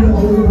watching?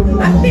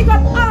 And big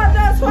up all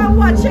those who are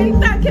watching.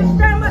 Thank you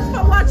very much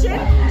for watching.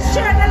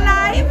 Share the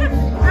live.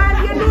 And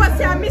you know what,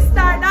 I missed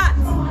that.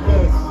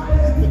 Yes.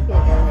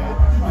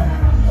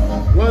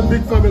 One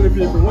big family,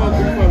 people. One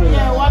big family.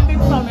 Yeah, one big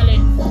family.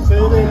 Say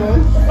your name,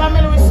 man.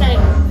 Family we say.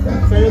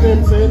 Say your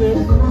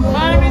name.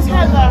 My name is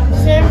Heather.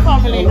 Same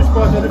family. Which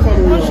part of the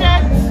family?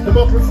 Mushet. The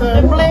buckle The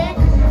side. Blake.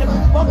 The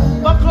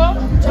Buckle.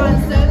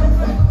 Johnson.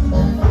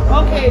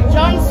 Okay,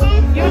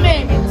 Johnson. You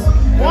name it.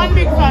 One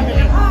big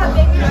family.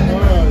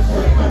 Alright.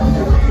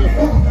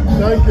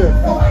 Thank you.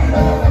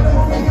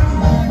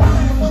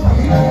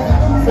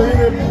 Say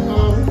your name.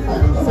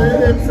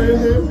 Say your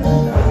name.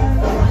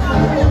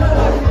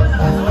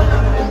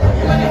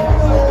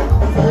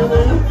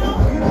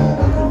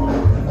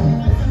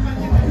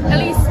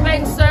 Elise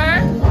Spencer.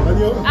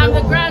 I'm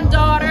the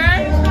granddaughter.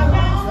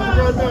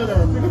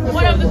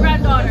 One of the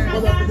granddaughters.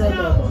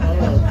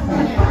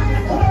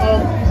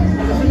 Alright.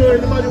 If you know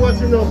anybody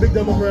watching now, big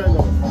them up right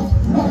now.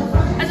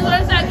 I just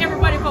want to thank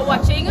everybody for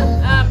watching.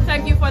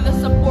 Thank you for the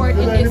support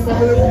You in know any this.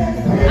 family?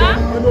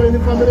 You know any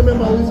family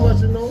member who's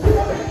watching now?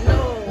 No.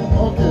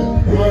 Okay,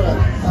 alright.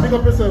 Pick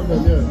up yourself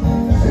then, yeah.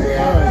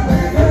 Alright.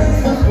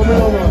 Come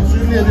on over. See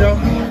you later.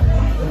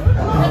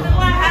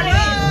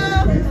 Hello.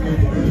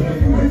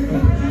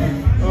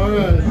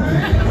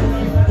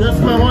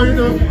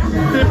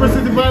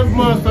 Vibe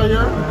Master,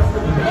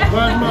 yeah?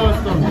 Vibe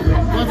Master.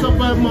 What's up,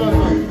 Vibe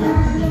Master?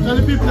 Tell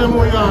the people them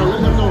who you are,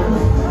 let them know.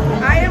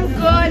 I am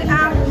good.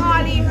 I'm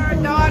Holly, her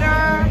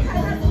daughter.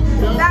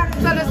 Thanks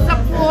for the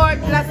support.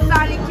 La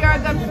Sonic, you're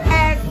the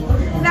best.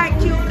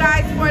 Thank you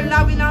guys for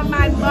loving on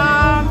my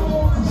mom.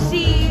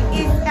 She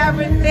is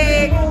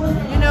everything.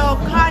 You know,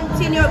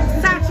 continue.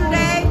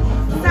 Saturday,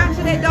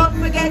 don't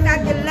forget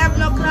at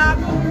 11 o'clock.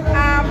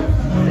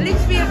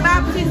 Litchfield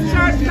Baptist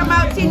Church, come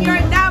out in your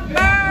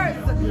numbers.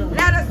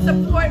 Let us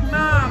support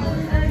mom.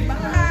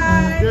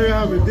 Bye. There you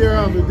have it, there you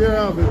have it, there you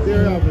have it,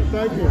 there you have it.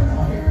 Thank you.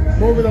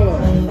 Move it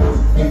along.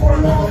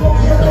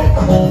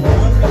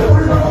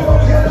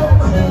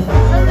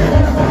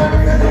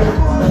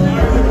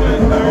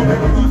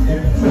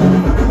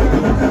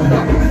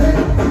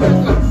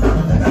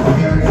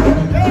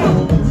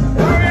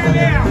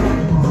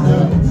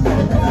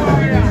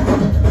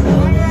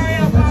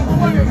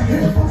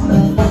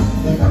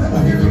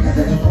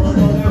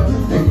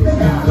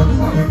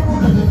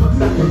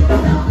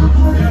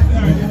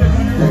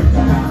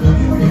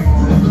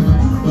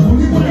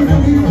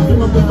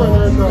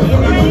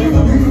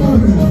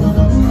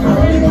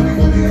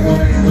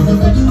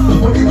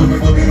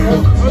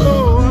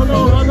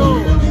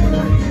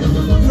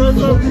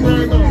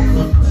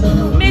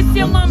 Miss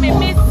you, mommy,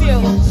 miss you.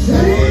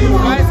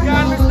 Guys,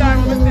 can't understand,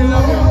 we still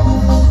love you.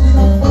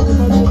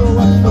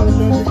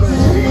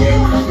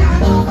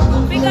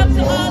 Big up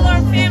to all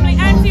our family.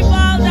 Auntie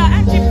Walda,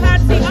 Auntie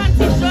Patsy,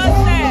 Auntie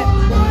Joseph.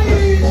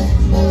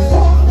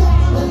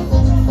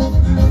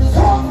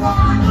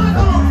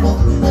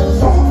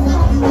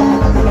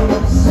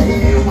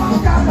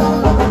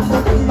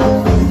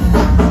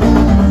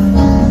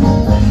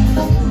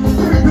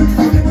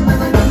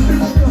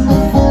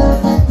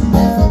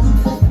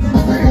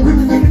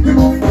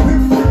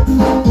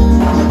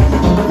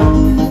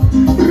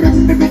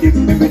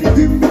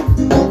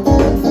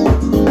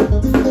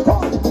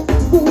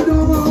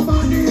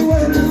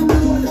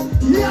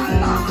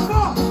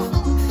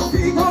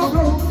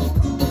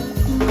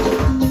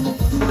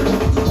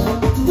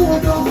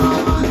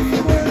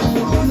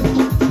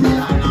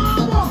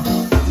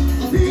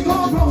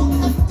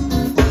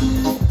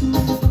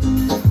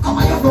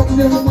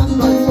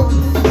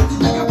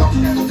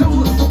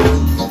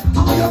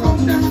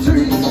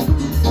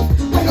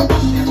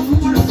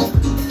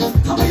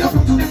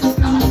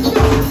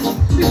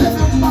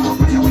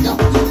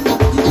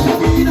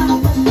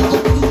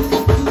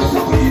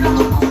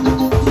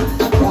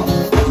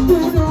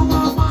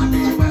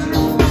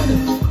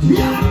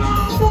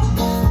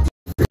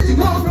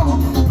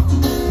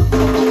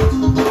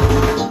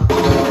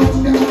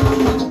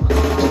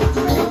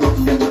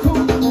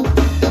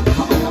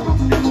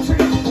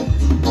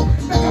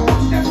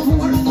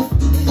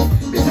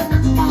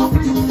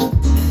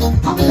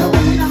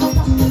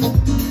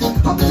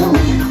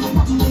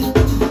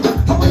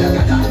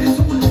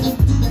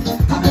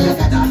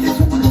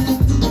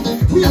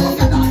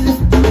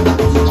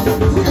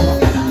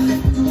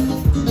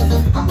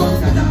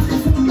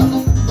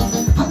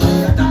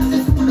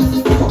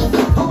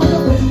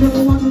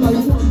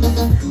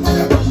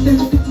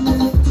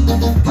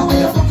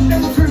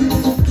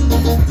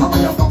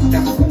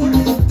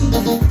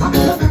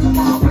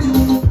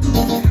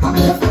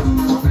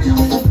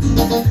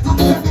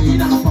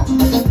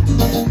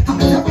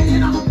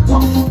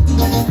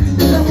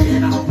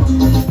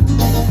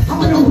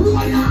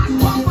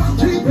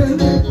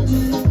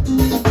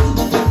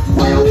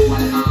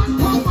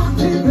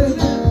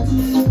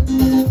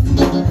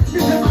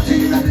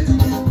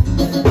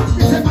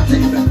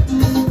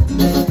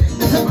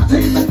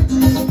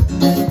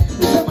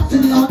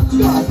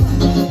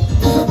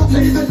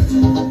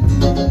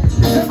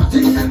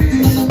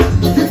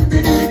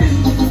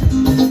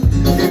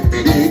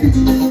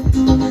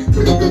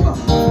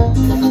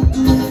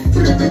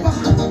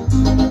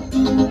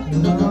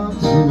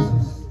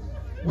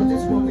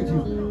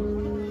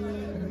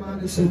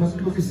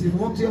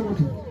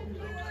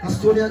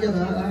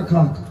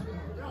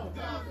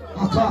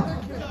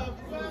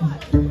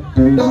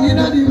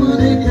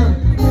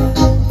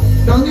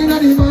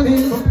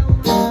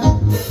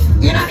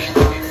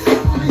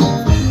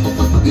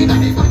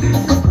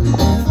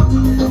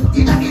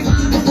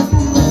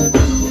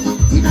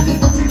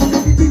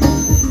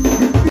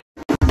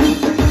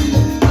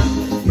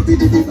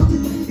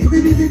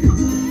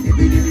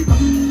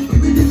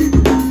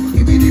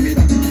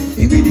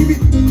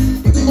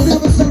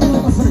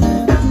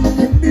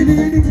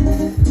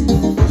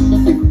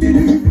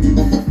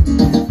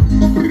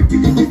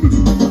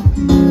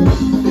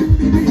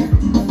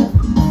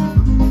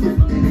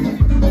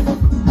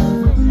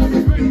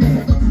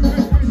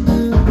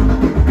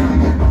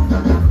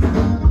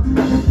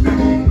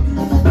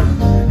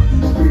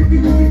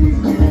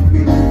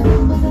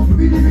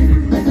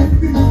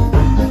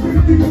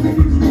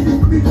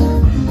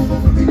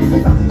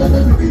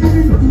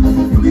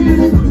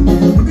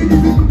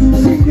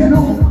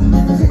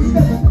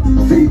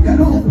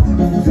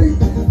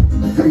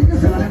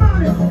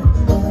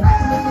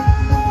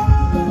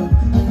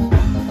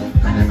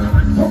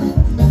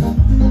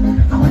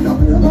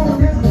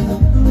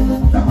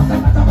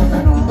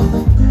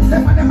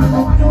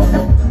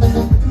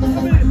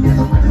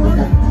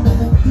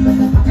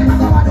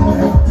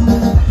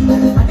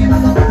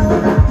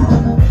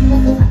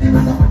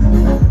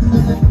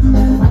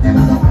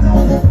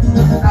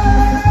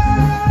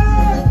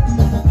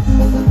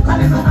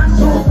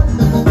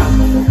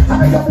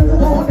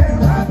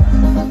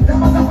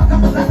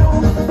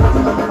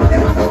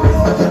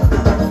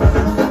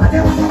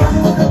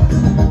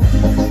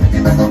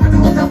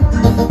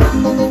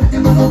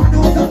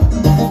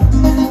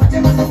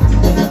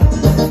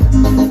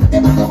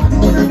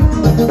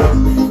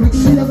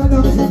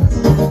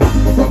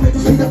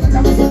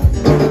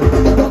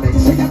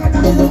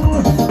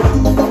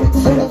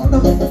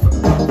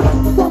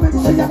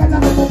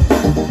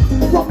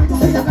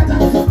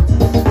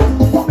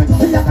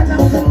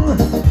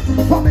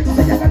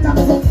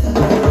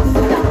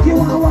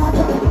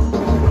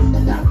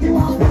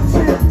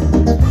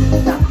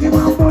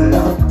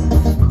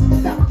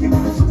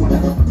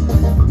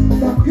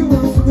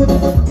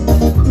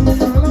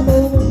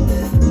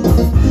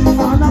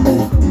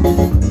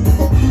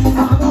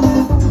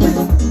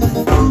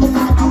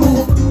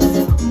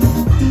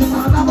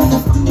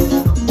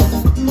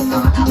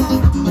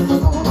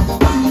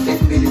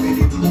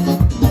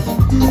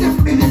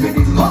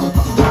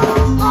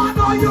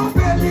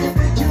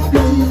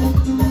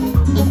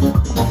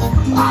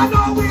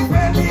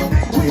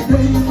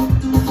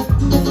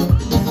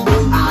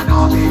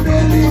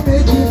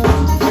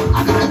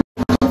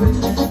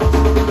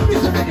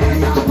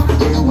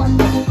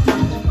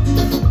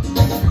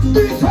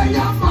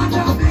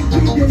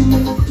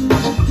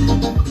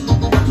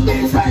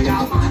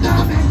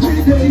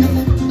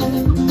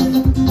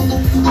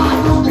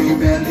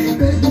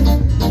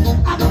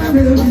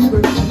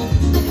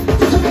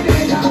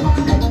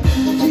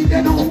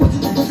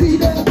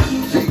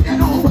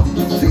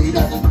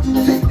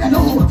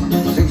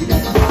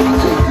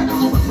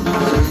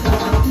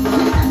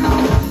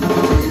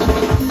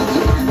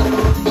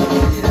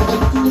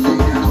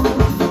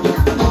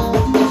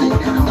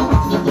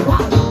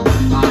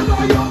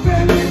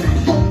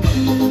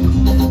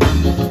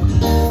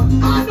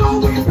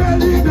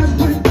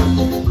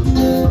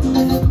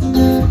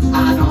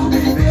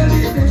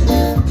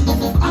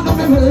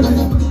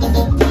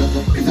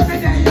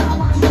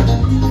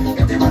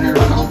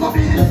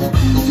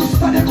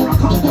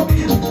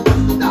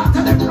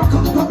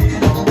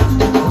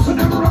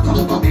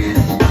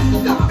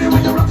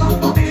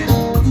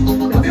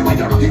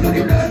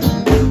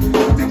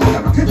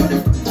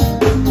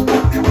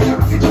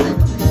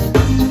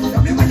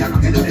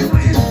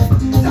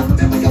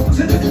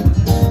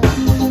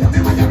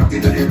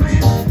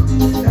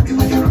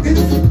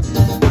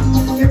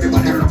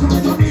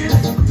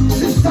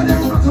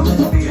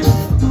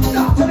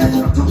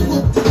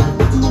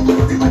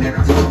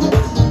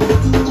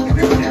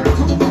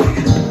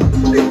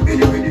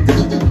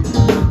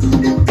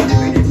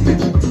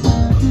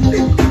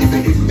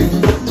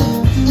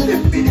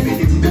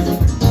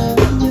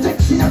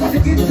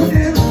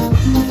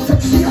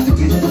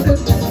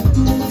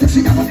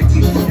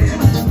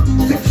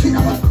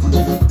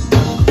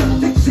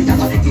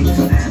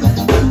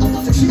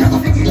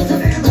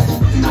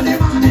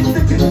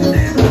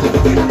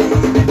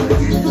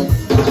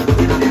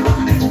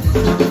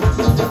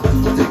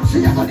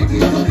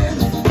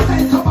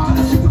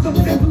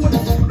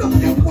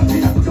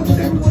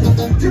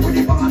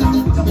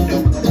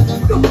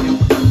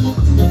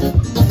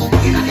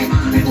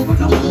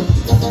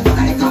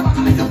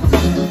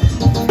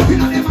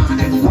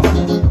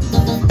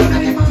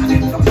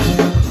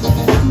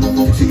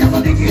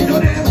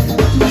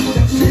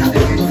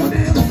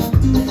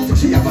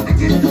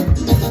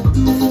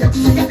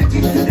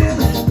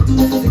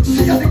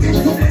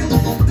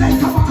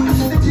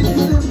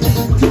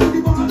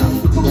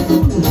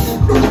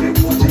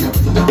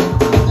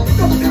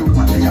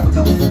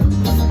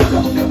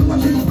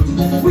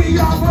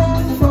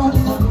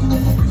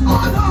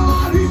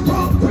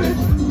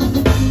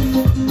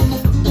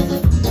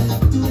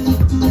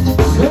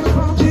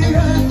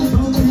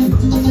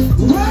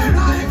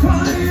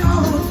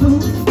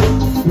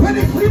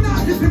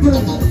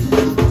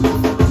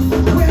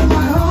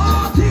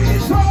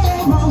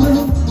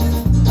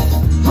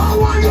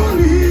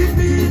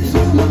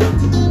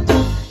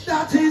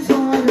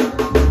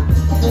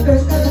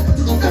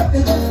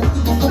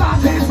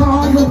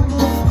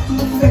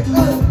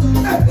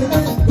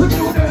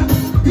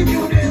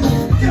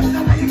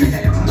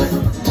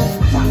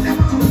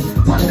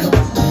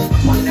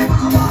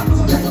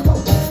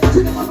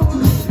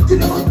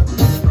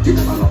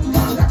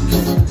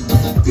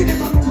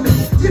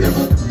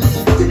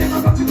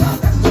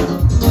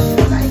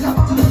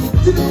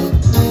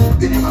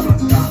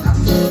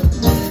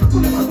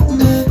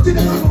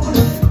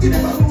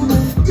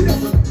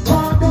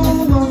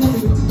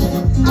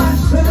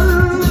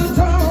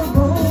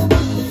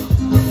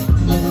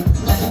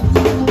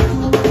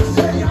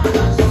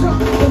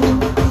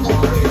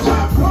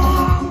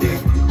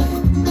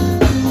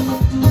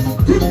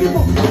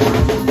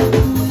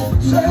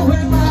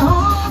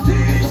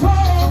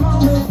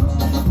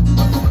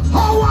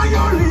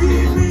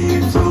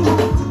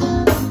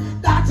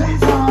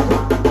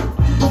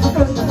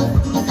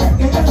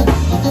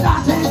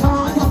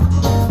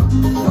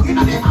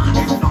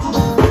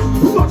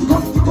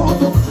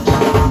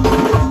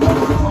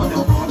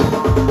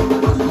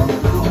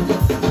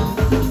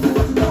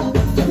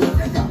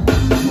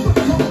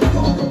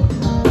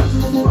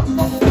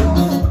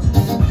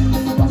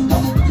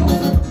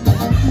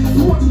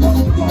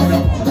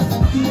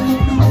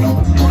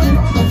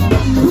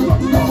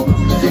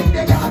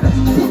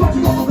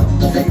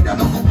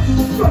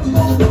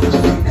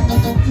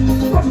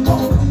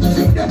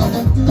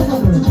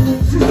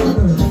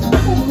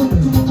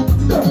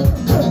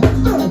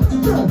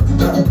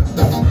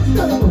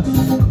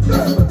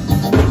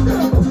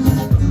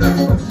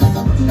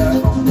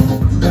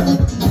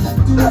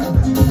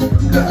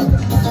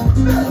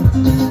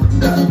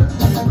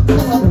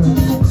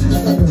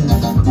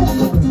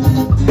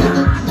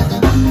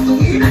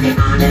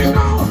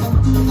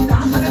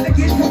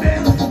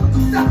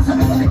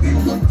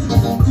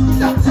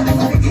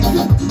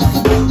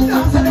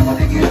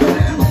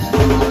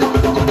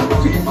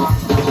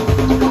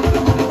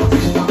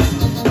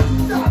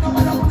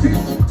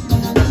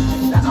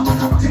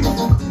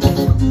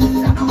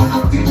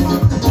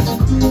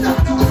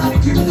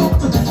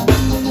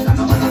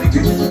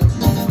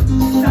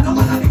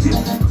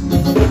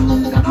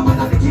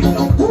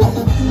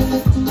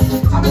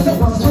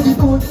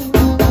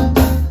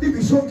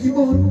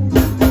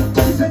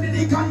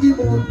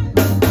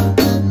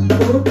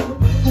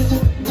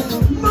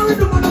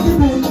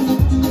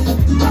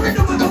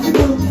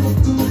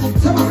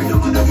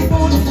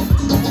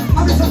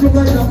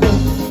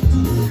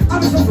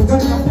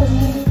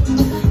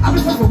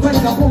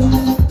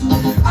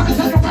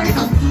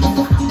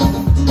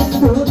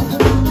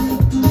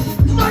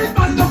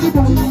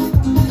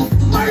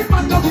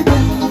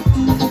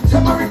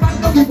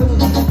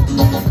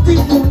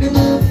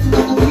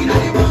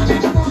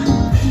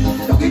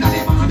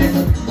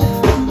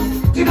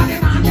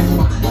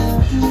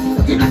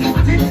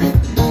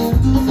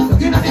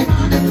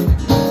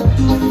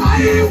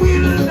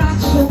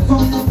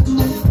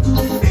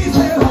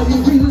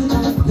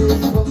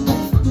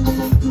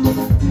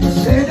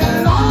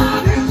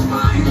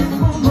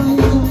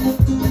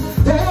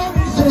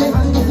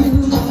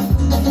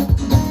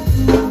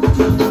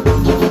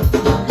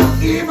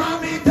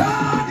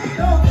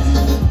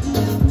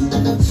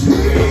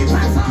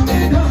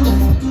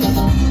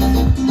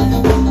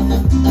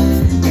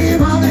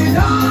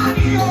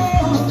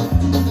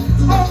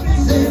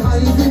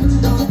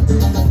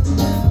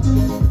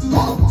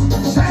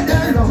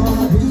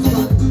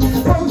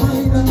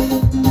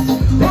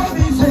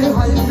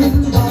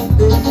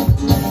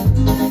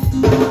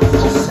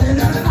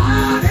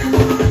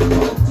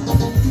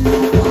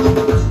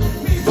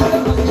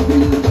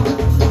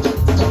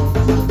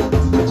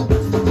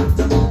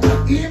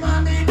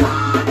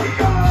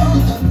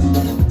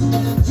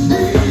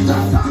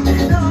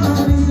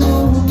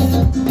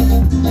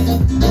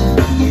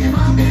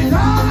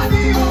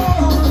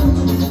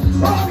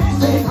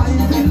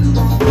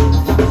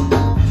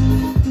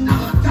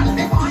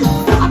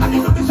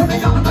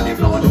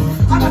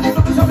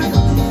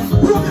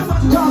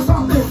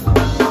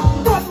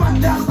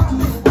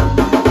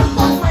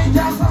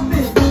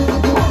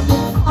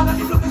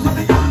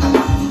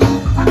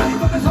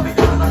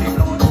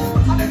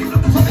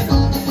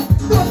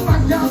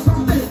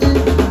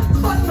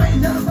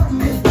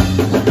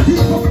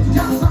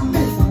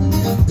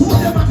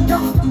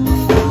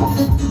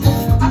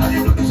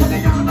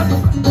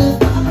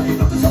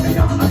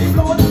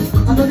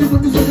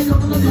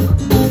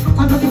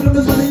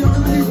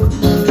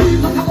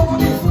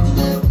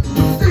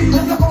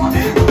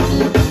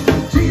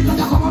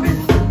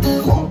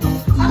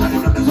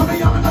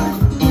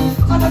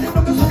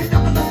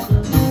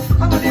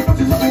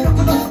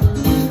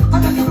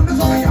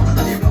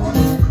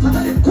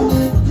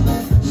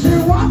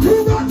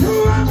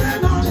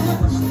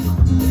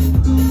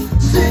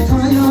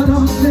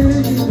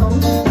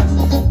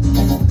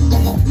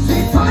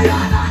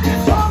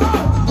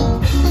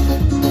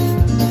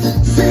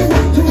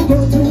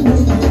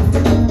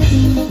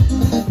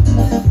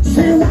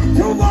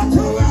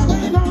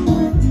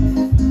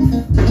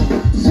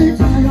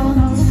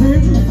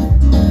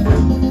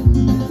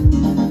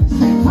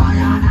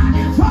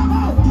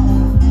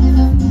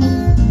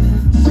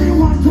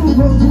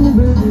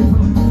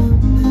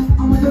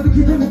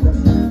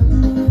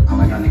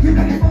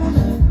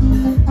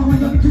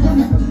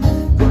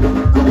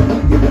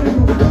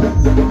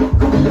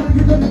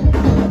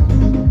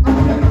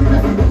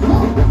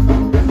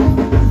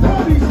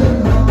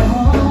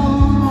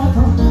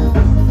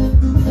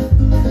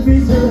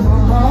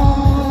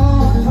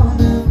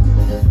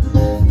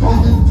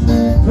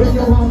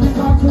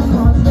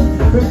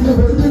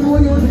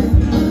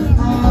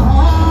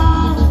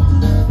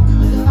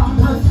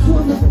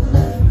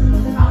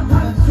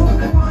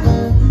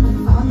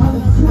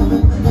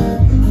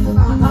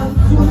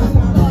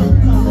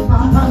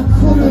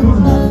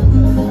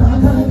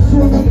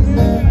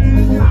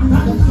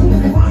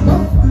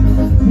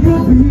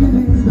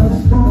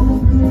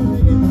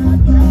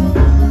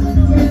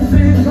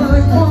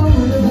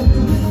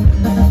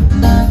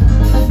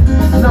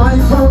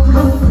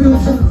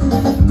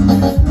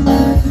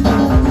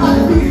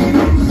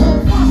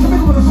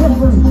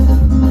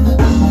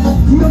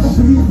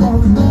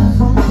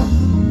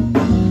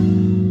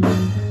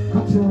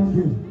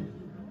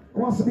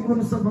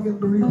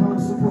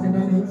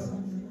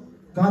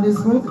 God is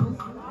good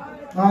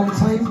all the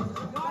time.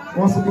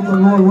 Once again, the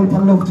Lord will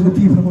put love to the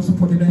people who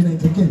support the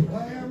night again.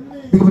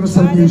 Big up on the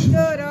celebration.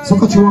 So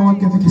cut you on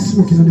and get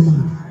smoking on the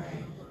man.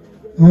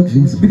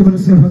 Okay, so big up on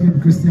yourself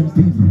again, Christian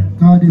people.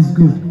 God is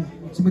good.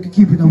 So we can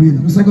keep it away.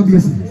 Let's go be a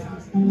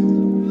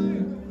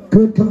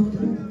good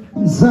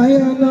God.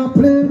 Zion, I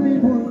play me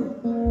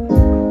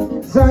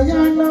one.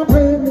 Zion, I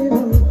play me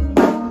one.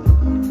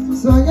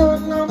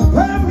 Zion, I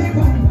play me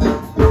one.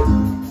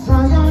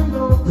 Zion, I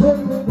play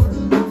me one.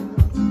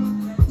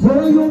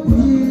 Where you be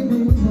in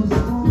the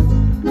storm?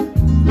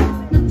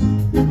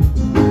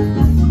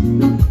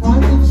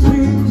 I'm in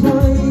streams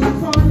right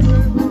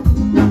forever.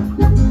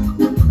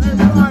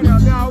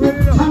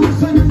 I'm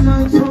sending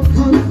nights of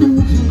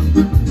confusion.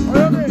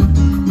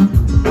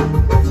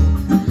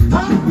 I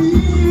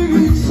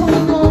feel so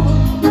low.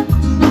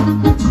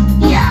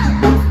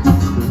 Yeah.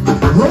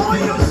 Oh,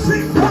 you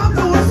sing from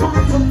those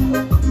songs.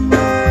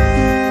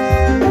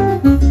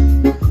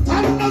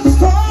 I'm the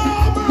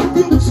storm of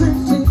you sing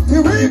the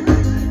wind.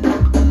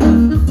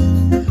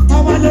 I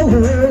want your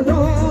word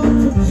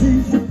on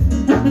Jesus.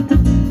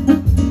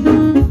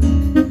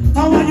 I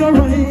want your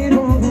rain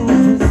on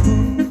Jesus.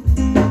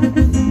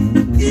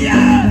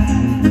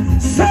 Yeah.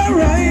 Say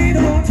rain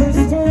on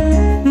Jesus.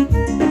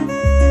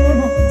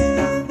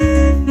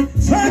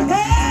 Say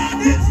God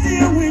is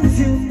here with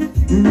you.